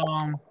early.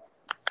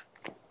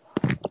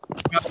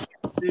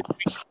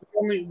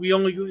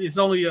 It's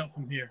only up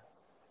from here.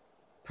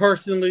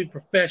 Personally,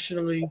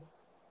 professionally,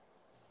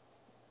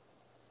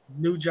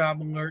 new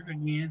job alert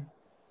again.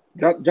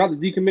 Drop the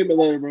decommitment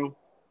letter, bro.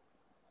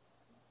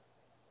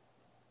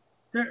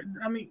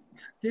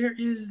 There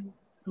is.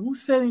 Who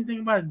said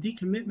anything about a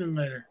decommitment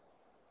letter?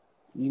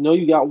 You know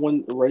you got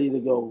one ready to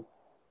go.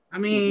 I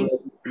mean,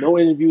 no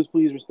interviews,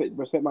 please.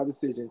 Respect my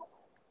decision.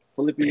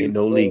 Hey,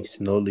 no leaks,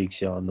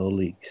 y'all. No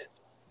leaks.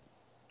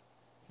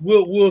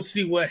 We'll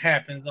see what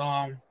happens.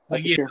 Have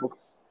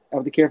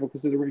the careful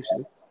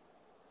consideration.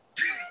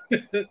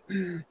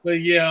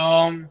 But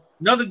yeah,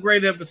 another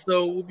great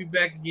episode. We'll be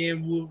back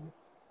again.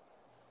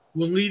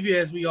 We'll leave you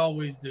as we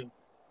always do.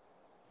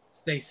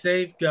 Stay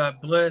safe. God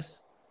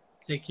bless.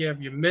 Take care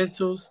of your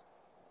mentals.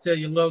 Tell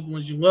your loved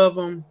ones you love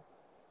them.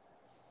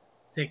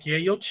 Take care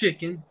of your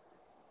chicken.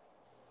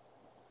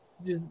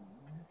 Just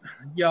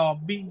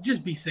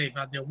be safe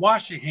out there.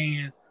 Wash your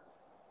hands.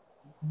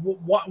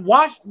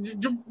 Wash.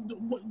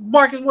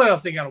 Marcus, what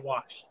else they gotta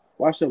wash?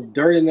 Wash your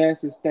dirty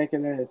asses,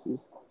 stinking asses.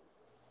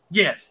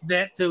 Yes,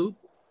 that too.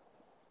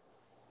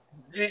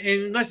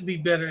 And let's be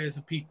better as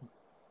a people.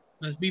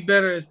 Let's be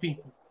better as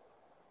people.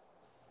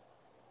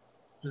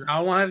 I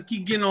don't want to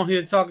keep getting on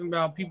here talking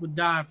about people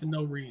dying for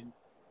no reason.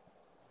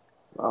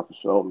 Not for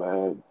sure,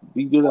 man.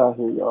 Be good out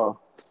here, y'all.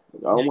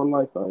 I want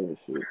life out here,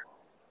 shit.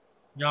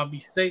 Y'all be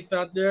safe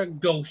out there.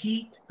 Go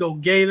Heat. Go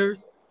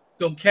Gators.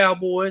 Go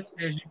Cowboys,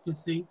 as you can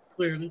see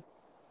clearly.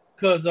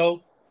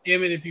 Cuzzo,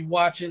 Emmett, if you're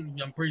watching,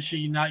 I'm pretty sure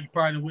you're not. You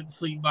probably went to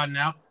sleep by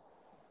now.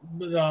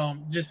 But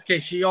just in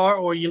case you are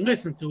or you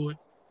listen to it,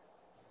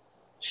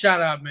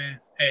 shout out, man.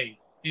 Hey,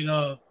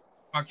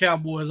 our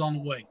Cowboys on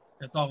the way.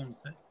 That's all I'm gonna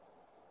say.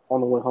 On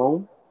the way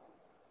home?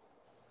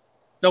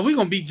 No, we're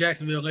gonna beat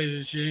Jacksonville later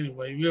this year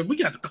anyway. We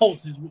got the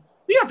Colts this week.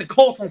 We got the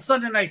Colts on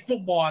Sunday Night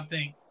Football, I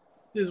think,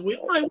 this week.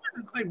 I'm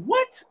like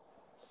what?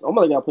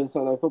 Somebody got to play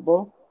Sunday Night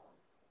Football.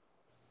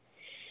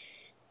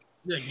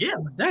 Yeah,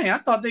 but dang, I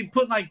thought they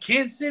put like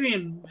Kansas City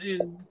and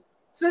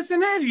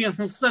Cincinnati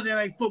on Sunday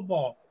Night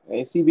Football.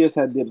 And CBS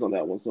had dibs on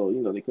that one, so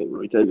they couldn't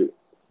really take it.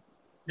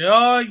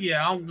 Oh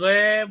yeah, I'm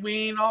glad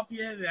we ain't off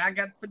yet. I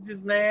got to put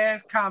this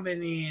last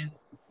comment in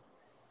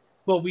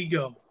before we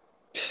go.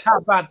 How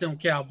about them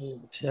Cowboys?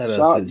 Shout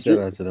out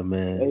to the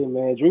man. Hey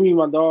man, Dreamy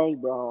my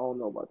dog, bro. I don't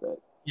know about that.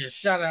 Yeah,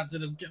 shout out to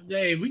them.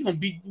 Hey, we gonna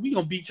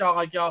beat y'all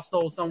like y'all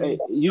stole something. Hey,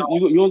 you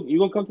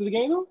gonna come to the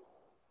game though?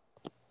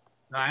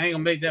 Nah, I ain't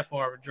gonna make that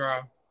far of a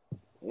drive.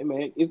 Hey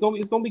man, it's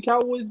gonna be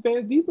Cowboys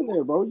fans deep in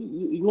there, bro.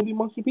 You gonna be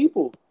amongst your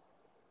people.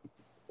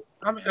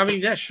 I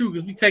mean that's true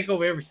because we take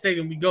over every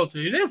stadium we go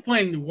to. If they're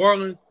playing New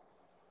Orleans,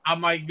 I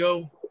might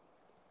go.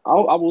 I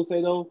will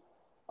say though,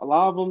 a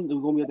lot of them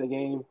are gonna be at the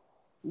game.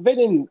 If they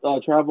didn't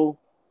travel,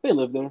 they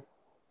live there.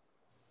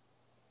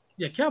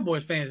 Yeah,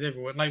 Cowboys fans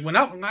everywhere. Like when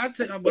I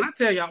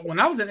tell y'all, when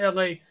I was in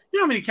LA, you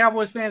know how many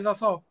Cowboys fans I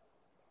saw?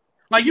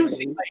 Like you would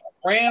see like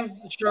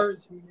Rams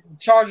shirts,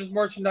 Chargers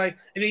merchandise,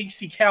 and then you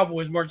see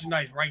Cowboys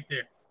merchandise right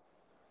there.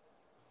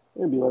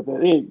 It'd be like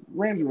that.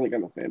 Rams really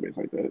got no fan base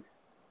like that.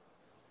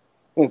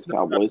 It's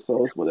Cowboys,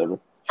 so it's whatever.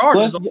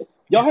 Chargers, plus,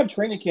 y'all have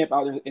training camp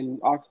out in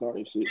Oxnard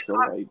and shit. So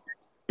like,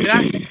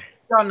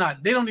 y'all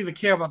not. They don't even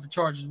care about the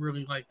Chargers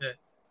really like that.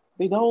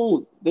 They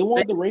don't. They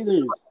want the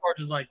Raiders.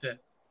 Chargers like that.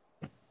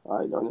 All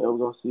right, now we're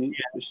gonna see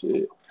the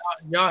shit.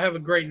 Y'all have a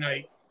great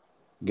night.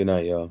 Good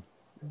night, y'all.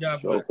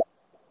 God bless.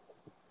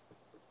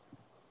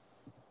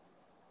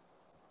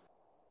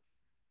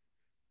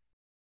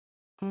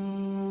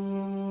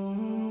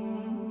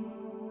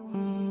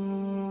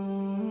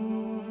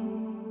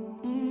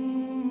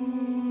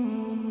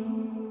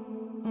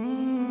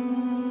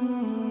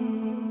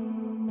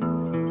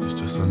 It's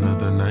just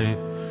another night,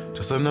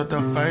 just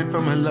another fight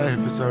for my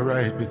life. It's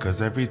alright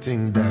because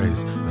everything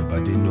dies.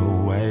 Nobody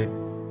know why.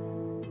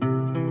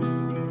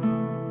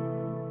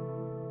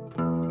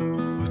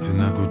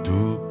 Nothing I go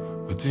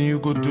do, nothing you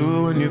go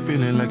do when you're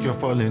feeling like you're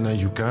falling and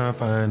you can't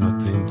find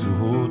nothing to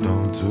hold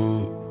on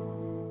to.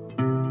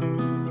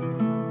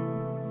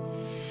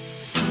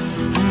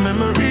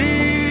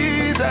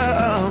 Memories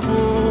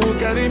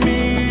carry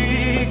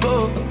me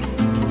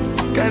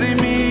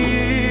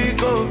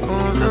go,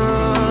 oh no,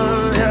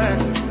 yeah.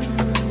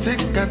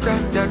 Sikata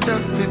yada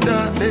fita,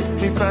 take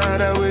me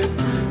far away.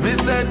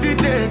 Miss a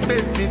DJ,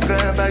 make me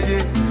trabaye.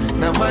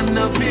 Now one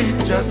no be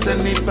just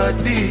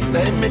anybody,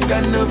 like me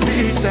can no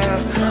be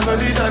shy.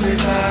 Body done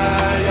it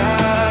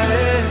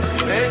high,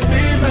 make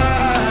me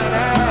mad.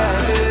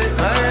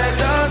 My head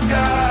does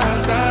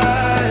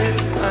sky,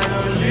 I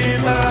only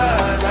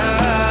my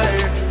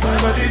life. My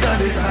body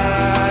done it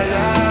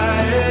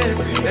high,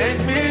 make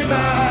me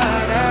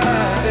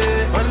mad.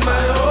 When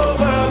my whole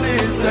world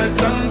is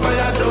set on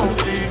fire, don't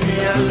leave me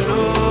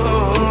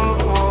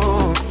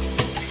alone.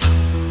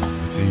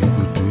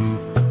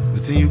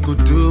 What you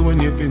could do when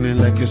you're feeling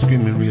like you're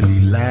screaming really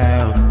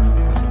loud,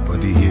 but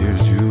nobody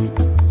hears you.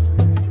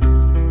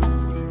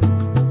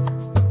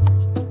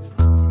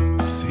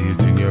 I see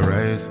it in your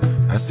eyes,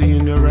 I see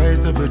in your eyes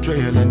the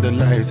betrayal and the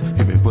lies.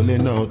 You've been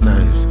pulling out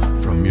knives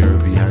from your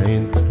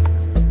behind.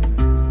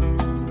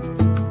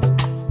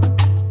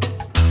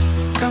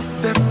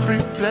 Count every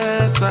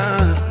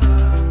blessing,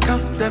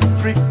 count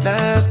every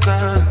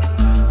lesson.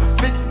 I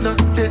fit not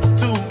dead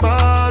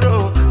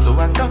tomorrow, so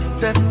I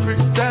count every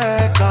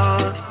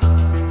second.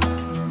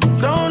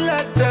 Don't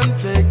let them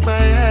take my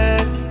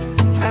head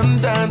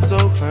and dance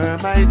over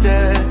my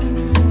dead.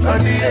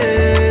 Body,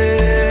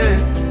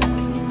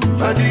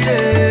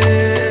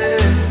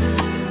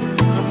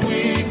 I'm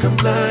weak, I'm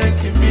blind,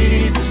 give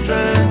me the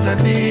strength I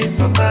need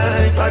for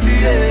my body,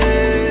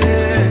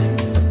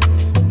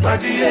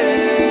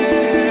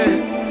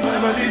 my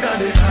body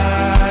done it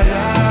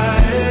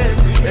high,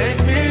 make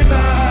me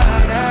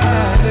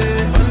mad.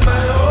 When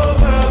my whole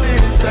world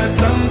is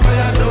set on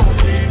fire, don't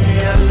leave me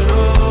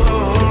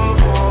alone.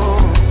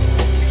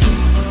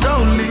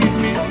 Don't leave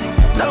me,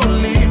 don't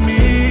leave me.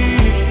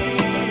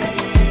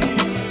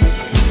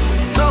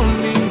 Don't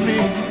leave me,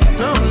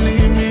 don't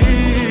leave me.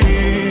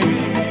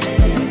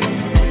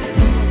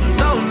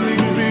 Don't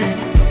leave me,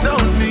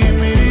 don't leave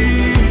me.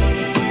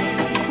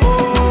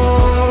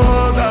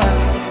 Oh God,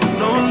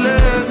 don't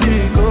let me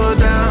go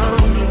down.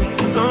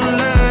 Don't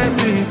let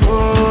me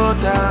go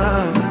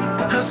down.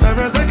 As far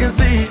as I can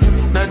see,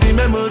 now the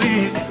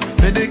memories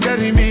that they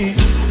carry me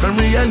from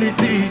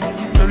reality.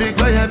 Don't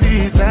require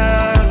visa.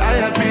 I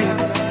have been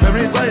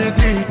very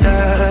quietly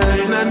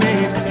dying. I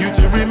need you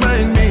to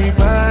remind me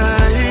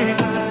why.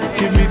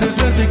 Give me the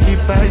strength to keep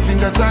fighting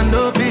cause I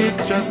know it.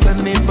 Trust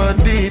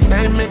anybody,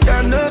 they make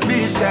I know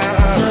be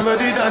shy.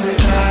 Nobody done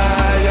it.